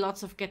definitely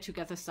lots of Get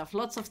Together stuff.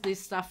 Lots of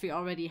this stuff we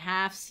already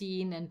have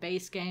seen in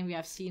base game. We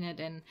have seen it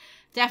in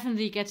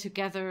definitely Get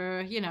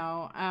Together, you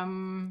know.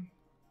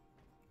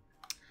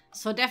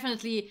 So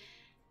definitely,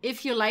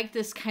 if you like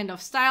this kind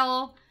of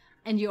style,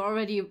 and you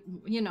already,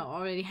 you know,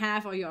 already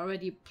have, or you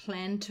already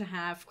plan to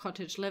have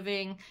Cottage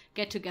Living,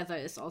 Get Together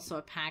is also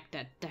a pack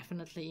that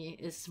definitely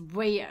is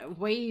way,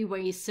 way,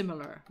 way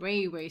similar.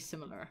 Way, way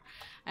similar.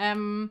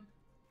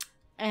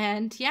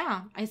 And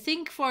yeah, I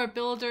think for a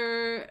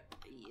builder,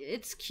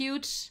 it's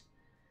cute,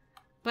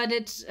 but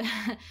it...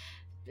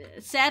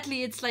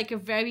 sadly, it's like a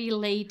very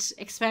late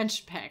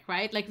expansion pack,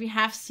 right? Like we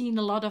have seen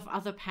a lot of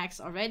other packs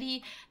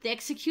already. The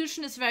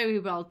execution is very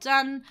well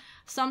done.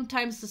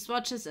 Sometimes the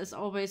swatches, as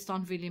always,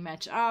 don't really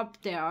match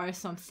up. There are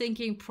some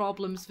thinking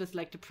problems with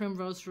like the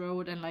Primrose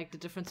Road and like the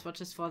different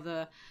swatches for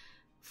the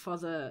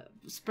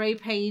spray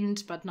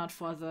paint, but not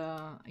for the,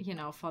 you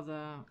know, for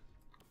the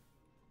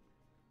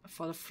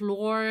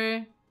floor.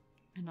 I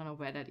don't know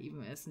where that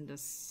even is in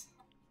this.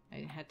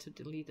 I had to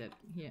delete it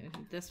here.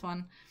 This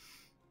one.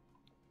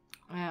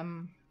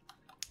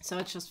 So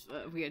it's just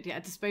weird. Yeah,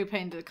 the spray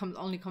paint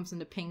only comes in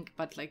the pink,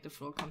 but like the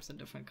floor comes in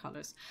different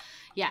colors.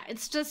 Yeah,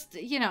 it's just,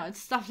 you know,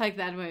 it's stuff like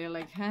that where you're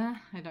like, huh?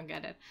 I don't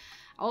get it.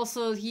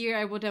 Also here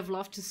I would have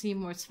loved to see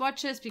more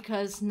swatches,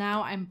 because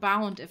now I'm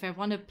bound. If I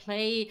want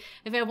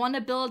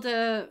to build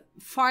a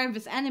farm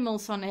with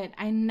animals on it,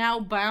 I'm now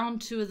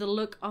bound to the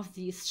look of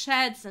these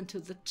sheds and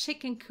to the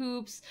chicken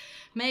coops.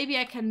 Maybe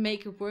I can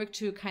make it work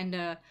to kind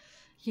of,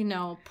 you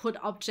know, put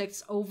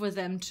objects over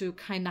them to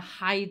kind of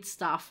hide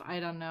stuff. I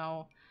don't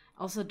know.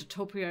 Also the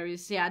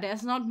topiaries. Yeah,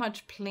 there's not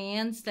much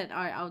plants that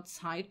are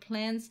outside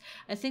plants.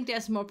 I think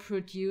there's more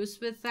produce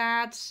with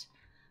that.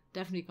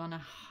 Definitely gonna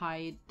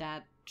hide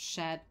that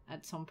shed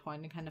at some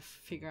point and kind of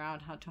figure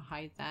out how to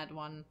hide that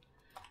one.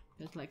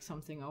 There's like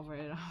something over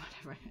it or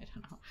whatever. I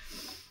don't know.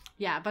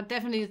 Yeah, but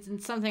definitely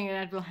it's something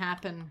that will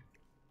happen.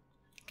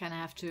 Kind of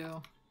have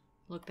to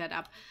look that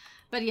up.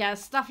 But yeah,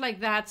 stuff like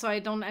that. So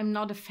I'm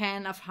not a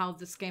fan of how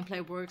this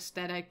gameplay works,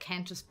 that I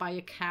can't just buy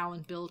a cow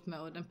in build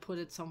mode and put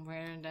it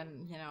somewhere, and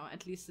then, you know,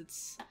 at least it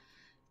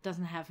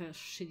doesn't have a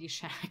shitty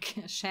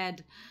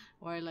shed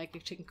or like a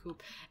chicken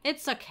coop.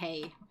 It's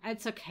okay.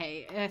 It's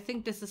okay. I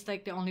think this is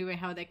like the only way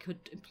how they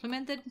could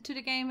implement it into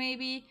the game,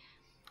 maybe.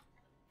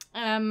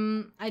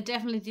 I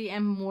definitely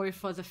am more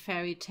for the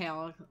fairy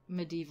tale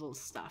medieval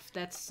stuff.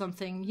 That's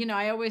something, you know,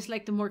 I always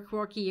like the more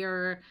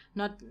quirkier,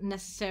 not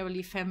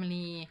necessarily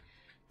family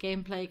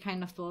gameplay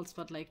kind of builds,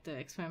 but like the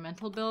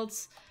experimental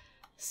builds.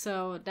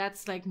 So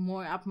that's like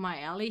more up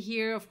my alley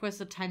here. Of course,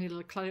 the tiny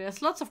little clutter.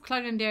 There's lots of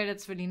clutter in there.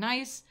 That's really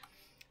nice.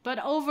 But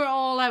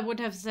overall, I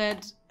would have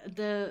said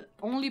the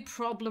only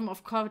problem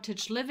of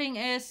Cottage Living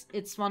is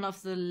it's one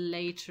of the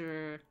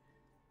later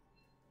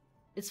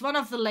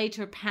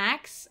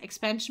packs,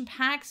 expansion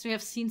packs. We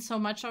have seen so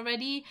much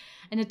already,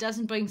 and it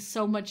doesn't bring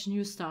so much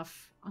new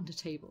stuff on the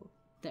table.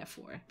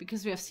 Therefore,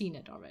 because we have seen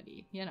it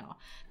already, you know.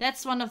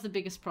 That's one of the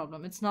biggest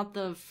problems. It's not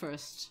the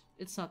first.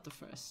 It's not the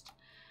first.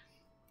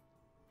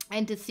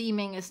 And the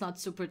theming is not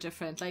super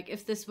different. Like,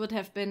 if this would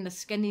have been the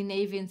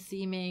Scandinavian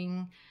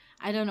theming,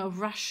 I don't know,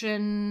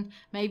 Russian,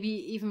 maybe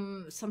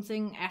even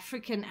something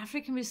African.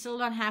 African, we still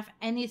don't have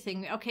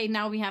anything. Okay,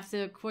 now we have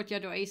the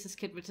Courtyard Oasis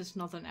kit, which is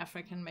Northern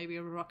African, maybe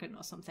a Moroccan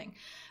or something.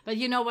 But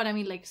you know what I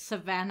mean, like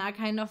savannah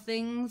kind of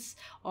things,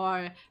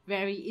 or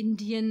very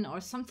Indian,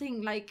 or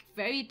something like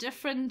very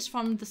different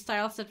from the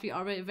styles that we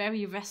already,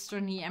 very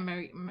Westerny,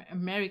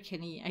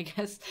 American-y, I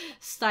guess,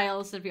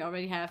 styles that we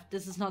already have.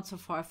 This is not so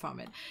far from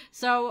it.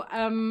 So,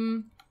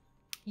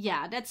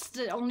 yeah, that's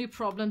the only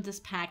problem this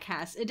pack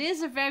has. It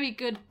is a very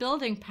good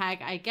building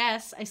pack, I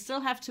guess. I still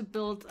have to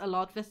build a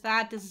lot with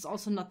that. This is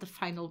also not the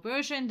final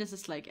version. This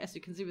is like, as you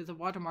can see with the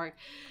watermark,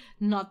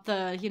 not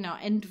the, you know,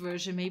 end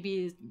version.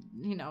 Maybe,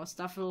 you know,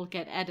 stuff will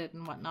get added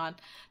and whatnot.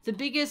 The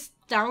biggest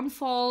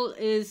downfall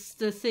is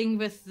the thing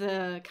with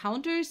the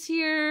counters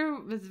here,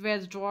 with where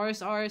the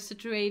drawers are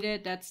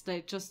situated. That's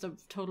like just a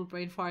total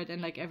brain fart,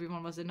 and like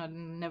everyone was in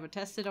and never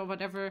tested or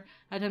whatever.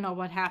 I don't know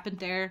what happened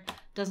there.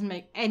 Doesn't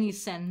make any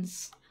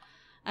sense.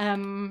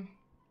 And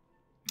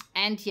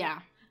yeah,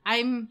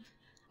 I'm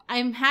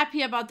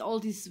happy about all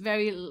these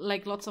very,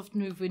 like, lots of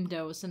new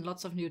windows and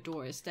lots of new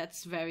doors.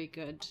 That's very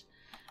good.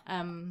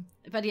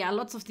 But yeah,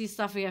 lots of these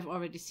stuff we have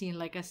already seen.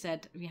 Like I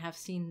said, we have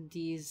seen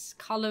these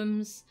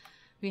columns.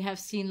 We have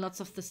seen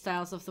lots of the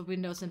styles of the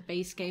windows in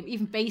base game,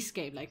 even base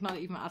game, like not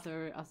even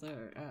other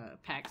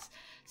packs.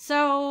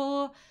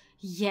 So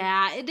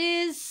yeah, it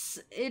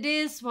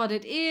is what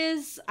it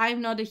is.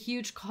 I'm not a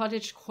huge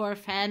cottagecore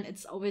fan.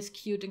 It's always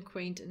cute and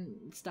quaint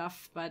and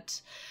stuff,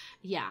 but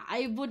yeah,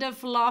 I would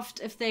have loved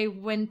if they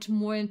went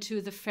more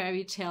into the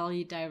fairy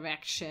tale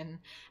direction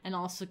and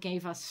also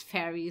gave us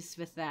fairies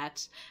with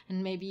that,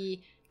 and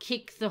maybe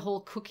kick the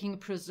whole cooking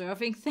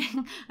preserving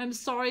thing. I'm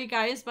sorry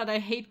guys, but I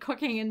hate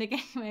cooking in the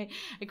game.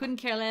 I couldn't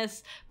care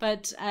less,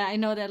 but I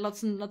know that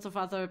lots and lots of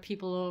other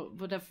people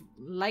would have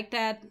liked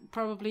that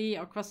probably,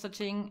 or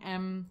cross-stitching.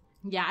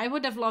 Yeah, I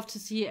would have loved to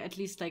see at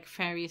least like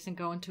fairies and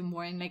go into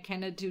more and like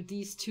kind of do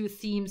these two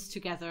themes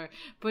together.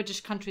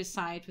 British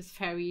countryside with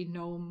fairy,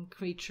 gnome,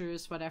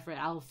 creatures, whatever,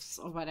 elves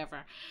or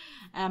whatever.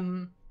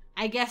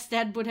 I guess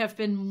that would have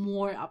been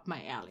more up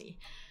my alley.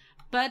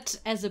 But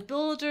as a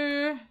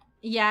builder,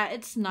 yeah,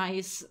 it's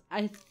nice.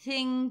 I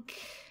think,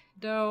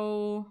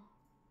 though,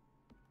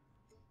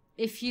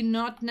 if you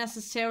not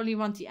necessarily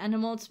want the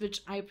animals,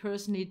 which I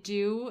personally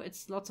do,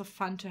 it's lots of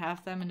fun to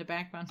have them in the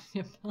background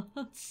in your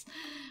builds.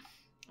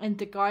 And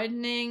the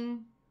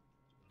gardening,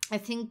 I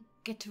think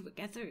get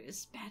together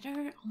is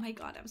better. Oh my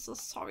god, I'm so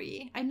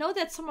sorry. I know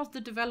that some of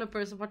the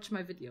developers watch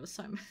my videos,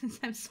 so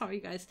I'm sorry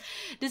guys.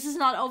 This is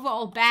not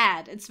overall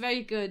bad. It's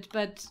very good,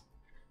 but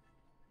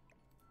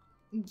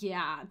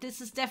yeah, this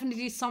is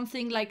definitely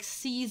something like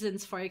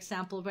Seasons, for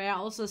example, where I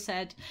also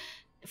said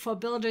for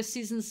builders,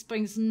 Seasons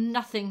brings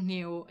nothing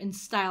new in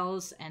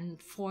styles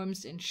and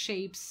forms and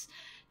shapes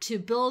to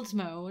build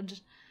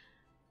mode,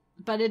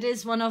 but it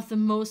is one of the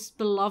most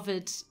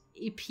beloved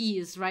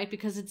EPs, right?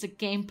 Because it's a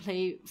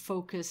gameplay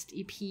focused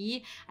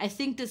EP. I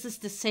think this is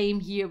the same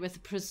here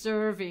with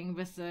preserving,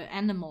 with the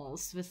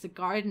animals, with the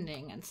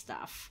gardening and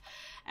stuff.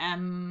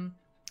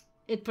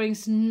 It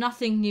brings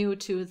nothing new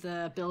to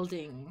the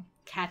building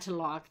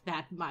catalog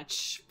that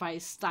much by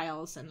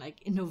styles and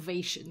like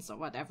innovations or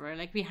whatever.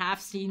 Like we have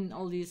seen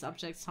all these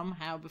objects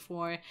somehow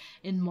before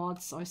in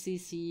mods or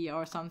CC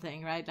or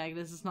something, right? Like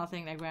this is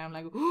nothing like where I'm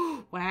like,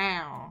 oh,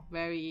 wow,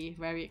 very,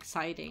 very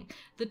exciting.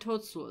 The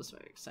toadstool is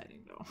very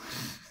exciting though.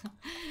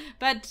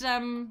 But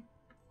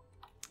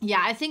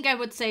yeah, I think I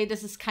would say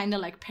this is kind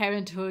of like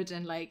Parenthood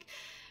and like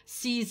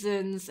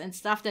Seasons and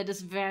stuff that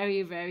is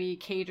very, very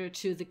catered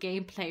to the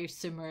gameplay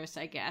simmers,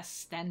 I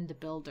guess, than the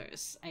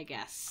builders, I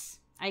guess.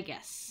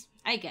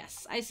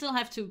 I still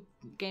have to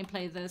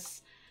gameplay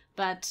this,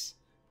 but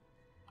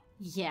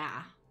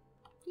yeah,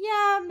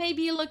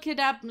 maybe look it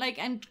up. Like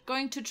I'm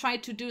going to try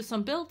to do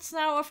some builds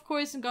now, of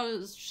course, and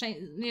go,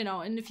 you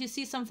know, and if you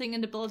see something in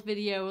the build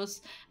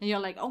videos and you're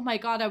like, oh my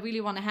god, I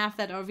really want to have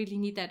that, or I really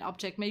need that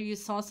object. Maybe you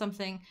saw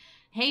something,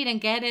 hate and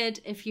get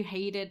it. If you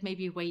hate it,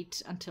 maybe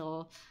wait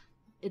until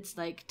it's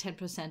like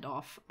 10%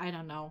 off. I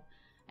don't know.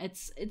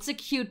 It's a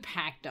cute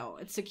pack though.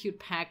 It's a cute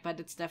pack,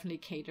 but it's definitely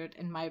catered,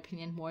 in my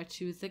opinion, more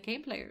to the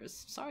game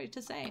players. Sorry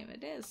to say,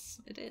 it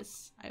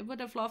is. I would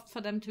have loved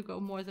for them to go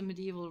more the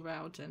medieval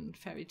route and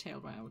fairy tale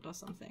route or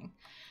something.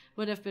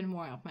 Would have been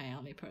more up my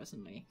alley,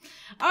 personally.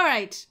 All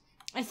right.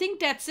 I think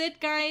that's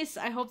it, guys.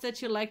 I hope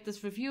that you liked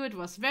this review. It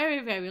was very,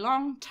 very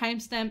long.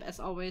 Timestamp, as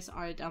always,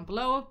 are down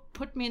below.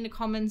 Put me in the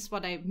comments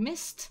what I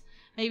missed.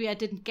 Maybe I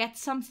didn't get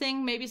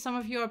something. Maybe some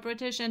of you are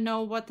British and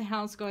know what the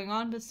hell is going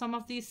on with some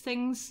of these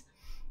things.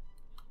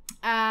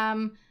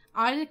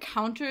 Are the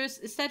counters,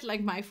 is that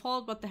like my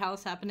fault? What the hell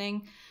is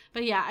happening?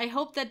 But yeah, I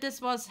hope that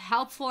this was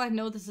helpful. I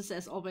know this is,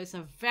 as always,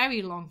 a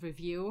very long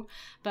review,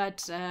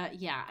 but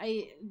yeah,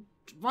 I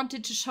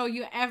wanted to show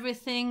you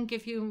everything,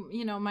 give you,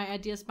 you know, my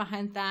ideas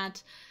behind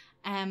that.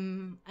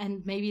 And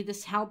maybe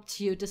this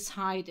helped you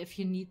decide if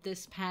you need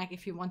this pack,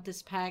 if you want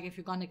this pack, if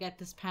you're gonna get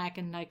this pack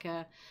in like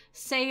a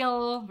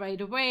sale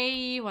right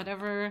away,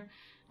 whatever.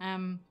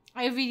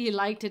 I really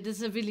liked it. This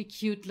is a really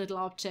cute little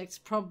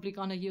object. Probably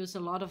gonna use a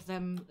lot of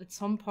them at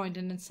some point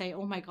and then say,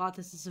 oh my god,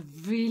 this is a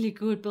really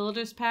good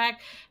builder's pack,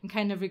 and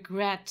kind of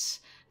regret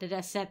that I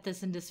said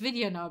this in this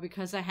video now,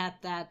 because I had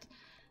that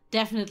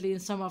definitely in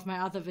some of my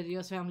other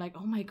videos where I'm like,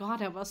 oh my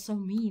god, I was so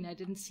mean. I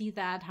didn't see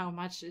that, how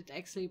much it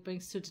actually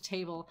brings to the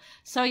table.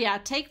 So yeah,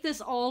 take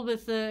this all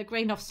with a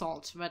grain of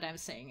salt, what I'm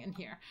saying in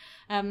here.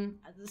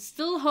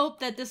 Still hope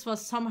that this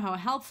was somehow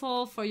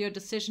helpful for your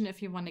decision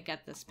if you want to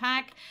get this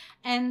pack.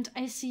 And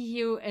I see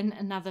you in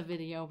another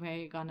video where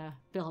you're gonna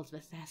build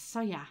with this. So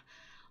yeah,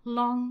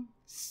 long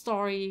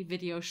story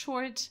video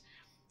short.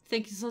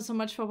 Thank you so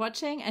much for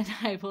watching, and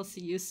I will see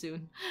you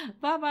soon.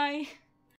 Bye bye.